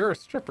stripper. You're a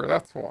stripper,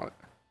 that's what.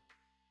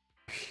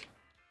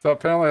 So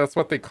apparently that's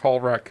what they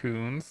call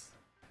raccoons.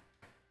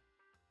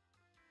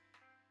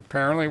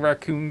 Apparently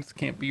raccoons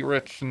can't be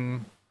rich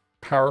and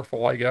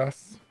powerful, I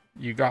guess.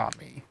 You got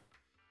me.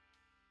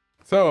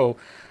 So,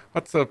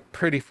 what's a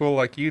pretty fool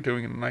like you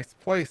doing in a nice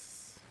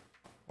place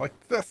like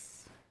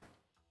this?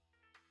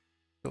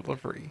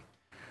 Delivery.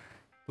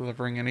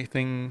 Delivering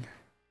anything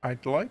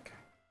I'd like?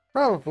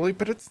 Probably,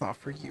 but it's not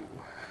for you.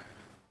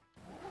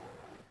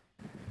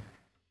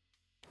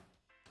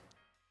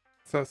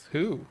 Says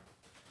who?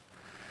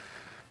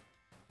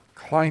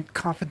 Client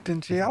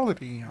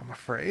confidentiality, I'm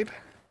afraid.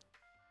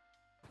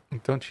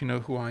 Don't you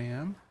know who I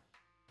am?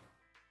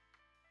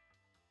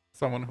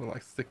 Someone who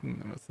likes sticking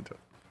the nose into it.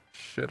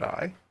 Should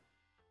I?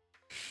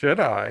 Should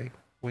I?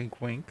 Wink,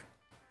 wink.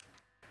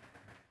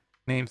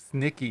 Name's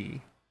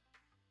Nikki.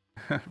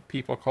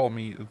 People call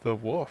me the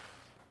Wolf.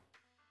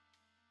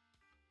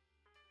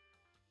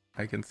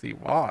 I can see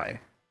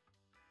why.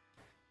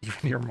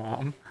 Even your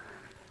mom.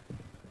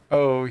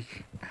 Oh,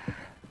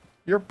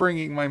 you're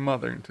bringing my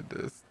mother into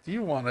this. Do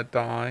you want to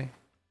die?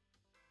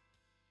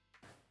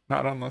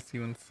 Not unless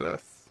you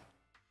insist.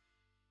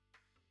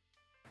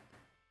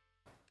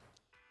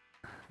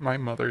 My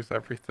mother's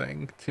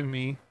everything to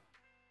me.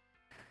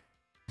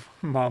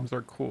 Moms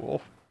are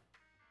cool.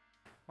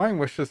 Mine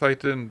wishes I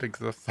didn't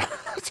exist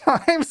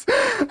sometimes.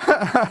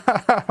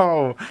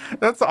 Oh,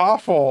 that's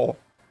awful.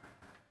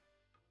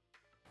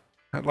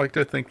 I'd like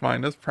to think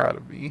mine is proud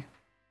of me,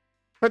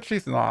 but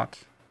she's not.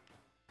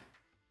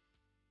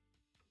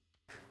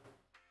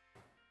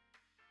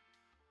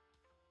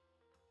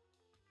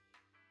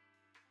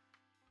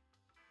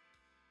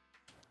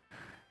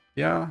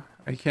 Yeah,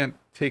 I can't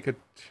take a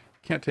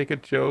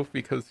joke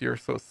because you're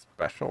so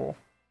special.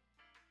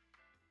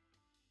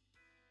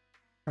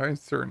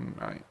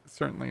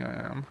 Certainly I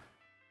am.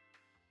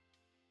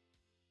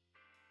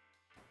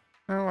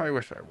 Oh, I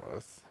wish I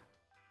was.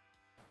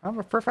 I'm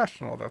a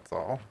professional, that's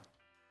all.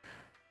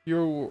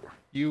 You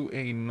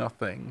a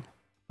nothing,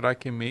 but I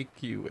can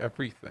make you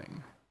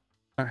everything.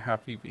 I'm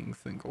happy being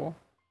single.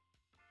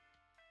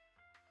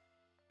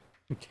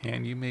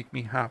 Can you make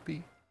me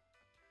happy?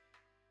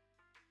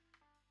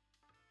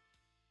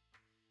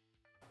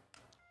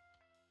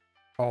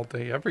 All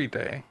day, every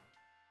day.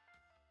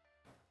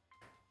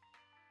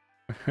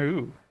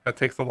 Ooh, that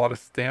takes a lot of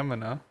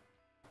stamina.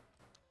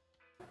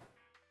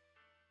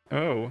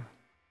 Oh.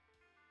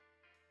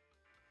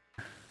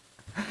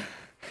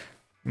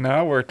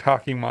 Now we're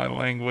talking my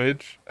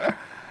language.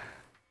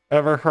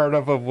 Ever heard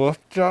of a wolf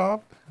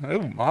job?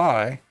 Oh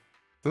my. Is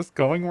this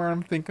going where I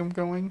think I'm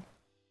going?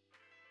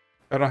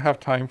 I don't have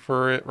time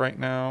for it right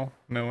now.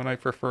 No, and I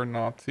prefer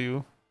not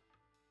to.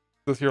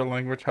 Does your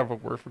language have a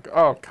word for...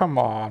 Oh, come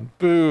on.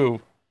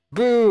 Boo.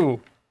 Boo.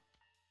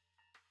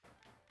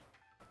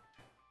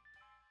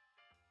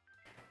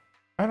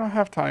 I don't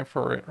have time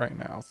for it right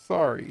now.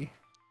 Sorry.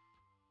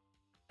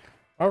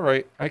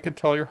 Alright, I can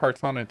tell your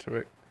heart's not into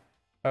it.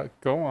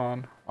 Go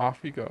on. Off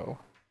you go.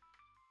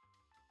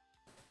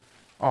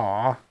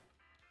 Aw.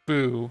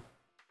 Boo.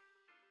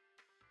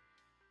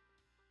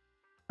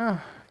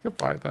 Ah,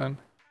 goodbye then.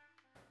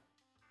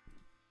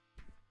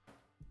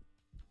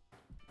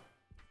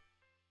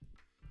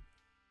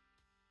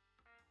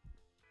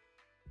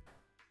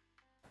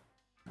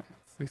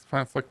 These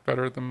plants look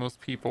better than most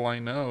people I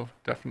know.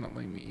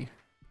 Definitely me.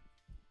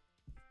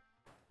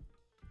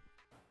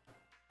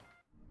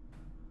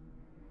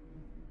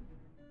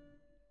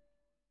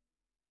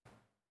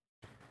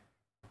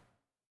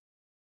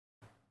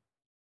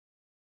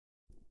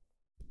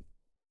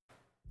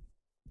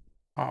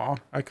 Aw,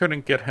 I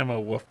couldn't get him a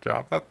wolf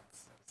job. That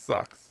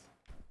sucks.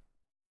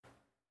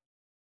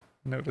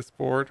 Notice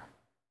board.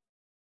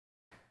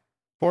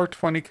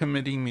 420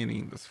 committee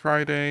meeting this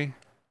Friday.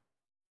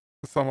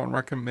 Someone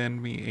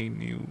recommend me a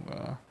new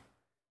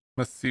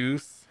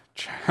masseuse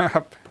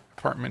chap.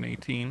 Apartment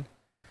 18.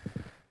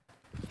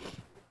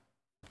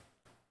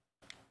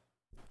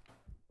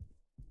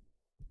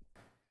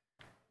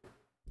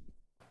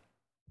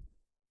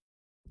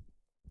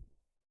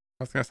 I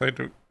was gonna say,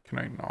 can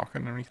I knock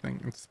on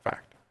anything?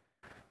 Inspect.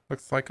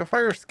 Looks like a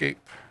fire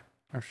escape.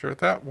 I'm sure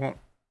that won't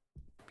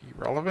be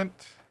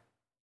relevant.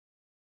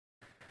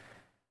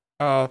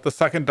 The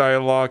second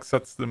dialogue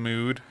sets the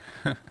mood.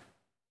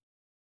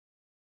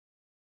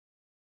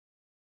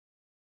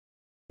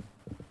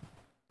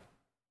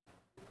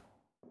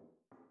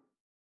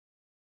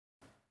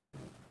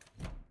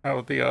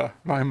 Oh,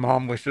 my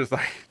mom wishes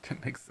I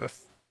didn't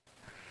exist.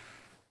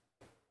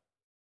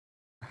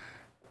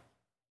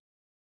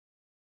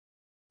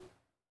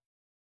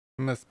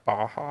 Miss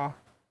Baja?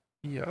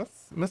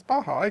 Yes, Miss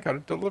Baja, I got a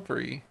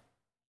delivery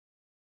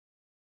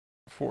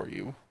for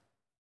you.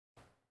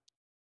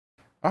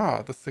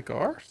 Ah, the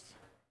cigars?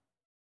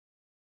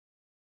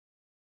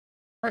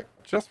 Right,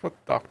 just what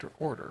the doctor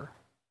ordered.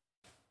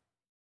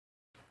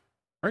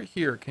 Right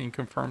here, can you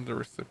confirm the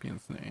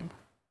recipient's name?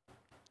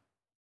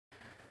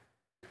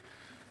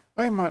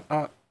 I might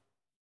not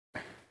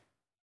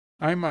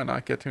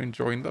get to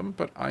enjoy them,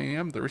 but I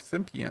am the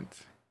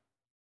recipient.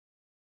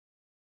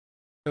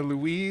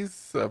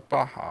 Louise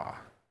Baja.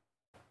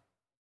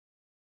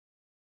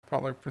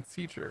 Follow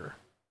procedure.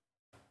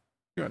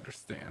 You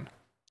understand.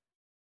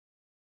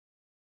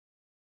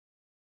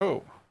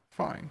 Oh,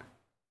 fine.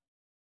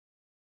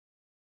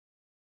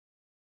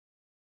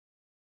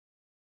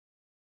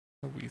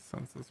 Louise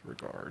sends his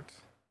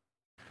regards.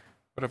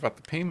 What about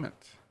the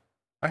payment?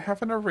 I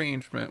have an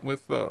arrangement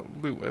with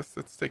Lewis.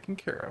 It's taken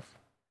care of.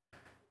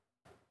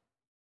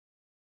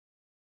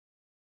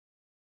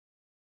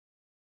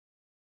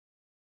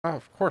 Oh,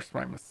 of course,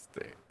 my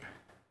mistake.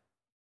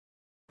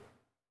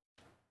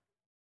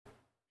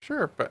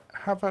 Sure, but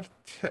how about a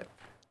tip?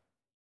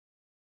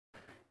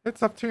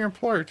 It's up to your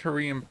employer to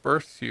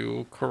reimburse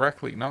you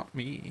correctly, not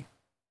me.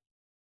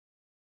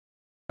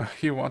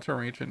 You want to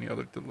arrange any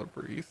other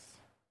deliveries?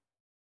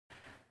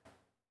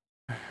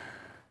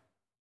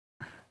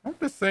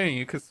 just saying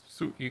you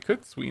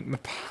could sweeten the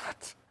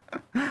pot.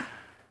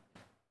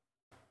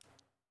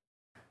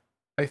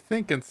 I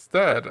think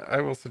instead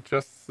I will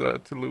suggest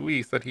to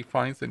Luis that he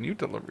finds a new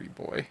delivery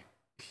boy.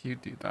 You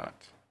do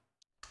that.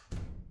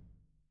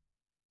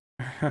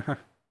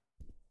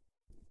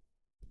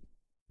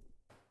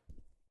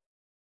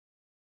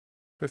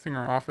 Pissing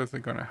her off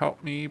isn't going to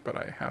help me, but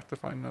I have to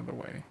find another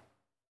way.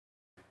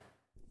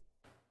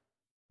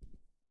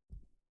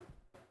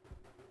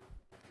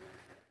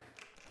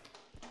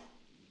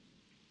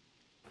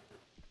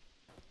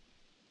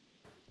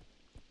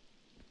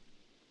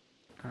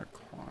 Gotta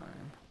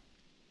climb.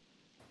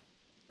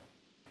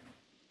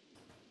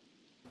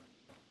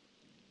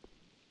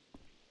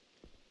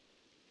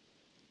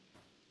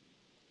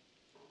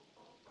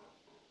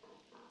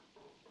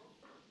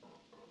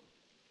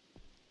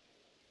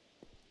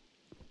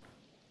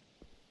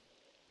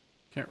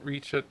 Can't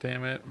reach it,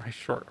 damn it. My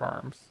short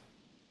arms.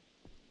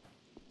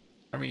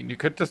 I mean, you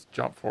could just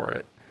jump for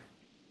it.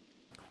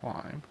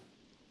 Climb.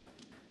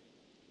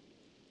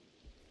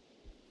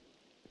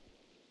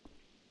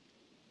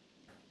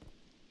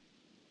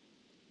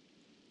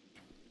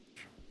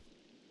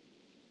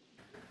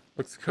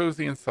 Looks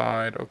cozy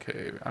inside.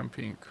 Okay, I'm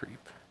being a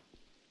creep.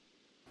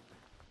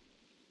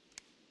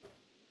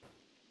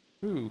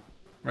 Ooh.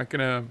 Am I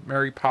gonna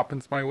Mary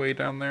Poppins my way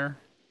down there?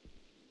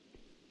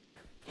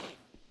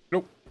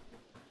 Nope.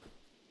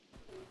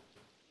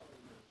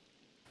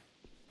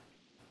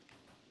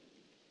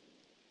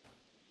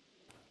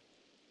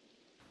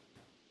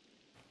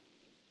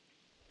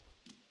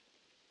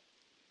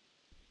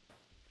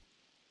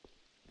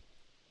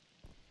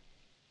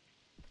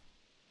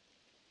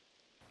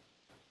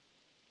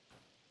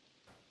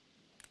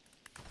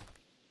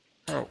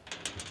 Oh.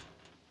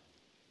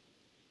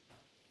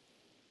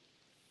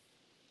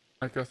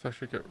 I guess I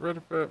should get rid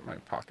of it. My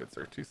pockets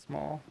are too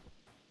small.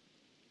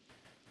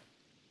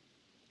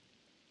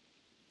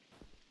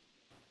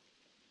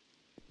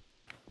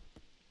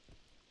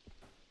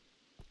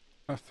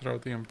 I'll throw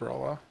the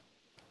umbrella.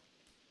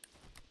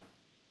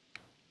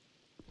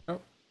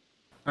 Oh.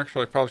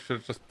 Actually, I probably should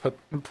have just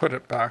put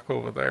it back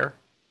over there.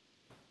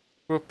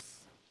 Whoops.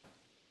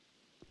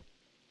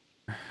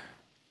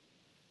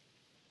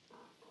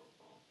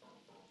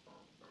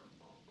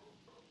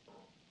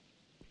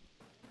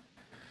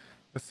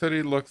 The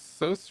city looks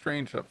so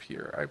strange up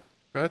here. I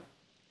bet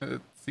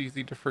it's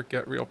easy to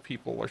forget real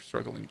people are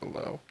struggling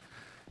below.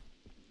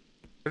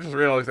 I just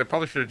realized I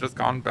probably should have just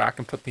gone back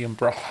and put the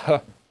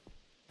umbrella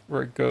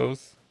where it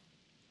goes.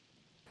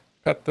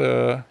 Pet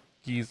the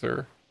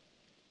geezer.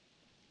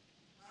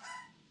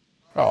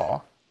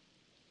 Aw.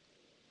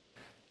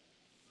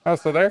 Oh,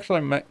 so they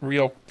actually meant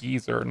real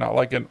geezer, not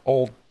like an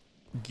old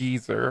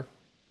geezer.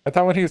 I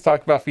thought when he was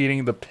talking about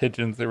feeding the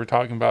pigeons, they were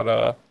talking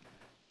about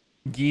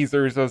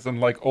geezers as in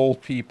like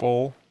old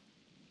people.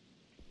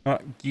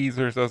 Not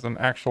geezers as in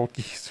actual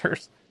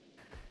geezers.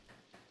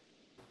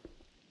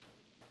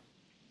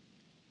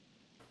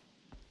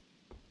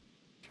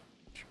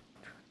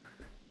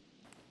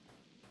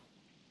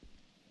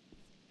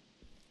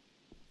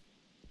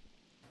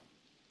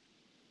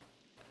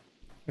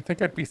 I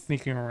think I'd be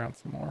sneaking around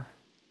some more.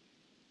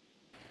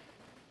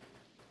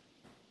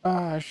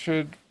 I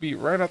should be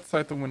right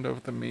outside the window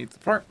of the maid's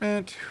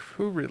apartment.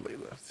 Who really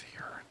lives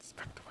here?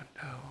 Inspect the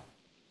window.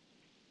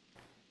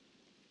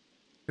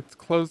 It's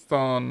closed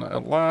on a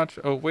latch.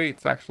 Oh wait,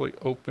 it's actually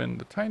open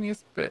the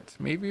tiniest bit.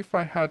 Maybe if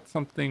I had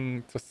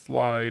something to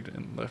slide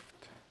and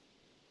lift.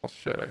 Oh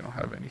shit, I don't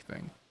have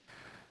anything.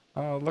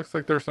 Looks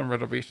like there's some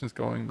renovations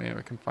going. Maybe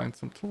I can find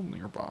some tool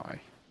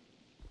nearby.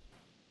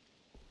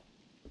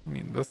 I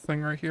mean, this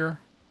thing right here.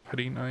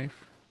 Putty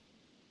knife.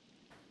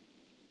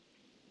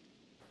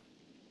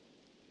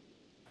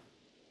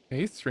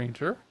 Hey,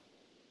 stranger.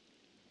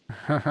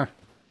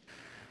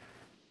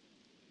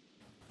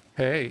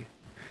 Hey.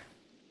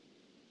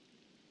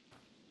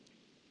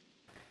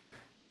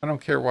 I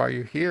don't care why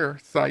you're here.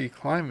 Saw you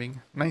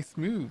climbing. Nice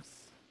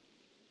moves.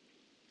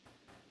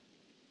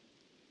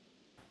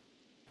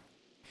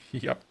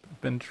 Yep,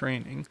 been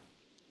training.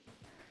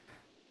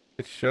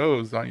 It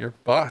shows on your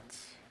butt.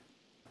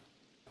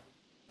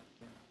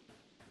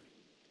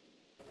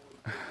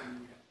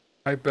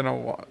 I've been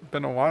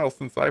a while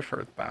since I've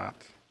heard that.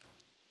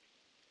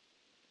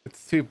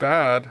 It's too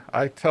bad.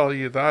 I tell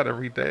you that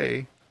every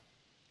day.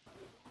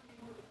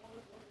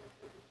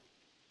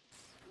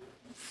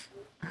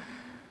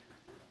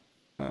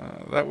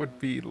 That would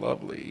be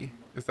lovely.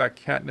 Is that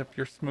catnip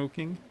you're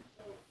smoking?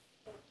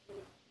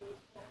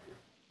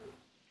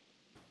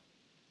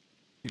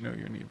 You know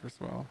your neighbors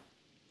well.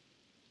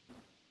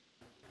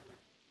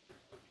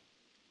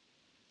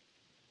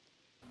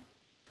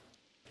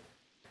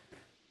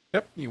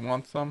 Yep, you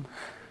want some?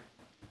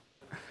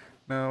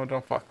 No,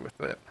 don't fuck with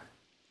it.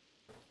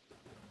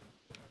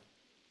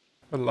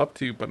 I'd love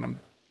to, but I'm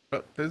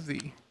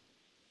busy.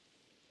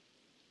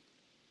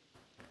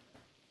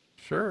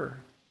 Sure.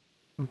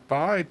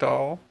 Bye,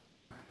 doll.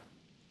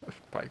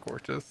 Bye,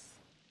 gorgeous.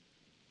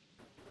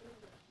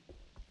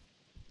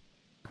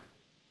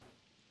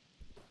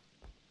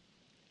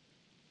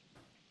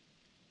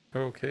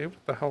 Okay,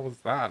 what the hell was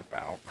that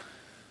about?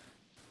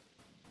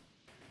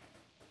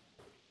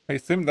 I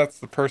assume that's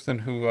the person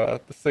who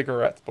the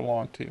cigarettes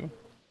belong to.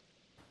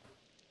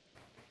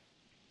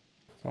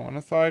 So on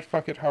the side,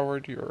 fuck it,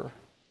 Howard, you're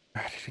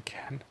at it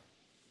again.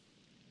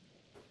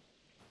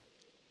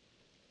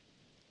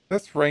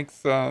 This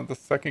ranks the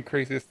second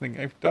craziest thing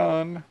I've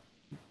done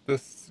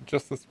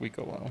just this week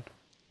alone.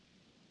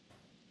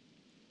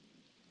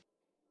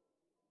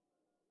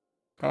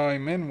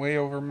 I'm in way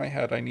over my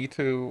head. I need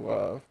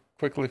to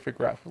quickly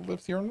figure out who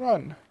lives here and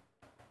run.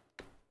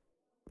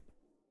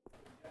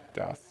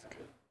 Desk.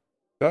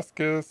 Desk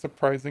is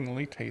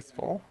surprisingly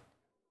tasteful.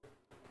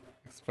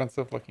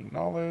 Expensive looking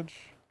knowledge.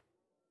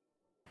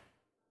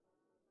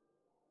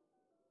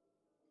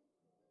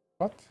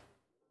 What?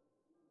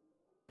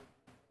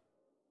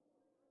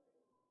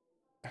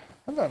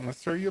 Hello,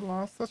 mister, you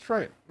lost? That's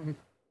right.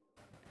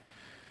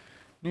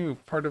 New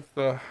part of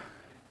the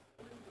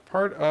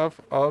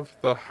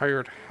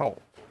hired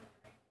help.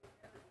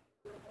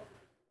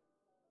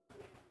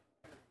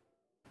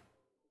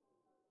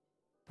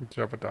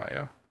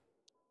 Jebediah.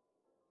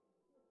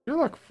 You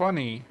look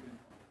funny.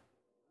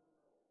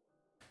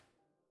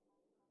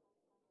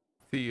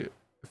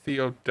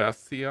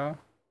 Theodesia.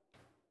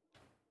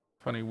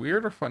 Funny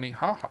weird or funny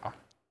haha?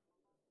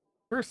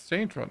 You're a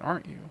strange one,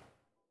 aren't you?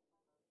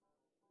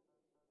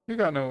 You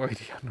got no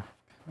idea. No.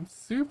 I'm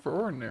super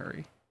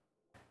ordinary.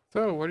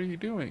 So, what are you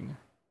doing?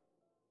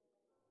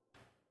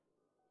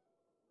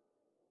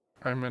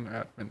 I'm an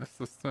admin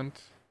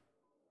assistant.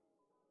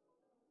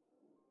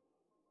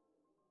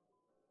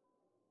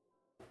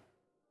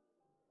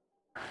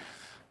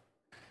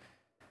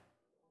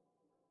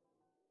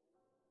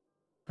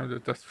 I'm the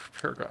desk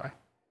repair guy.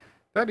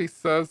 Daddy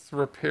says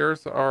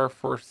repairs are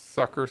for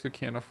suckers who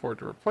can't afford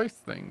to replace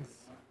things.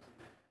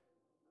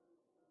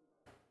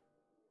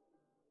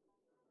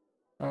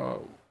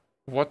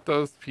 What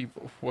does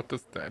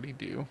Daddy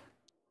do?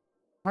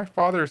 My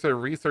father's a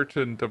research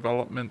and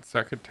development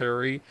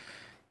secretary.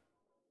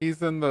 He is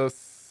the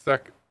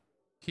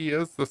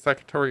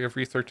Secretary of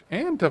Research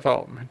and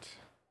Development.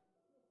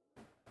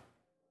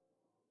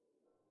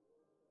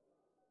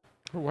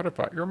 What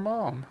about your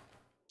mom?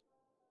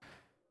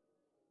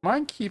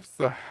 Mine keeps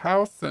the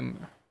house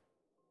and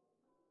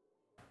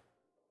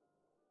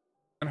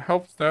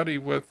helps Daddy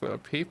with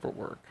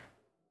paperwork.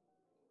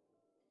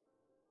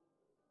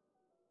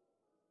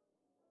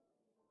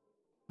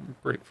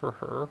 Great for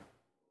her.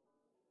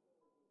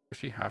 Is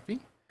she happy?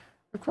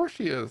 Of course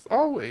she is.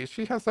 Always.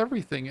 She has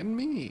everything in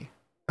me.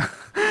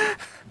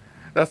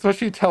 That's what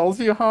she tells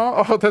you,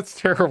 huh? Oh, that's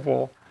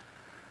terrible.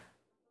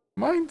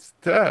 Mine's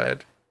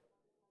dead.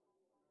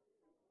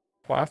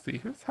 Classy.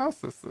 Whose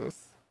house is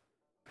this?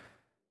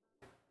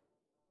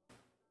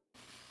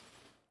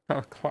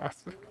 Oh,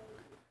 classic.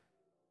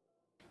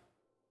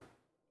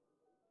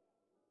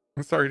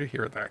 I'm sorry to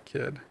hear that,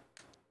 kid.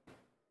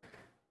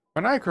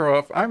 When I grow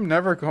up, I'm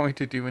never going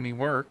to do any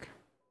work.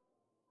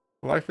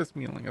 Life is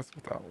meaningless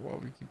without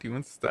what we can do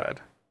instead.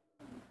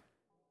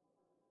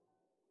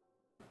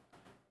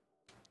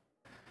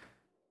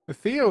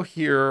 Theo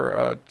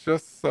here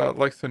just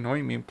likes to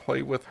annoy me and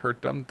play with her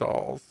dumb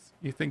dolls.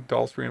 You think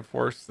dolls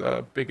reinforce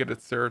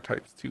bigoted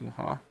stereotypes too,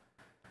 huh?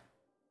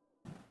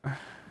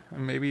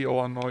 Maybe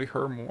you'll annoy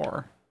her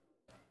more.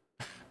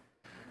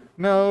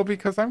 No,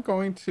 because I'm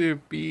going to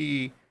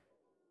be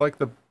like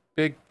the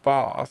big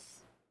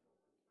boss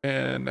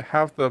and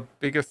have the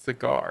biggest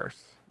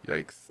cigars.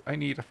 Yikes, I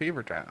need a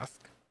favor to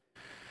ask.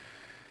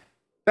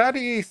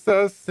 Daddy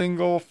says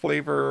single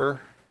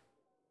flavor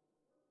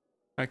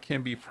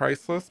can be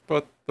priceless,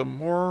 but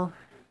more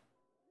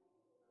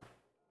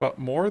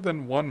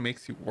than one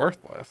makes you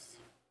worthless.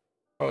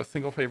 Oh, a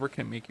single flavor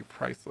can make you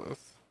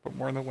priceless, but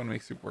more than one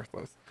makes you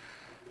worthless.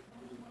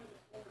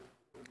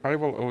 I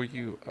will owe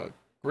you a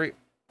great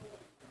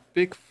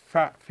big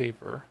fat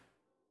favor.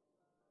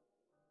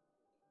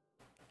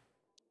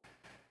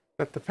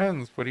 That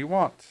depends. What do you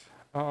want?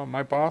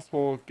 My boss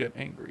will get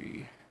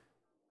angry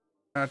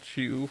at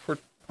you for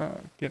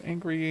get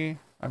angry.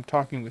 I'm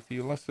talking with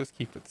you. Let's just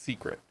keep it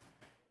secret.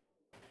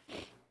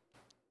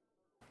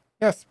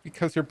 Yes,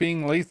 because you're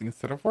being lazy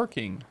instead of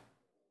working.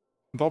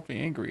 They'll be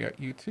angry at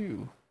you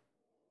too.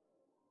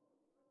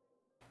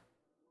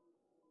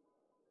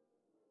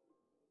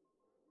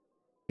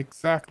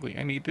 Exactly.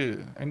 I need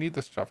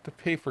this job to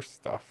pay for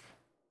stuff.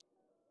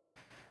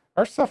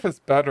 Our stuff is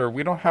better.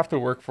 We don't have to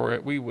work for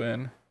it. We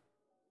win.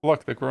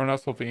 Look, the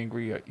grown-ups will be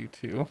angry at you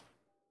too.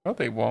 No,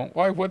 they won't.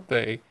 Why would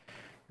they?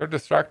 You're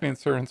distracting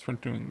servants from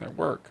doing their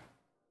work.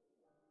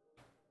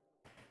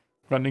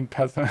 Spending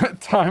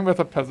time with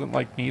a peasant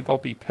like me, they'll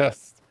be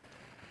pissed.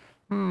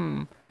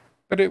 But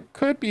it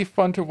could be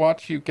fun to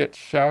watch you get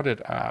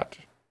shouted at.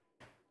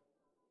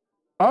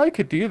 I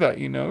could do that,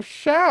 you know.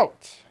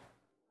 Shout!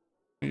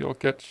 You'll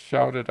get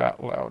shouted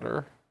at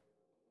louder.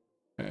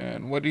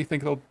 And what do you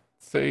think they'll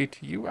say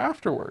to you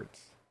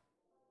afterwards?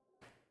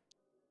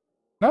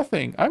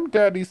 Nothing. I'm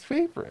Daddy's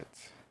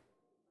favorite.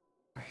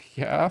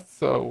 Yeah,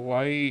 so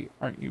why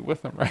aren't you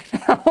with him right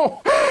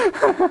now?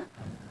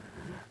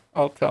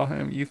 I'll tell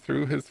him you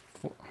threw his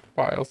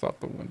files out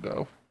the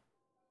window.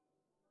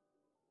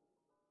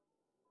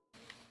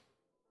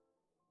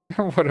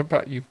 What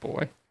about you,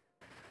 boy?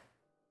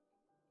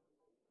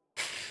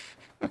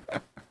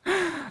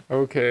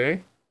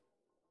 Okay.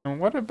 And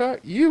what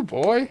about you,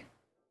 boy?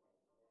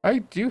 I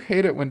do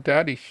hate it when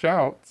Daddy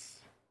shouts.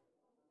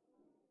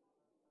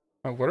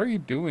 What are you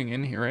doing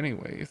in here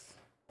anyways?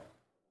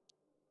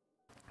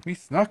 We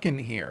snuck in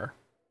here.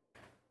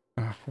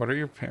 What are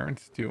your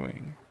parents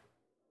doing?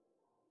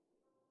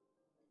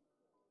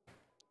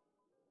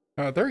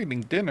 They're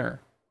eating dinner.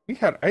 We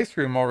had ice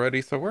cream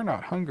already, so we're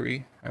not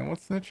hungry. I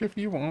won't snitch if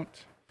you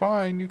won't.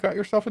 Fine, you got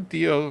yourself a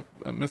deal,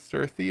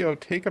 Mr. Theo.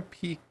 Take a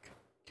peek.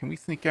 Can we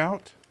sneak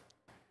out?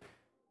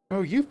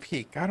 Oh, you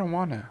peek. I don't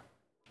wanna.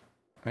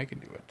 I can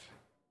do it.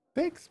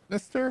 Thanks,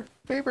 mister.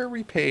 Favor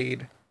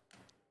repaid.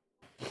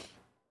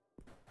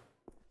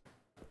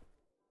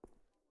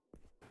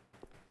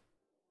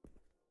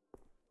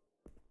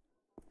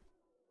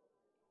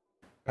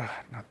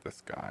 Not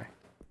this guy.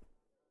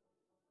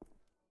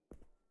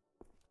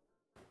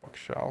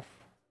 Bookshelf.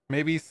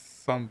 Maybe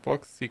some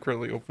book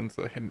secretly opens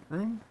a hidden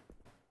room?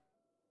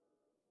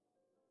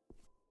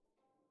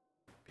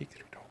 Peek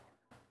through door.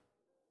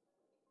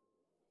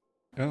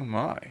 Oh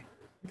my.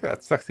 Look at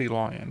that sexy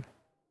lion.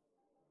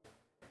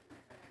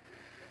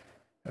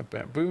 A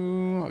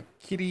bamboo, a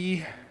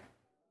kitty.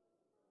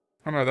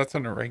 Oh no, that's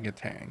an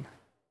orangutan.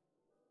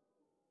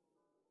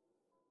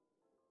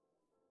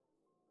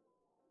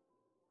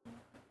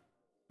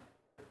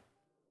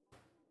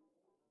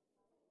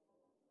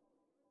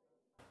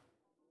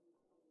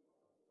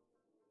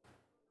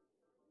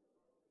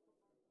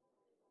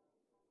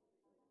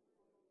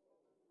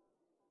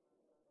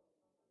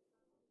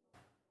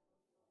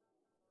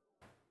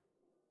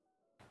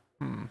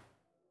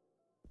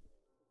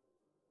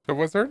 So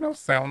was there no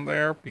sound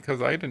there?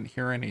 Because I didn't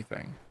hear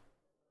anything.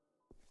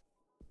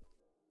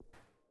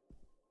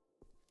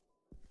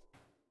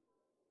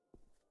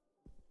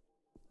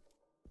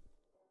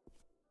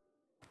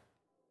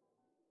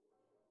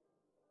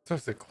 So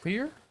is it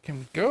clear? Can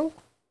we go?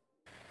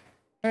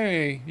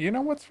 Hey, you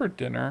know what's for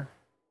dinner?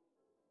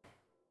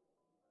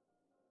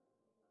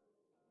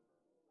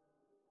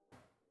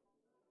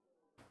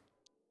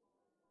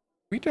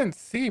 We didn't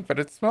see, but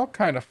it smelled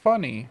kind of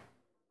funny.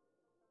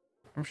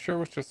 I'm sure it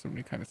was just some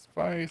new kind of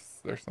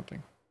spice. There's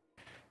something.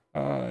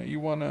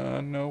 You want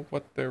to know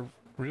what they're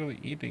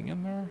really eating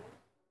in there?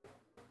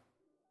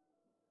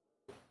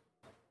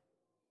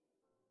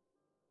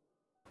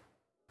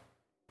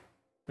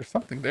 There's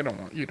something they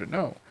don't want you to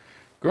know.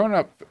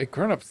 A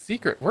grown-up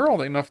secret. We're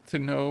old enough to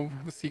know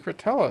the secret.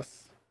 Tell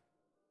us.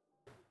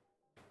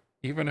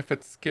 Even if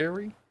it's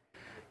scary?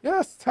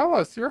 Yes, tell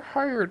us. You're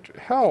hired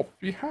help.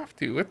 You have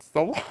to. It's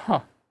the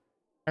law.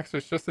 Actually,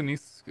 it's just a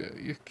niece.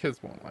 You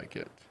kids won't like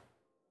it.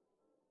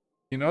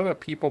 You know that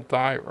people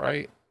die,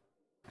 right?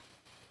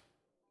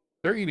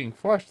 They're eating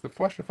flesh, the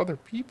flesh of other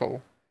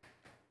people.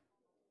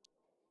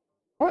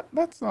 What?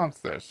 That's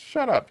nonsense.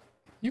 Shut up.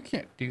 You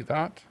can't do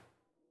that.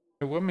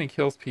 A woman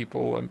kills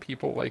people, and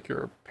people like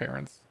your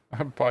parents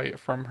buy it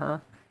from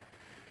her.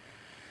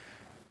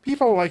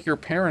 People like your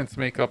parents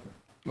make up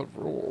the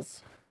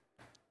rules.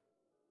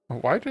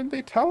 Why didn't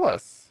they tell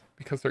us?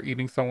 Because they're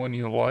eating someone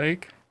you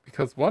like?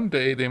 Because one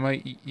day they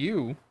might eat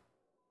you.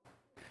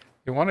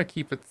 They want to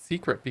keep it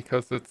secret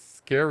because it's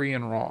scary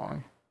and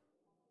wrong.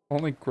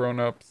 Only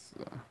grown-ups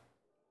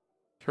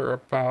care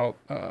about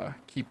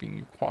keeping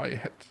you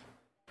quiet.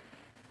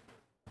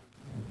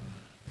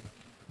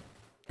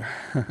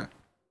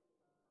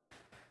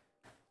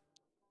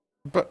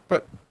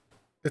 But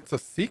it's a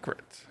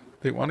secret.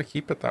 They want to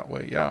keep it that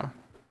way, yeah.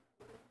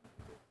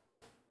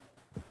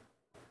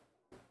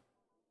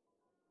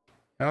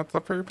 Yeah, it's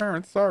up for your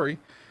parents, sorry.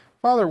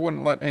 Father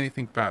wouldn't let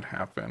anything bad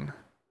happen.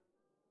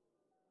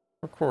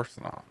 Of course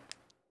not.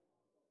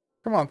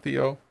 Come on,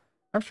 Theo.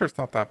 I'm sure it's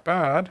not that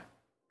bad.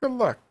 Good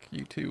luck,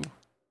 you two.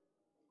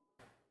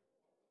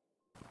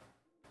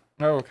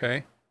 Oh,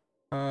 okay.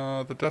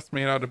 The desk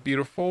made out of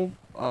beautiful,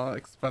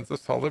 expensive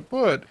solid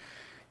wood.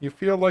 You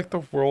feel like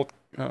the world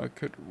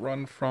could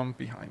run from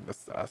behind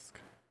this desk.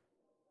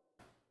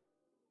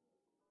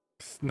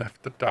 Sniff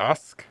the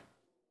desk.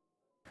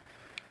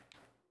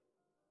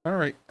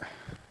 Alright.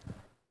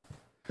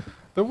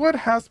 The wood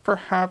has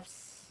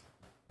perhaps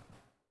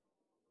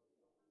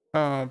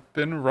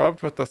been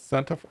rubbed with a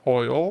scent of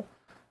oil,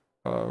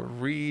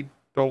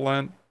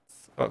 redolence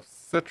of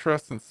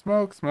citrus and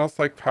smoke, smells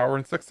like power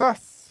and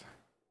success.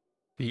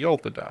 Feel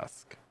the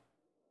desk.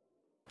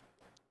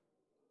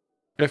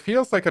 It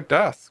feels like a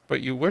desk,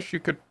 but you wish you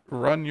could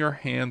run your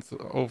hands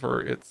over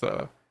its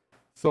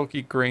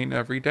silky grain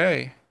every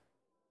day.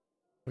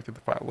 Look at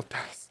the pile of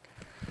desk.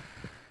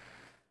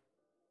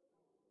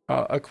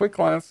 A quick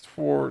glance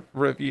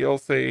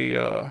reveals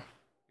a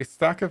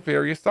stack of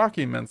various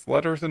documents,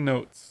 letters, and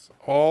notes,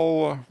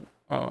 all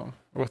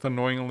with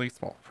annoyingly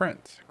small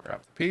print.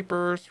 Grab the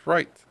papers.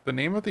 Right. The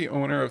name of the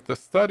owner of the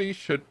study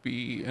should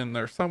be in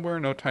there somewhere.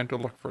 No time to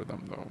look for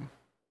them, though.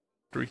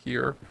 Through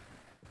here.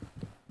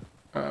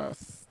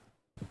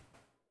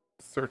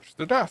 Search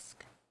the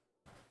desk.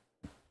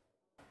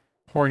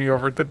 Horny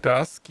over the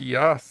desk,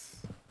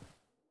 yes.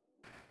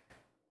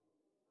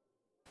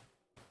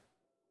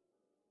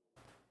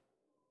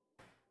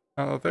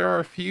 There are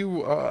a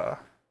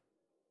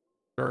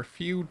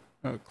few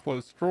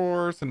closed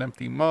drawers, an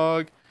empty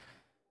mug,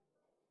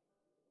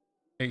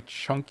 a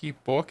chunky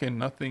book, and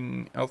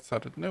nothing else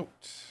out of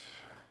note.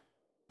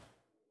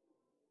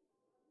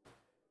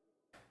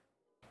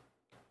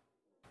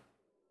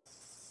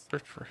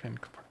 Search for hidden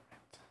compartment.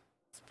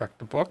 Inspect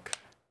the book.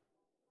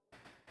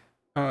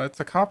 It's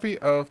a copy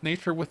of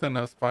Nature Within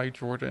Us by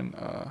Jordan,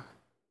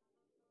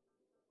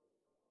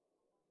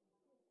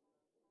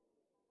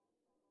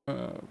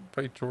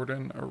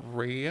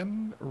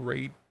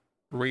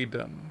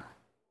 Radin.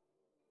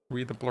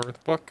 Read the blur of the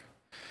book.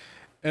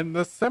 In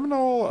the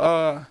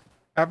seminal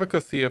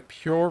advocacy of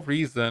pure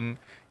reason,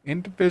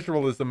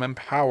 individualism, and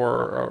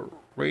power,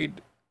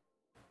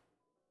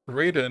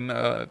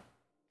 Radin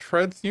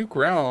treads new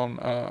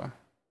ground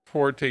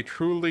towards a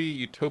truly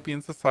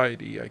utopian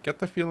society. I get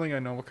the feeling I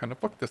know what kind of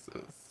book this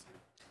is.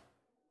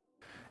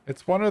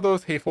 It's one of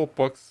those hateful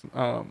books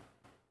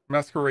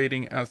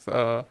masquerading as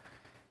a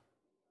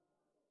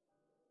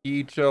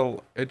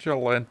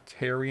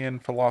egalitarian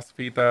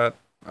philosophy that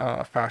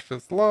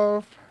fascists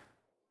love.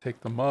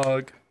 Take the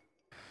mug.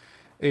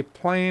 A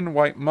plain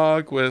white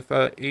mug with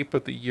Ape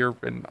of the Year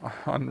written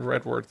on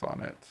red words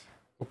on it.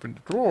 Open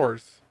the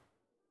drawers,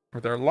 where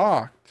they're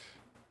locked.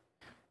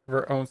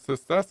 Whoever owns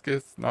this desk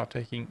is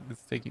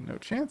taking no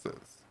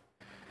chances.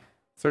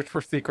 Search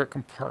for secret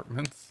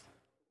compartments.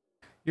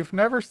 You've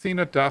never seen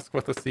a desk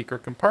with a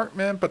secret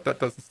compartment, but that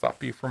doesn't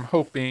stop you from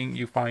hoping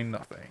you find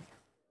nothing.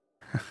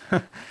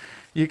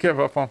 You give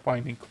up on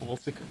finding cool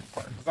secret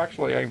compartments.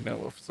 Actually, I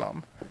know of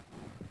some.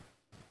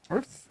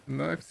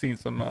 I've seen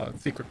some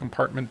secret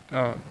compartment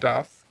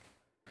desks.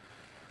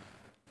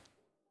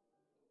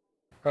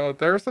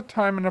 There's a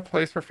time and a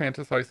place for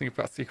fantasizing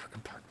about secret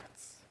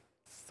compartments.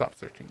 Stop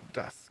searching the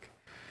desk.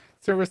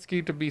 It's so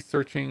risky to be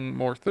searching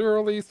more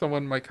thoroughly.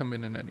 Someone might come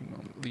in at any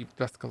moment. Leave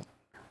desk alone.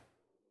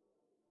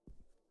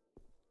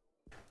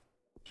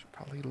 Should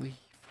probably leave.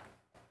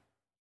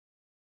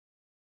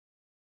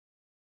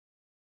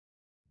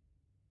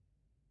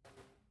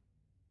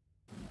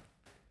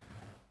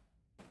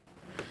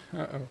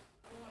 Uh-oh.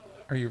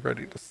 Are you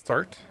ready to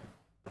start?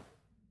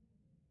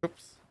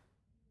 Oops.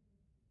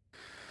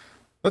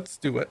 Let's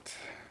do it.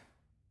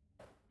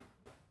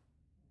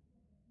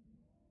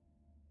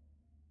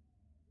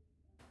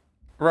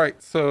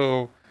 Right,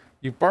 so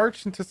you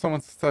barged into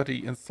someone's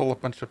study and stole a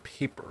bunch of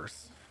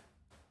papers.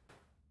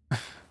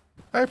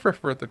 I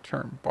prefer the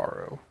term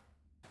borrow.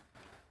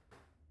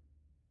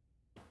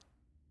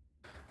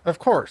 Of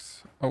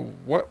course.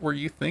 What were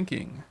you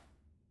thinking?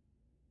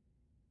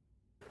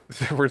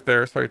 They were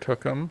there, so I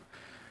took them.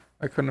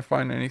 I couldn't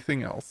find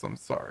anything else. I'm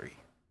sorry.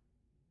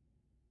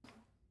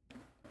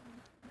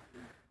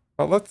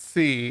 Well, let's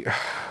see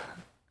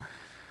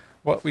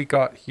what we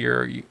got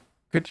here.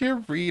 Could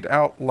you read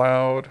out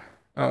loud?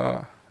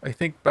 I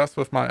think best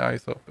with my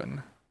eyes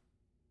open.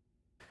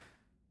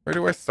 Where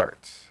do I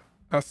start?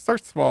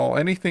 Start small.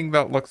 Anything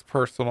that looks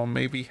personal,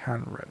 maybe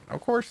handwritten.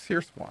 Of course,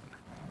 here's one.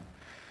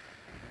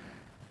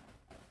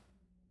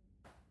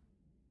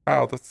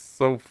 Wow, that's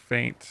so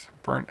faint.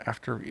 Burnt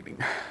after reading.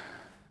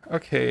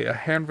 Okay, a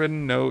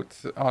handwritten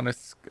note on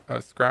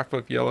a scrap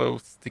of yellow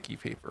sticky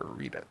paper.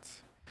 Read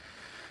it.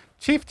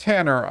 Chief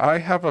Tanner, I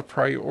have a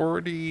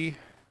priority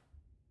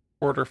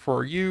order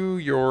for you.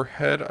 Your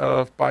head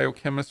of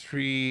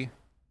biochemistry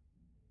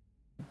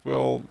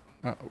will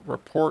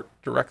report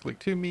directly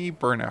to me.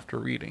 Burn after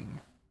reading.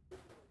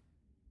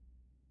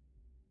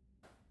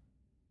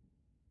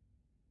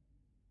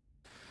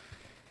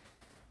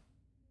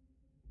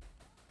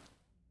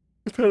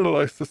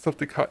 Analyze this,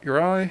 something caught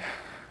your eye.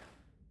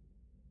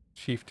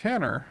 Chief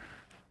Tanner.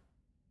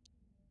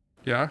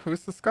 Yeah,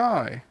 who's this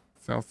guy?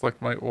 Sounds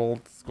like my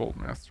old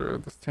schoolmaster.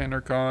 This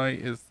Tanner guy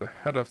is the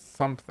head of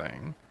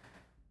something.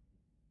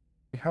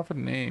 You have a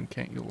name,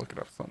 can't you look it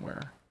up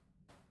somewhere?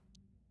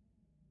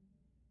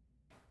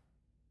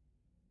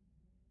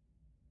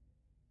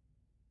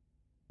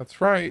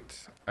 That's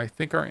right. I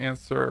think our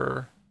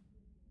answer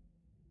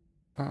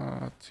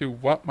to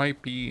what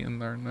might be in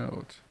their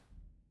note.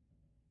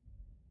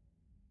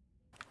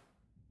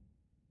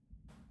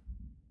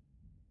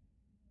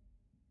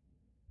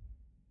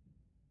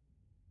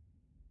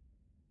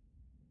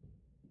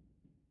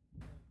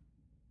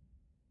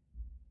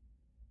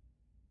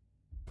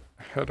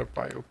 Head of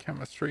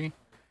biochemistry.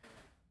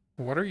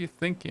 What are you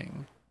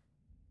thinking?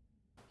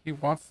 He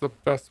wants the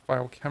best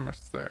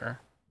biochemists there.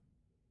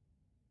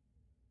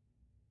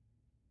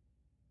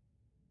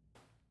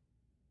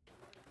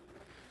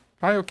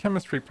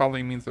 Biochemistry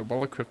probably means a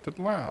well-equipped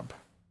lab.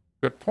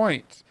 Good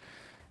point.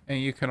 And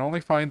you can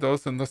only find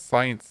those in the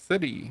Science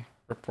City.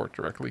 Report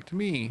directly to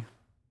me.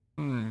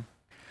 To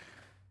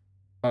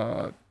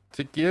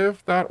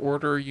give that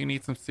order, you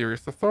need some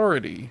serious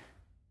authority.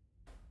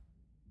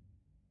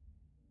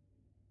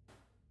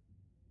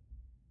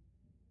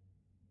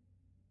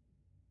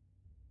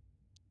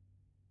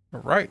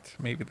 Right,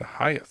 maybe the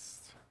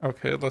highest.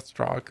 Okay, let's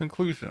draw a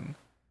conclusion.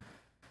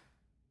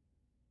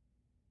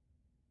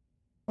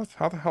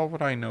 How the hell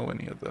would I know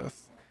any of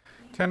this?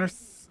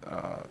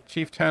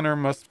 Chief Tanner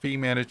must be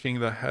managing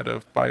the head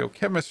of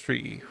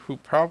biochemistry, who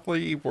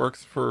probably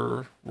works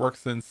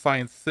in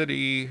Science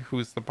City.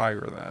 Who's the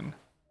buyer then?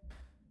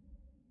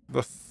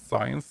 The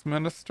science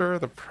minister,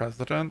 the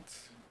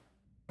president,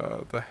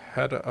 the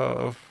head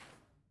of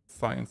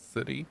Science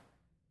City.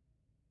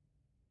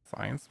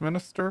 Science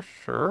minister,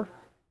 sure.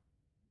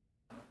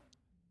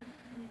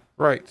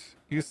 Right,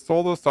 you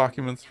stole those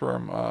documents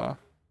from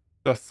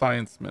the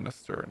science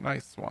minister.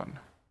 Nice one.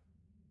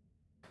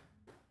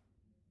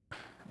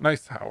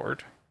 Nice,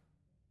 Howard.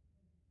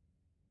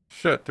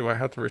 Shit, do I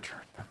have to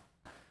return them?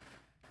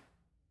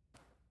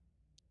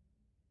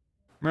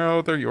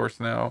 No, they're yours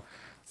now.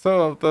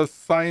 So the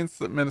science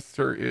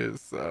minister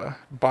is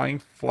buying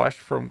flesh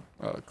from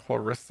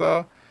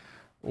Clarissa.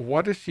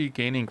 What is she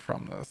gaining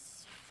from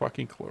this?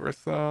 Fucking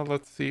Clarissa.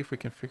 Let's see if we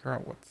can figure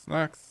out what's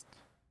next.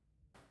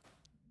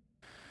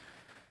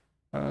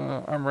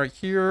 I'm right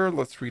here.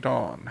 Let's read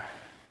on.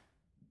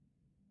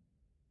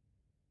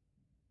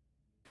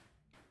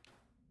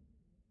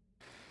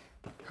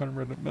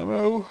 Unread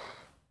memo.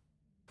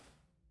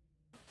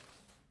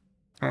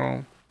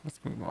 Oh, let's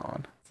move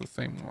on. It's the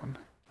same one.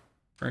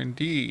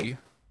 Randy.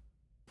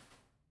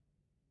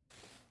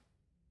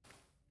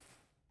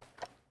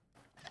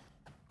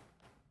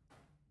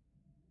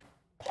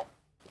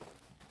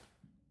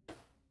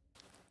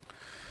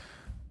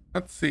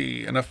 Let's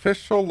see. An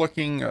official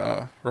looking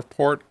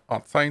report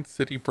on Science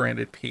City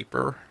branded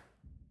paper.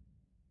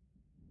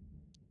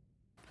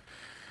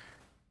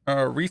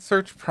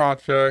 Research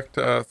project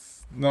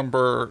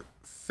number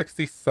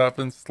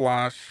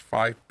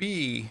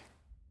 67/5B.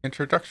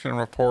 Introduction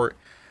report.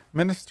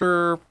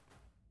 Minister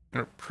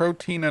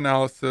protein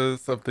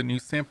analysis of the new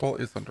sample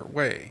is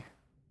underway.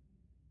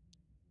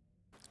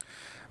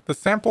 The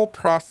sample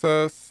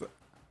process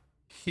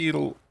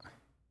Hetheltro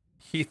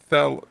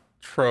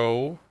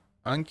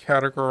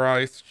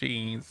uncategorized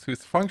genes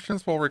whose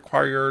functions will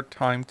require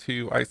time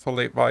to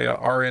isolate via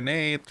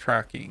RNA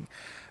tracking.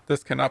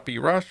 This cannot be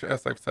rushed,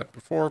 as I've said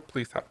before.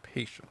 Please have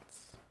patience.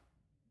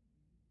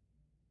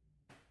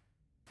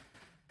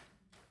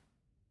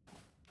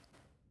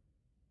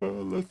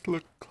 Let's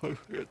look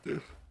closely at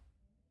this.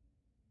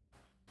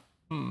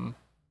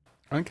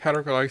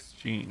 Uncategorized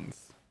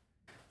genes.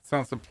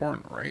 Sounds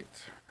important, right?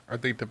 Are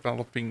they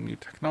developing new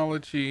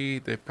technology?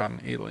 They've got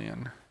an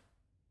alien.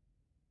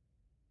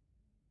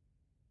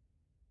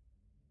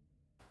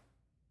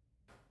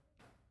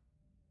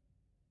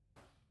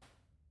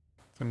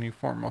 It's a new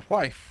form of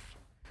life.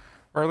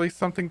 Or at least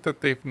something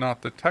that they've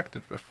not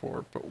detected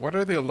before. But what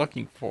are they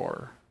looking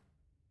for?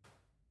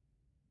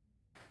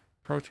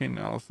 Protein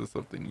analysis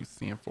of the new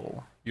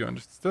sample. You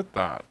understood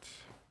that.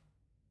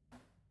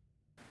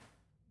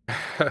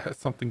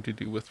 Something to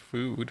do with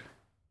food.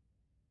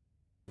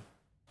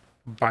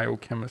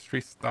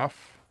 Biochemistry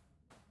stuff.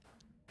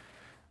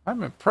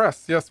 I'm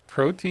impressed. Yes,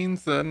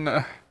 proteins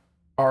and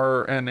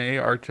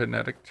RNA are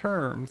genetic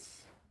terms.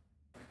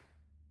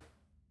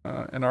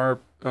 And our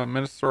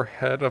minister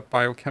head of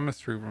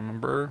biochemistry,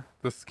 remember?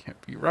 This can't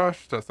be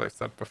rushed, as I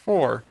said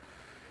before.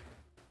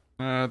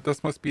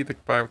 This must be the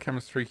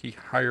biochemistry he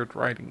hired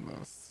writing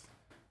this.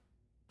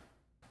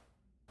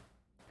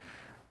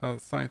 The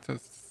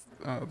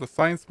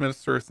science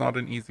minister is not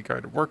an easy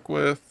guy to work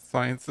with.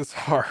 Science is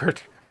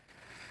hard.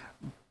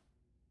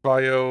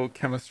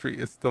 Biochemistry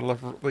is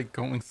deliberately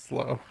going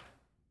slow.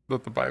 The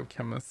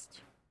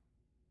biochemist.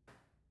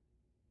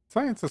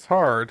 Science is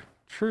hard,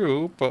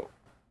 true, but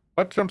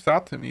what jumps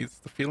out to me is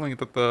the feeling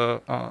that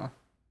the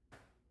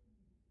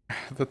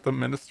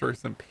minister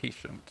is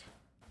impatient.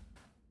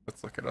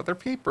 Let's look at other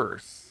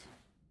papers.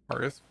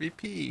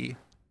 RSVP.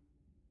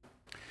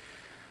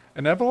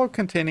 An envelope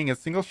containing a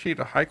single sheet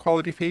of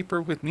high-quality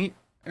paper with neat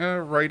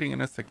writing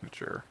and a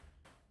signature.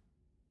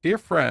 Dear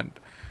friend,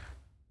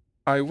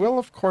 I will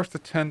of course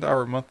attend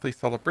our monthly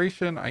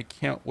celebration. I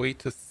can't wait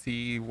to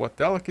see what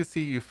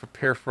delicacy you've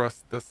prepared for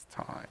us this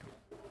time.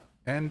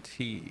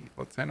 NT.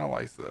 Let's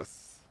analyze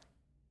this.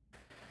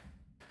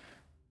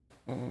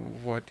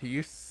 What do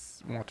you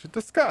want to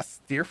discuss,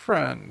 dear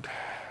friend?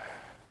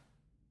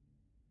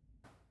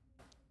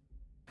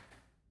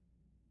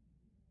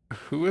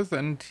 Who is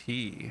NT?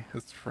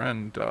 His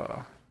friend,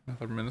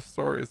 another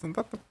minister. Isn't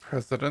that the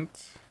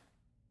president?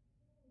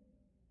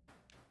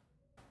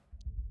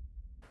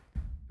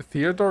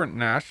 Theodore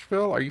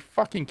Nashville? Are you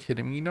fucking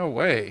kidding me? No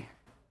way.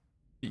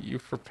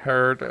 You've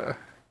prepared,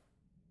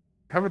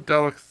 have a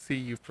delicacy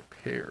you've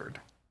prepared.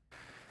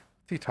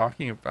 What's he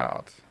talking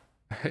about?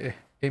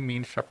 A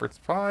mean shepherd's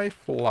pie?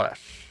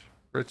 Flesh.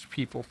 Rich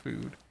people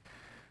food.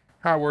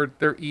 Howard,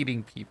 they're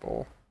eating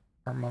people.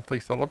 Our monthly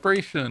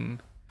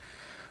celebration.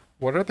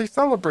 What are they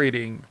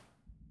celebrating?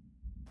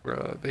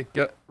 They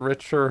get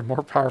richer and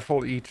more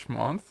powerful each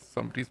month.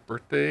 Somebody's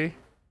birthday.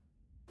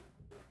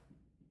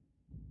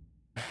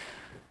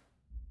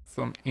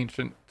 Some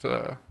ancient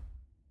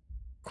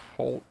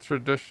cult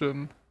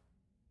tradition.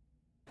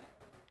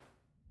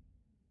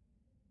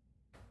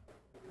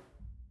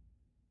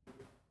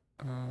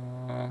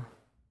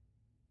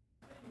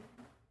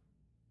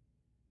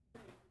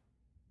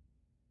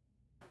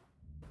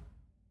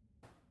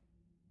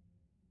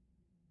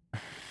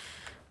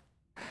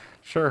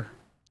 Sure.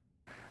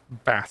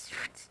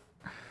 Bastards.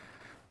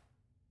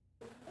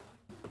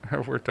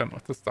 We're done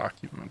with this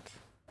document.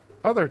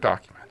 Other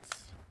documents.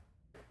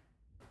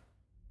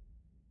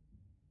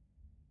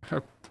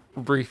 A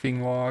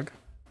briefing log.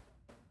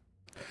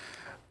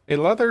 A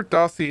leather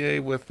dossier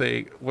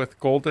with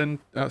golden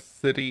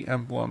city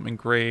emblem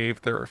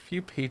engraved. There are a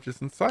few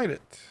pages inside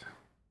it.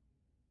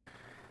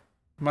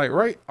 My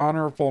right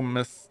honorable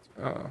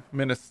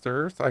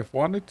ministers, I've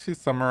wanted to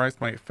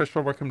summarize my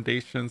official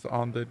recommendations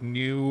on the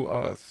new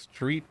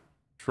street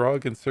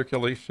drug in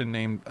circulation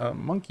named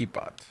Monkey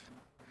Butt.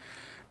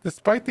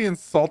 Despite the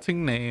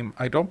insulting name,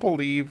 I don't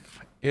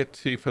believe it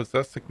to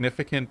possess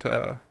significant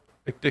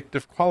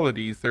addictive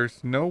qualities.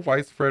 There's no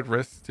widespread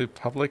risk to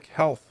public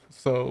health,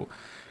 so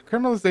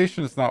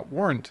criminalization is not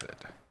warranted.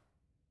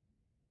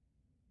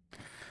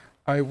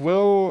 I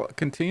will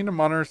continue to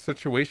monitor the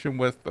situation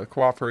with the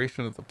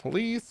cooperation of the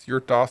police. Your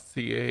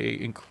dossier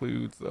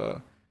includes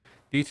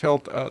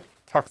detailed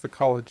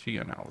toxicology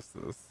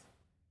analysis.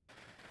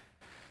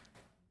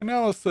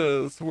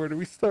 Where do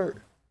we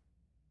start?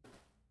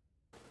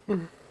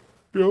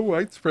 No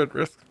widespread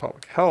risk to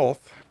public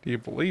health. Do you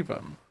believe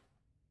him?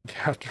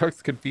 Yeah,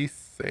 drugs could be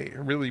safe.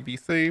 Really be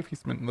safe.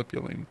 He's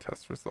manipulating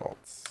test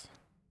results.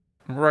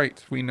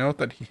 Right, we know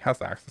that he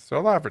has access to a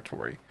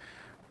laboratory.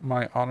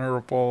 My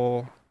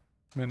honorable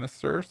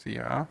ministers,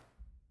 yeah.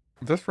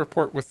 This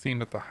report was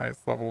seen at the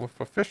highest level of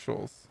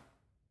officials.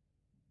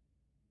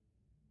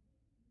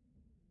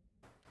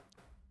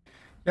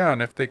 Yeah,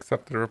 and if they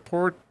accept the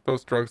report,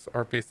 those drugs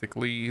are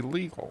basically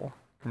illegal.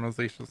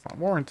 Criminalization is not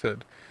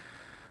warranted.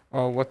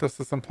 What does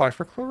this imply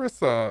for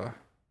Clarissa?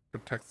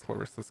 Protects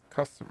Clarissa's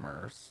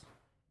customers.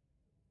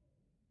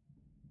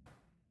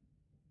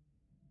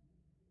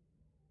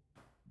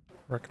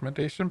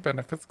 Recommendation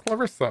benefits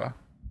Clarissa.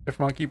 If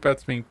Monkey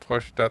Butt's being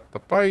pushed at the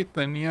bite,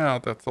 then yeah,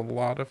 that's a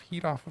lot of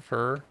heat off of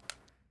her.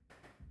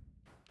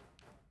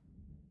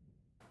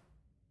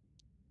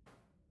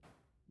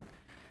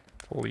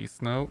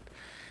 Police note.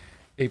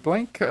 A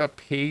blank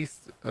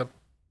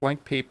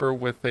blank paper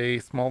with a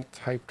small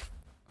typed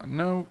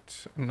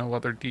note. No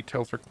other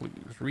details or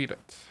clues. Read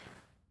it.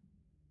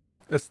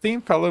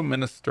 Esteemed fellow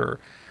minister,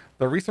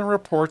 the recent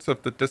reports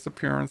of the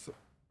disappearances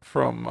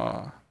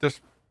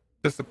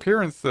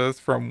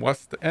from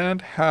West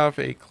End have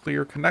a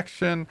clear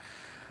connection.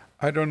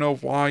 I don't know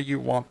why you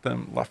want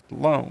them left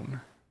alone.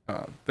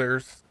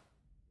 There's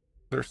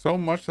so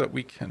much that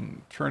we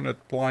can turn a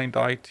blind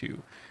eye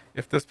to.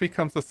 If this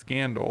becomes a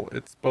scandal,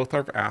 it's both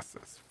our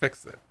asses.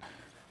 Fix it.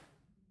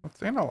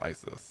 Let's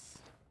analyze this.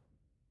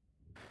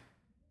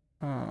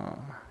 I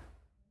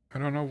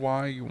don't know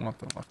why you want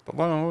them left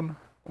alone.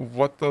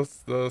 What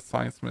does the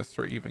science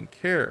minister even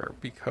care?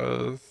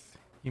 Because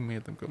he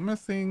made them go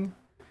missing.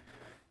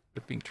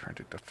 They're being turned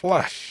into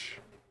flesh.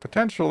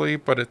 Potentially,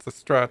 but it's a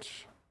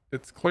stretch.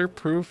 It's clear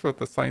proof of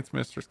the science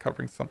minister's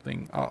covering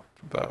something up,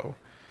 though.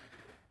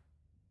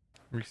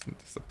 Recent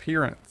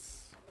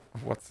disappearance.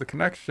 What's the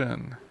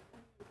connection?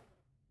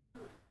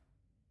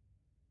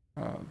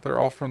 They're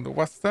all from the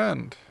West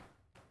End.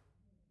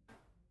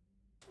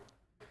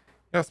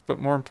 Yes, but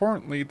more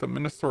importantly, the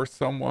minister or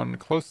someone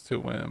close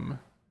to him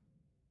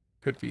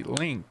could be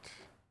linked.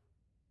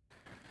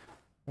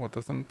 What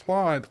does it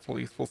imply? The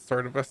police will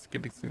start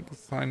investigating soon. The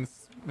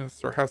science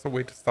minister has a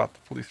way to stop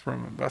the police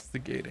from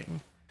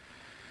investigating.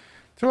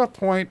 To a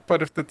point,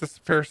 but if the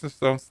disappearances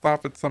don't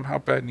stop, it's somehow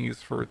bad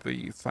news for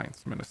the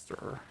science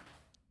minister.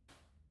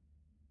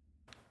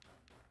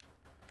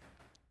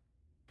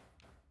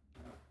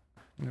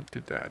 Note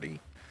to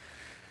Daddy.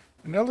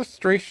 An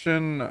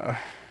illustration...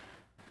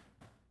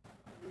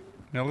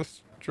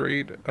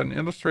 an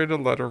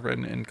illustrated letter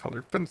written in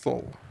colored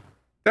pencil.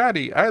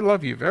 Daddy, I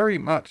love you very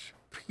much.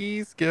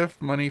 Please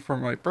give money for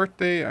my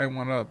birthday. I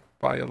want to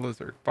buy a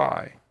lizard.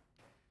 Bye.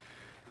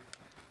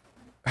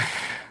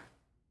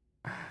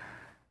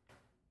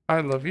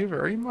 I love you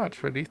very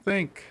much. What do you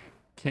think?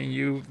 Can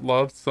you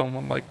love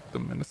someone like the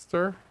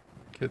minister?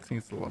 Kid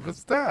seems to love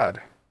his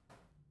dad.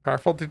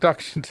 Powerful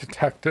deduction,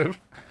 detective.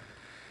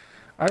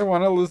 I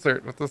want a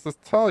lizard. What does this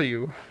tell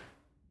you?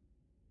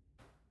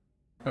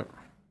 Oh.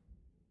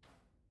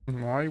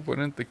 Why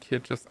wouldn't the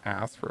kid just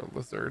ask for a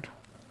lizard?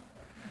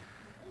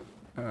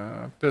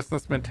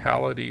 Business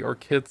mentality, or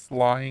kids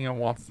lying and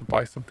wants to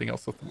buy something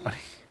else with the money.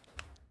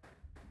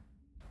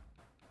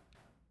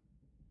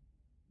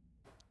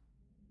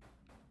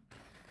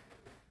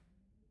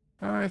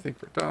 I think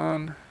we're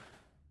done.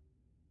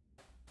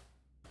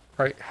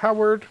 Alright,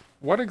 Howard,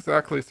 what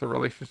exactly is the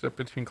relationship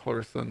between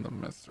Clarissa and the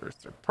misters?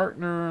 They're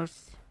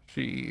partners.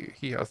 He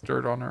has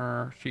dirt on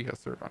her. She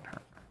has dirt on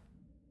her.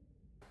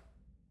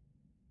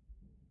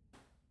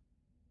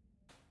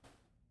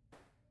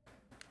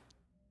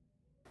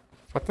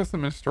 What does the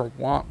minister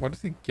want? What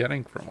is he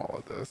getting from all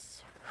of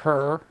this?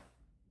 Her,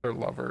 their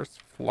lovers,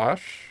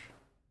 flesh.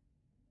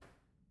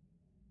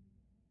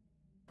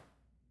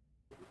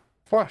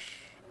 Flesh.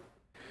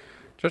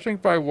 Judging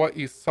by what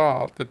you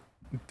saw, the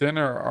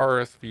dinner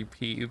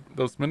RSVP,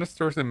 those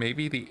ministers and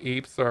maybe the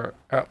apes are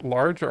at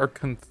large are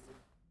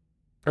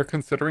Are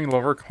considering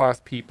lower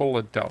class people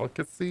a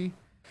delicacy?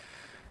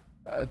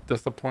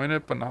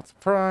 Disappointed but not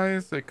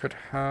surprised. It could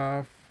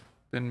have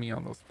been me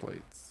on those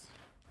plates.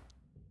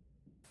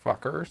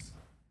 Fuckers.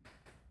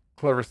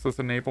 Clarissa's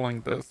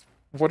enabling this.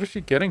 What is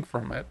she getting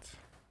from it?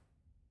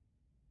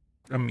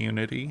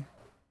 Immunity.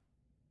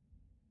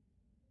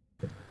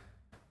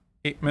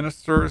 8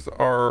 ministers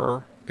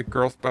are a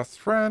girl's best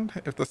friend.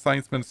 If the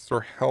science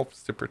minister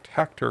helps to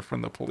protect her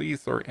from the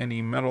police or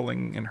any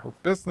meddling in her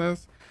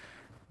business,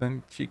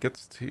 then she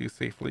gets to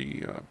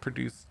safely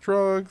produce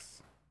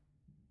drugs.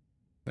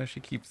 Then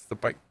she keeps the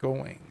bike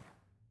going.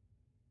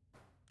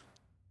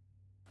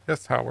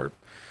 Yes, Howard.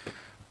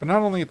 But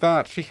not only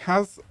that, she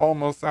has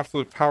almost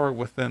absolute power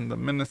within the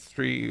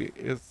ministry.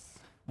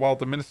 While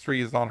the ministry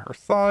is on her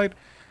side,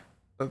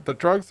 the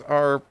drugs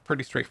are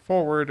pretty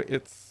straightforward.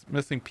 It's the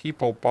missing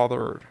people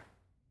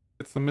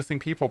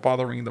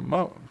bothering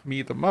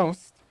me the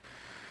most.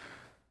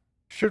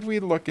 Should we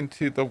look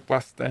into the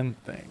West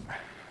End thing?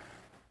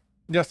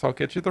 Yes, I'll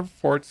get you the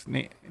reports,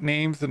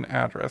 names, and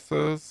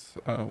addresses.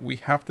 We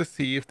have to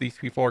see if these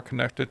people are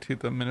connected to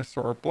the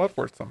minister or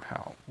Bloodworth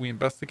somehow. We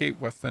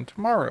investigate West End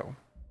tomorrow.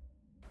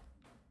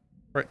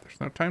 Right, there's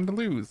no time to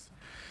lose.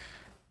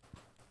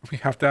 We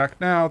have to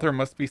act now. There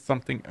must be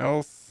something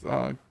else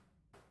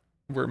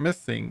we're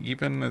missing,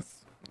 even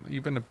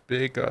a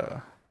big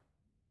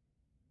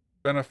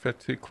benefit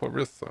to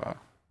Clarissa.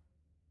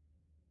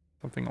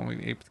 Something only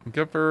the apes can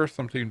give her.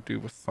 Something to do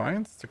with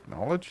science,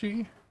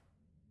 technology.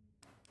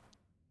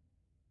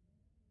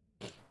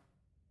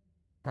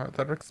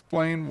 That'll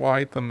explain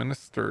why the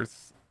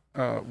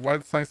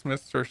science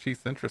minister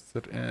she's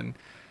interested in.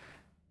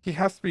 He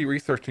has to be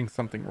researching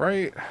something,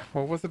 right?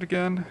 What was it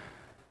again?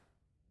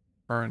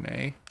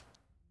 RNA.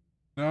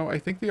 No, I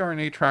think the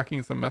RNA tracking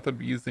is a method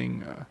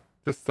using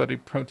to study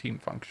protein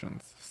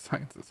functions.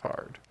 Science is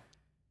hard.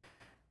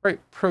 Right,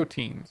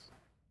 proteins.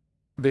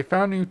 They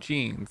found new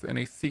genes in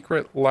a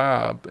secret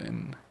lab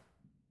in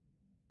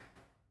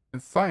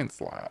Science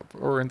Lab,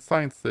 or in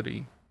Science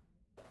City.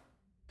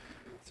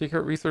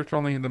 Secret research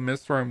only the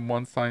minister and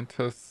one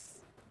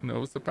scientist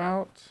knows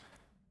about.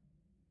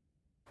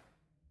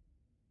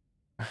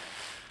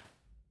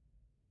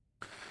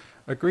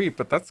 Agreed,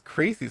 but that's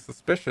crazy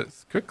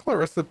suspicious. Could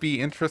Clarissa be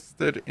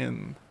interested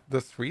in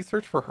this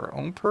research for her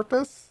own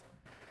purpose?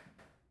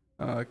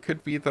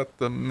 Could be that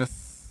the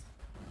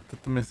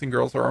missing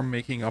girls are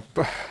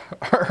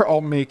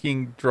all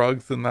making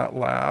drugs in that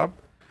lab.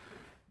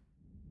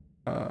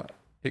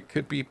 It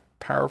could be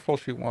powerful.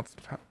 She wants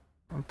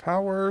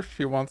power.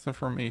 She wants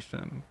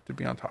information to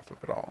be on top of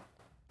it all.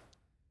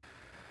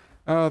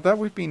 That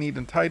would be neat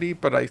and tidy,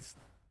 but I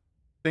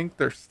think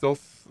there's still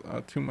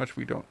too much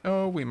we don't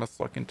know. We must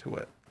look into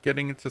it.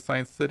 Getting into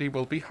Science City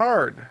will be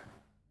hard.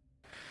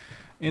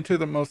 Into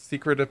the most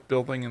secretive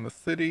building in the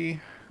city.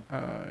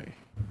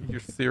 You're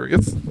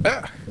serious?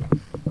 Ah!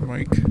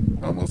 Mike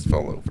almost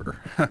fell over.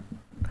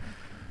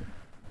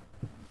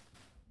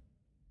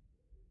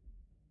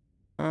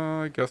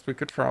 I guess we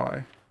could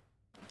try.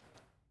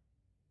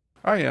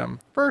 I am.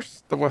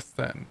 First, the West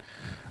End.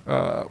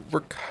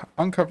 We're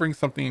uncovering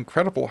something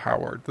incredible,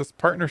 Howard. This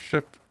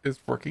partnership is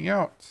working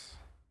out.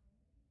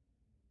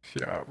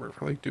 Yeah, we're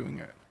really doing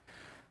it.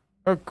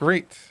 Oh,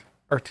 great.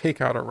 Our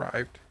takeout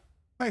arrived.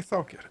 Nice,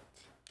 I'll get it.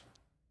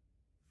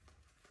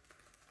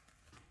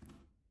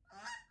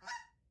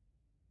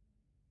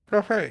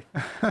 Oh, hey.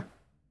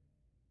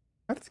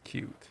 That's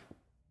cute.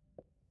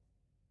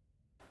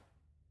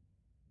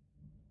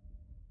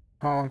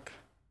 Honk.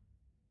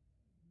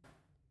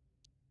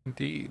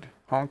 Indeed.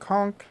 Honk,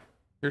 honk.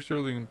 Here's your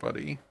loon,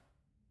 buddy.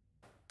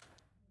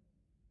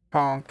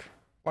 Honk.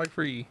 Fly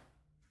free.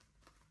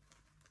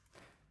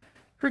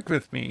 Drink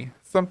with me.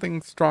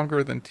 Something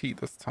stronger than tea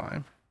this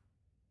time.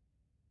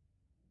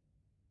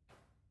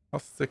 I'll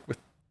stick with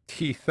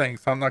tea,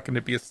 thanks. I'm not going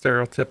to be a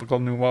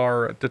stereotypical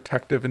noir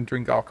detective and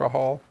drink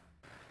alcohol.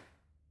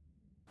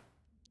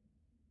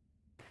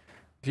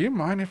 Do you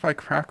mind if I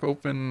crack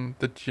open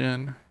the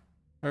gin?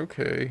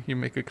 Okay, you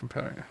make a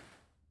companion.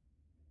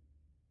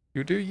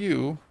 You do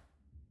you.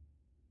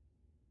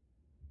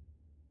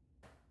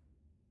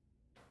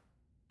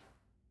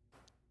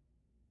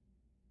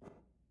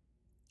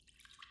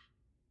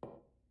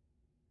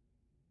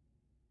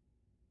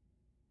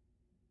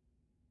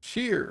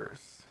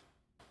 Cheers.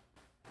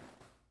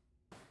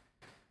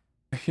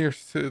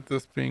 Here's to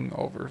this being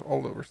all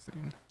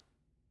overseen.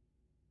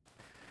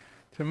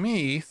 To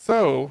me,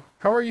 so,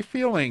 how are you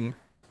feeling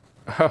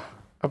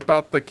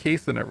about the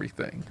case and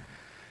everything?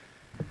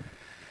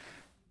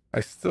 I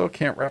still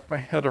can't wrap my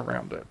head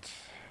around it.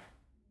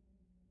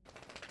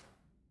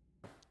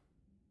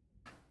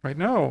 I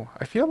know.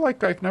 I feel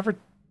like I've never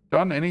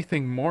done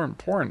anything more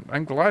important.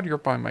 I'm glad you're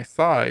by my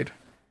side.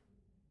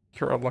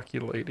 You're a lucky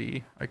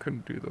lady. I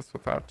couldn't do this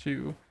without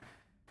you.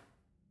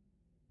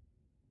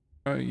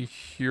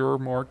 You're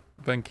more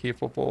than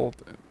capable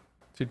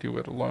to do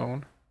it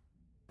alone.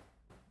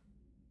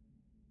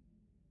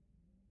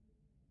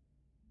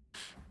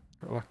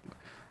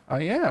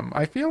 I am.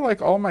 I feel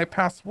like all my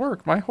past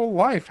work, my whole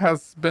life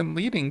has been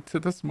leading to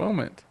this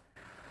moment.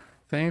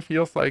 Thing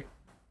feels like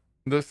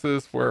this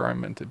is where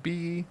I'm meant to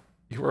be.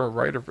 You were a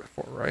writer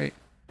before, right?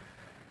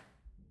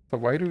 So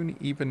why do you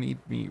even need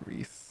me,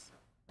 Reese?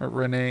 Or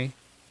Renee?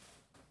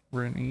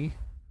 Renee?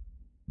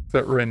 Is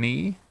that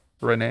Renee?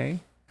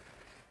 Renee?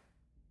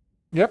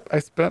 Yep, I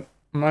spent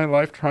my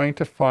life trying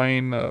to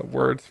find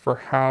words for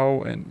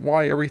how and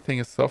why everything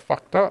is so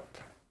fucked up.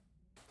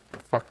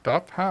 Fucked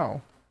up?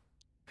 How?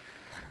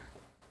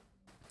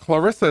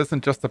 Clarissa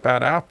isn't just a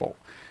bad apple.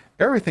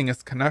 Everything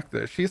is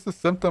connected. She's a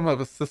symptom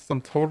of a system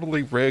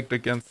totally rigged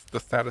against the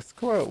status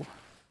quo.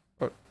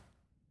 What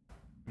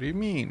do you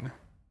mean?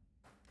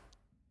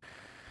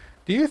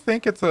 Do you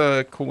think it's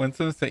a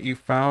coincidence that you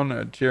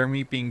found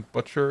Jeremy being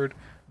butchered?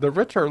 The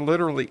rich are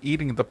literally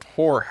eating the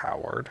poor,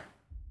 Howard.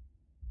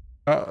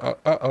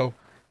 Uh-oh.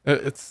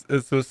 Is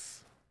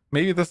this...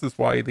 Maybe this is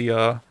why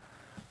the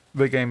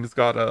game has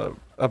got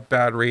a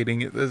bad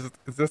rating. Is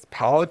this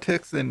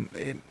politics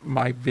in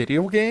my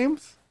video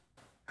games?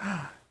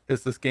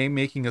 Is this game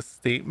making a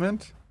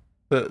statement?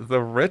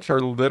 The rich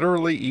are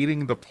literally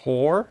eating the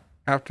poor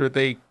after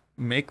they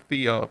make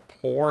the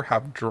poor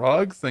have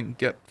drugs and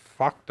get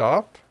fucked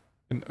up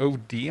and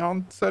OD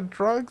on said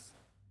drugs?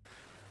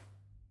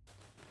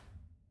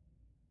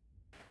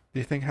 Do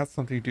you think it has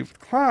something to do with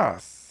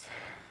class?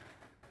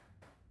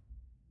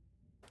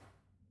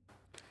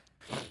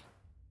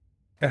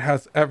 It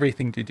has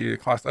everything to do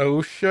with class.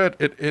 Oh shit,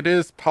 it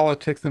is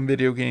politics in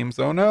video games.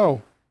 Oh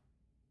no.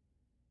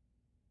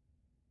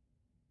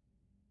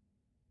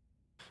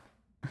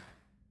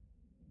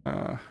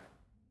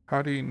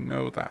 How do you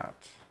know that?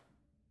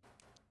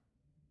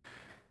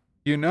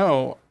 You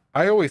know,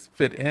 I always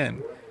fit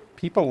in.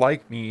 People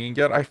like me, and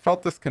yet I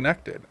felt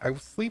disconnected. I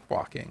was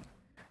sleepwalking.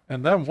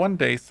 And then one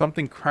day,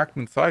 something cracked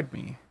inside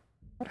me.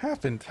 What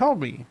happened? Tell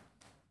me.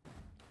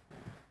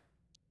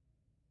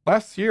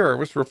 Last year, I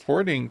was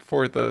reporting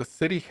for the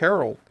City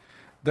Herald.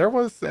 There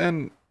was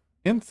an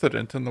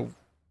incident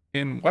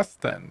in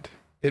West End.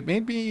 It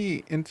made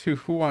me into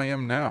who I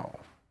am now.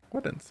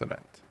 What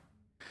incident?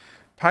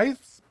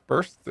 Pipes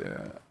burst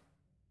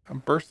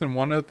in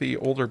one of the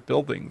older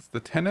buildings. The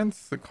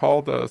tenants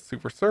called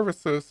super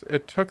services.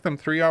 It took them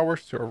 3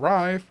 hours to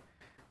arrive.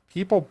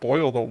 People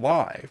boiled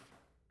alive.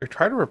 They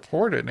tried to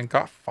report it and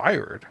got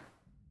fired.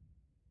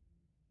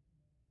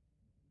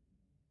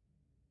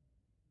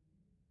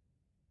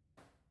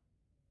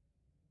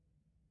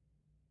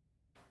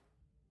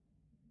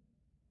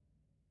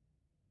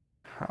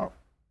 How?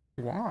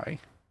 Why?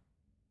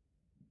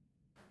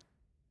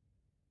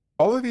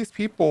 All of these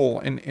people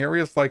in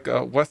areas like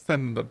West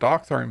End and the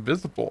docks are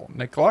invisible,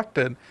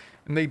 neglected,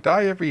 and they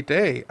die every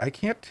day. I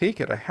can't take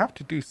it. I have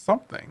to do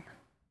something.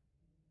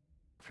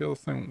 I feel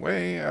the same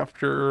way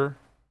after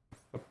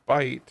the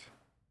bite.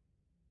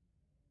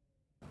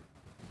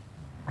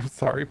 I'm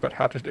sorry, but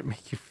how did it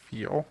make you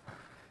feel?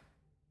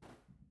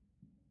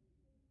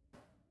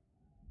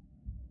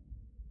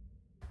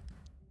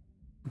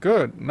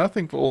 Good.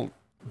 Nothing will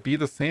be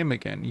the same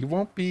again. You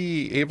won't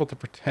be able to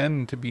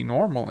pretend to be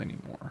normal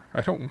anymore.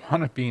 I don't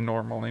want to be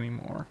normal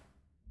anymore.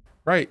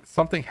 Right,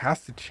 something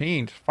has to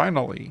change,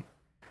 finally.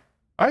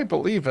 I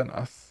believe in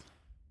us.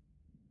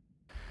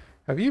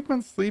 Have you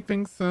been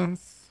sleeping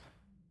since?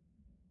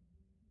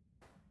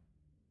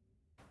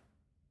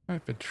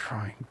 I've been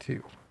trying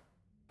to.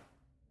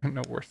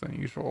 No worse than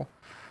usual.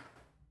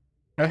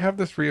 I have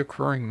this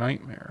reoccurring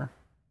nightmare.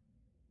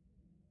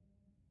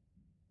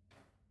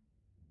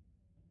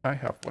 I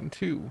have one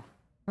too.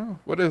 Oh,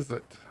 what is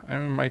it?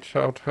 I'm in my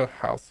childhood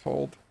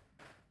household.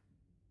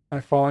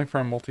 I'm falling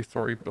from a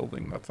multi-story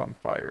building that's on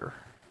fire.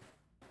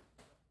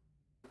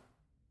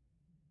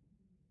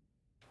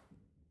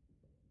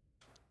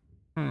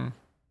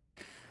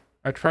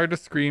 I try to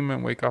scream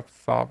and wake up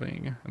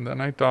sobbing, and then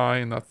I die,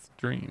 and that's the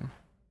dream.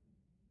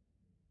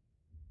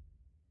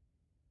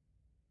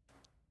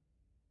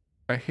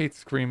 I hate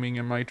screaming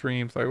in my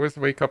dreams. I always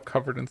wake up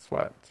covered in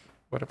sweat.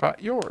 What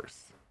about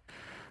yours?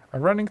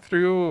 I'm running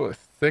through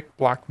thick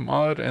black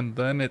mud, and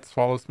then it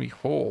swallows me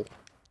whole.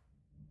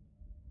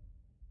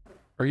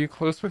 Are you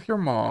close with your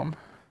mom?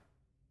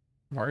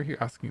 Why are you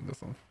asking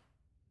this one?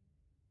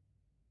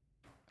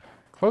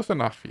 Close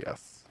enough,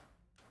 yes.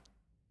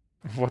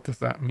 What does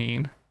that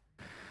mean?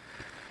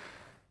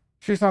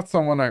 She's not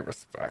someone I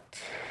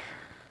respect.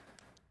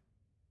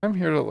 I'm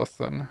here to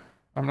listen.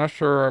 I'm not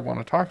sure I want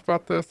to talk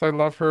about this. I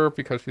love her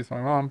because she's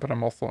my mom, but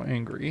I'm also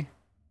angry.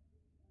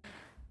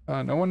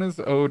 No one is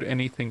owed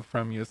anything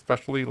from you,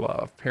 especially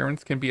love.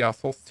 Parents can be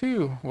assholes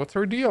too. What's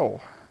her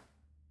deal?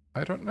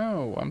 I don't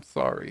know. I'm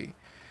sorry.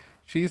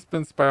 She's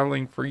been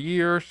spiraling for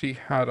years. She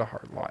had a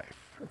hard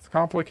life. It's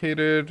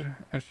complicated,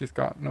 and she's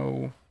got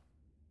no...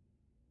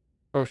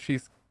 Oh,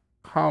 she's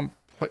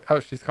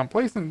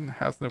complacent and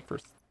has no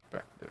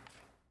perspective.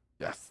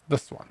 Yes,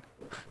 this one.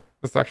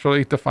 This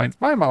actually defines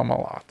my mom a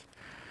lot.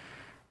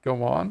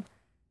 Go on.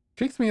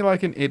 Treats me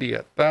like an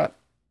idiot. That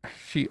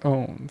she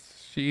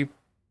owns. She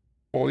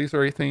bullies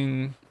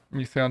everything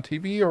you say on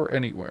TV or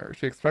anywhere.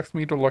 She expects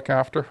me to look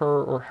after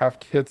her or have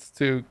kids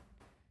to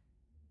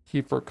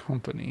keep her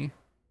company.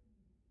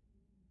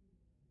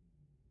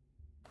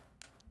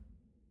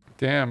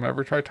 Damn,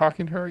 ever try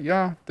talking to her?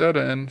 Yeah, dead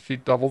end. She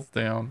doubles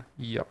down.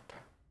 Yep.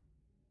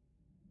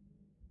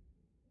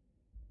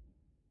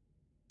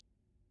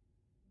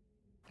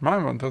 My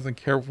mom doesn't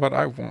care what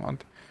I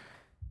want.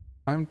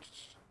 I'm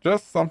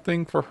just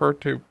something for her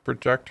to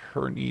project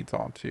her needs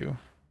onto.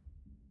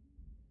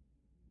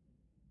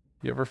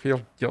 You ever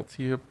feel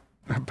guilty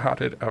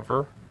about it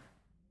ever?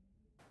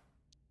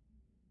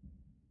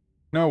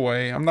 No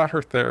way, I'm not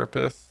her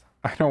therapist.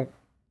 I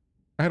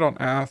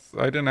didn't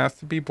ask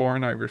to be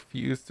born. I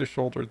refuse to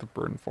shoulder the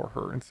burden for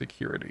her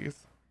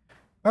insecurities.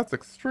 That's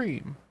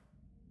extreme.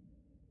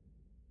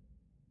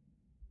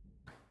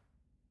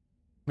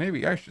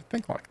 Maybe I should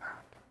think like that.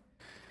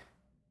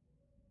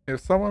 If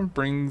someone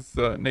brings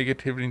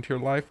negativity into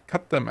your life,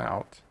 cut them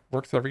out.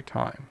 Works every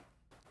time.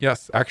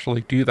 Yes,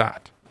 actually do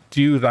that.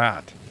 Do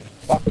that.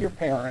 Fuck your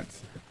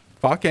parents.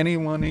 Fuck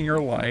anyone in your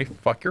life.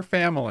 Fuck your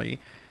family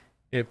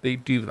if they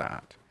do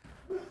that.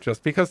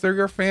 Just because they're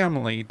your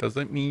family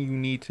doesn't mean you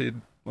need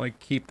to like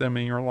keep them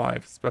in your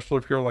life, especially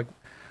if you're like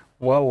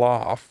well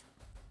off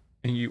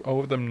and you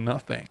owe them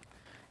nothing.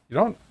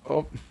 You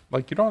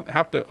don't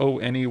have to owe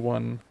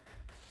anyone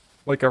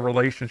like a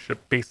relationship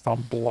based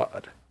on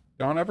blood.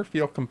 Don't ever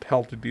feel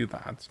compelled to do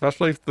that,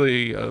 especially if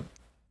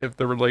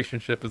the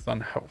relationship is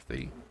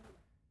unhealthy.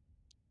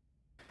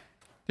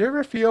 Do you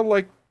ever feel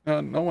like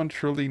no one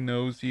truly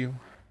knows you?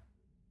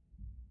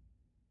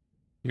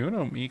 You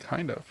know me,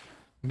 kind of.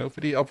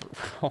 Nobody else.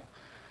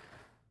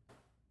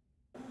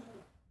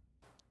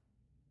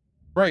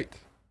 Right.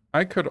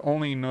 I could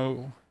only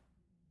know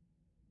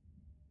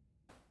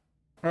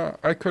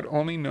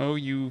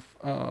you've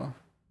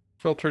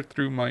filtered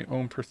through my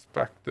own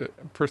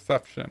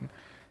perception.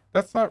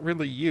 That's not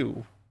really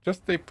you,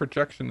 just a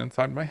projection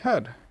inside my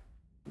head.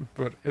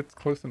 But it's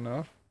close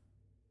enough.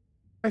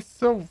 But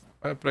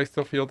I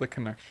still feel the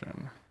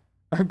connection.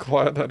 I'm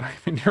glad that I'm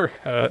in your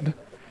head.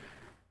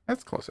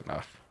 That's close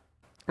enough.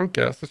 I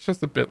guess it's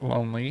just a bit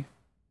lonely.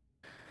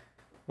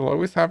 You'll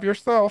always have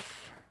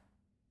yourself.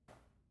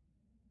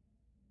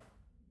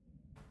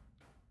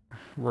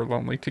 We're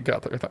lonely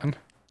together then.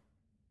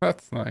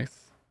 That's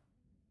nice.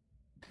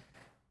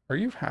 Are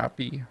you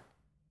happy?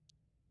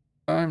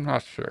 I'm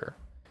not sure.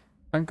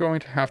 I'm going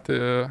to have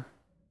to,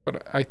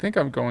 but I think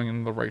I'm going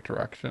in the right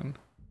direction.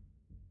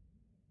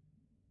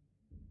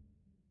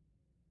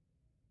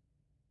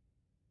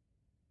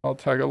 I'll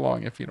tag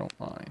along if you don't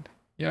mind.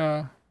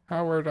 Yeah,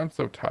 Howard, I'm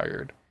so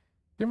tired.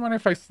 Do you mind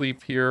if I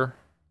sleep here?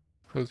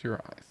 Close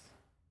your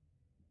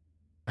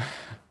eyes.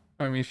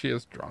 I mean, she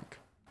is drunk.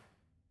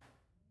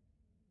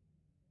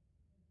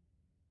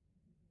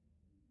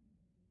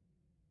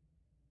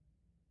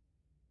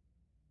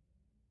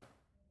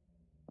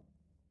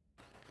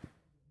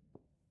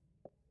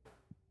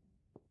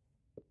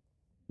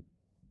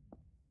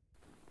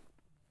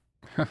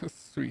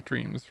 Sweet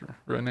dreams,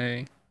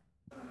 Renee.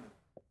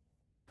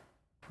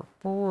 For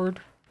board.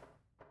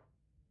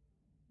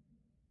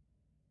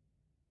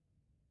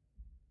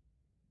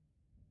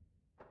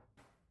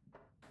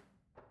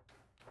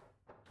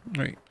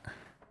 Wait.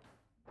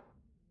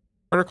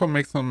 Article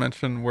makes no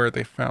mention where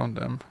they found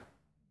him.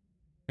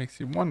 Makes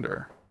you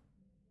wonder.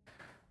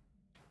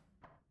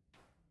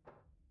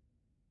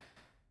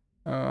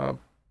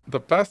 The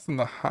best and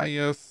the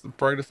highest, the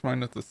brightest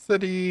mind of the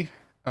city.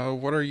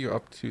 What are you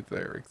up to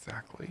there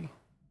exactly?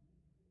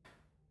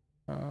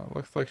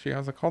 Looks like she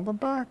hasn't called them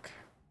back.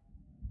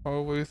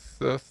 Always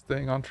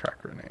staying on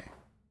track, Renee.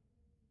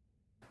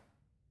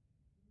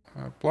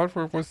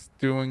 Bloodworth was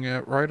doing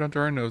it right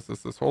under our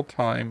noses this whole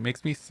time.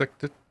 Makes me sick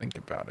to think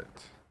about it.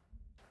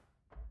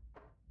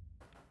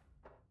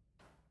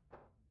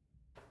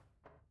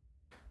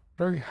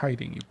 What are you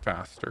hiding, you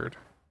bastard?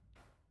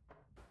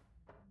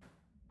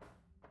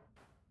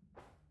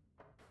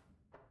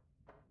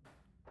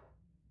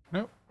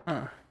 Nope.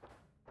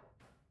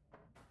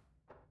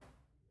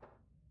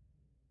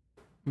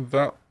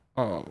 That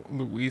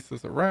Luis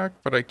is a wreck,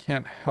 but I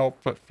can't help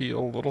but feel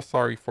a little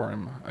sorry for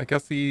him. I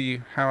guess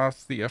he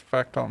has the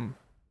effect on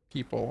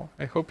people.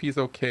 I hope he's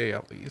okay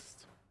at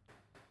least.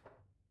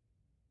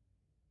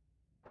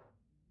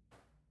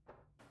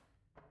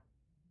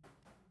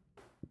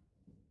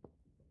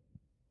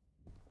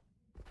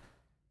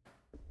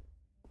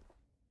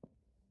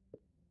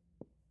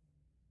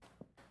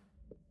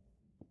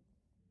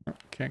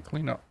 Can't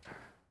clean up.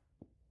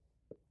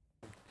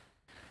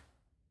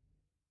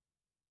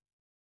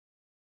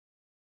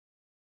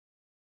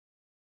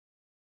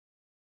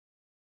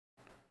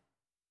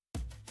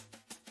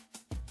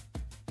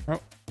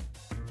 Oh.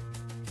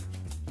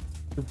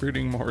 You're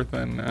brooding more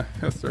than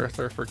Sir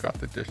forgot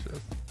the dishes.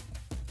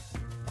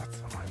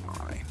 What's on my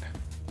mind?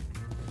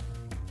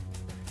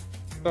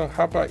 So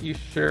how about you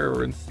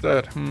share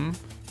instead, hmm?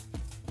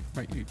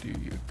 Might you do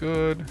you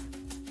good?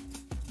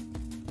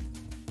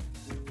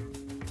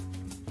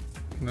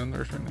 And then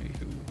there's Renee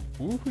who,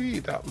 woo-wee,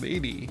 that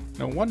lady.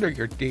 No wonder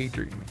you're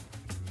daydreaming.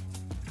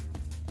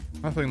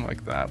 Nothing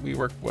like that. We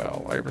work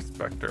well. I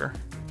respect her.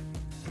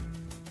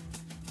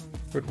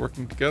 Good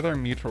working together,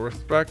 mutual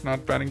respect,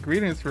 not bad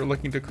ingredients. We're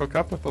looking to cook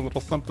up with a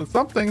little something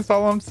something's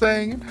all I'm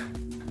saying.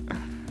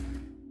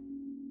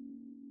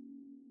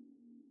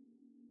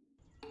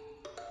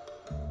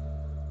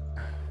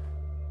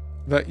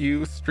 That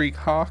you, Streak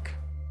Hawk?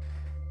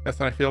 Yes,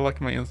 and I feel like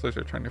my insides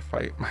are trying to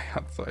fight my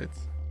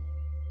outsides.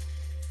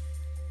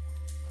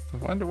 So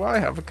why do I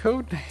have a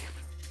code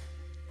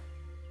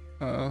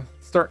name?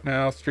 Start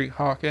now, Street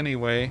Hawk,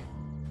 anyway.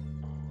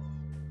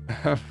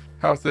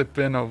 How's it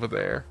been over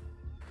there?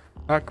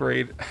 Not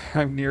great.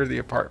 I'm near the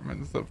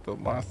apartments of the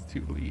last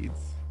two leads.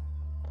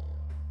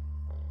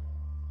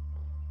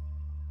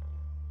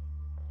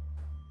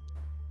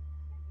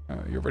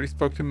 You already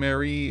spoke to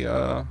Mary,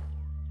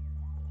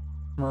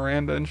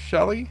 Miranda, and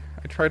Shelley?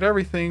 I tried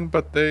everything,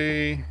 but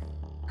they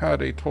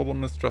had a total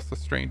mistrust of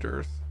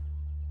strangers.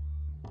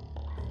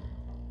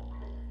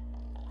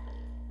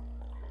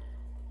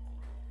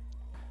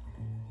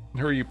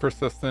 Were you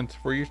persistent?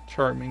 Were you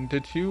charming?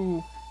 Did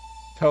you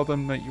tell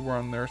them that you were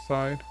on their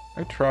side?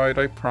 I tried,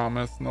 I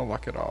promise. No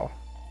luck at all.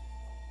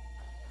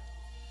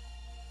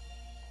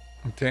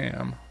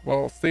 Damn.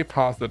 Well, stay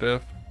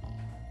positive.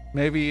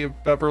 Maybe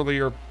Beverly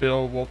or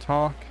Bill will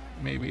talk.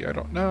 Maybe, I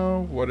don't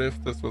know. What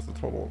if this was a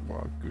total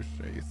goose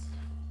chase?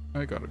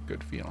 I got a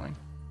good feeling.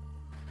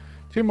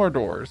 2 more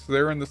doors.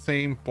 They're in the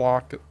same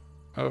block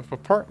of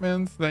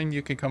apartments. Then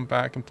you can come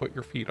back and put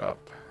your feet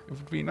up. It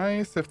would be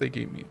nice if they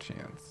gave me a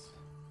chance.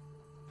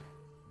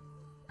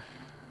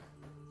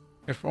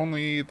 If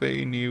only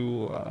they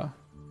knew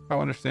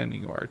how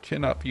understanding you are.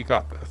 Chin up, you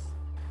got this.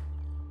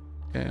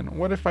 And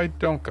what if I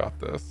don't got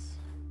this?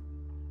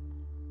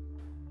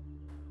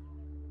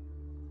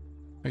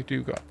 I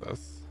do got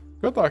this.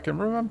 Good luck, and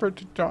remember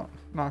to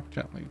knock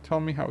gently. Tell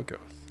me how it goes.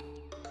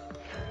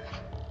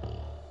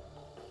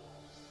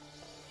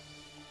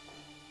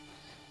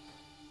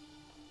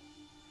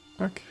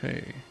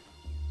 Okay.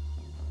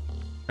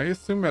 I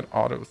assume it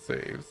auto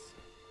saves.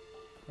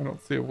 I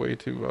don't see a way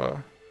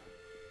to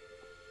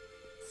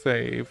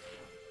save.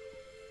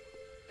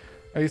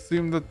 I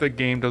assume that the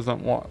game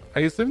doesn't want... I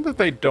assume that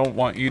they don't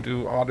want you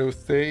to auto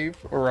save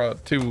or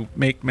to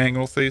make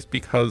manual saves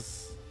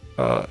because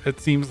it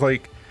seems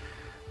like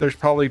there's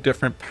probably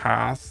different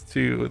paths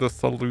to the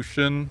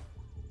solution.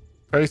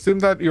 I assume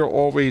that you'll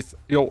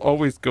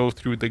always go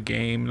through the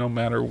game no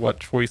matter what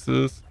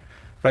choices.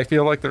 But I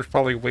feel like there's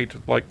probably a way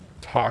to like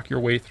talk your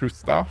way through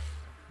stuff.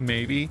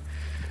 Maybe.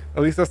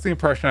 At least that's the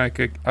impression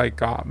I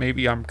got.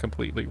 Maybe I'm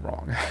completely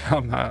wrong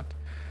on that.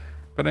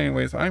 But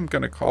anyways, I'm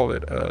gonna call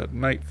it a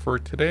night for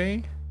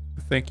today.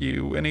 Thank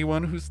you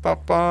anyone who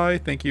stopped by.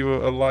 Thank you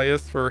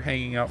Elias for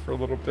hanging out for a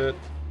little bit.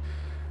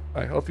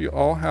 I hope you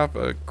all have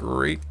a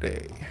great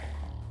day.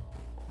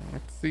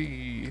 Let's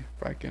see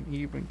if I can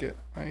even get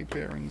my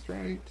bearings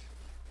right.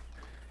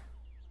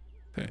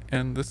 To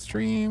end the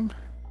stream.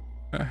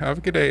 Have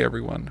a good day,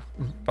 everyone.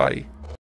 Bye.